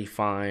pretty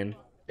fine.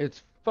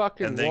 It's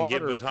fucking And then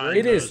get water. behind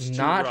It those is two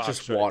not rocks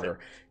just right water.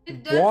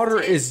 It does Water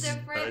taste is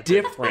different.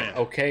 different,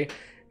 okay?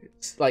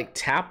 It's like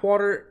tap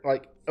water,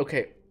 like,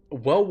 okay,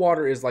 well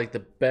water is like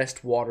the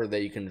best water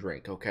that you can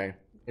drink, okay?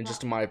 And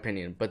just in my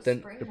opinion. But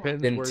then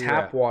Depends then where you're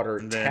tap at. water,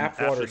 And then tap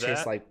water after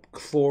tastes that, like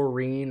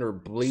chlorine or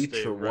bleach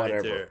Stay or right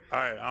whatever. there. All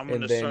right, I'm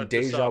gonna And then start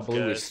this Deja off,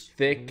 Blue guys. is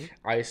thick.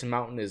 Ice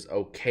Mountain is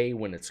okay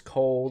when it's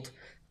cold.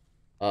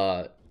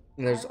 And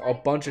there's a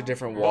bunch of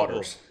different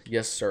waters.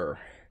 Yes, sir.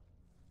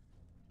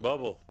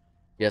 Bubble.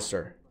 Yes,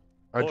 sir.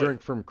 I Boy.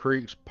 drink from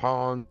creeks,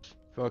 ponds,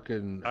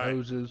 fucking All right.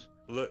 hoses.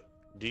 Look,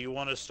 do you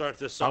want to start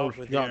this I off was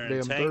with your goddamn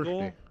entangle?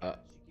 thirsty.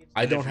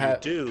 I And don't if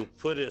have. you do,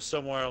 put it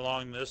somewhere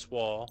along this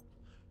wall,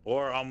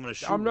 or I'm gonna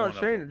shoot I'm one not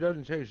of saying them. it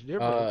doesn't taste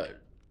different.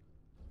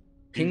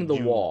 Ping the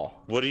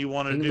wall. What do you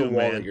want to Ping do, the wall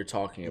man? that you're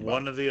talking about.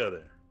 One or the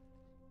other.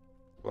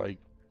 Like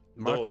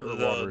The, my favorite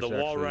water the is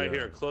wall actually, right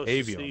here,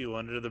 closest Avion. to you,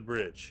 under the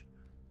bridge,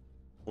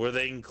 where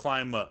they can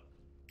climb up.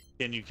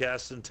 Can you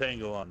cast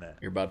entangle on that?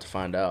 You're about to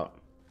find out.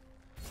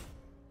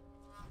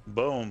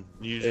 Boom!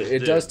 You just It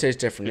did. does taste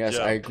different. Good Yes,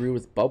 job. I agree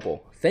with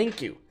Bubble.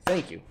 Thank you.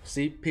 Thank you.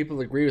 See,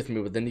 people agree with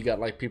me, but then you got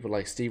like people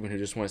like Steven who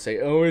just want to say,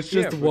 "Oh, it's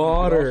Yeah, just but you could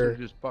water."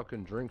 also just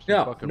fucking drink some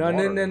No, fucking no, no,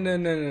 water. no, no,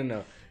 no, no,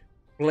 no.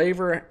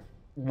 Flavor.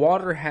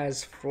 Water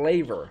has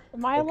flavor.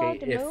 Am I allowed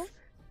okay? to If move?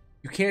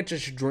 you can't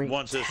just drink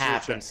Once it's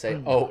tap your and turn.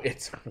 say, "Oh,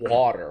 it's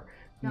water."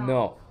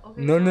 No,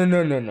 Okay, no, so- no,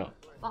 no, no, no.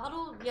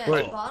 Bottled, yes,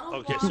 Wait, bottled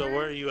okay, water so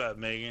where are you at,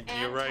 Megan?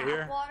 and You're right tap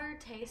here? water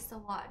tastes a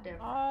lot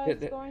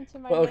different. It's going to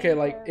my Well, okay, main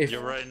like, character. if-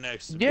 You're right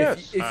next to me.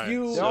 Yes. If Alright,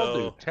 you- They all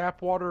so do.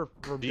 Tap water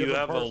from do you different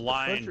have a parts of the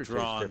line country tastes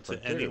drawn to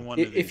different, any too. one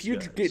of If these you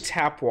guys? get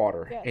tap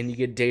water Yes. and you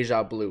get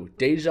Deja Blue,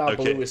 Deja Okay,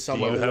 Blue is some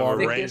do you of the have a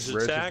thickest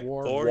ranged attack,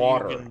 reservoir or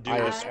water you can do I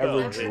a have spell.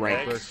 ever Hit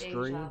drank. X,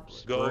 Stream,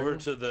 go over spring.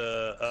 to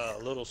the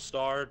little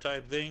star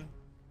type thing.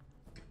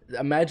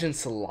 Imagine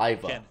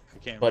saliva, I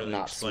can't but really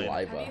not explain it.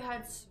 Have you saliva.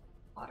 had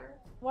water?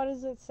 What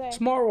does it say?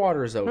 Smart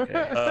water is okay.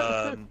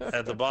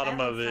 At the bottom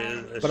of it,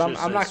 it But should I'm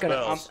say not gonna.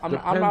 spells. I'm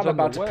Depends not on the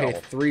about to pay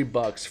well.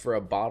 $3 for a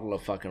bottle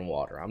of fucking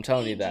water. I'm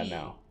telling you that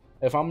now.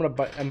 If I'm gonna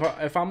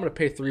if I'm gonna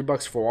pay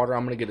 $3 for water,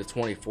 I'm gonna get a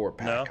 24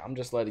 pack. No. I'm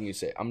just letting you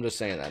say. I'm just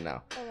saying that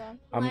now. Hold on.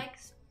 I'm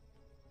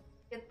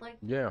Get like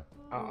Yeah.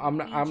 I'm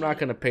not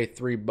gonna pay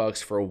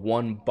 $3 for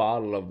one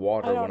bottle of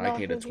water I don't when I know can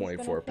get a who he's gonna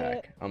 24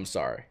 pack. fit. I'm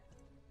sorry.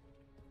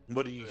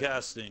 What are you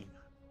casting?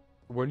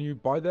 When you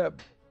buy that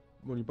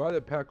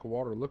pack of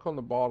water, look on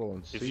the bottle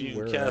and If see you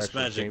where can it cast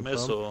actually magic came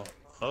missile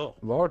Oh.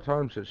 A lot of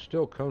times it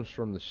still comes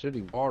from the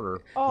city water.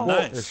 Oh,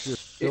 Nice. It's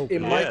just It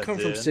filtered. might come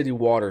from dude. city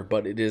water,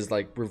 but it is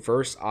like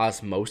reverse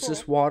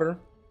osmosis water,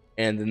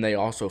 and then they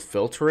also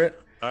filter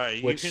it, All right,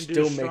 you which can do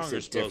still makes stronger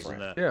it spells than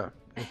different. that. Yeah.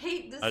 I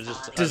hate this.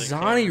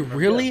 Dasani,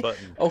 really?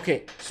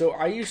 Okay, so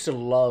I used to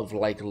love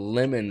like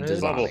lemon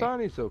Dasani.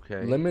 Dasani's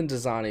okay. Lemon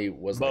Dasani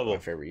was like Bubble. my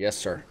favorite. Yes,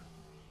 sir.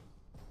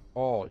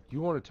 Oh,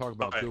 you want to talk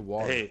about Alright, good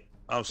water? Hey,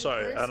 I'm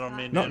sorry. I don't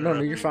mean No, to no,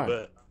 interrupt you're you, fine.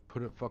 But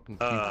Put a fucking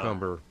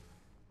cucumber.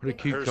 Put a her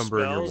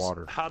cucumber in your spells,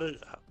 water. How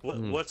did?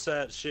 What's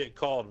that shit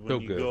called when So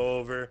you good. go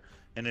over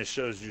and it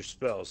shows your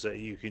spells that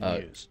you can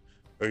use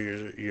or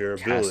your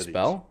Cast abilities?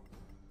 spell?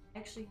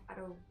 Actually, I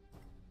don't.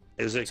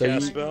 Is it So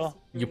cast you- spell?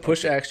 You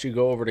push X, you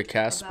go over to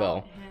cast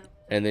spell,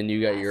 and then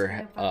you got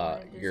your.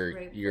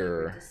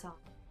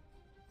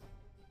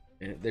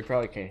 They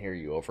probably can't hear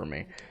you over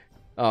me.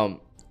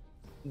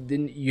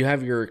 Then you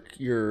have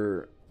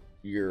your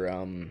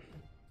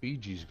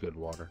Fiji's good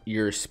water.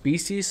 Your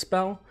species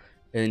spell,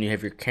 and then you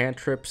have your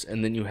cantrips,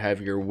 and then you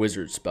have your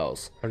wizard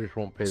spells. I just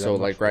won't pay that So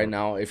much like for right it.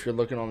 now, if you're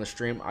looking on the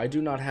stream, I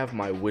do not have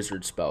my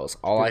wizard spells.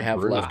 All I Good have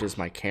brew. left is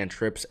my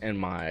cantrips and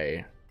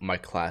my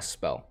class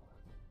spell.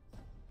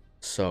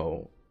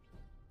 So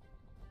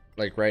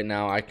like right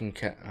now, I can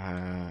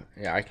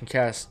I can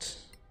cast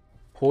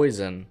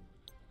poison,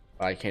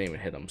 but I can't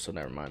even hit them. So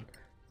never mind.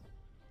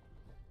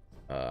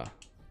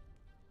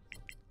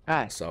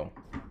 So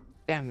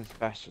Damn, this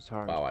bastard's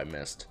hard. wow, I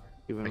missed.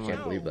 Even I more.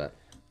 can't believe that.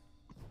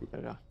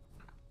 There we go.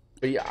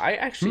 But yeah, I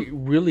actually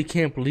really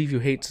can't believe you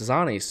hate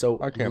Dasani. So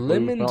can't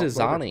lemon believe it's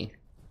not Dasani.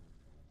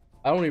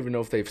 I don't even know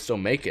if they still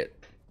make it.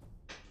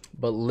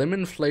 But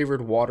lemon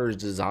flavored waters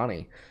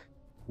Dasani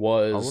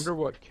was I wonder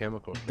what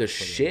chemicals the they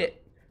put in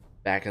shit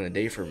back in the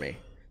day for me.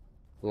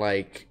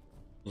 Like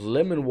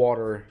lemon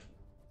water,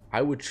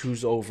 I would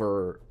choose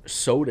over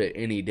soda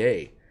any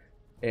day.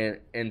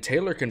 And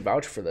Taylor can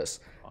vouch for this.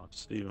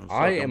 Steven,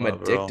 I fuck am him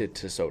up, bro. addicted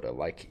to soda.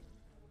 Like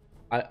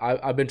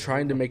I've been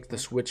trying to make the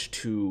switch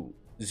to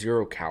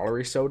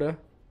 0-calorie soda,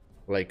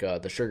 like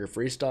the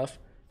sugar-free stuff,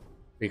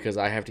 because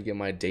I have to get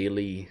my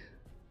daily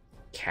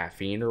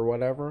caffeine or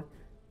whatever.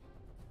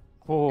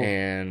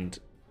 And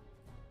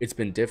it's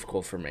been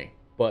difficult for me.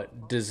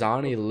 But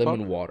Dasani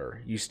lemon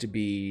water used to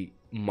be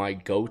my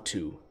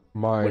go-to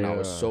when I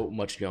was so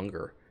much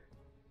younger,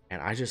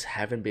 and I just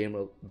haven't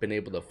been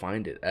able to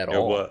find it at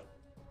all. What?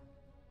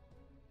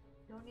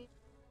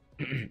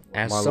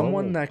 As My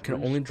someone level that can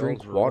 3 only spells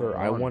drink are water,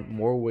 only I one. want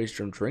more ways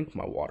to drink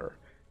my water.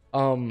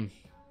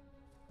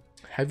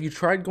 Have you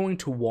tried going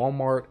to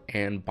Walmart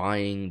and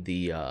buying the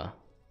You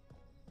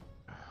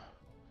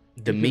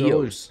can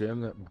always Mios?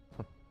 jam that.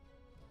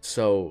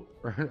 So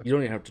you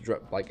don't even have to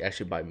like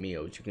actually buy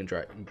Mios. You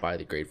can buy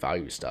the great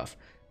value stuff.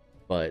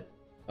 But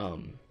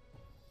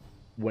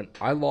when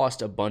I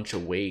lost a bunch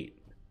of weight,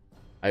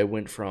 I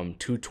went from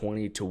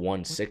 220 to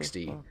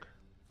 160,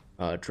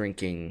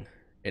 drinking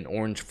an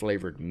orange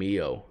flavored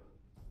Mio,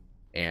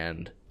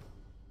 and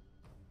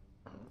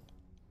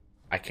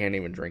I can't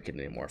even drink it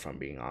anymore if I'm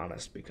being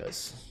honest,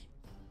 because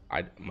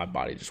my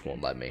body just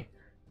won't let me.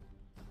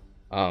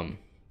 But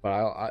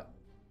I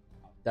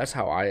that's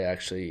how I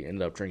actually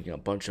ended up drinking a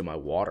bunch of my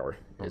water.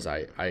 Is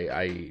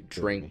I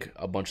drank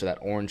a bunch of that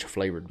orange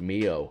flavored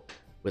Mio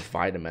with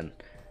vitamin,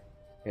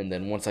 and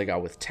then once I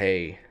got with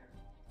Tay,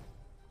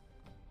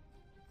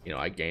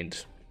 I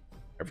gained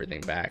everything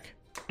back.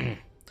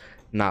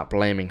 Not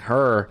blaming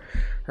her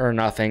or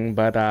nothing,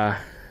 but I'm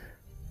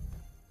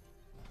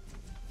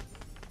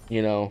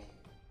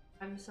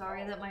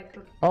sorry that my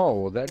cookie.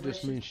 Oh, well, that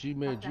just means she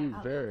made you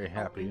very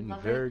happy and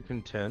very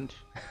content.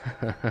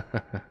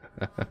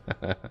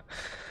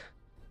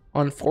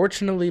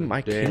 Unfortunately,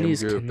 my damn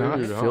kidneys good cannot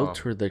food, huh?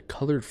 filter the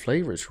colored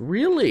flavors.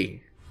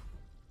 Really?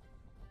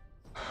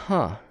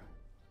 Huh.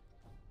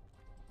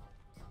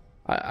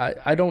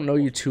 I don't know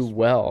you too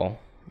well.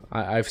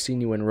 I've seen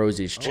you in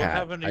Rosie's What chat.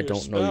 happened to I your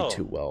don't know you spell?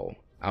 too well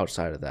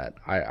outside of that.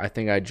 I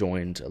think I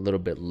joined a little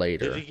bit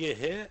later. Did he get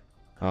hit?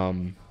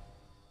 I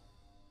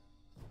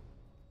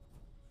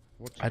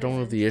don't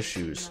know the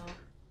issues.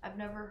 I've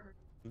never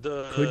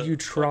heard. Could you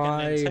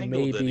try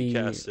maybe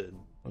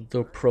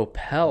the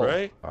Propel?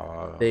 Right?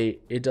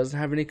 It doesn't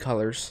have any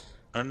colors.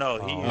 Or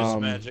no, he used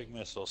magic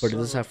missiles. But it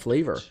does have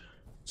flavor.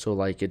 So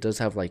like it does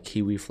have like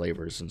kiwi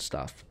flavors and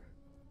stuff.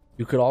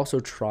 You could also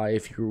try,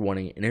 if you were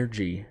wanting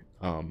energy,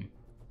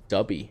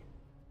 Dubby.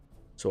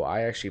 So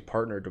I actually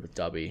partnered with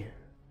Dubby,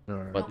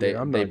 but they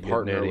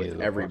partner with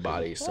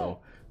everybody. So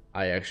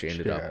I actually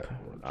ended up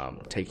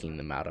taking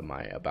them out of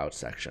my about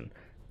section,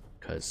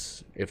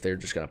 because if they're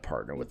just gonna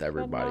partner with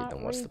everybody,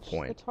 then what's the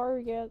point? The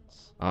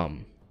targets.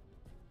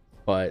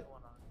 But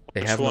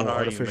they have no one are you,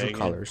 artificial Megan?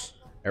 colors.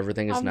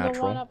 Everything is I'm the one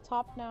natural. up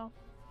top now.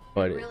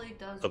 But really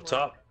does Up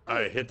top. All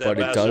right, hit that. but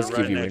it bastard does right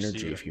give you next to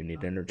energy if you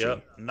need energy.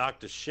 Yep, knock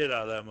the shit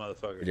out of that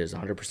motherfucker. It is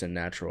 100%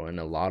 natural, and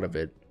a lot of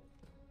it,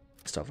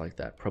 stuff like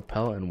that.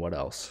 Propel and what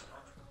else?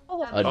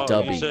 Oh, A you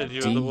Dubby. said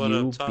you were the one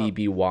up top.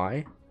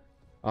 DUBBY.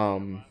 All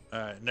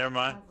right, never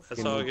mind.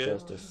 That's give all me good.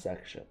 just a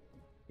section.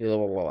 Blah,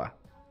 blah, blah, blah.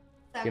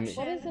 Give me,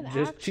 What is an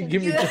just action?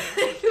 give me,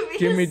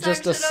 give me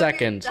just a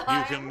second.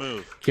 You can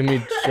move. Give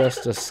me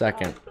just a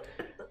second,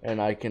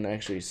 and I can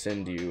actually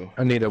send you.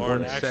 I need a Or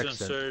an one action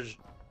sextant. surge.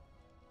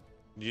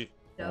 You,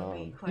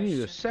 You need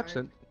a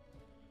sextant.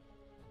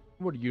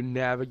 What are you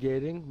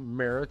navigating?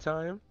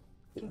 Maritime?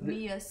 Give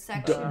me a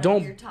section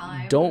of your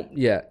time.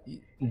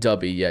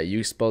 Dubby, yeah,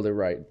 you spelled it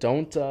right.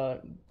 Don't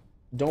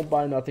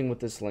buy nothing with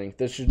this link.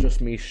 This is just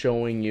me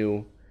showing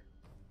you.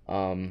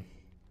 I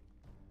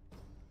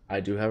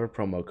do have a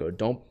promo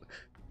code.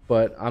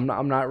 But I'm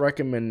not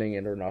recommending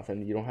it or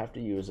nothing. You don't have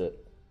to use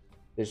it.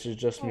 This is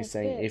just me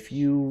saying if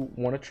you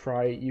want to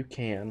try it, you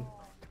can.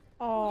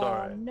 Oh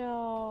Alright.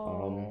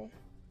 no.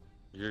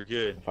 You're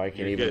good. If I can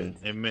You're even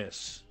good. And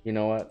miss. You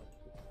know what?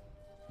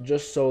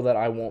 Just so that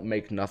I won't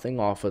make nothing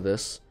off of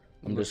this,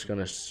 I'm just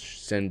gonna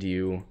send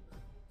you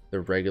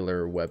the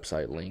regular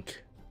website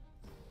link,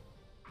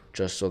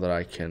 just so that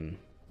I can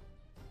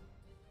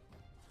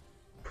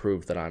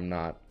prove that I'm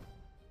not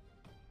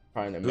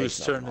trying to make Whose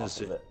nothing turn off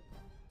is of it? it.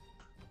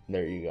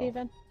 There you go.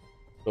 Even.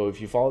 So if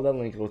you follow that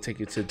link, it'll take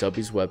you to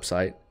Dubby's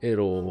website.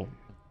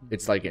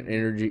 It's like an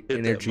energy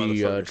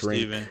motherfucker,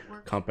 drink Steven.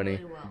 company.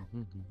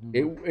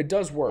 It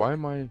does work. Why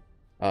am I?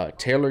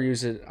 Taylor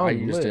used it. I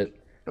used it.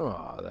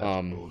 Oh,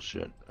 that's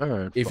bullshit.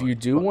 Alright. If you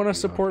do want to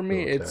support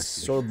me, it's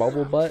Sir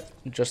Bubblebutt.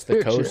 Just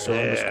the code Sir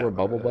underscore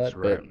Bubblebutt.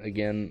 right. But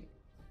again,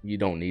 you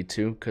don't need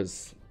to,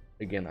 because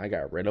again, I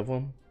got rid of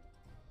them.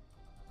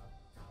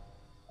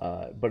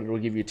 But it'll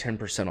give you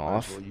 10%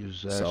 off. We'll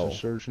use that So as a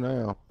surge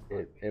now.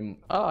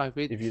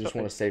 if you just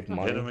want to save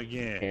money, Hit him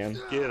again. you can.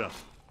 Get him.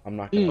 I'm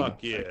not gonna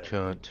Fuck yeah.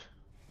 Cunt.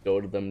 go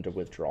to them to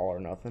withdraw or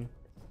nothing.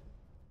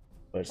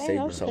 But Hey, save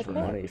that was yourself good.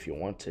 some money if you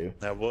want to.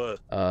 That was.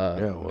 Yeah,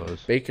 it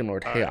was. Bacon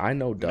Lord. Hey, Alright, I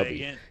know Dubby.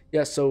 Megan,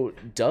 Yeah, so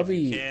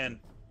Dubby, Can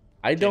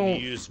I you don't.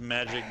 use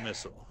magic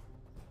missile?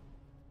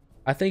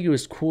 I think it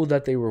was cool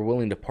that they were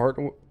willing to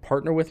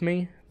partner with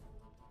me.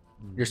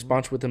 You're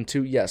sponsored with them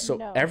too. Yeah, so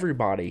No.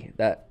 everybody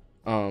that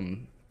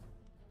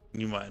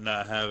You might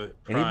not have it.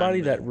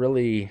 anybody primed that then.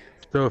 really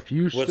So if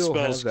you What still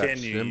have spells that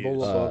can you symbol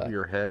use? above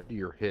your head,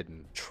 you're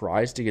hidden.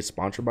 tries to get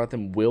sponsored by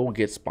them will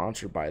get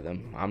sponsored by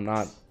them. I'm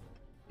not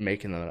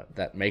making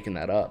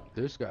that up.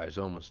 This guy's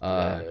almost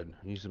Uh, dead.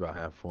 He's about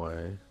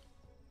halfway.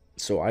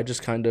 So I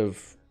just kind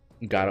of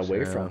got away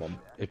Yeah. from them.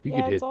 If you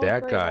Yeah, could it's hit all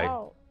that grayed guy,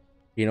 out.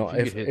 You know, If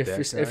you if could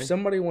hit that if guy.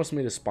 somebody wants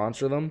me to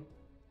sponsor them,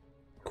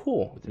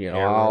 cool. with an You know,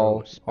 arrow,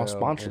 I'll spell,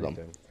 sponsor them.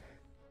 anything.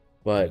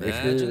 But if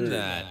Imagine you're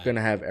that.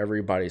 gonna have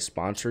everybody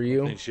sponsor I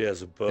you, think she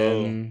has a bow.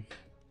 then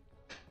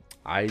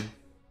I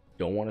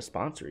don't want to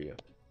sponsor you.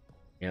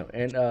 You know,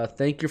 and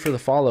thank you for the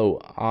follow.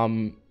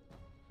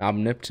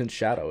 Omnipotent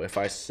Shadow. If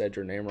I said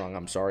your name wrong,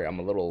 I'm sorry. I'm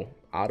a little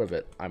out of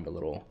it. I've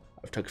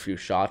took a few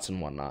shots and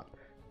whatnot.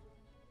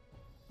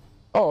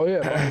 Oh yeah,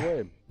 by the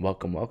way.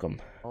 Welcome.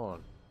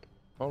 Hold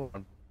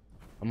on.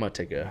 I'm gonna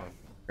take a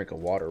drink of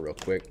water real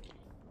quick.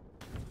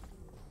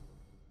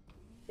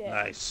 Yeah.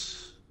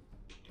 Nice.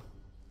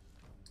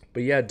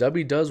 But yeah,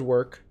 Dubby does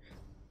work.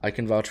 I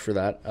can vouch for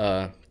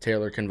that.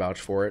 Taylor can vouch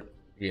for it.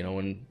 You know,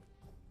 and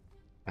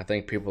I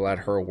think people at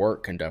her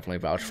work can definitely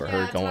vouch for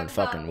her Yeah, going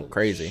talk fucking about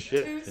crazy.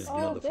 Shit, this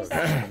Oh, this motherfucker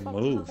guy's can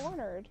fucking move.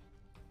 cornered.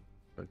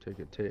 I'll take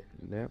a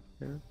nap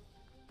now.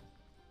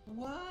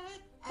 What?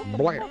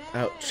 Blam.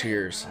 Oh,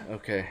 cheers.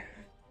 Okay.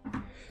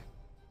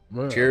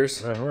 Well,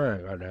 Cheers. All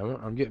right,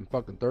 goddammit. I'm getting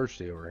fucking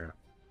thirsty over here.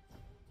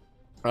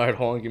 All right,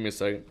 hold on. Give me a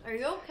second. Are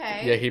you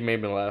okay? Yeah, he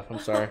made me laugh. I'm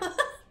sorry.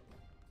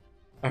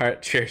 All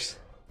right, cheers.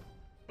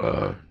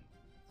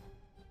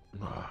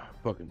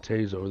 Fucking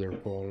Tay's over there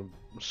falling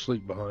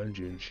asleep behind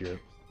you and shit.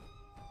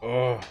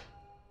 Oh.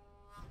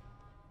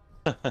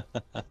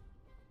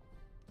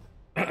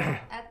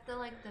 At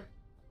the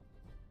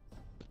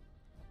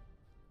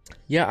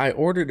Yeah, I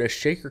ordered a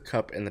shaker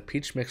cup, and the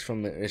peach mix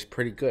from it is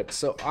pretty good.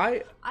 So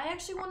I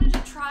actually wanted to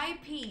try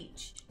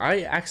peach.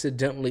 I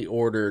accidentally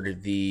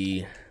ordered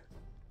the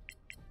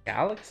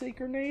Galaxy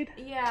Grenade.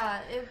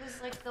 Yeah, it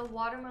was like the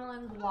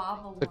watermelon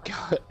guava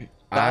one.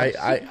 I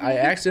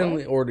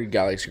accidentally ordered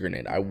Galaxy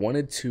Grenade. I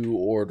wanted to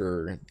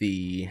order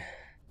the,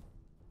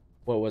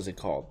 what was it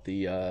called?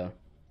 The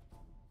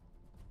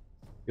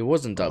it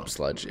wasn't Dub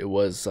Sludge. It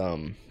was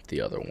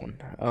the other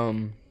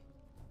one.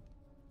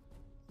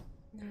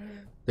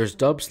 There's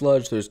Dub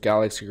Sludge. There's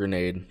Galaxy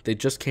Grenade. They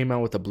just came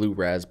out with a blue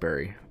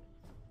raspberry.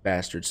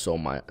 Bastards stole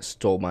my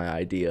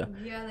idea.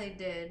 Yeah, they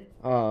did.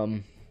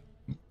 And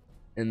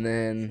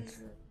then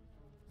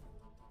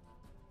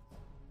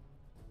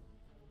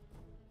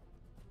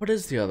what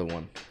is the other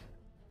one?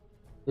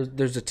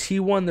 There's a tea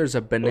one, there's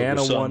a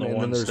banana Focus on one, the and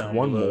then ones there's down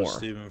one below, more.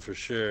 Steven, for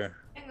sure.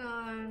 Hang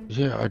on.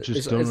 Yeah, I just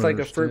It's don't like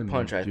a fruit understand,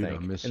 punch, I dude,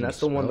 think, I'm missing and that's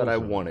the one that I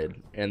spells in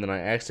wanted. And then I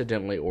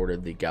accidentally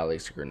ordered the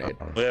Galaxy Grenade.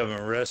 We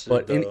haven't rested,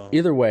 But in though.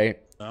 either way,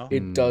 No?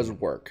 it does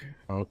work.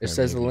 Okay, It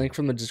says the maybe. link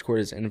from the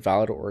Discord is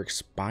invalid or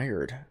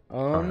expired.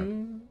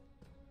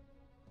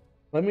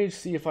 Let me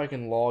see if I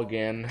can log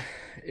in.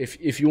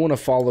 If you want to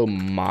follow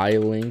my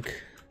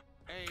link.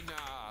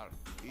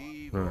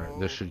 Alright,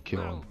 this should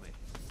kill him.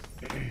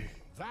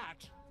 That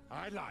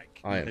I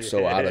like. I am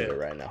so out of it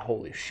right now.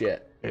 Holy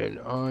shit. And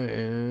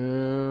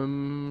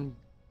I'm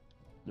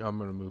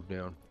gonna move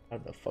down. How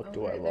the fuck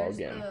do I log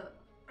in?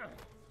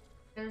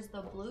 There's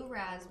the blue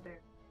raspberry.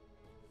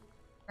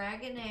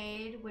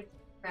 Dragonade, which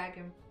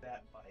dragon.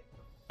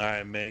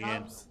 Alright,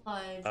 Megan.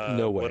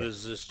 No way. What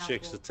is this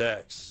chick's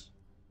attacks?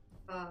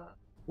 I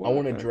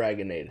want a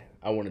Dragonade.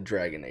 I want a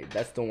Dragonade.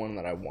 That's the one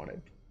that I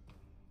wanted.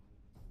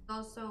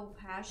 Also,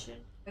 passion,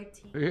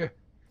 Yeah.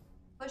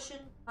 pushing,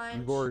 punch,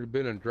 You've already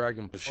been in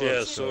Dragon If she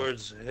has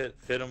swords,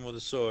 hit him with a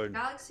sword.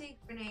 galaxy,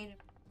 grenade,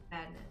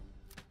 and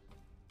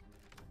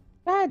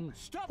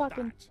madness. God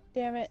fucking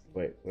damn it.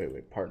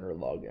 Wait. Partner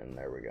login.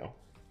 There we go.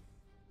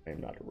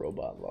 I'm not a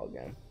robot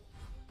login.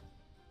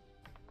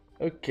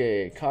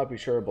 Okay, copy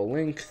shareable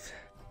link.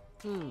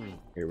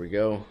 Here we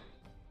go.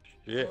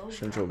 Yeah.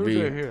 Central Who's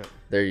B. that here?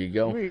 There you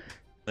go. Me.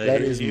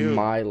 That is you.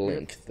 my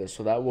link.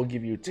 So that will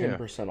give you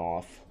 10%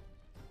 off.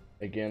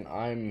 Again,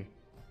 I'm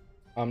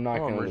not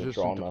Oh, I'm going to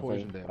withdraw resistant to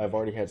poison nothing. damage. I've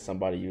already had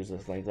somebody use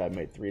this link. I've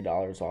made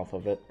 $3 off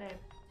of it.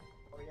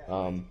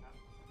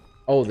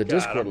 Oh, the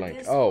Discord link.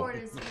 Discord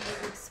is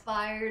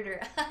expired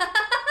or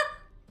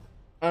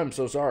I'm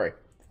so sorry.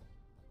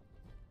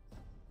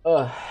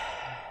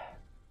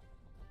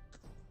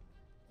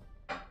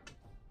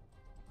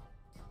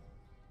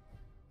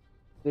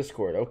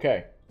 Discord,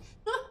 okay.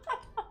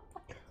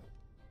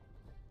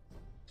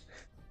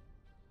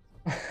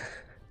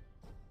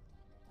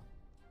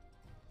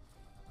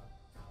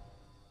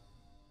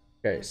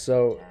 Okay,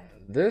 so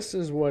this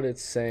is what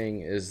it's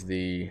saying is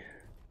the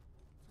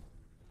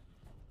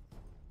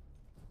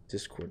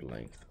Discord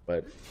length,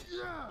 but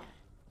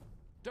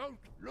Don't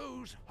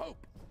lose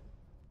hope.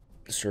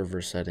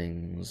 server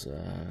settings.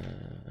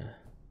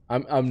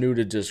 I'm new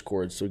to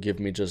Discord, so give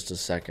me just a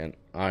second.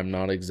 I'm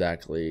not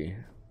exactly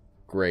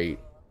great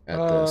at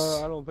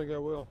this. I don't think I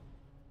will.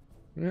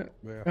 Yeah.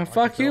 I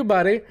Fuck can you, tell.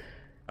 buddy.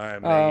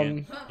 Alright,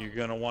 Megan. You're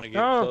gonna want to get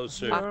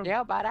closer Fuck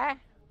you, buddy.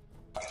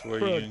 to where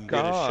you can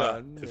get a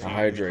shot. If you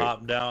Hydrate.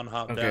 hop down,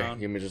 Okay,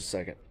 give me just a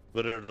second.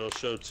 but it'll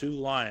show two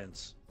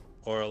lines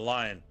or a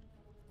line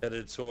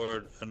headed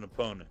toward an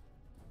opponent.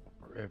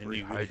 And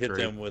you can hit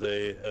them with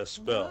a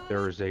spell.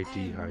 There is a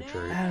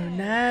dehydrate. Oh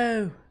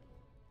no.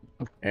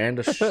 And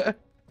a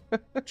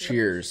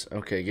cheers.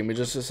 Okay, give me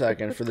just a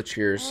second for the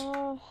cheers.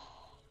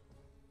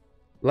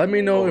 Let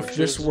me know if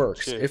this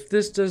works. If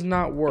this does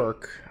not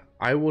work,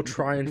 I will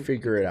try and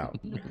figure it out.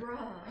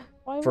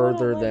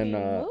 Further than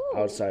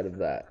outside of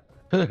that.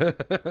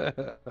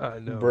 I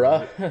know.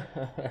 Bruh.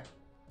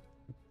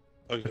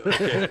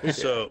 Okay,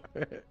 so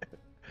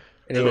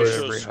Anyways,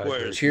 it'll show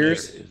squares.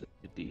 cheers.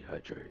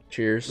 Dehydrate.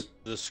 Cheers.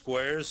 The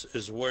squares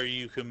is where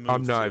you can move.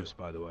 I'm to. knives,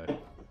 by the way.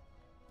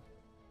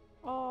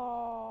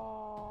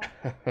 Oh.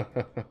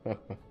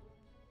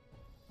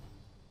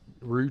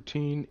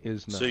 Routine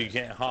is So you knives.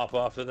 can't hop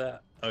off of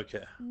that?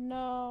 Okay.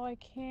 No, I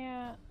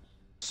can't.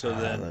 So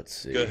then let's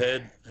see. go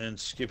ahead and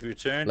skip your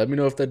turn. Let me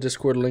know if that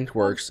Discord link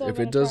works. still If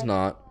gonna it does try.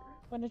 not,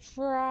 I'm gonna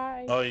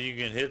try. Oh, you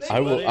can hit I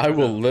will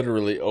somebody?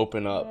 literally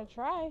open I'm up gonna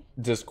try.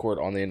 Discord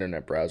on the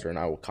internet browser and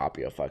I will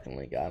copy a fucking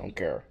link. I don't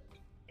care.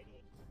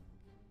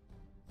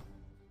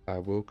 I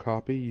will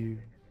copy you.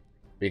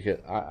 Because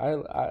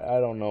I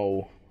don't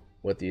know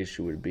what the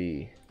issue would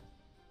be.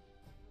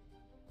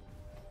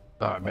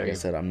 Like I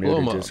said, I'm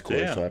new to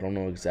Discord, so I don't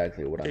know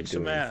exactly what I'm Kick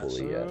some doing ass.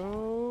 fully yet.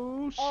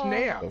 Oh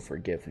snap! So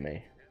forgive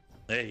me.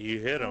 Hey, you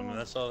hit them, and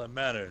that's all that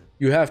mattered.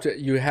 You had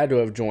to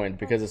have joined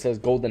because it says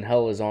Golden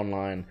Hell is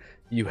online.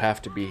 You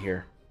have to be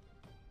here.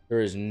 There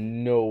is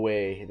no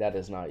way that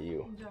is not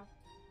you.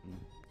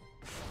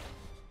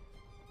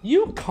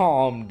 You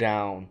calm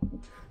down,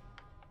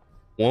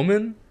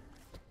 woman.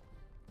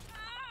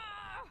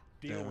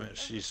 Damn it,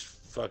 she's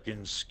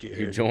fucking scared.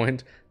 You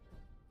joined?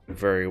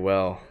 Very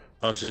well.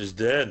 Oh, she's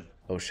dead.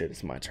 Oh shit,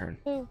 it's my turn.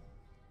 Who?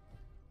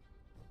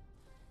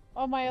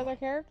 Oh, my other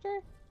character?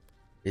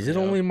 Is it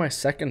only my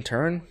second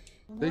turn?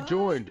 They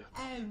joined.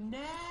 Oh no.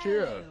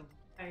 Cheers.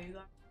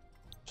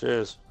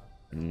 Cheers.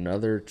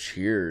 Another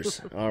cheers.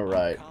 All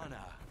right.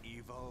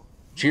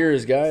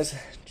 Cheers, guys.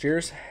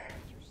 Cheers.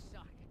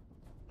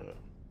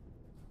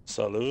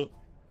 Salute.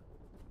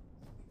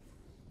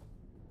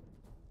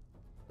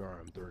 Sorry,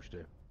 I'm thirsty.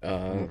 I'm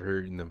over here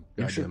eating them.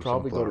 You should goddamn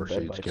probably go to sunflower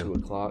bed by seeds 2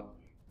 again. o'clock.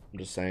 I'm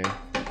just saying,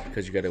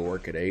 because you got to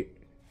work at 8.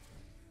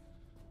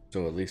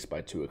 So at least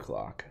by 2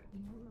 o'clock.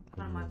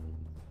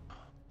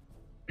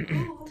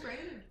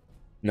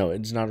 No,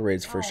 it's not a raid.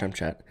 It's first time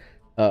chat.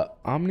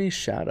 Omni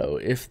Shadow.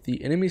 If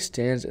the enemy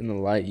stands in the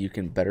light, you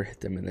can better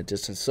hit them in the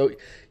distance. So,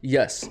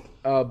 yes,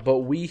 but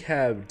we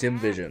have dim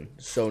vision.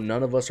 So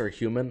none of us are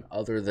human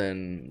other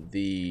than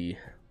the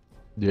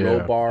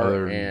Robar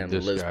other than and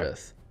this guy.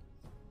 Lisbeth.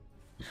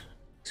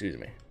 Excuse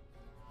me.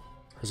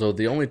 So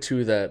the only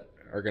two that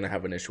are going to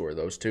have an issue are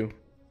those two.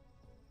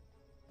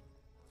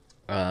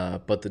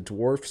 But the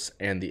dwarfs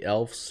and the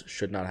elves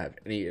should not have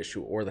any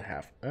issue, or the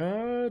half.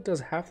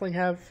 Does halfling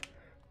have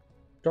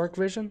dark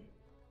vision?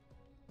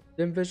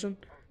 Dim vision?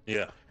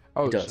 Yeah.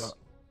 Oh, It does.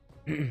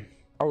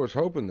 I was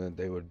hoping that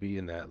they would be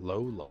in that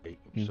low light.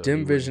 so Dim you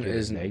wouldn't vision get a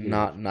is negative,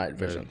 not night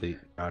vision.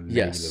 not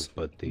Yes,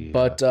 negative,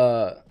 but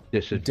the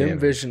dim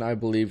vision, I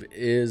believe,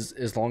 is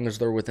as long as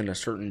they're within a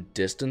certain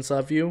distance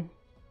of you,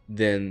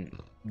 then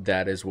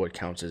that is what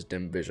counts as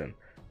dim vision.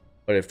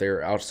 But if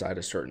they're outside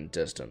a certain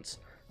distance,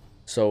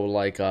 so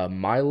like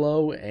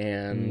Milo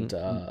and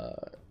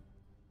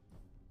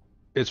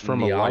it's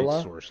from Niala, a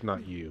light source,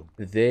 not you.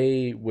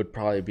 They would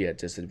probably be at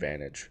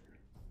disadvantage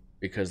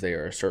because they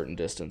are a certain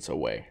distance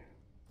away.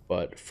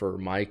 But for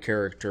my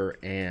character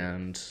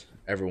and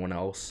everyone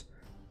else,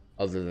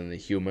 other than the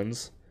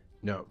humans,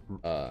 no,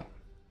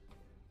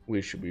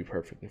 we should be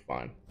perfectly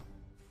fine.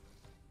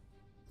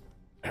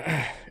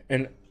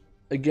 And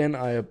again,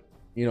 I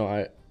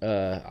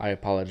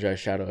apologize,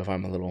 Shadow, if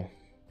I'm a little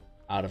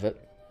out of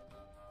it.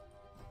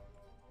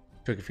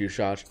 Took a few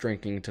shots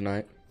drinking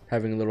tonight,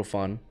 having a little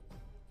fun.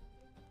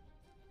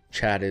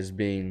 Chat is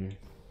being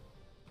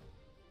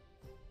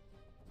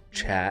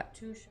chat.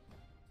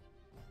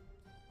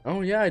 Oh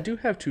yeah, I do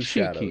have two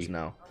Cheeky. shadows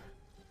now.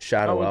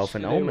 Shadow Elf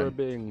and They were Omen.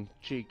 being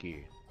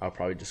cheeky. I'll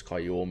probably just call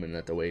you Omen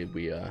at the way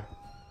we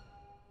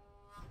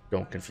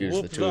don't confuse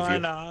Whoop the two of you.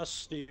 thine ass,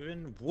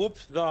 Stephen. Whoop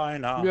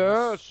thine ass.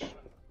 Yes,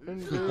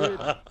 indeed.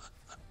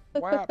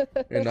 Whap.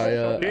 And I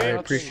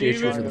appreciate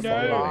you for the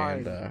Steven, follow no.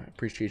 and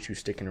appreciate you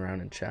sticking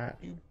around in chat.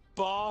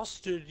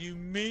 Bastard, you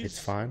miss. It's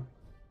fine.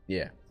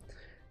 Yeah.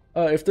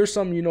 If there's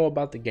something you know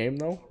about the game,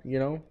 though,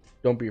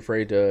 don't be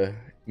afraid to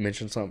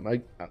mention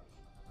something.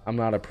 I'm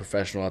not a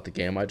professional at the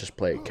game. I just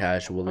play it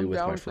casually with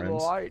my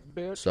friends.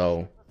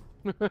 So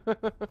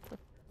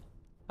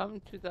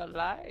Come to the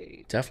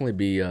light. definitely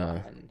be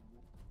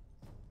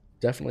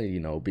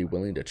be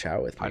willing to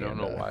chat with me. I don't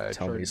know why I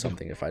tell me tried to-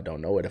 something if I don't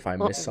know it. If I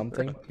miss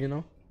something,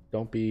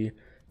 don't be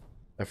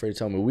afraid to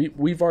tell me.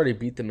 We've already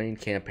beat the main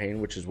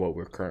campaign, which is what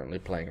we're currently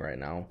playing right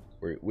now.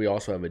 We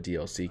also have a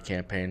DLC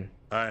campaign.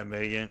 All right,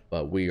 Megan.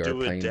 But we are Do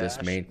a playing this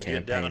dash, main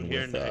get down campaign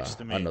here with next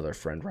to me. another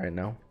friend right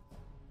now.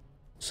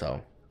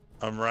 So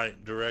I'm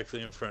right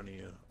directly in front of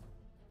you.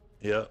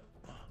 Yep.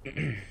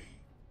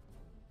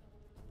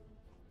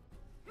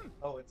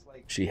 Oh, it's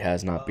like. she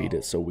has not beat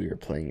it, so we are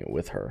playing it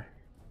with her.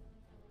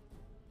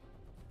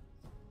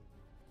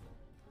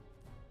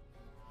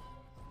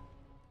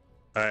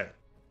 All right.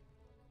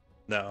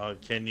 Now,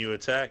 can you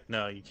attack?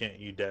 No, you can't.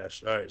 You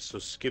dash. All right, so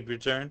skip your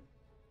turn.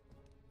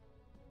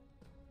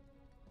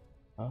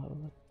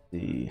 Let's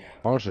see.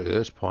 Honestly, at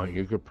this point,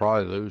 you could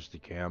probably lose the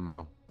camo.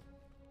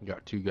 You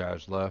got 2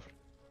 guys left.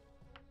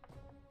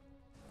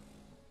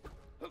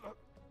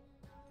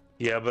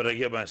 Yeah, but I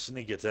get my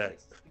sneak attack.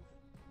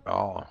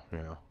 Oh,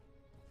 yeah.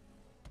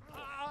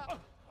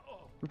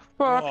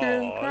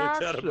 Fucking Oh,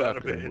 that about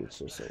a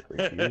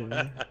cocksucker.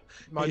 bit.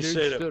 My You dude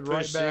said it, stood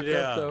right push back it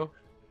up, down. though.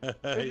 It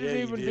Yeah, didn't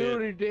you even do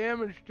did. any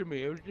damage to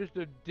me. It was just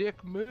a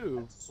dick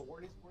move.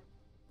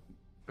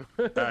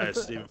 All right,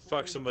 Steven,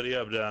 fuck somebody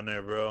up down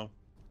there, bro.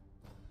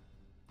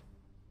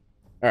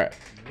 All right.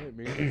 Hit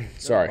me.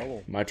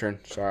 Sorry, my turn.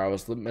 Sorry, I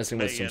was messing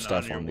with some Megan,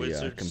 stuff your on the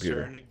wizard's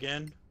computer. turn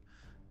again.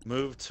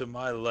 Move to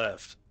my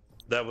left.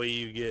 That way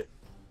you get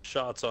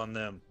shots on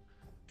them,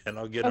 and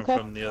I'll get them Okay.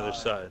 from the other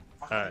side.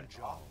 All right.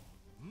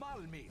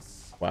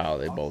 Wow,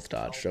 they both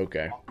dodged.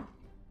 Okay.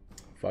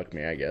 Fuck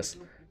me, I guess.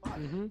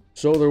 Mm-hmm.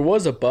 So there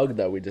was a bug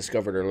that we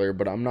discovered earlier,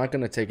 but I'm not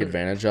going to take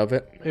advantage of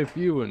it. If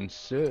you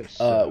insist.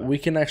 We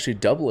can actually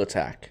double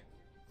attack.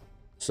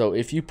 So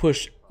if you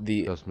push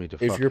the, Tells me to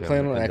if fuck you're him,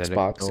 playing on and then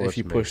Xbox, ignores if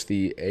you me. push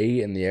the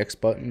A and the X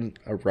button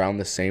around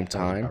the same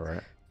time,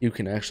 alright. you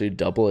can actually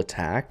double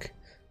attack,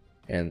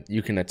 and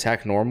you can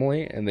attack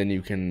normally, and then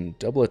you can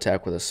double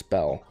attack with a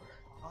spell.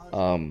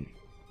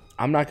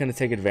 I'm not going to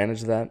take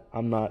advantage of that.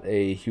 I'm not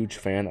a huge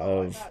fan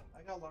of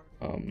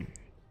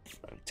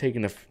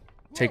taking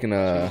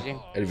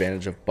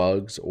advantage of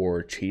bugs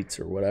or cheats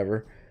or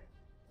whatever.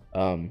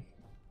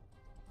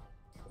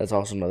 That's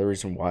also another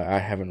reason why I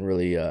haven't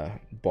really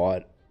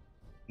bought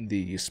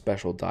the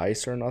special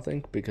dice or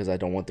nothing, because I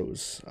don't want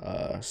those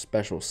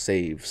special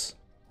saves.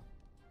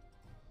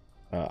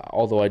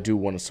 Although I do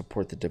want to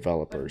support the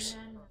developers.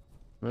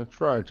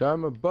 That's right.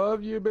 I'm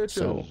above you, bitches.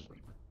 So,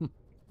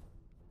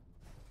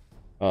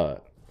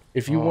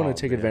 if you want Oh,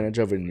 to take man. advantage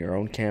of it in your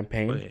own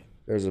campaign, Wait.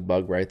 there's a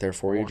bug right there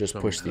for you. Want Just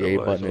some push the good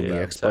A button and yeah,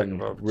 the X attack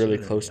button of really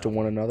opportunity close to on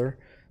one another.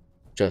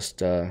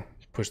 Just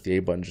push the A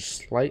button just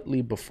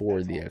slightly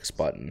before the X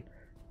button,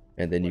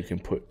 and then you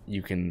can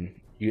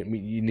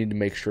you need to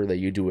make sure that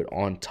you do it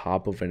on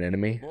top of an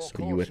enemy,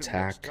 so you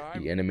attack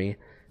the enemy,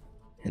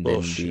 and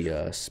then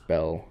the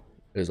spell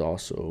is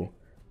also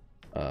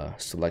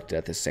selected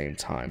at the same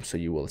time. So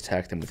you will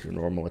attack them with your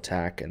normal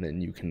attack, and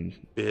then you can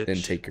then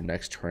take your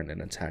next turn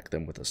and attack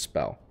them with a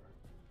spell.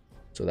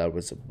 So that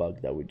was a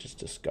bug that we just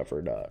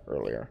discovered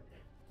earlier.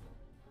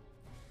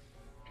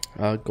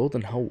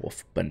 Golden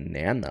Wolf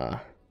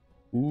banana.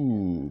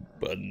 Ooh,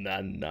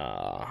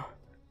 banana.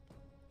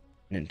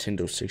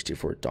 Nintendo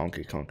 64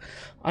 Donkey Kong.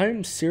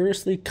 I'm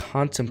seriously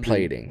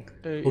contemplating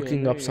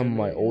hooking up some of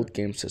my old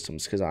game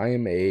systems, because I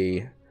am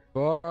a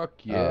Fuck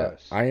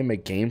yes. I am a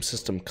game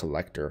system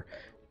collector,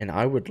 and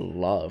I would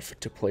love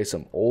to play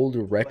some old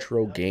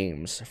retro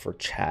games for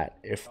chat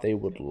if they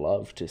would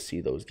love to see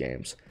those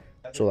games.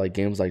 So like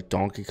games like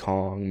Donkey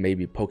Kong,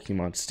 maybe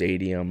Pokemon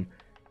Stadium,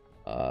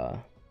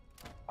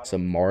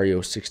 some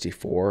Mario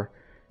 64.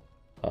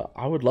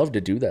 I would love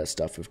to do that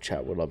stuff if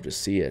chat would love to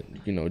see it.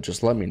 You know,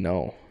 just let me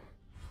know.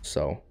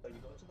 So,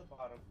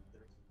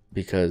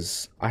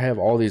 because I have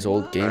all these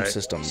old game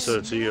systems.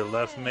 So to your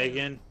left,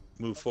 Megan,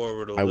 move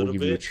forward a I will little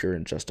give you a bit. cheer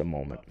in just a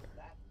moment.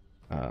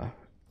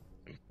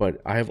 But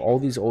I have all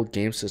these old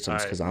game systems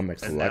Alright, because I'm a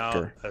and now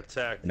collector.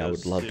 attack And I would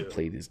those love to two.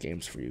 play these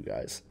games for you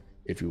guys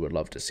if you would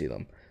love to see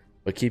them.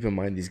 But keep in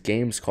mind, these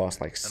games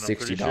cost like And I'm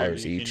pretty sure $60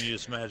 you can each.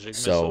 use magic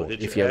So missile,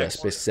 hit if your you have a X,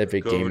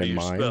 specific go game over to in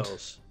your mind,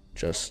 spells.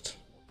 just,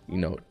 you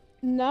know,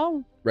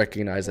 No.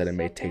 recognize that it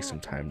may take some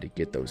time to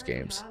get those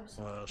games.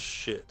 Well,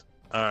 shit.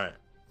 Alright.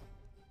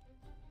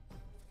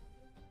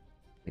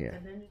 Yeah.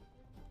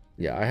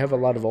 Yeah, I have a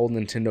lot of old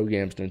Nintendo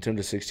games,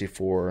 Nintendo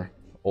 64,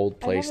 old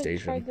I haven't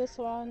PlayStation, tried this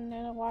one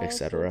in a while, so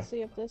etc. let's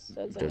see if this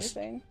does Just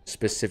anything.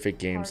 specific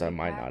games I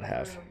might not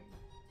have.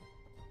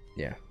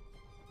 Yeah.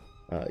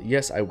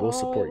 Yes, I will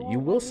support. You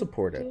will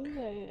support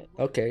it.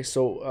 Okay,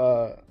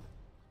 so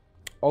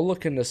I'll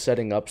look into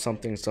setting up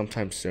something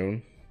sometime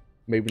soon.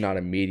 Maybe not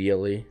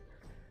immediately,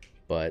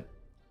 but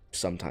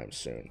sometime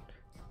soon.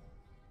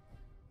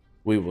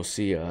 We will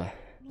see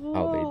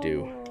how they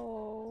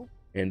do.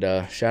 And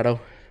Shadow,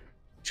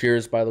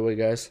 cheers, by the way,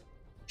 guys.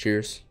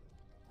 Cheers.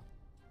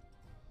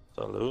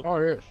 Salute. Oh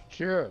yes,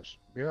 cheers.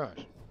 Yes.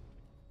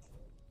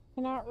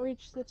 Cannot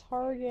reach the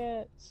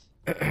target.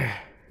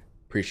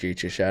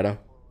 Appreciate you, Shadow.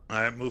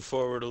 Alright, move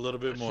forward a little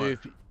bit more.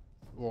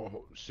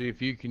 See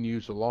if you can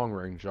use the long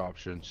range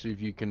option. See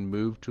if you can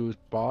move to a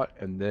spot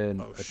and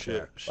then attack.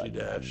 Shit, she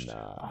dashed.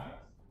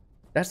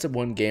 That's the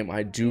one game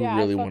I do Yeah, I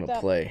really want fucked to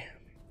up. play.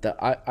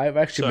 That I've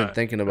actually been Sorry.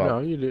 thinking No,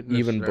 about you didn't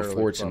even necessarily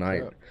before fuck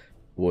tonight up.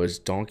 was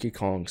Donkey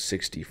Kong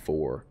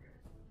 64.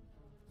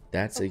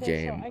 That's a Okay, so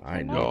game I I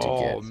need cannot- to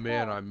Oh get.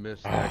 man, I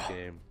missed that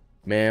game.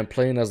 Man,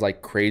 playing as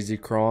like Crazy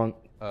Kong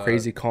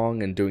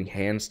and doing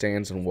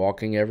handstands and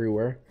walking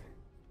everywhere.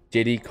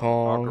 Diddy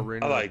Kong.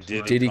 Ocarina I of like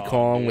Time. Diddy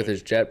Kong dude. with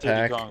his Diddy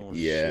jetpack. Kong was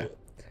Yeah. shit.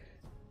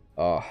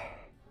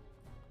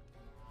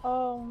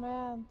 Oh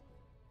man.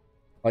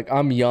 Like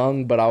I'm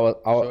young, but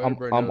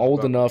everybody I'm knows old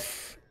about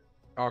enough.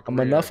 I'm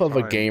Ocarina enough of a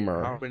Time. How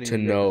gamer many to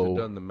of you guys have know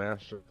done the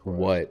Master Quest?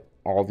 what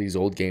all these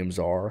old games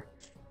are,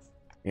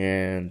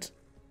 and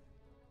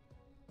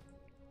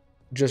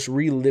just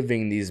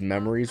reliving these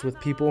memories with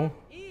people,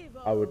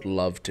 I would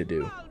love to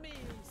do.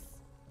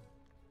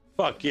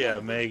 Fuck yeah,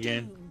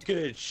 Megan.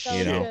 Good That shit. You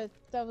was know, good.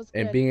 That was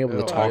and good. being able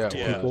to Oh, talk yeah, to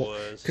yeah, it people,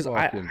 was. because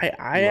Fucking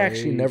I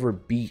actually lame. never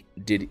beat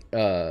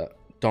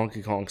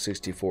Donkey Kong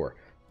 64.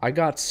 I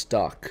got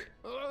stuck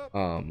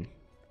in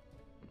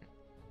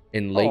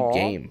late Aw.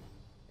 game,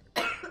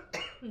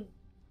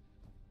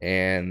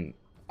 and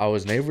I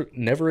was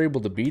never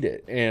able to beat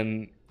it,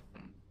 and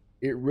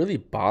it really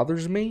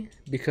bothers me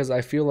because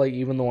I feel like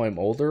even though I'm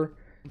older,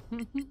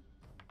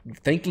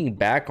 thinking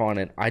back on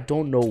it, I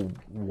don't know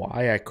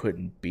why I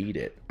couldn't beat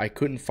it. I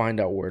couldn't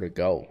find out where to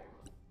go.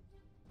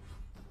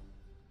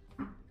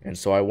 And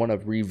so I want to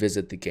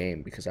revisit the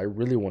game because I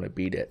really want to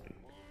beat it.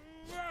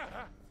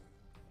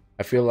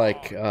 I feel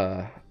like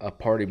a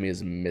part of me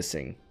is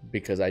missing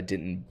because I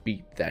didn't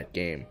beat that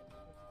game.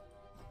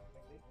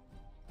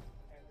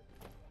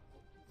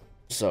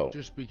 So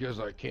Just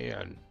because I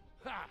can.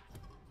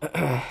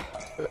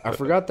 I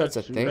forgot that's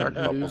a See thing. what I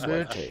can do, Bubbles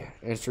bitch? Latte.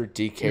 Insert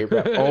DK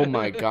rap. Oh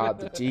my god,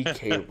 the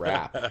DK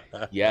rap.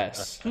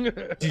 Yes.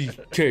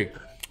 DK.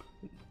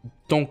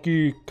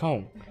 Donkey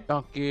Kong.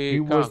 Donkey He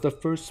Kong. was the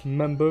first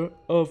member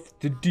of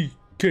the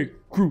DK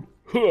crew.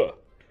 Huh.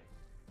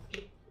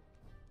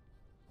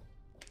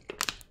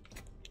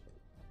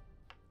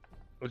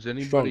 Has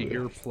anybody Stronger,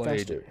 here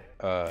played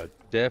faster.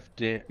 Def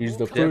Jam? He's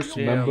the Def first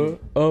Jam, member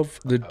of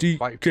the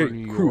Fight for DK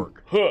New crew.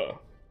 York? Huh.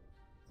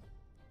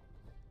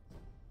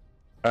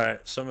 Alright,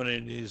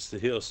 somebody needs to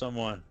heal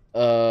someone.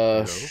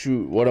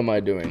 Shoot, what am I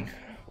doing?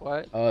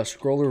 What?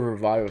 Scroller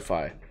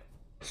Revivify.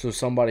 So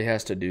somebody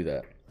has to do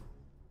that.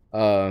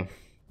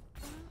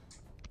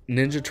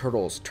 Ninja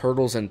Turtles,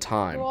 Turtles in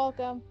Time. You're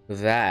welcome.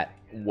 That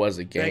was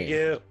a game. Thank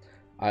you.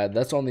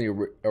 That's on the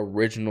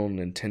original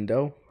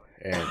Nintendo,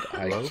 and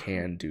I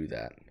can do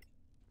that.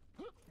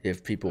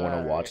 If people want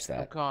to watch I'm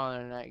that.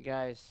 calling it night,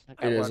 guys. I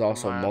got It is work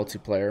also tomorrow.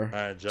 multiplayer,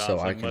 Alright, so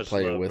Jonathan, I can much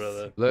play it love, with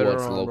brother. Later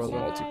it's on, local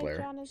brother. multiplayer.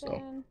 Jonathan.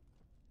 So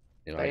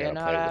you know, But I you gotta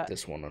know play with that-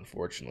 this one,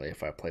 unfortunately,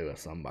 if I play with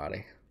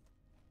somebody.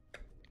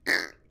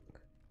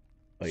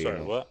 But, you Sorry,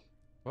 know, what?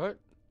 What?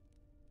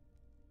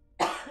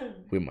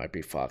 we might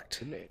be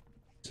fucked.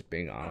 Just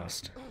being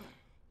honest.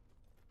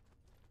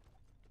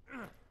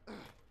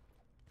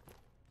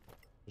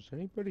 Does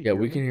anybody? Yeah, hear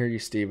we me? can hear you,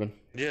 Steven.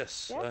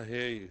 Yes, I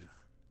hear you.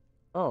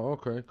 Oh,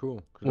 okay,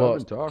 cool. Because Well, I've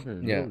been talking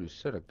and yeah. nobody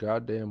said a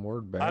goddamn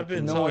word back. I've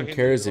been No one talking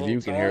cares the if you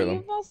whole can time. hear Oh, them.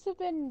 you must have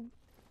been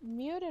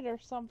muted or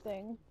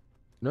something.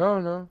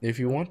 No. If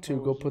you want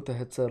to, go put the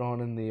headset on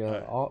in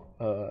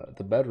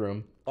the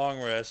bedroom Long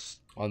rest,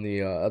 on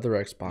the other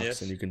Xbox,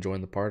 Yes. and you can join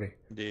the party.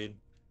 indeed.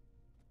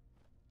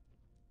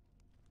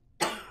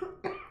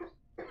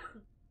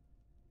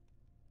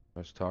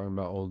 was talking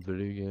about old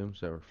video games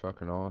that were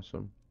fucking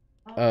awesome.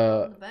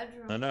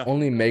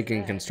 Only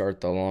Megan can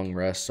start the long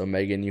rest, so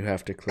Megan, you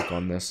have to click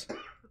on this.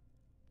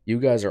 You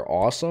guys are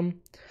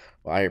awesome.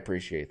 Well, I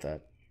appreciate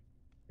that.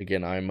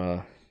 Again, I'm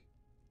a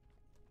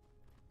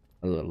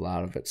little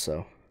out of it,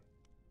 so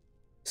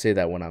say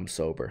that when I'm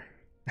sober.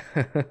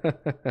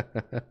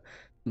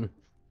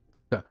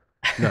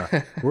 No,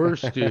 we're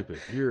stupid.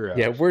 You're out.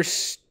 Yeah, we're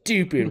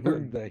stupid. We're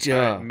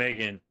dumb.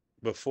 Megan,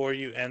 before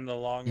you end the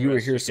long You were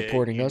rest, here okay,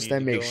 supporting you us. need That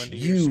to go makes into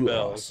your you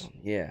spells, awesome.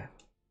 Yeah.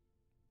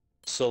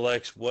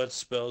 select what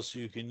spells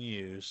you can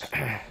use,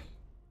 and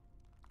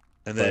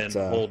But, then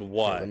hold here,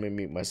 Y. let me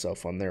mute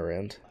myself on their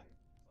end.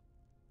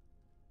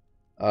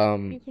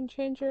 You can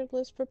change your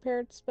list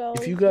prepared spells.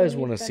 If you guys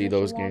want to see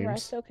those games,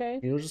 rest, okay?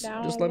 you know, just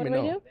Now, let what me do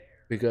I know. do?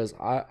 Because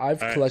I've All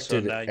right,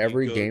 collected so now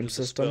every you go game to the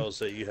system. spells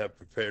that you have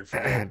prepared for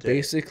that day.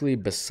 Basically,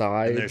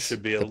 besides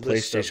should be a the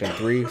list of PlayStation them.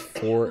 3,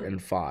 4,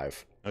 and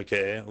 5.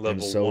 Okay, level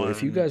And so,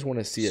 if you 1, guys want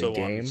to see a so on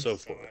game, and so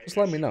forth. just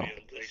let me know.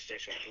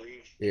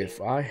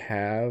 If I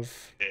have,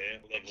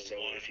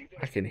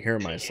 I can hear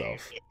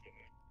myself.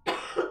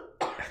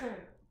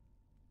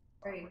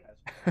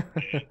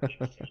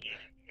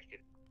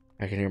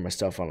 I can hear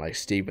myself on like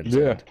Steven's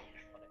end.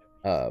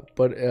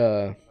 But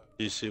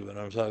You see what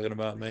I'm talking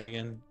about,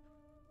 Megan?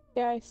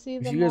 Yeah, I see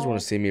them if you guys all.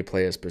 want to see me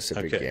play a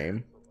specific Okay.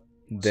 game,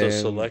 So then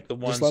select the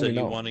just ones let that me you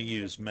know. want to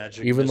use.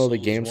 Magic Even though the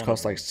Missile is games one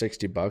cost of them. like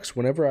 $60,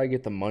 whenever I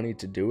get the money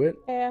to do it,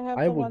 Hey, I have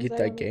I the will ones get I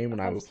that have- game and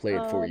I will have, play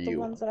it for The you.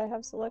 ones that I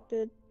have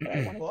selected that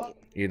I want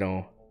to keep. You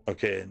know.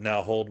 Okay,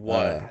 now hold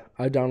Y.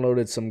 I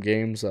downloaded some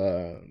games.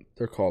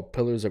 They're called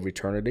Pillars of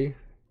Eternity,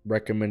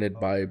 recommended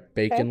by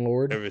Bacon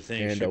Lord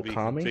Everything and should be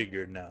Okami.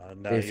 configured now.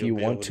 Now If you'll you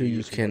be able want to to, you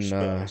use more can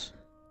spells.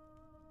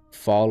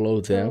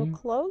 follow So them.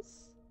 close?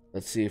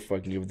 Let's see if I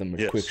can give them a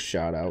Yes. quick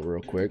shout out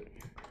real quick.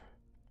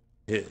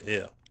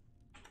 Yeah.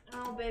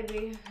 Oh,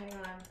 baby. Hang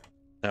on.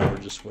 Now we're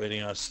just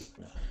waiting on.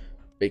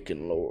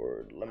 Bacon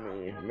Lord. Let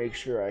me make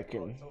sure I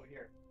can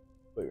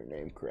put your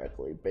name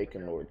correctly.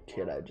 Bacon Lord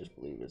Kid, I just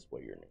believe is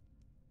what your name.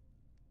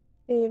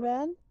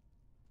 Steven?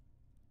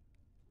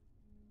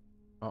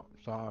 Oh,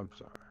 I'm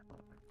sorry.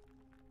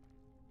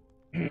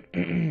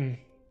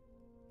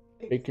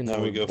 Bacon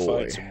Now we Lord go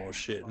boy. fight some more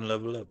shit and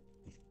level up.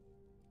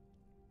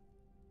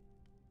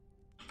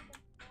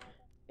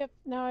 Yep,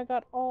 now I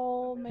got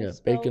all my Yeah,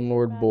 spells. Bacon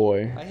Lord matched.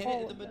 boy. I hit All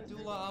it in the of them.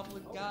 medulla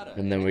oblongata.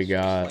 And then we It's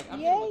just got- like,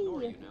 I'm gonna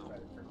ignore Yay! you now.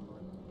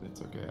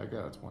 It's okay, I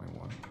got a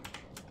 21.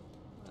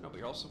 I know, but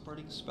you're also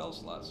burning spell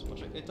slots,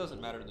 which it doesn't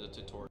matter in the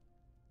tutorial.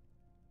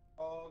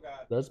 Oh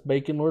god. That's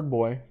Bacon Lord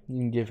boy. You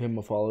can give him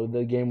a follow.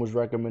 The game was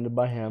recommended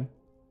by him.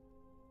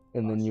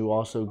 And then you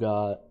also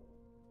got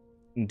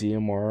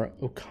DMR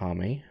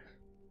Okami.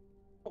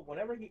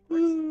 Whenever he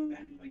breaks the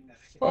back like that,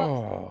 I can't-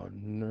 Oh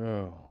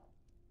no.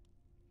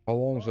 How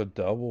long's a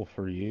double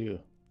for you?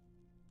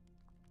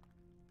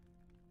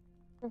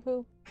 For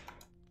who?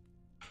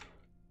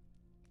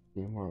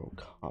 DMR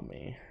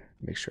Okami.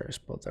 Make sure I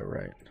spelled that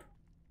right.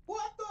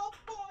 What the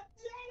fuck,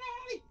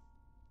 Jenny?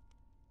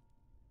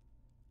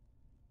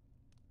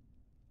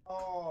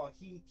 Oh,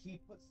 he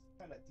puts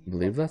kind of deep. I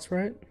believe that's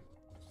right.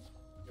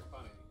 You're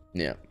funny.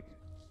 Yeah.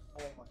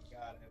 Oh my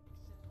god.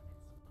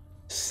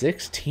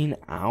 16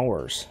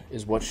 hours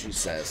is what she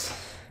says.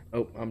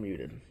 Oh, I'm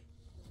muted.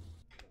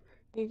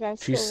 You guys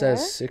She still says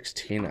there?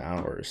 16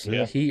 hours.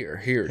 Yeah. He or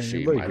Can she,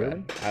 anybody my hear bad.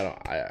 me?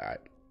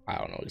 I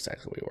don't know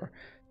exactly where we were.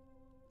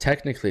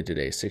 Technically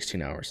today,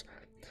 16 hours.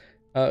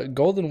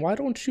 Golden, why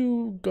don't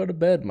you go to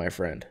bed, my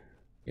friend?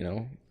 You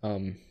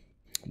know,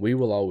 we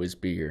will always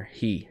be here.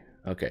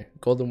 Okay.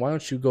 Golden, why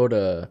don't you go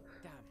to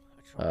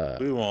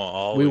We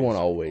won't we won't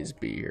always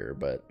be here,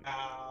 but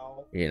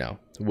you know,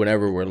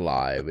 whenever we're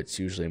live, it's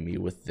usually me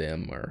with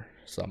them or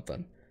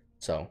something.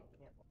 So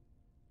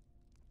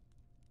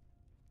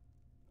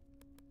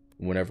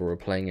whenever we're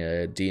playing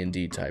a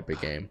D&D type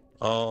of game.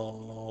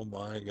 Oh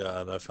my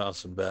god, I found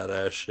some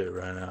badass shit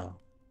right now.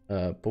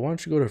 But why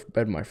don't you go to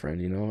bed, my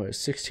friend? You know, it's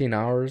 16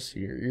 hours.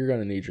 You're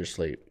gonna need your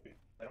sleep.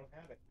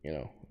 You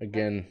know,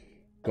 again,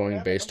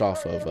 going based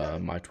off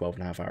of my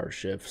 12.5-hour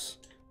shifts.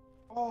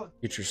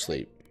 Get your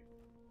sleep.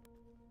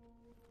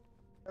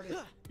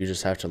 You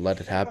just have to let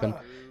it happen.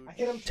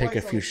 Take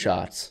a few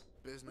shots.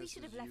 We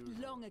should have left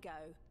long ago.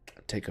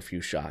 Take a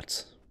few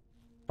shots.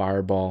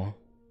 Fireball,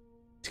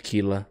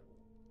 tequila.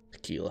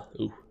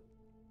 Ooh,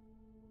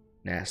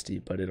 nasty,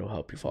 but it'll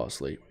help you fall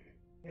asleep.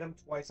 Hit him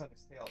twice on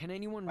his tail. Can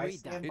anyone I read that?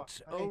 stand It's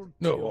behind- old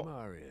No.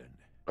 Marion.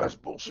 That's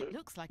bullshit.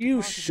 Looks like a You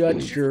part of the shut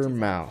visitor's your outfit.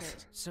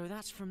 mouth. So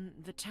that's from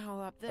the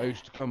tower up there. I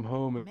used to come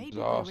home Maybe they're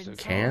exhausted.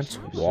 inside. Can't. As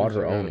soon as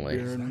Water I got a only.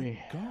 beer in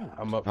me,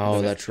 I'm up Oh,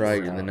 for that's the right.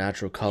 next You're the 4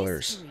 natural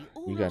colors. History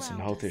all You got some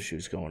around health us.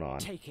 issues going on.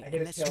 Take it I and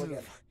hit let's his tail move.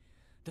 again.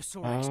 The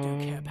Sorax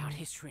don't care about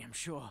history, I'm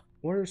sure.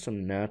 What are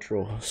some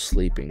natural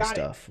sleeping Got it.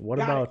 stuff? What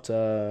Got about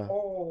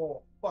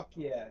Oh, fuck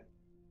yeah.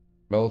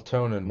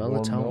 Melatonin, warm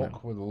Melatonin.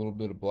 milk with a little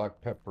bit of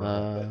black pepper.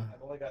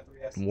 I've only got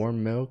 3 S's.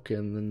 warm milk,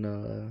 and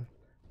then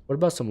what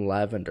about some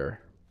lavender?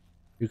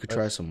 You could try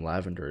That's- some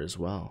lavender as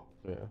well.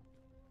 Yeah.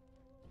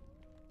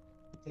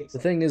 The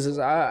thing is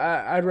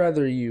I'd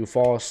rather you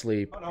fall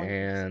asleep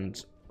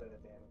and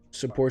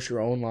support your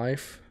own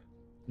life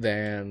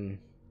than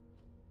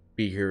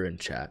be here in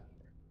chat.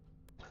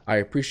 I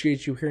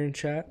appreciate you here in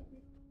chat,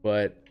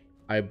 but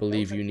I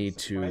believe you need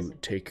to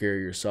take care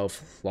of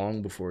yourself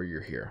long before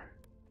you're here.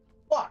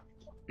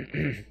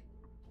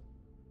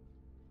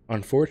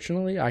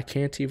 Unfortunately, I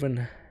can't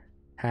even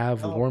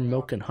have warm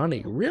milk and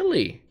honey.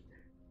 Really?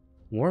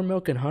 Warm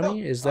milk and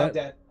honey? Is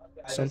that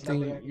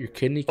something your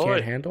kidney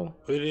can't handle?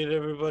 We need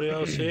everybody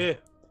else here.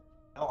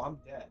 No, I'm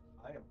dead.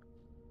 I am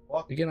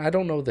walking. Again, I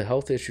don't know the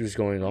health issues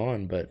going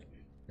on, but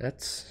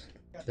that's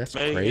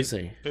Megan,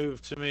 crazy.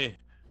 Move to me.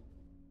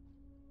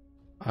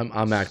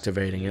 I'm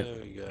activating it.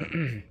 There we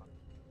go.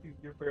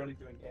 You're barely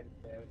doing any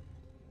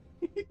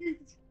damage.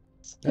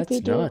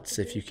 That's nuts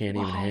if you can't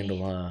even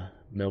handle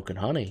milk and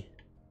honey.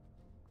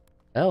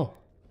 Hell,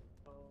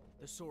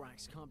 The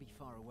Sorax can't be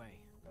far away.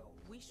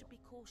 We should be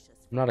cautious.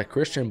 I'm not a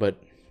Christian, but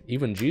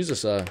even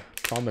Jesus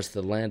promised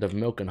the land of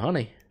milk and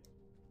honey.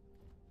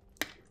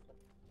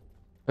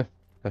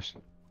 I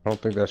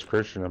don't think that's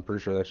Christian. I'm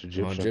pretty sure that's Oh,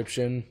 Egyptian.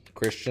 Egyptian,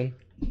 Christian.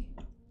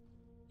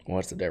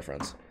 What's the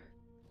difference?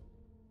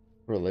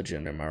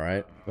 Religion, am I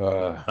right?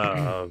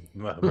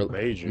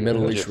 Major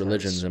Middle East difference.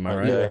 religions, am I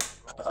right?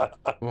 Yeah.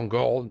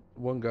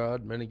 One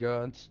God, many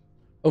gods.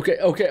 Okay.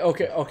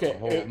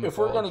 If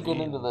we're gonna get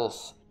into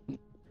this,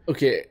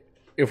 okay,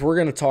 if we're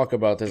gonna talk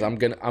about this, I'm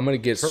gonna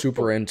get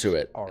super into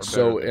it.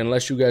 So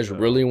unless you guys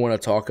really want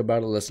to talk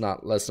about it, let's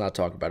not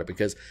talk about it,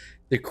 because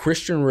the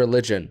Christian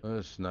religion.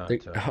 Let's not.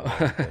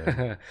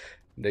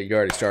 You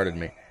already started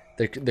me.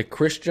 The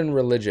Christian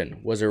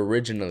religion was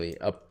originally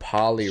a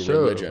poly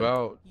religion.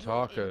 About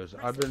tacos,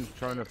 I've been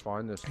trying to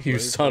find this. You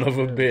place son of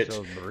a that bitch!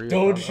 sells burritos.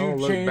 Don't you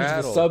look, change the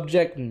battle.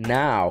 subject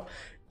now.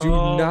 Do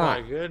Oh,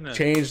 not my goodness.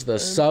 change the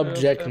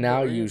subject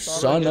now, you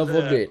son of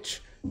a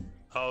bitch.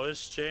 Oh,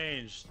 it's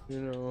changed. You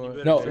know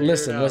what? No, figure it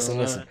listen.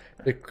 out,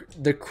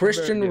 The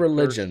Christian get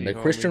religion, thirsty, the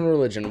Christian homie.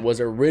 religion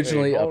was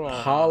originally Hey, hold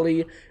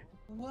on.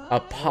 a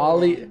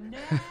poly.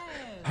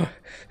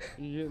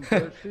 You getting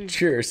thirsty?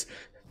 Cheers.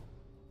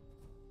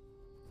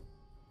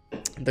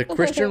 The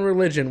Christian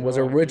religion was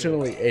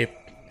originally a.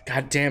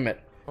 God damn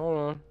it. Hold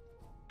on.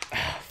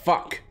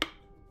 Fuck.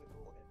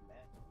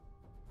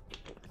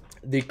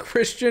 The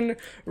Christian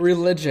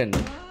religion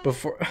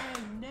before.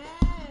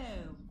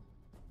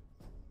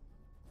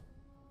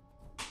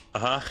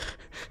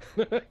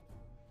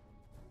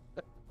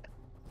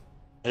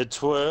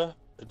 It was.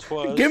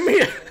 Give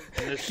me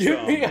And it's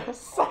give me strong. a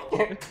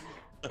second.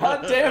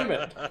 God damn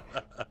it.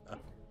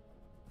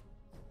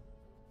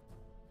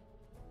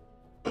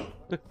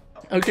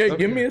 Okay,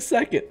 give me a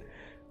second.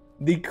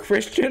 The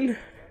Christian.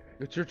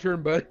 It's your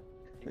turn, bud.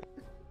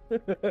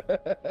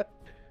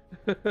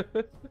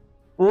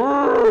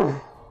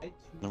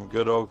 Them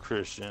good old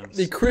Christians.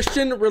 The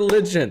Christian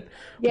religion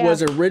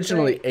was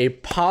originally a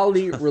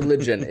poly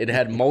religion. It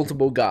had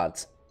multiple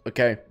gods.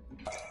 Okay.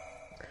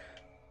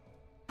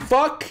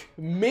 Fuck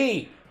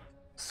me,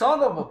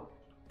 son of a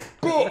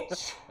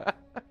bitch.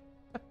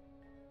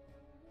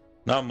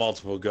 Not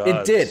multiple gods.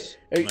 It did.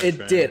 my It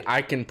friend. did.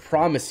 I can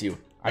promise you.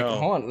 No.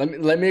 Hold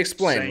on. Let me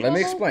explain. Let me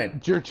Saints. explain.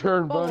 It's your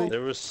turn, buddy.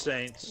 There was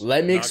saints.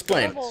 Let me not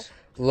explain. gods.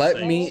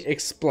 Let me Saints.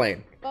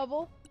 explain.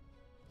 Bubble.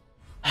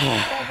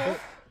 Bubble.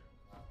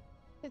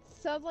 It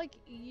sounds like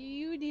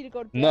you need to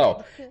go to bed.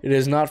 No, it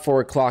is not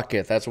 4 o'clock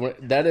yet.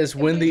 That is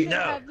when the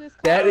have this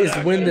that is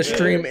conversation when the when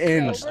stream you're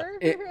ends.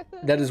 sober.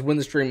 That is when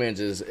the stream ends.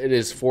 It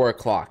is 4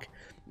 o'clock.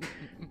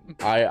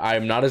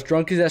 I'm not as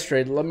drunk as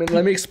yesterday. Let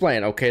me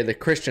explain. Okay, the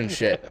Christian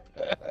shit.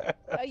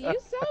 You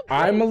sound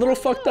I'm a little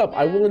fucked up.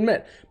 I will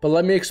admit, but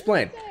let me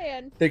explain.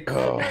 saying. The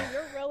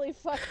You're really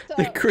fucked up.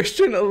 the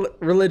Christian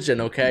religion,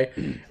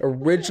 okay,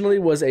 originally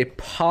was a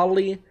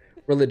poly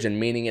religion,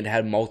 meaning it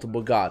had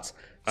multiple gods.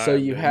 So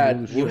Alright, you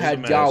had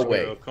Mask,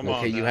 Yahweh, bro. Come okay,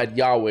 on you now. had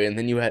Yahweh, and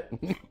then you had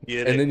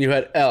Get and it? then you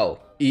had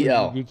El.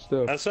 Good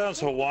stuff. That sounds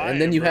Hawaiian.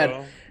 And then you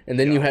bro.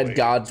 you Yahweh. had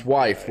God's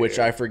wife, which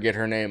I forget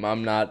her name.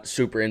 I'm not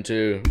super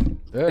into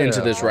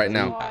this right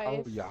now.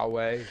 Oh,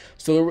 Yahweh.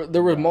 So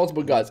there were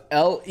multiple gods.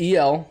 El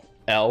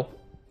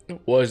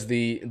was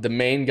the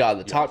main god,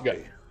 the top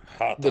guy,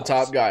 the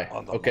top guy.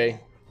 Okay,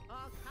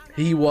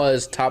 he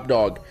was top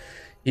dog.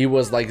 He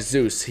was like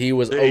Zeus. He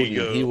was There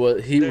you Odin.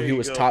 go. He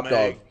was top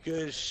dog.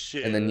 Good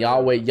shit. And then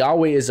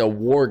Yahweh is a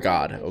war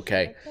god.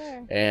 Okay,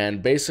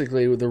 and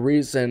basically the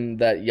reason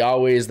that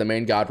Yahweh is the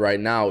main god right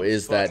now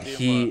is that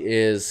he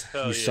is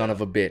you son of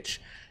a bitch.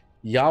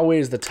 Yahweh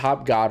is the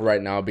top god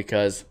right now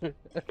because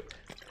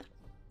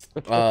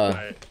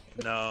Alright,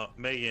 no,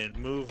 Megan,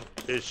 move.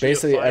 Is she a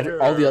basically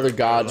fighter all the or- other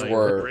gods or, like,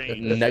 were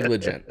range?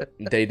 negligent.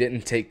 They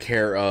didn't take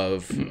care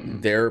of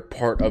their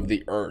part of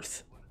the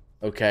earth.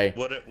 Okay.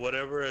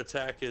 Whatever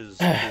attack is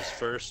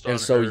first. And on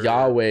so her-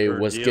 Yahweh her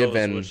was deals,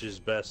 given- which is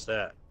best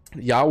at.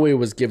 Yahweh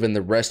was given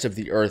the rest of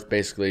the earth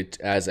basically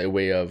as a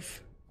way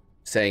of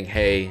saying,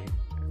 hey,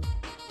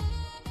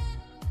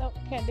 Nope,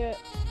 can't do it.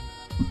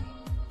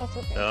 That's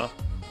okay. No. All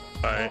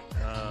right.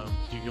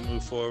 You can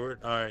move forward.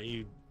 All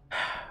right.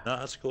 No,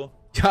 that's cool.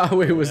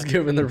 Yahweh was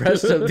given the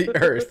rest of the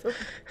earth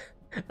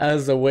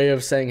as a way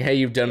of saying, hey,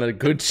 you've done a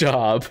good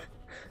job.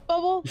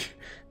 Bubble.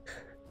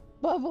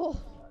 Bubble.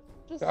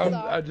 Just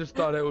stop. I just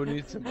thought it would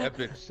need some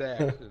epic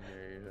sax in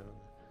there, you know.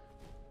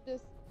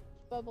 Just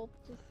Bubble.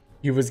 Just.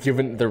 He was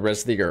given the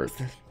rest of the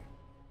earth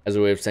as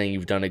a way of saying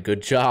you've done a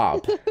good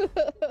job.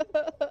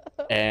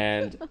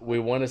 And we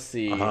want to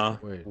see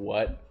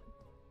what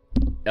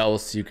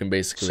else you can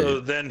basically. So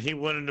then he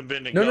wouldn't have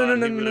been a no, god. no,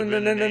 no, he would no, have no,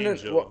 been no, an no, no,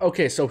 angel. no.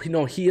 Okay, so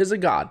he is a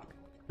god,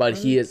 but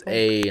he is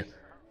a.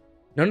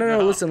 No.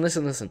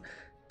 Listen.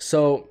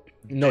 So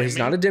no, he's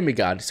not a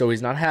demigod. So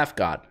he's not half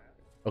god.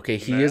 Okay,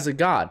 he is a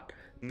god,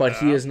 but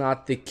he is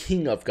not the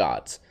king of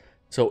gods.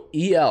 So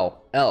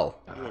El.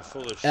 You're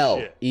full of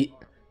shit.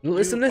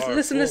 Listen.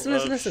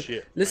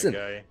 Shit, Listen.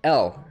 guy.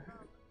 El.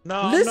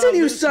 No, Listen,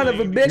 you son of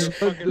a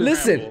bitch.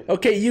 Listen.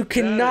 Okay, you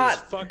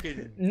cannot.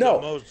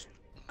 No.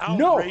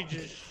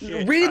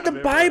 Read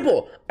the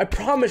Bible. I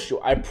promise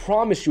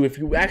you. If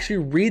you actually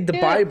read the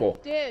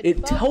Bible,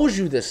 it tells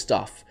you this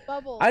stuff.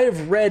 I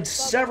have read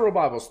several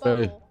Bibles.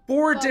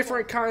 4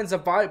 different kinds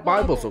of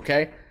Bibles,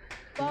 okay?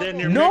 Then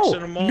you're mixing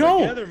them all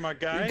together, my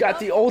guy. You got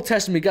the Old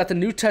Testament, you got the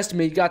New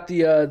Testament, you got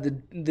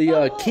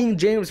the King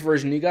James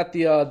version, you got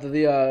the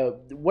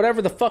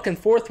whatever the fucking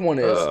 4th one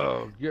is.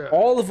 Oh, yeah.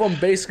 All of them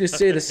basically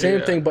say the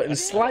same thing, but in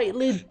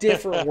slightly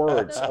different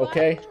words.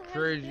 Okay.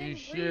 Crazy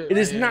shit. It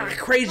is not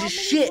crazy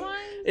shit.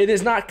 It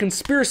is not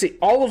conspiracy.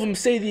 All of them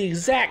say the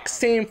exact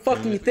same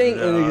fucking thing,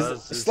 and it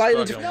is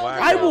slightly different.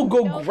 I will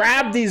go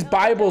grab these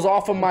Bibles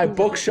off of my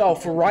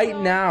bookshelf right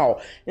now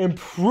and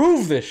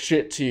prove this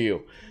shit to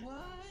you.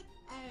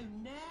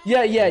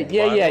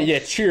 Yeah.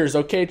 Cheers,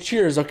 okay?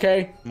 Cheers,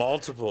 okay?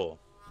 Multiple.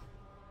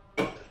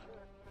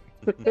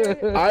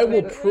 I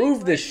will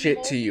prove this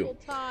shit to you.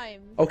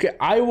 Okay,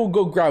 I will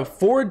go grab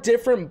 4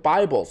 different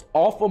Bibles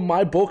off of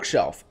my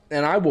bookshelf,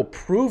 and I will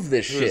prove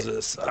this Who shit. is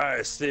this? All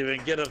right,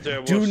 Steven, get up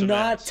there. Do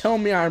not tell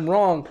me I'm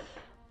wrong.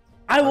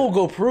 I will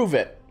go prove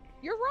it.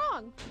 You're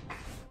wrong.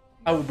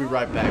 I will be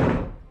right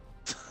back.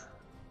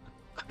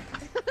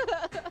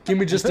 Give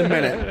me just a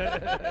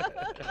minute.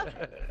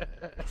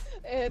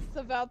 It's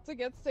about to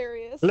get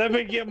serious. Let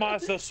me get my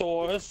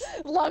thesaurus.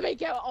 Let me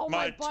get all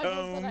my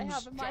Bibles that I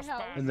have in my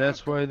house. And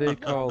that's why they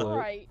call it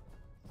Right.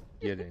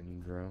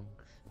 getting drunk.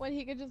 When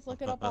he could just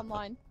look it up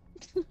online.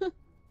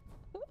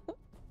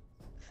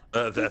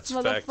 That's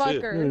fact too.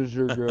 There's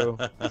your girl.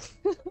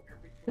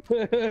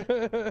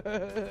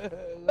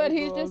 But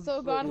he's just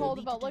so got-hold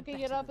about looking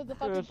it up in the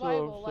fucking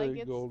Bible. Like,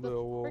 it's the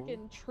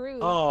freaking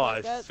truth. Oh,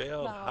 like, I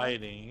failed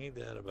hiding. Ain't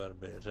that about a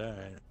bitch? All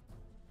right.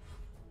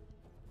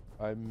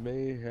 I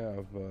may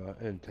have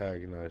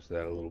antagonized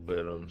that a little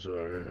bit. I'm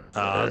sorry.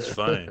 Oh, that's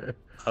fine.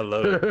 I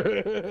love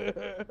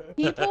it.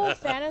 People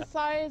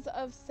fantasize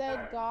of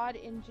said God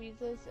in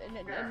Jesus, and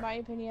in my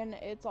opinion,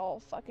 it's all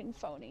fucking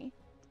phony.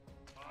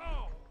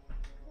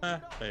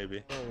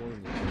 Maybe.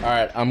 All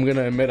right, I'm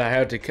gonna admit I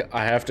have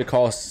to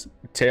call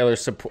Taylor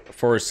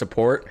for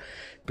support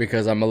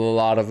because I'm a little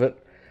out of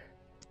it.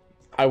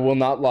 I will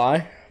not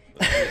lie.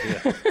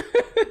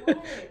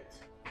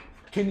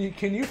 Can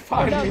you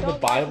find me the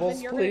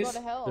Bibles, please?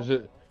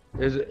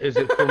 Is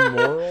it from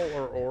moral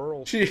or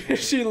oral?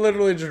 She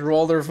literally just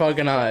rolled her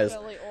fucking eyes.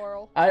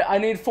 I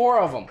need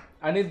 4 of them.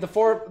 I need the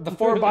four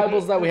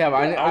Bibles that we have.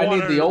 I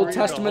need the Old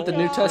Testament, the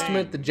New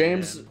Testament, the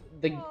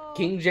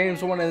King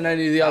James one, and then I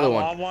need the other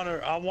one. I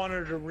want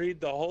her to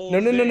read the whole.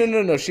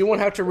 No. She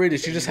won't have to read it.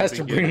 She just has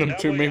to bring them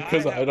to me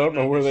because I don't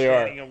know where they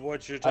are. Of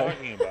what you're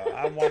talking about.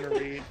 I want to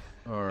read.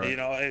 All right. You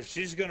know, if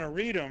she's gonna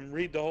read them,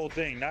 read the whole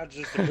thing, not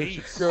just a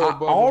piece.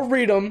 I'll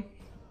read them.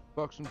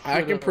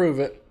 I can prove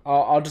it.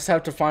 I'll just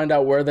have to find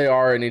out where they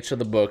are in each of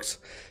the books.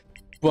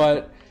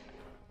 But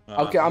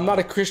okay, I'm not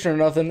a Christian or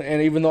nothing,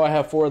 and even though I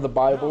have 4 of the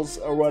Bibles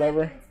or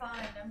whatever.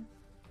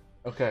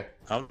 Okay.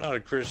 I'm not a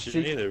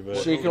Christian either, but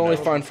she can only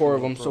find 4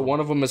 of them. So one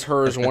of them is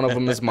hers, one of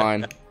them is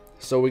mine.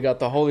 So we got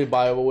the Holy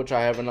Bible, which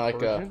I have in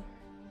like a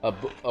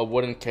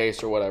wooden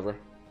case or whatever.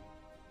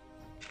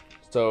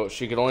 So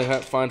she could only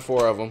find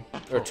 4 of them,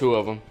 or 2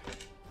 of them.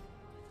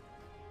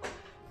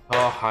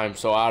 Oh, I'm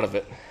so out of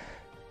it.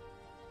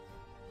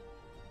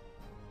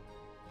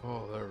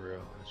 Oh, that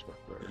real. That's much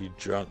better. You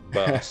drunk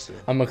bastard.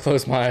 I'm gonna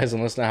close my eyes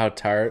and listen to how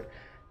tired.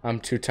 I'm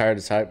too tired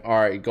to type. All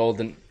right,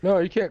 Golden. No,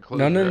 you can't close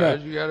your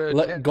eyes. You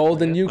gotta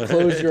Golden, you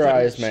close your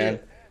eyes,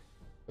 man.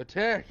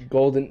 Attack.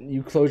 Golden,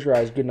 you close your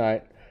eyes. Good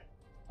night.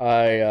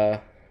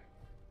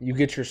 You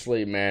get your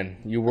sleep, man.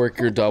 You work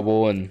your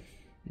double and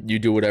you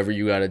do whatever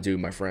you gotta do,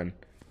 my friend.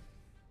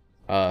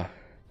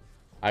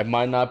 I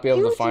might not be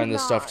able to find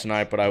this stuff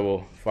tonight, but I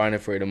will find it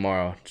for you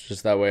tomorrow.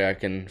 Just that way I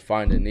can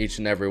find it in each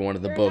and every one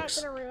of the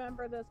books. You're not gonna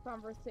remember this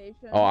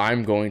conversation. Oh,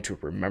 I'm going to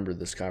remember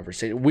this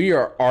conversation. We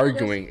are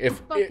arguing.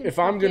 If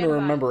I'm going to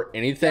remember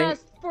anything,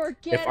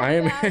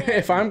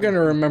 if I'm going to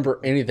remember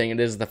anything, it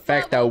is the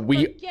fact that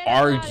we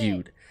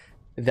argued.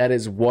 That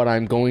is what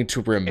I'm going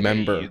to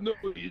remember.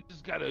 You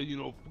just gotta,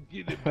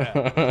 forget it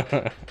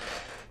back.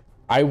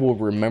 I will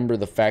remember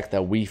the fact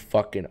that we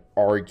fucking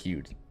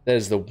argued. That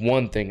is the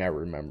one thing I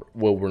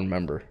will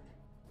remember.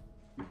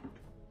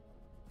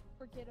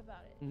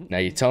 Now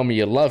you tell me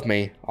you love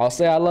me, I'll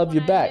say I love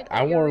you back.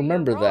 I won't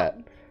remember that.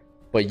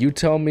 But you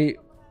tell me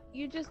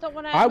You just don't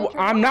want to admit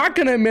you're I'm wrong. not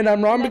gonna admit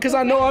I'm wrong because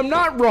I know I'm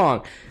not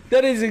wrong.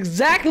 That is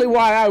exactly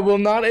why I will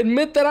not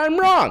admit that I'm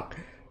wrong.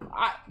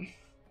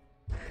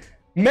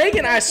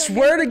 Megan, I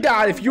swear to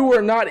God, if you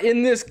are not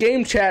in this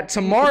game chat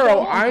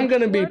tomorrow, I'm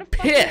gonna be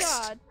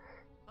pissed.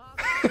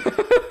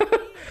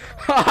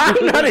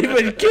 I'm not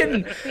even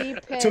kidding.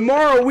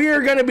 Tomorrow we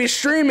are gonna be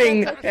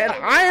streaming, and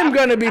I am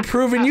gonna be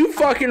proving you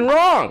fucking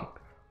wrong.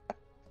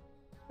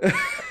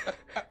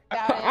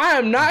 I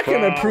am not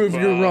gonna prove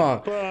you're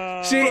wrong.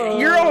 See,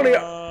 you're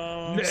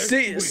only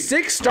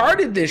Six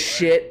started this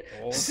shit.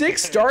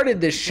 Six started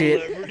this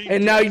shit,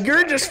 and now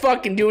you're just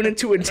fucking doing it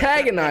to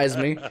antagonize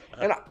me,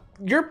 and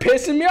you're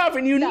pissing me off,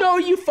 and you know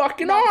you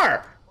fucking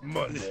are.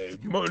 Monday.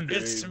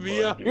 It's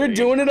me up. You're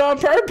doing it on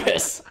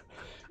purpose.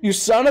 You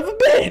son of a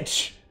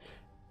bitch.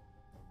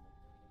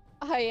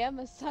 I am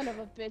a son of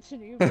a bitch,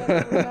 and you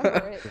better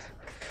remember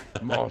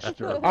it.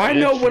 Monster. I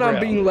know what I'm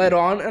being led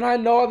on, and I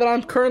know that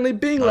I'm currently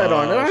being led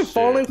on, and I'm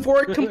falling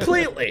for it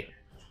completely.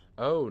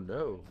 Oh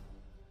no.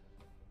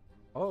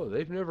 Oh,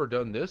 they've never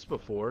done this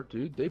before,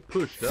 dude. They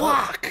pushed up.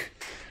 Fuck!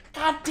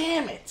 God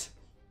damn it!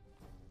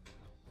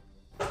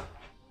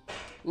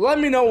 Let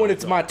me know when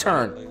it's my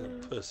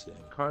turn.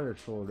 Kind of,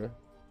 sorta.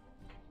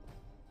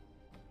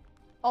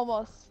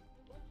 Almost.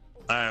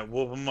 Alright,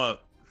 whoop him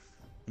up.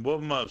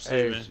 Whoop him up,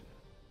 Hey, Steven. it's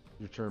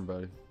your turn,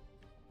 buddy.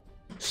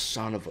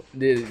 Son of a...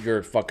 You're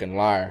a fucking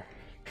liar.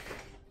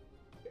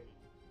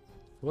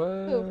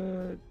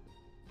 What?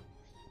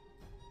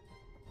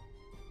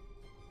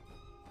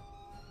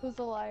 Who's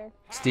a liar?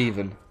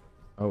 Steven.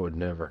 I would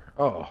never.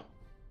 Oh.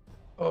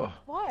 Oh.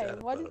 Why?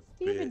 What did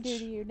Steven do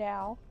to you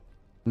now?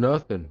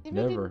 Nothing. Steven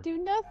Never. didn't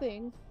do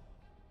nothing.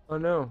 Oh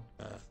no.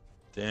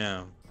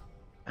 Damn.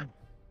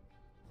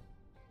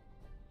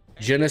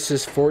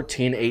 Genesis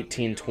 14,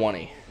 18,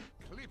 20.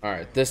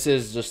 Alright, this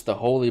is just the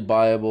Holy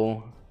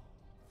Bible.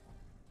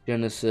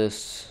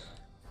 Genesis.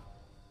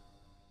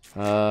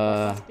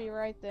 Must be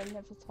right then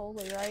if it's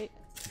holy, right?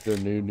 The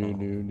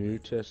New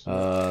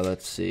Testament.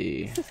 Let's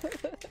see.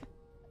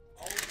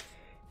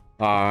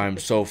 I'm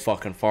so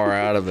fucking far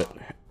out of it.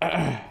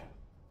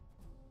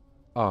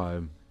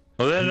 I'm.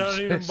 Well, then don't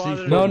even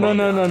bother. No, to no,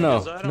 no, no, no,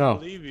 because I don't no.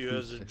 believe you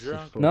as a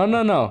drunk. No,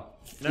 no, no.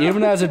 No.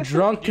 Even as a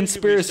drunk You could be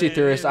conspiracy saying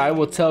theorist, I anything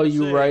will you tell wanna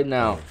you say. right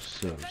now.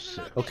 So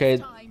sick. Okay,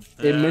 it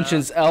Yeah,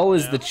 mentions El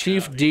is the yeah,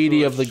 chief yeah, you deity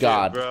full of the shit,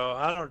 god. Bro,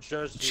 I don't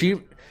trust you.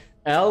 Chief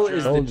El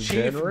is Oh, the the chief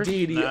generous?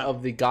 deity Nah.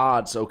 of the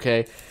gods,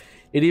 okay?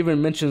 It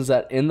even mentions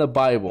that in the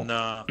Bible.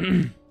 No.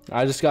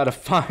 I just gotta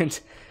find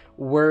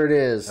where it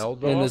is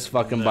Eldar? in this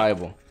fucking No.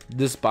 Bible.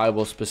 This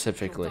Bible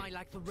specifically.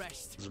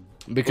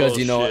 Because,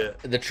 you know, Bullshit.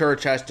 the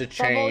church has to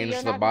change you're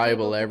the not gonna be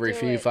Bible able to every do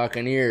few it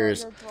fucking while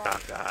years. you're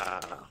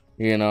drunk.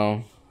 You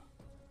know.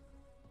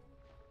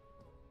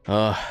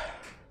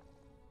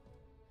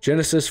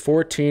 Genesis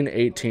 14,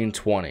 18,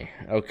 20.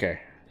 Okay.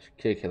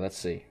 Okay, let's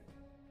see.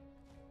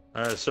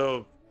 Alright,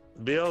 so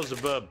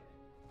Beelzebub.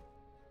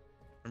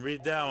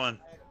 Read that one.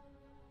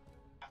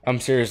 I'm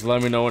serious.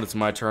 Let me know when it's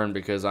my turn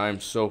because I'm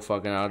so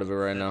fucking out of it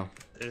right now.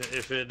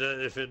 If it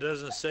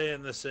doesn't say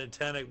in the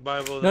Satanic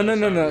Bible, No, then no,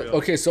 it's no, not no. real.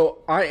 Okay, so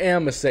I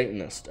am a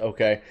Satanist,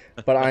 okay?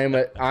 But I am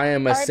a Alright,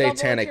 Bubba, it's your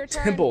satanic turn.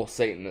 temple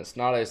Satanist,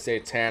 not a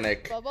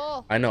satanic.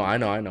 Bubble. I know.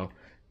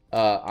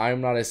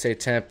 I'm not a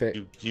satanic.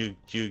 You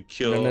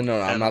kill. No.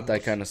 I'm not that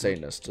animals. kind of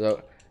Satanist.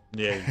 So,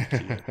 Yeah,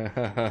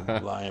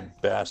 you lying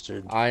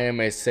bastard. I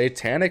am a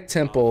satanic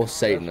temple More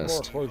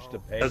Satanist. close to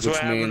pay. That's which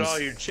what happened to means- all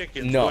your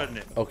chickens, No. wasn't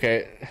it?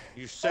 Okay.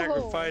 You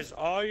sacrificed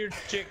all your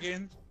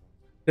chickens.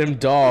 Them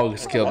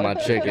dogs killed my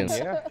chickens.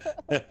 Yeah.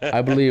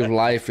 I believe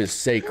life is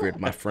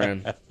sacred, my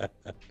friend.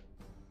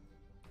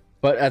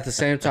 But at the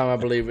same time, I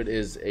believe it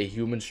is a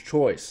human's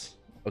choice.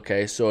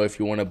 Okay, so if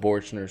you want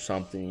abortion or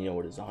something, you know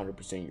it is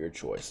 100% your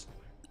choice.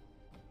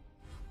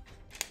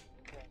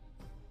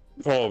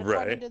 Oh, According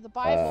right. to the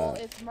Bible,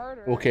 it's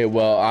murder. Okay,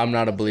 well, I'm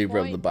not a believer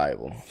of the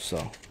Bible, so.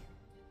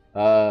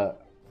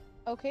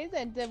 Okay,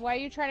 then why are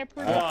you trying to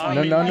prove Well, your I point?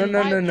 No, mean, no, by no, the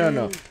no, no, no,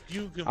 Bible? no.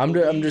 You can I'm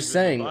believe just in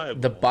saying,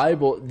 the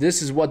Bible,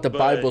 this is what the But,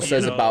 Bible you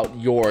says know, about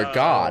your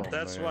God.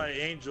 That's why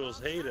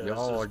angels hate us.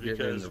 Y'all Is are getting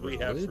because into we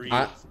have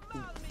religion.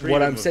 free.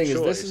 What I'm saying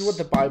is, this is what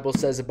the Bible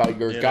says about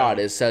your You God.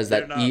 know, It says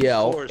they're that not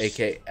El, forced.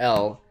 aka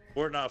El,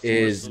 We're not forced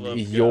is to love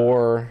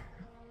your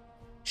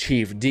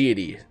chief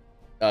deity.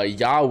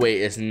 Yahweh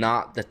is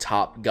not the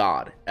top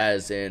God,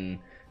 as in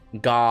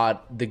God.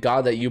 The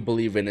God that you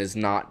believe in is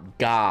not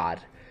God.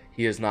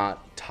 He is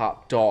not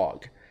top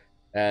dog,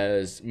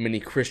 as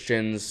many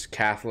Christians,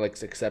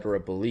 Catholics,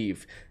 etc.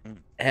 believe.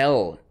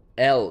 El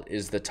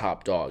is the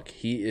top dog.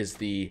 He is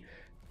the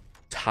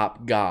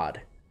top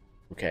God.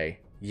 Okay,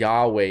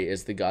 Yahweh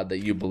is the God that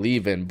you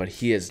believe in, but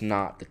he is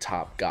not the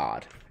top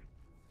God.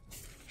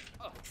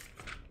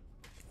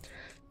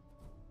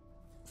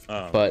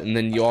 But and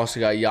then you also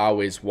got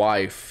Yahweh's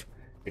wife,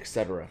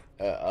 etc.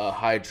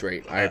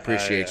 Hydrate. I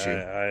appreciate you.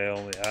 I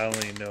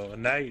only know.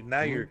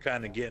 Now you're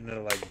kind of getting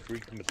into like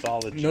Greek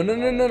mythology. No.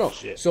 and all that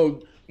shit.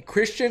 So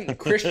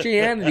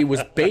Christianity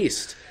was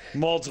based.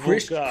 Multiple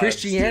gods,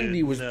 Christianity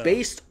dude, was no.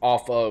 based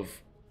off of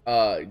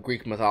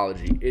Greek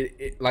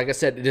mythology. Like I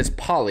said, it is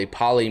poly.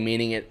 Poly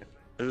meaning it.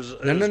 It was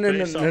No.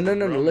 based off of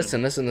Roman,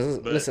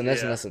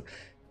 Listen.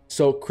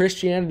 So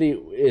Christianity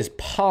is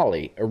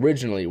poly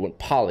originally.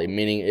 Poly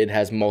meaning it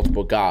has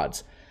multiple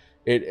gods.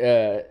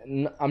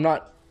 I'm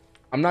not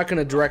going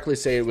to directly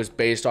say it was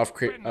based off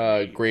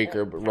Greek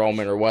or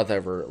Roman or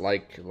whatever,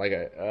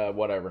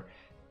 whatever.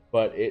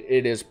 But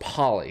it is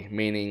poly,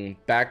 meaning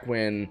back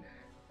when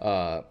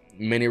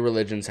many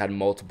religions had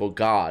multiple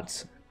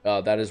gods.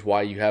 That is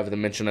why you have the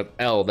mention of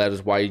El. That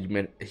is why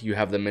you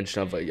have the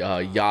mention of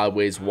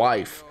Yahweh's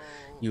wife.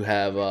 You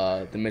have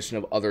the mention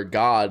of other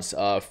gods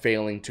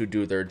failing to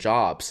do their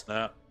jobs.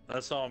 No,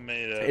 that's all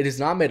made up. It is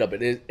not made up.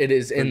 It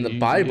is in the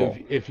Bible.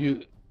 If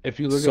you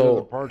look at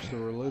other parts of the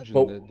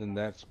religion, then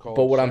that's called.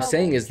 But what I'm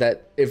saying is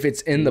that if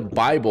it's in the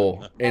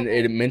Bible and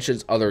it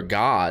mentions other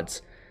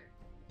gods,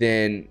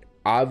 then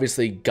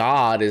obviously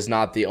God is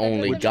not the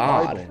only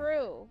God. True.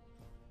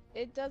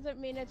 It doesn't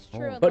mean it's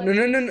true. But no.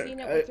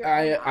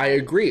 I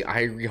agree. I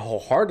agree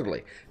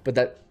wholeheartedly. But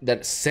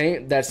that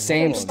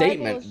same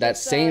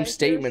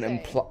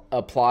statement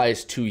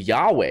applies to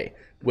Yahweh,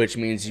 which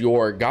means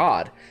your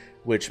God,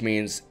 which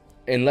means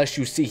unless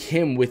you see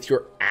him with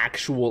your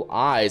actual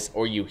eyes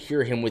or you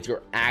hear him with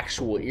your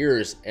actual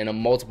ears, and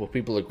multiple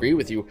people agree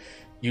with you,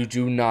 you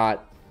do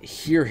not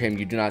hear him,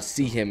 you do not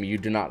see him, you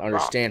do not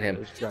understand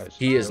him.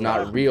 He is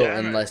not real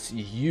unless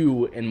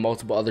you and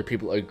multiple other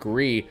people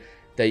agree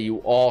that you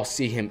all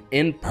see him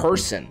in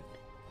person,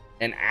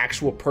 an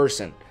actual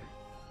person,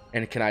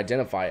 and can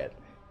identify it.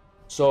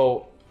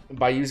 So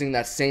by using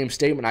that same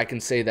statement, I can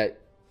say that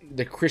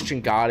the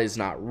Christian God is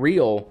not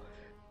real,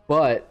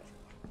 but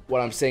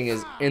what I'm saying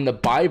is in the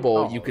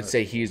Bible, you could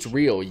say he's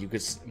real.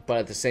 But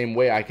at the same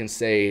way, I can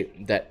say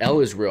that El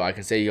is real. I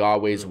can say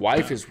Yahweh's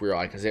wife is real.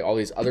 I can say all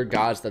these other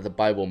gods that the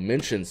Bible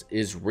mentions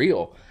is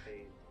real.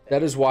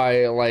 That is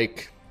why,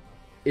 like,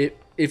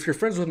 if you're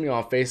friends with me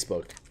on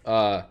Facebook,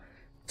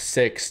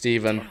 Sick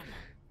Steven,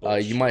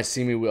 you might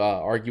see me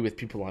argue with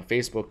people on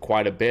Facebook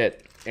quite a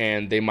bit,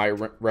 and they might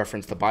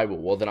reference the Bible.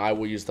 Well, then I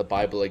will use the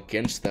Bible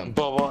against them.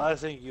 Well, I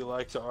think you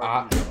like to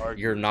argue.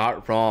 You're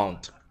not wrong.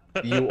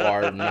 You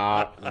are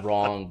not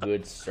wrong,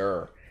 good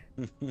sir.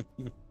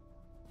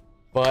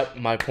 But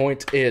my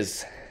point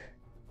is,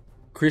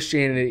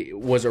 Christianity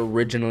was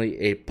originally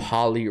a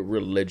poly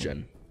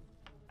religion.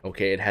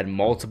 Okay, it had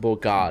multiple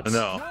gods.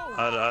 No,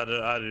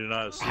 I do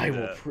not see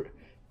that.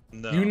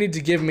 No. You need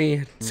to give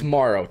me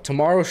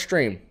tomorrow's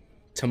stream.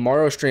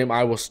 Tomorrow's stream,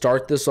 I will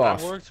start this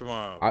off. I work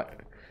tomorrow.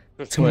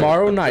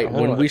 Tomorrow night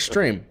when we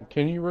stream.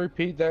 Can you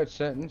repeat that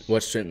sentence?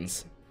 What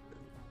sentence?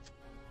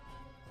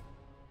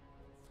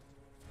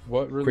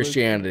 What religion?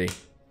 Christianity.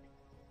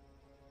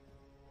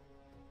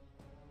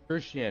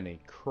 Christianity.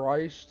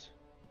 Christ.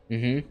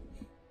 Mm-hmm.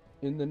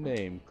 In the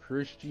name.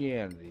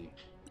 Christianity.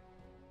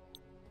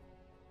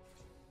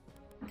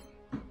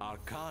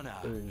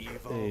 Arcana.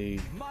 A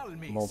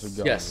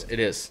multi-god. Yes, it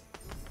is.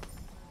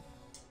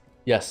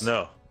 Yes.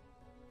 No.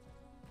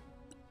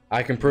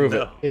 I can prove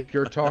it. If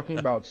you're talking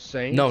about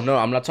saints. No,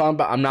 I'm not talking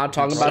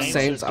about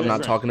saints. I'm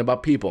not talking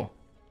about people.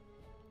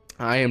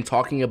 I am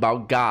talking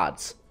about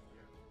gods.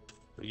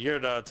 You're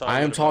not talking.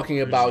 I am talking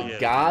about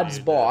God's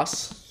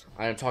boss.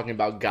 I am talking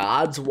about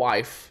God's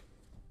wife.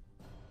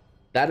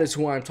 That is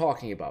who I'm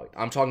talking about.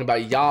 I'm talking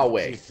about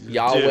Yahweh.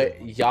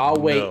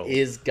 Yahweh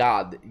is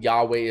God.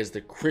 Yahweh is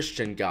the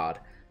Christian God.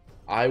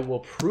 I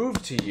will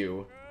prove to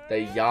you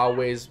that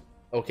Yahweh's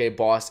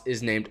boss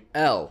is named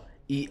El.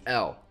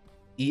 E-L.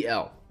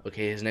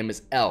 Okay, his name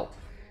is El.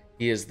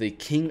 He is the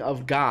King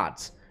of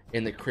Gods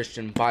in the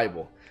Christian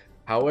Bible.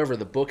 However,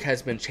 the book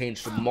has been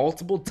changed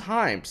multiple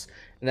times,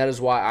 and that is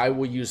why I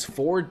will use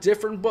 4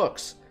 different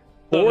books.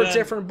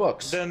 Different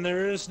books. Then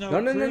there is no.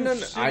 No.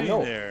 I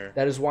know. There.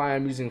 That is why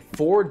I'm using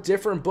 4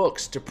 different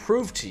books to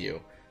prove to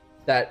you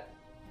that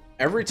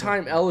every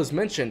time El is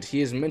mentioned,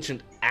 he is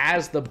mentioned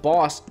as the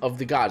boss of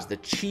the gods, the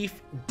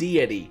chief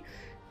deity.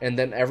 And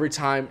then every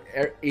time,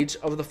 each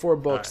of the 4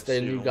 books,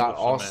 then you got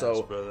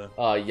also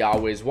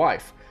Yahweh's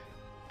wife.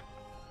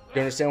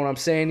 You understand what I'm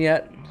saying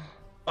yet?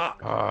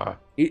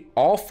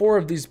 All 4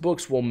 of these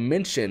books will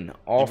mention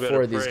all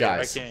 4 of these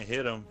guys. I can't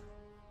hit them.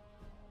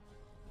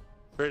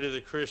 Pray to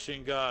the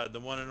Christian God, the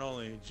one and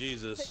only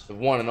Jesus. The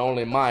one and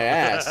only my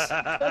ass.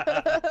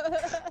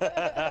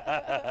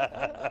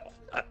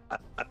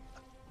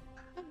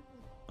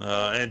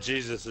 And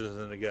Jesus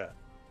isn't a God.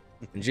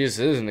 And Jesus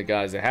isn't a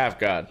God, he's a half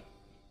God.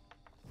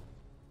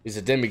 He's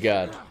a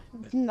demigod.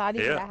 Not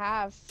even a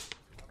half.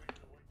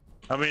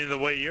 I mean, the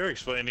way you're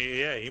explaining it,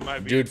 yeah, he might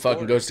be. Dude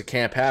fucking goes to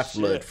Camp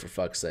Half-Blood, for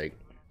fuck's sake.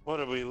 What,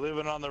 are we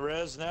living on the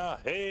res now?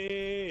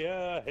 Hey,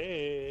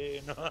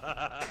 hey.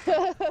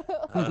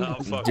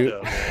 I'm fucked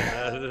up,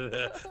 man.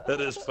 That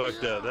is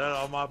fucked up. That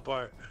on my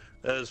part.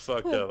 That is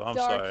fucked up. I'm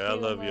sorry. I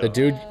love you.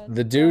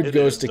 The dude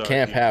goes to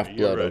Camp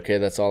Half-Blood, okay?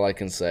 That's all I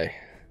can say.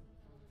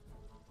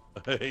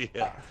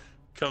 Yeah.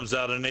 Comes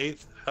out an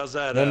 8th. How's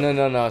that?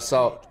 No.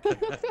 So,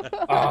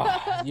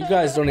 you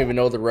guys don't even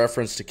know the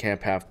reference to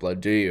Camp Half-Blood,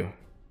 do you?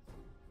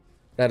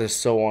 That is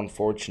so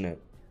unfortunate.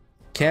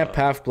 Camp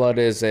Half-Blood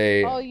is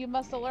a... Oh, you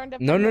must have learned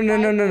it No, from no, the no,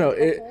 no, no, Bible,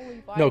 no. the Holy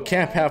No, Bible,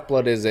 Camp right?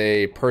 Half-Blood is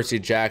a Percy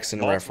Jackson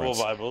Multiple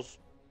reference. Bibles.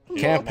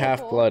 Camp Multiple.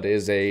 Half-Blood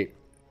is a...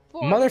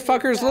 Four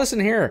Motherfuckers, exact. listen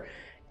here.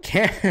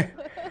 Camp...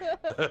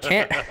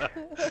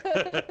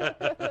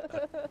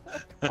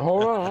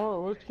 Hold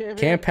on. What's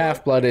Camp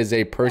Half-Blood is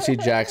a Percy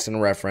Jackson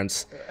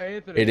reference.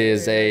 Anthony, It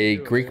is hey, how you a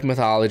doing, Greek man?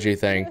 mythology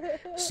thing.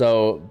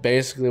 So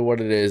basically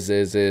what it is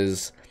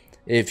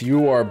if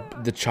you are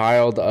the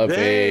child of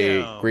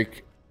a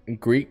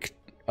Greek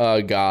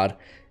god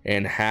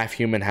and half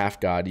human, half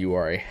god, you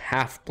are a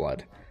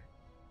half-blood.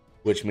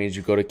 Which means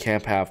you go to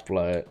Camp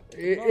Half-Blood.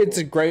 It's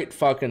a great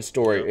fucking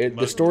story.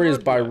 The story is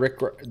by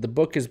the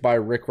book is by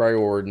Rick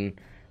Riordan.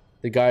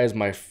 The guy is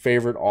my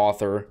favorite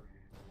author.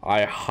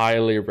 I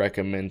highly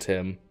recommend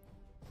him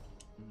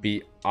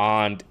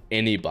beyond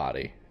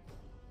anybody.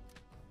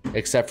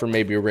 Except for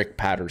maybe Rick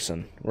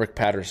Patterson. Rick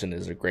Patterson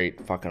is a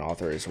great fucking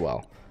author as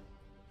well.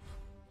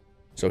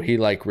 So he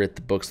like wrote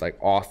the books like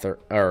Author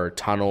or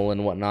Tunnel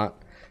and whatnot.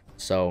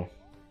 So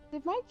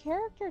Did my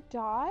character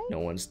die? no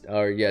one's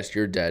yes,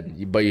 you're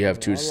dead. But you have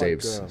two I like,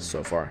 saves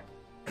so far.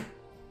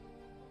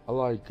 I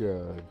like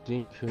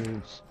Dean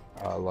Koontz.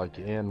 I like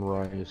Anne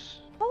Rice.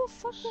 How the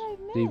fuck did I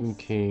miss? Stephen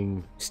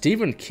King.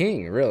 Stephen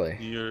King, really?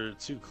 You're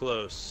too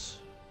close.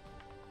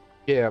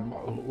 Yeah,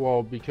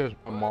 well, because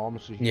my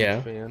mom's a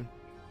huge fan.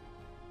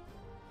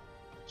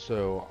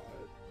 So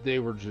they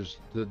were just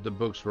the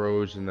books were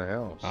always in the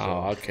house. So.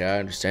 Oh, okay, I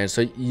understand.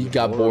 So you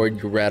got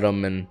bored, you read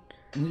them, and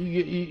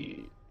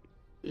yeah,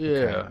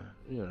 okay.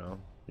 you know.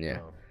 Yeah.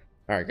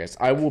 All right, guys.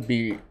 I will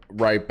be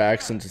right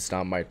back since it's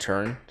not my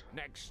turn.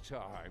 Next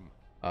time.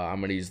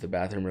 I'm gonna use the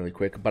bathroom really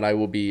quick, but I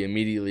will be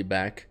immediately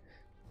back.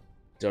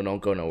 So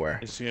don't go nowhere.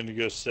 He's gonna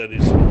go study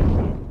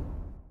some.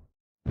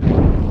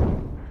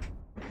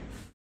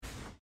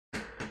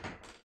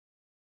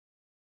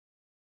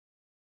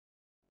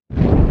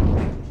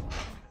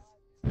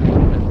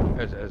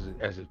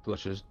 As it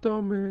blushes,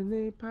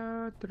 Domine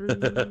Patri.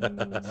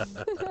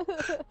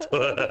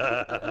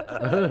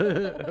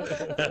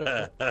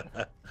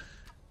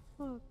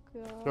 Oh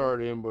god.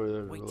 Sorry to anybody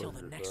that Wait till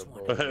the next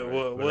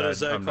one. What is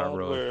that I'm not called?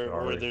 really Where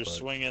sorry, they're but-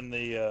 swinging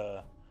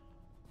the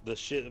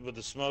shit with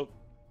the smoke?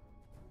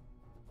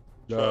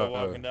 Try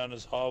walking down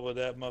this hall with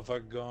that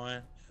motherfucker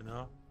going, you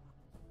know?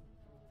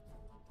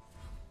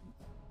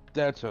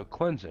 That's a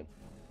cleansing.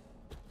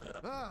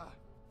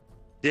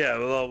 Yeah,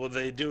 well,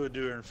 they do it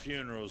during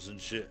funerals and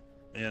shit,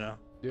 you know?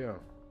 Yeah.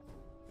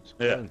 It's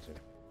Yeah. cleansing.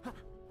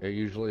 It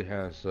usually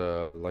has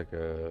like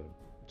a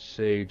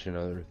sage and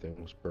other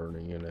things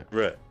burning in it.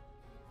 Right.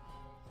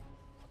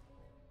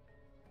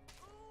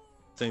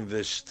 Think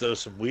they should throw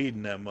some weed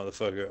in that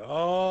motherfucker.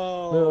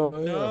 Oh, No,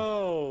 yeah.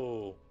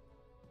 no.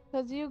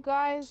 Because you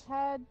guys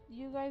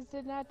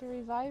didn't have to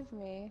revive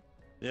me.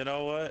 You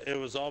know what? It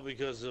was all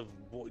because of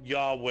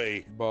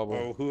Yahweh Bubble.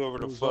 or whoever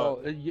the It was fuck.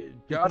 all-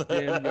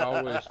 goddamn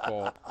Yahweh's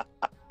fault.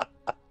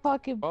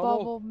 Fucking Bubble.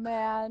 bubble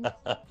man.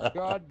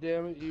 God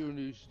damn it, you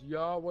introduced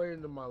Yahweh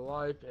into my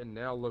life, and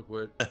now look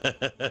what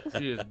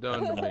she has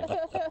done to me.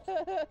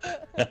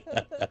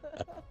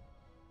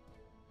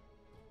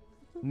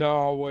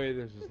 No way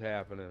this is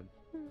happening.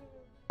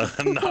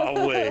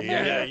 No way.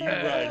 Yeah, you're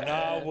right.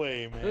 No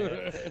way,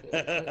 man.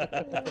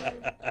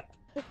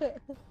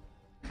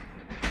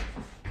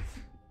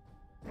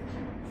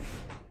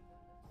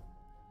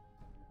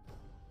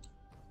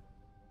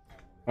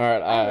 All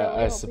right,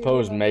 I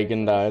suppose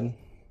Megan died.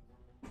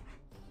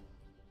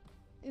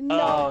 No.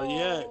 Oh,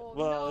 yeah.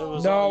 Well, it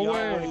was No all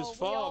way. Yahweh's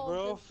fault,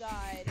 bro.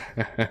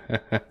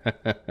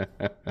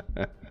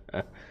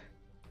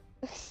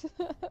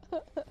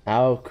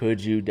 How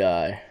could you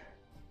die?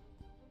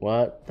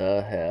 What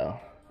the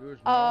hell?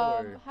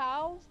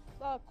 How?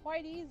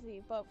 Quite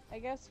easy, but I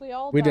guess we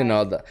all We died. didn't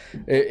all die.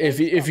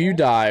 If you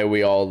die,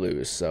 we all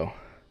lose. So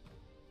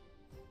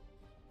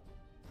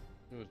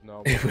It was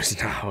no. it was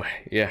no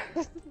way. Yeah.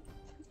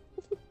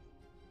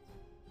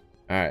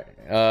 All right.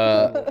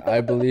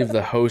 I believe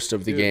the host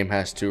of the game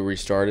has to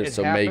restart it. It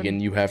So happened. Megan,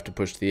 you have to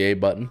push the A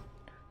button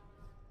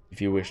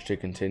if you wish to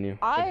continue.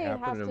 I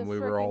happened have to and we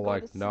were all frickin' go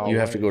like, to no. sleep. You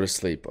have to go to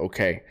sleep.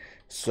 Okay.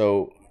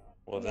 So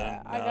Well, then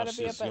Yeah, I now gotta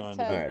be she's up at going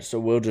 10. all right. So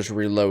we'll just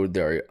reload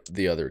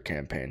the other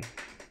campaign.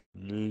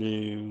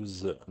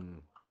 Loser.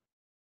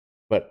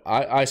 But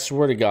I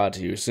swear to God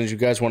to you, since you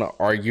guys want to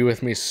argue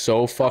with me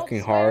so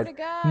fucking swear hard. to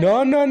God.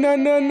 No, no, no,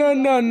 no, no,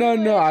 no, no,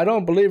 do no. it. I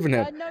don't believe in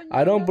him. No,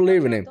 I don't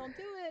believe in no, him. Don't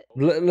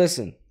do it.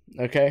 Listen,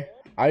 okay?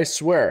 I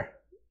swear,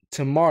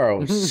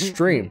 tomorrow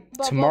stream,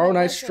 But tomorrow Bubble,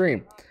 night listen.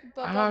 stream.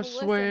 But I Bubble, listen.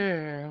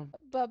 swear.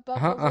 But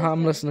Bubble,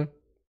 I'm listen. listening.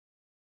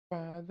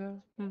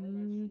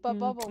 But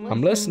Bubble, listen.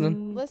 I'm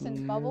listening.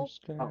 Listen, Bubble.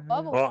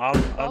 Bubble. Well, I'm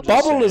just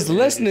Bubble saying, is if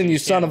listening, you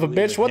can't son of a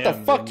believe bitch. in What the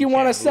him, fuck then you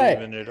want to can't believe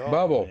say? in it all,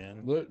 Bubble.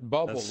 man.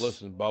 Bubble, That's-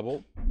 listen.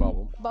 Bubble.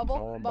 Bubble.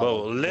 Bubble.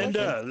 Oh,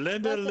 Linda,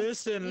 Linda, Listen.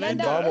 listen, Linda,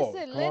 Linda. Bubble.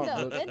 listen, come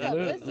on, Linda,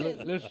 Linda,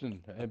 listen.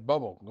 Listen. Hey,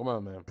 Bubble. Come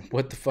on, man.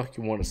 What the fuck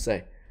you want to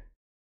say?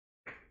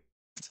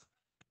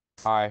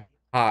 Hi.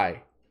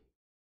 Hi.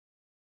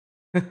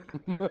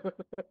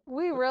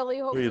 We really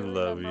hope We you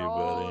love remember you,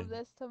 all buddy. of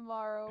this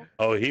tomorrow.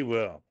 Oh, he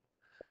will.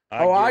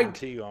 I Oh,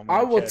 guarantee you, I'm I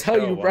gonna will catch tell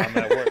hell you, while I'm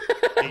bro. at work.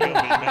 He gonna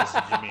be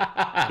messaging me,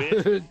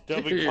 bitch.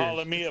 Don't be Jeez.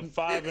 calling me at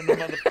 5 in the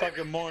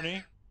motherfucking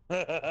morning.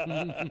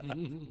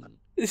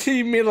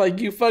 You mean like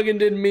you fucking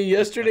did me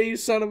yesterday, you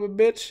son of a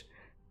bitch?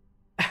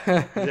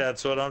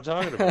 That's what I'm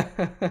talking about.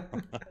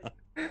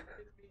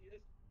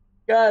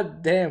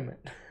 God damn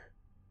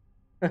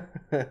it.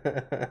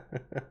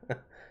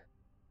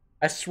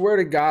 I swear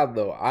to God,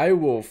 though, I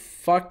will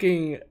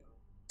fucking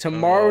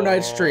tomorrow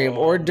night stream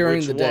or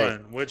during the day.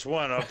 Which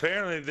one?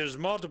 Apparently, there's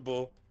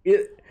multiple.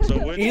 It, So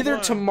which either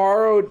one?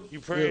 tomorrow, You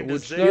praying to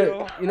which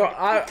Zale? you know,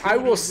 I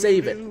will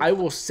save it. I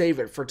will save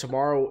it for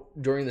tomorrow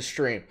during the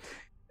stream,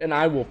 and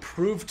I will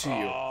prove to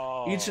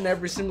you, each and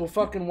every single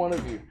fucking one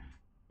of you.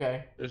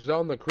 Okay. Is it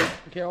on the Christian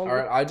calendar? All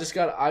right. I just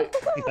got.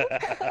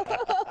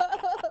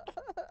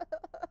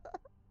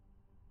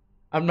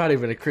 I'm not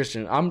even a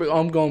Christian. I'm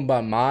going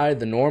by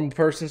the normal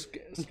person's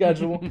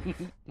schedule.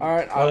 All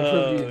right. I'll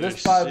prove you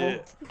this Bible,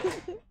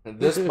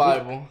 this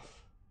Bible,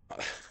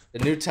 the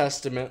New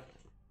Testament,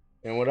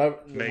 and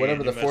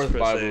whatever the fourth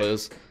Bible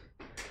is.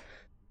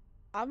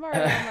 I'm already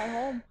on my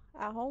home.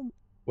 At home.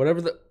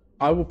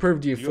 I will prove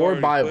to you You four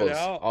already put Bibles.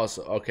 out?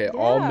 Also, okay,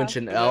 all Yeah.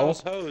 mention Who El.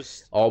 else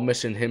hosts? All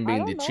mention him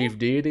being the don't know. chief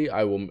deity.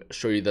 I will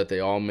show you that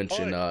they all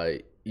mention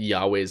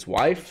Yahweh's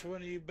wife, Which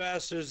one of you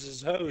bastards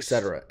is host?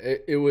 etc.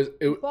 It was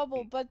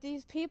Bubble, but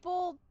these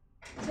people,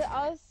 to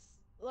us,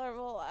 or,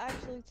 well,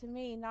 actually to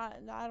me, not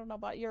I don't know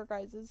about your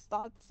guys'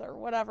 thoughts or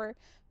whatever,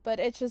 but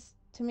it's just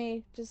to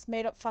me just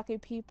made up fucking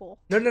people.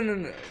 no.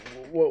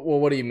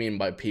 What do you mean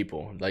by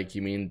people? Like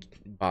you mean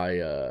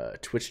by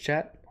Twitch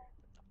chat?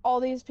 All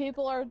these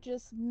people are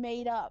just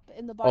made up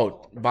in the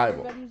Bible. Oh, Bible.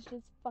 Everybody's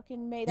just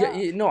fucking made Yeah,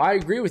 up. no, I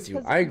agree with you.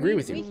 'Cause I agree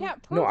with we you.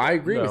 can't No, prove I it.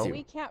 agree with you.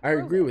 We can't I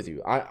prove agree it. with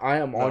you. I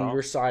am on No.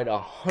 your side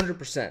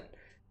 100%.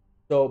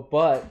 So,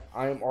 but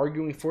I am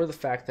arguing for the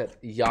fact that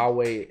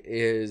Yahweh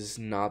is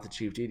not the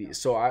chief deity.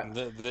 So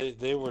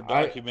They were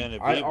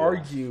documented I people.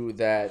 argue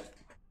that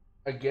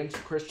against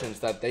Christians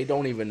that they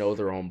don't even know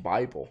their own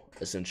Bible,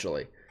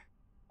 essentially.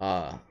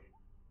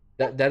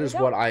 That is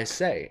what I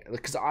say,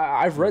 because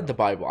I've read the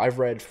Bible. I've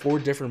read 4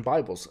 different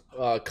Bibles,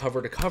 cover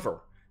to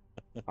cover.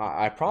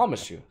 I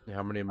promise you.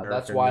 How many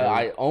That's Americans why know-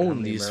 I how own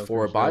many these Americans 4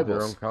 know their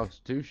Bibles. own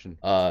constitution?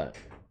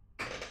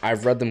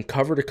 I've read them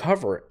cover to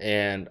cover,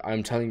 and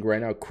I'm telling you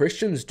right now,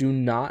 Christians do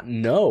not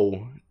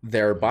know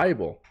their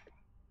Bible.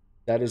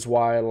 That is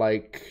why,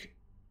 like,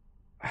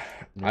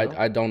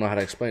 I don't know how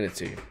to explain it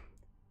to you.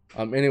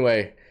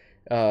 Anyway,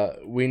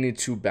 we need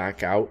to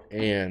back out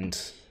and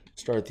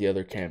start the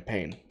other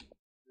campaign.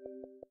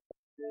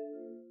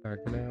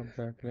 Backing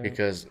out.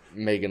 Because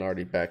Megan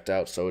already backed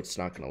out, so it's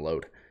not going to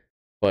load.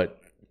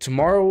 But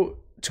tomorrow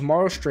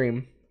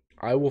stream,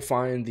 I will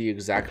find the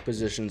exact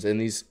positions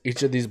in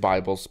each of these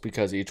Bibles,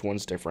 because each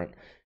one's different,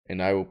 and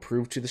I will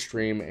prove to the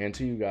stream and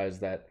to you guys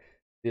that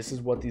this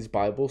is what these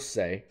Bibles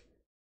say.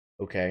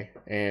 Okay,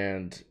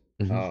 and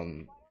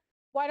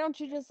Why don't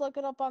you just look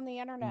it up on the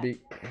internet? The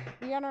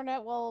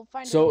internet will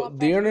find it a so lot the faster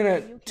than you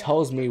internet can.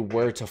 tells me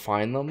where to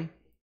find them.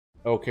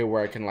 Okay,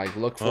 where I can like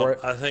look for Well, it.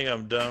 I think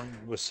I'm done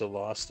with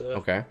Solasta.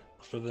 Okay.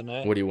 For the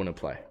night. What do you want to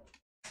play?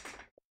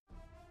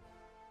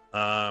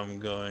 I'm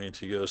going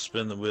to go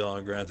spin the wheel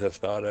on Grand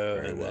Theft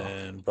Auto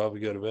then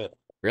probably go to bed.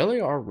 Really?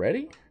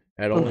 Already?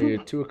 At only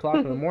 2 o'clock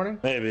in the morning?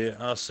 Maybe.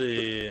 I'll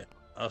see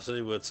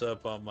what's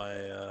up on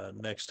my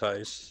next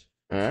heist.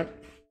 Alright.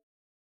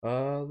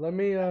 Let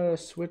me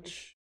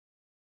switch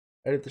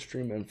edit the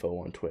stream info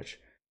on Twitch.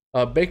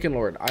 Bacon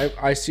Lord,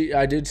 I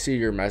did see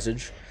your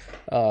message.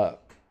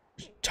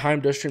 Time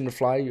does stream to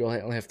fly. You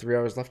only have 3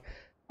 hours left.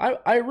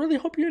 I really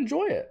hope you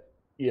enjoy it.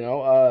 You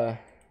know,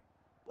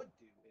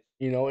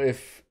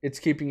 if it's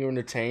keeping you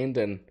entertained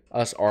and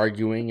us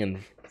arguing and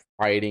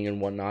fighting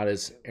and whatnot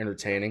is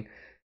entertaining,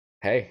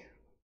 hey,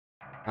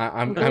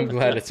 I'm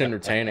glad it's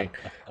entertaining.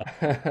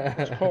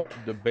 It's called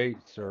debate,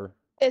 sir.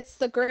 It's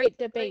the great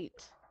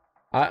debate.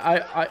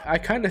 I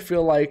kind of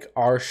feel like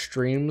our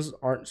streams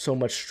aren't so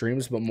much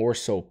streams, but more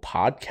so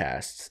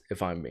podcasts,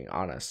 if I'm being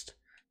honest.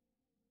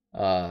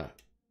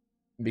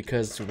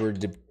 Because we're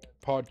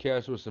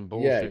podcast with some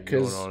bullshit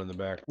going on in the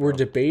background. We're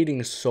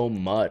debating so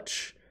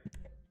much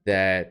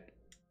that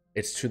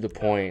it's to the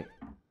point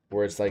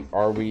where it's like,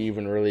 are we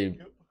even really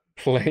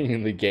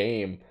playing the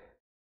game,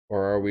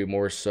 or are we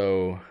more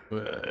so?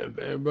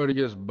 Everybody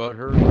gets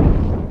butthurt.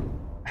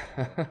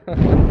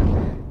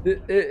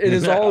 It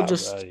is all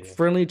just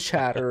friendly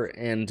chatter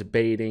and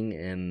debating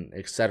and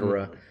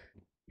etc.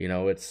 You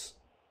know, it's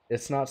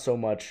not so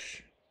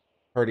much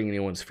hurting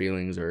anyone's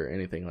feelings or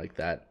anything like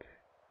that.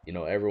 You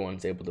know,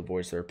 everyone's able to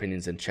voice their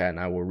opinions in chat, and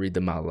I will read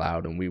them out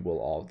loud, and we will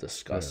all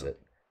discuss it.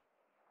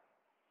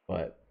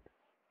 But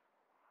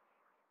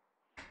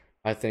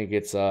I think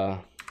it's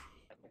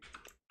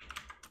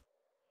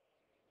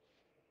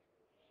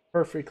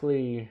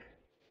perfectly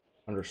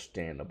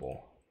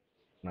understandable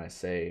when I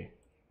say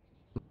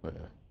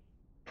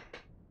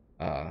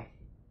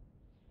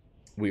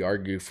we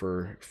argue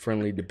for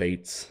friendly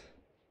debates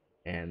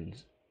and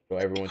so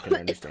everyone can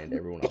understand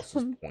everyone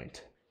else's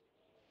point.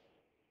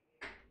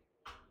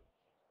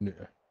 Yeah.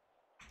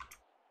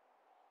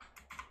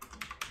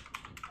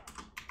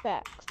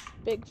 Facts.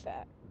 Big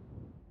fact.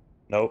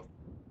 Nope.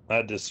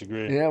 I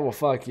disagree. Yeah, well,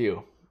 fuck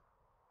you.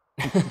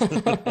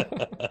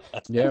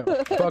 Yeah,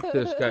 fuck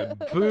this guy.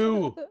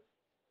 Boo!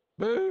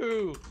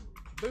 Boo!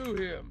 Boo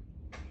him!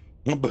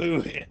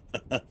 Boo him.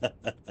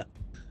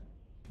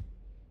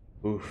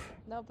 Oof.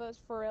 No, but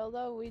for real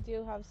though, we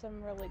do have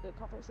some really good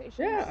conversations.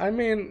 Yeah, I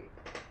mean,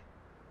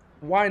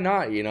 why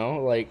not, you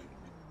know? Like,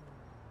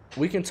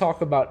 we can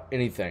talk about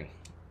anything.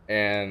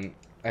 And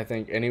I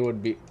think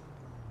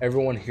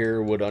everyone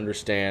here would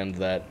understand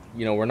that,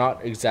 you know, we're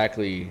not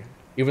exactly,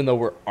 even though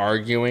we're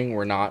arguing,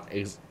 we're not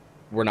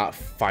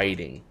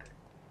fighting,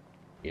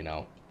 you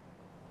know?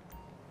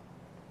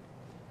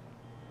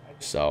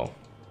 So.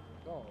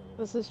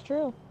 This is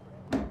true.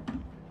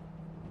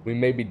 We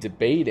may be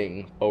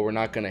debating, but we're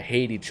not going to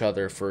hate each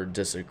other for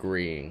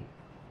disagreeing.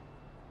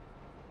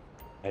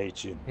 I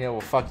hate you. Yeah,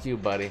 well, fuck you,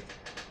 buddy.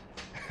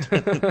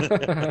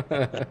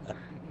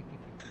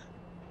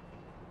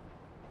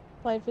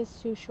 Life is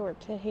too short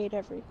to hate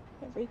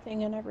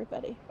everything and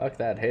everybody. Fuck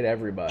that. Hate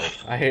everybody.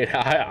 I hate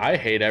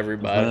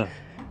everybody.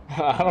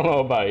 I don't know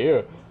about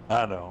you.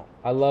 I know.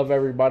 I love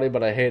everybody,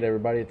 but I hate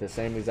everybody at the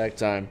same exact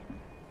time.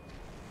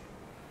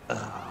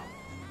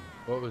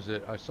 What was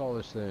it? I saw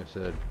this thing that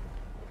said,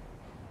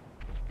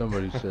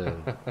 somebody said,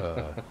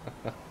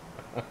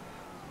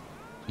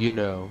 you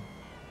know,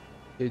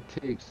 it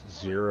takes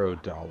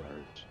 $0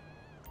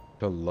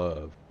 to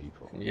love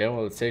people. Yeah,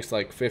 well, it takes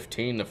like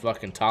 15 to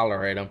fucking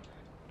tolerate them.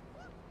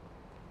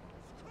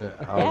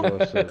 What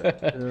I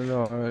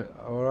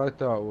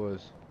thought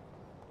was,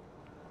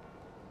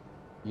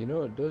 you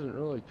know, it doesn't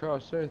really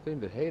cost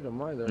anything to hate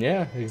them either.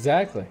 Yeah,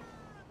 exactly.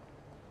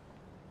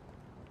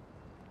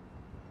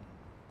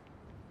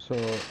 So,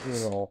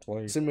 you know,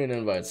 like... Send me an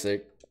invite,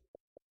 Sick.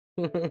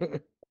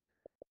 What?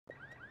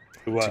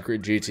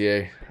 Secret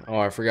GTA. Oh,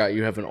 I forgot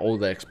you have an old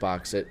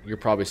Xbox. You're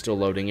probably still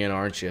loading in,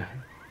 aren't you?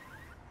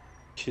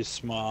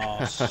 Kiss my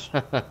ass.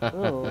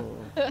 Oh.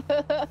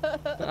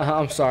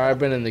 I'm sorry, I've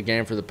been in the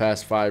game for the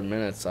past 5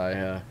 minutes.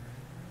 The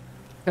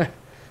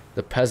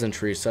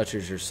peasantry such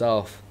as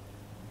yourself.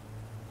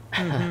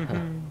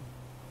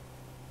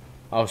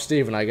 Oh,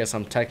 Steven, I guess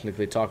I'm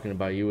technically talking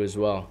about you as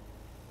well.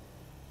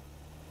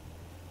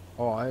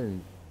 Oh,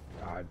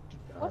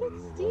 What did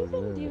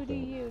Steven do to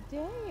you?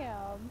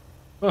 Damn.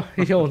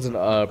 He owns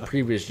a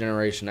previous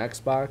generation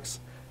Xbox.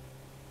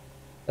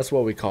 That's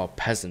what we call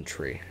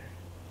peasantry.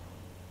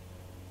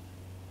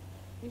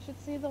 You should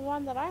see the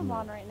one that I'm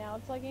on right now.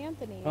 It's like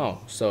Anthony's.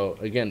 Oh, so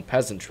again,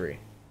 peasantry.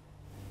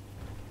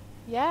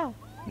 Yeah.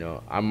 You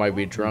know, I might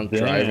be drunk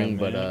driving,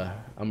 but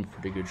I'm a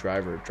pretty good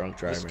driver at drunk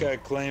driving. This guy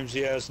claims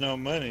he has no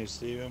money,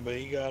 Steven, but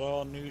he got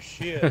all new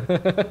shit.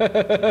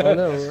 I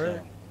know,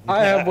 right?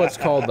 I have what's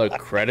called a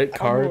credit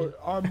card.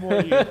 I'm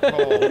what you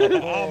call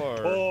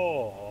I'm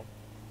poor.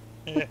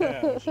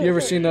 Yeah. You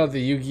ever seen the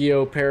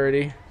Yu-Gi-Oh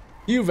parody?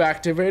 You've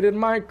activated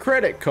my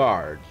credit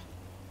card.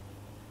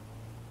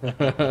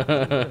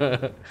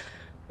 That's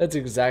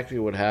exactly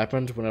what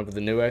happened whenever the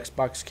new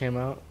Xbox came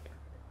out.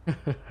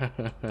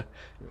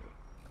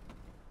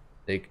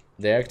 They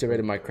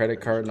activated my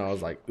credit card and I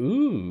was like,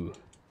 ooh,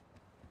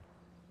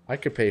 I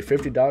could pay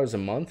 $50 a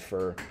month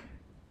for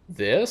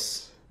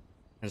this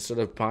instead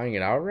of buying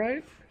it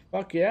outright?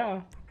 Fuck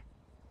yeah.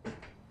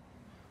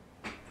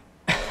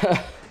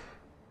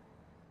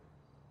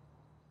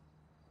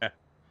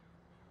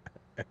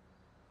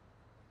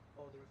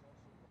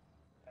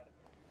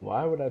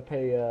 Why would I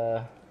pay,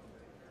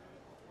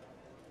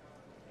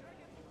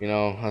 you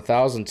know,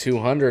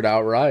 $1,200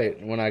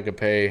 outright when I could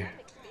pay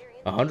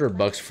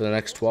 $100 for the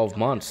next 12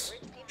 months?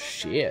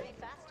 Shit.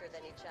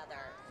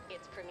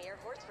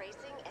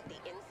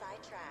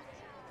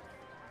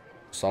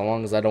 So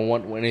long as I don't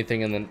want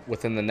anything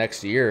within the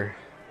next year.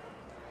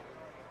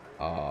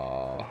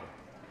 Well,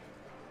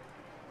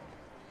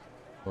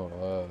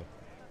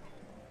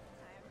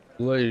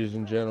 ladies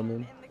and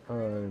gentlemen,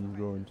 I'm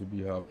going to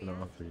be hopping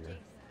off here.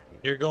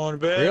 You're going to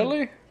bed?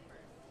 Really?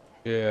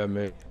 Yeah,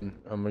 man.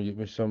 I'm gonna get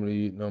me something to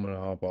eat and I'm gonna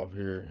hop off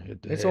here.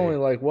 It's only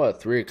like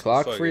what, 3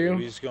 o'clock Fuck for it, you? If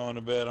he's going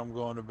to bed, I'm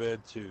going to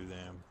bed too,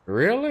 then.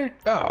 Really?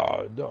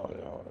 Oh,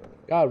 no.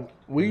 God,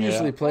 we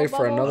usually play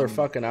for another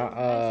fucking 2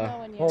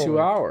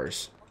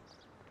 hours.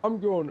 I'm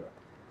going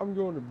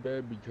to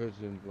bed because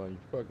in like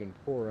fucking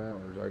 4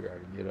 hours I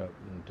gotta get up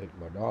and take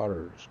my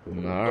daughter to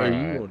school. Alright.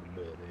 You going to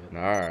bed, Ed?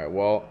 Alright,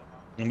 well.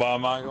 Why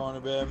am I going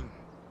to bed?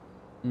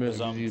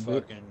 Because Because I'm you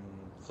fucking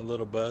a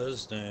little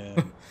buzzed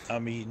and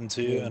I'm eating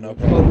too, and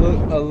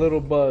A little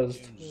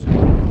buzzed.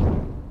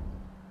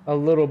 A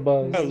little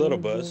buzzed. A little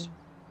buzzed.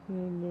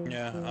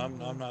 Yeah,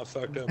 I'm not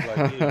fucked up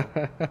like you.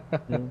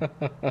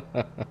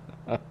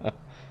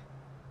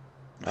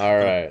 All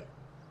right.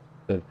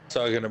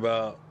 Talking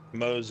about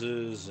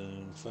Moses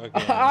and fucking.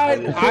 I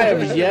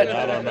have yet.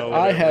 I don't know.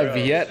 I have whatever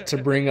else, yet to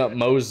bring up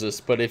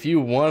Moses, but if you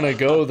want to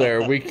go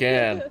there, we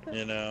can.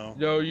 You know.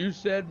 No, you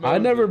said I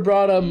never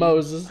brought up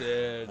Moses.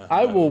 said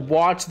I will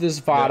watch this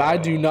VOD. I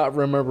do No. not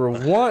remember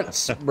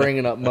once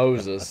bringing up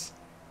Moses.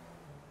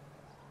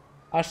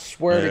 I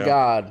swear to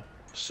God.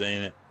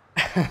 Seen it.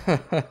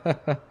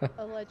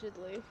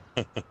 Allegedly.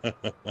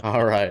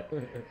 All right.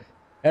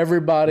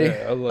 Everybody,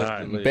 Yeah,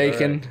 allegedly,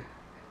 Bacon,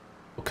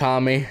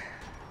 Okami,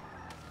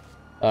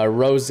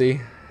 Rosie,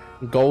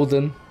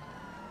 Golden,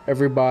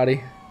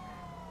 everybody.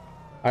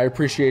 I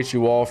appreciate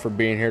you all for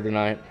being here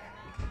tonight.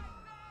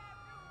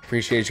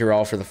 Appreciate you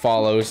all for the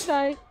follows.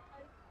 Sorry.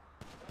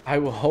 I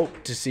will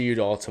hope to see you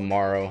all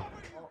tomorrow.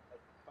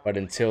 But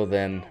until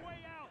then,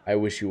 I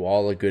wish you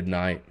all a good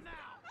night.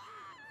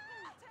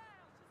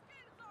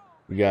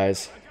 You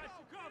guys,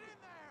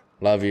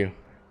 love you.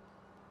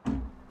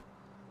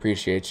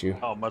 Appreciate you.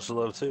 Oh, much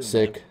love too.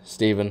 Sick,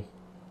 Steven.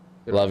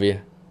 Love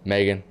you.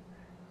 Megan,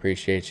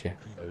 appreciate you.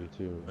 Love you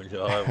too. Man.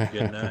 Y'all have a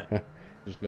good night.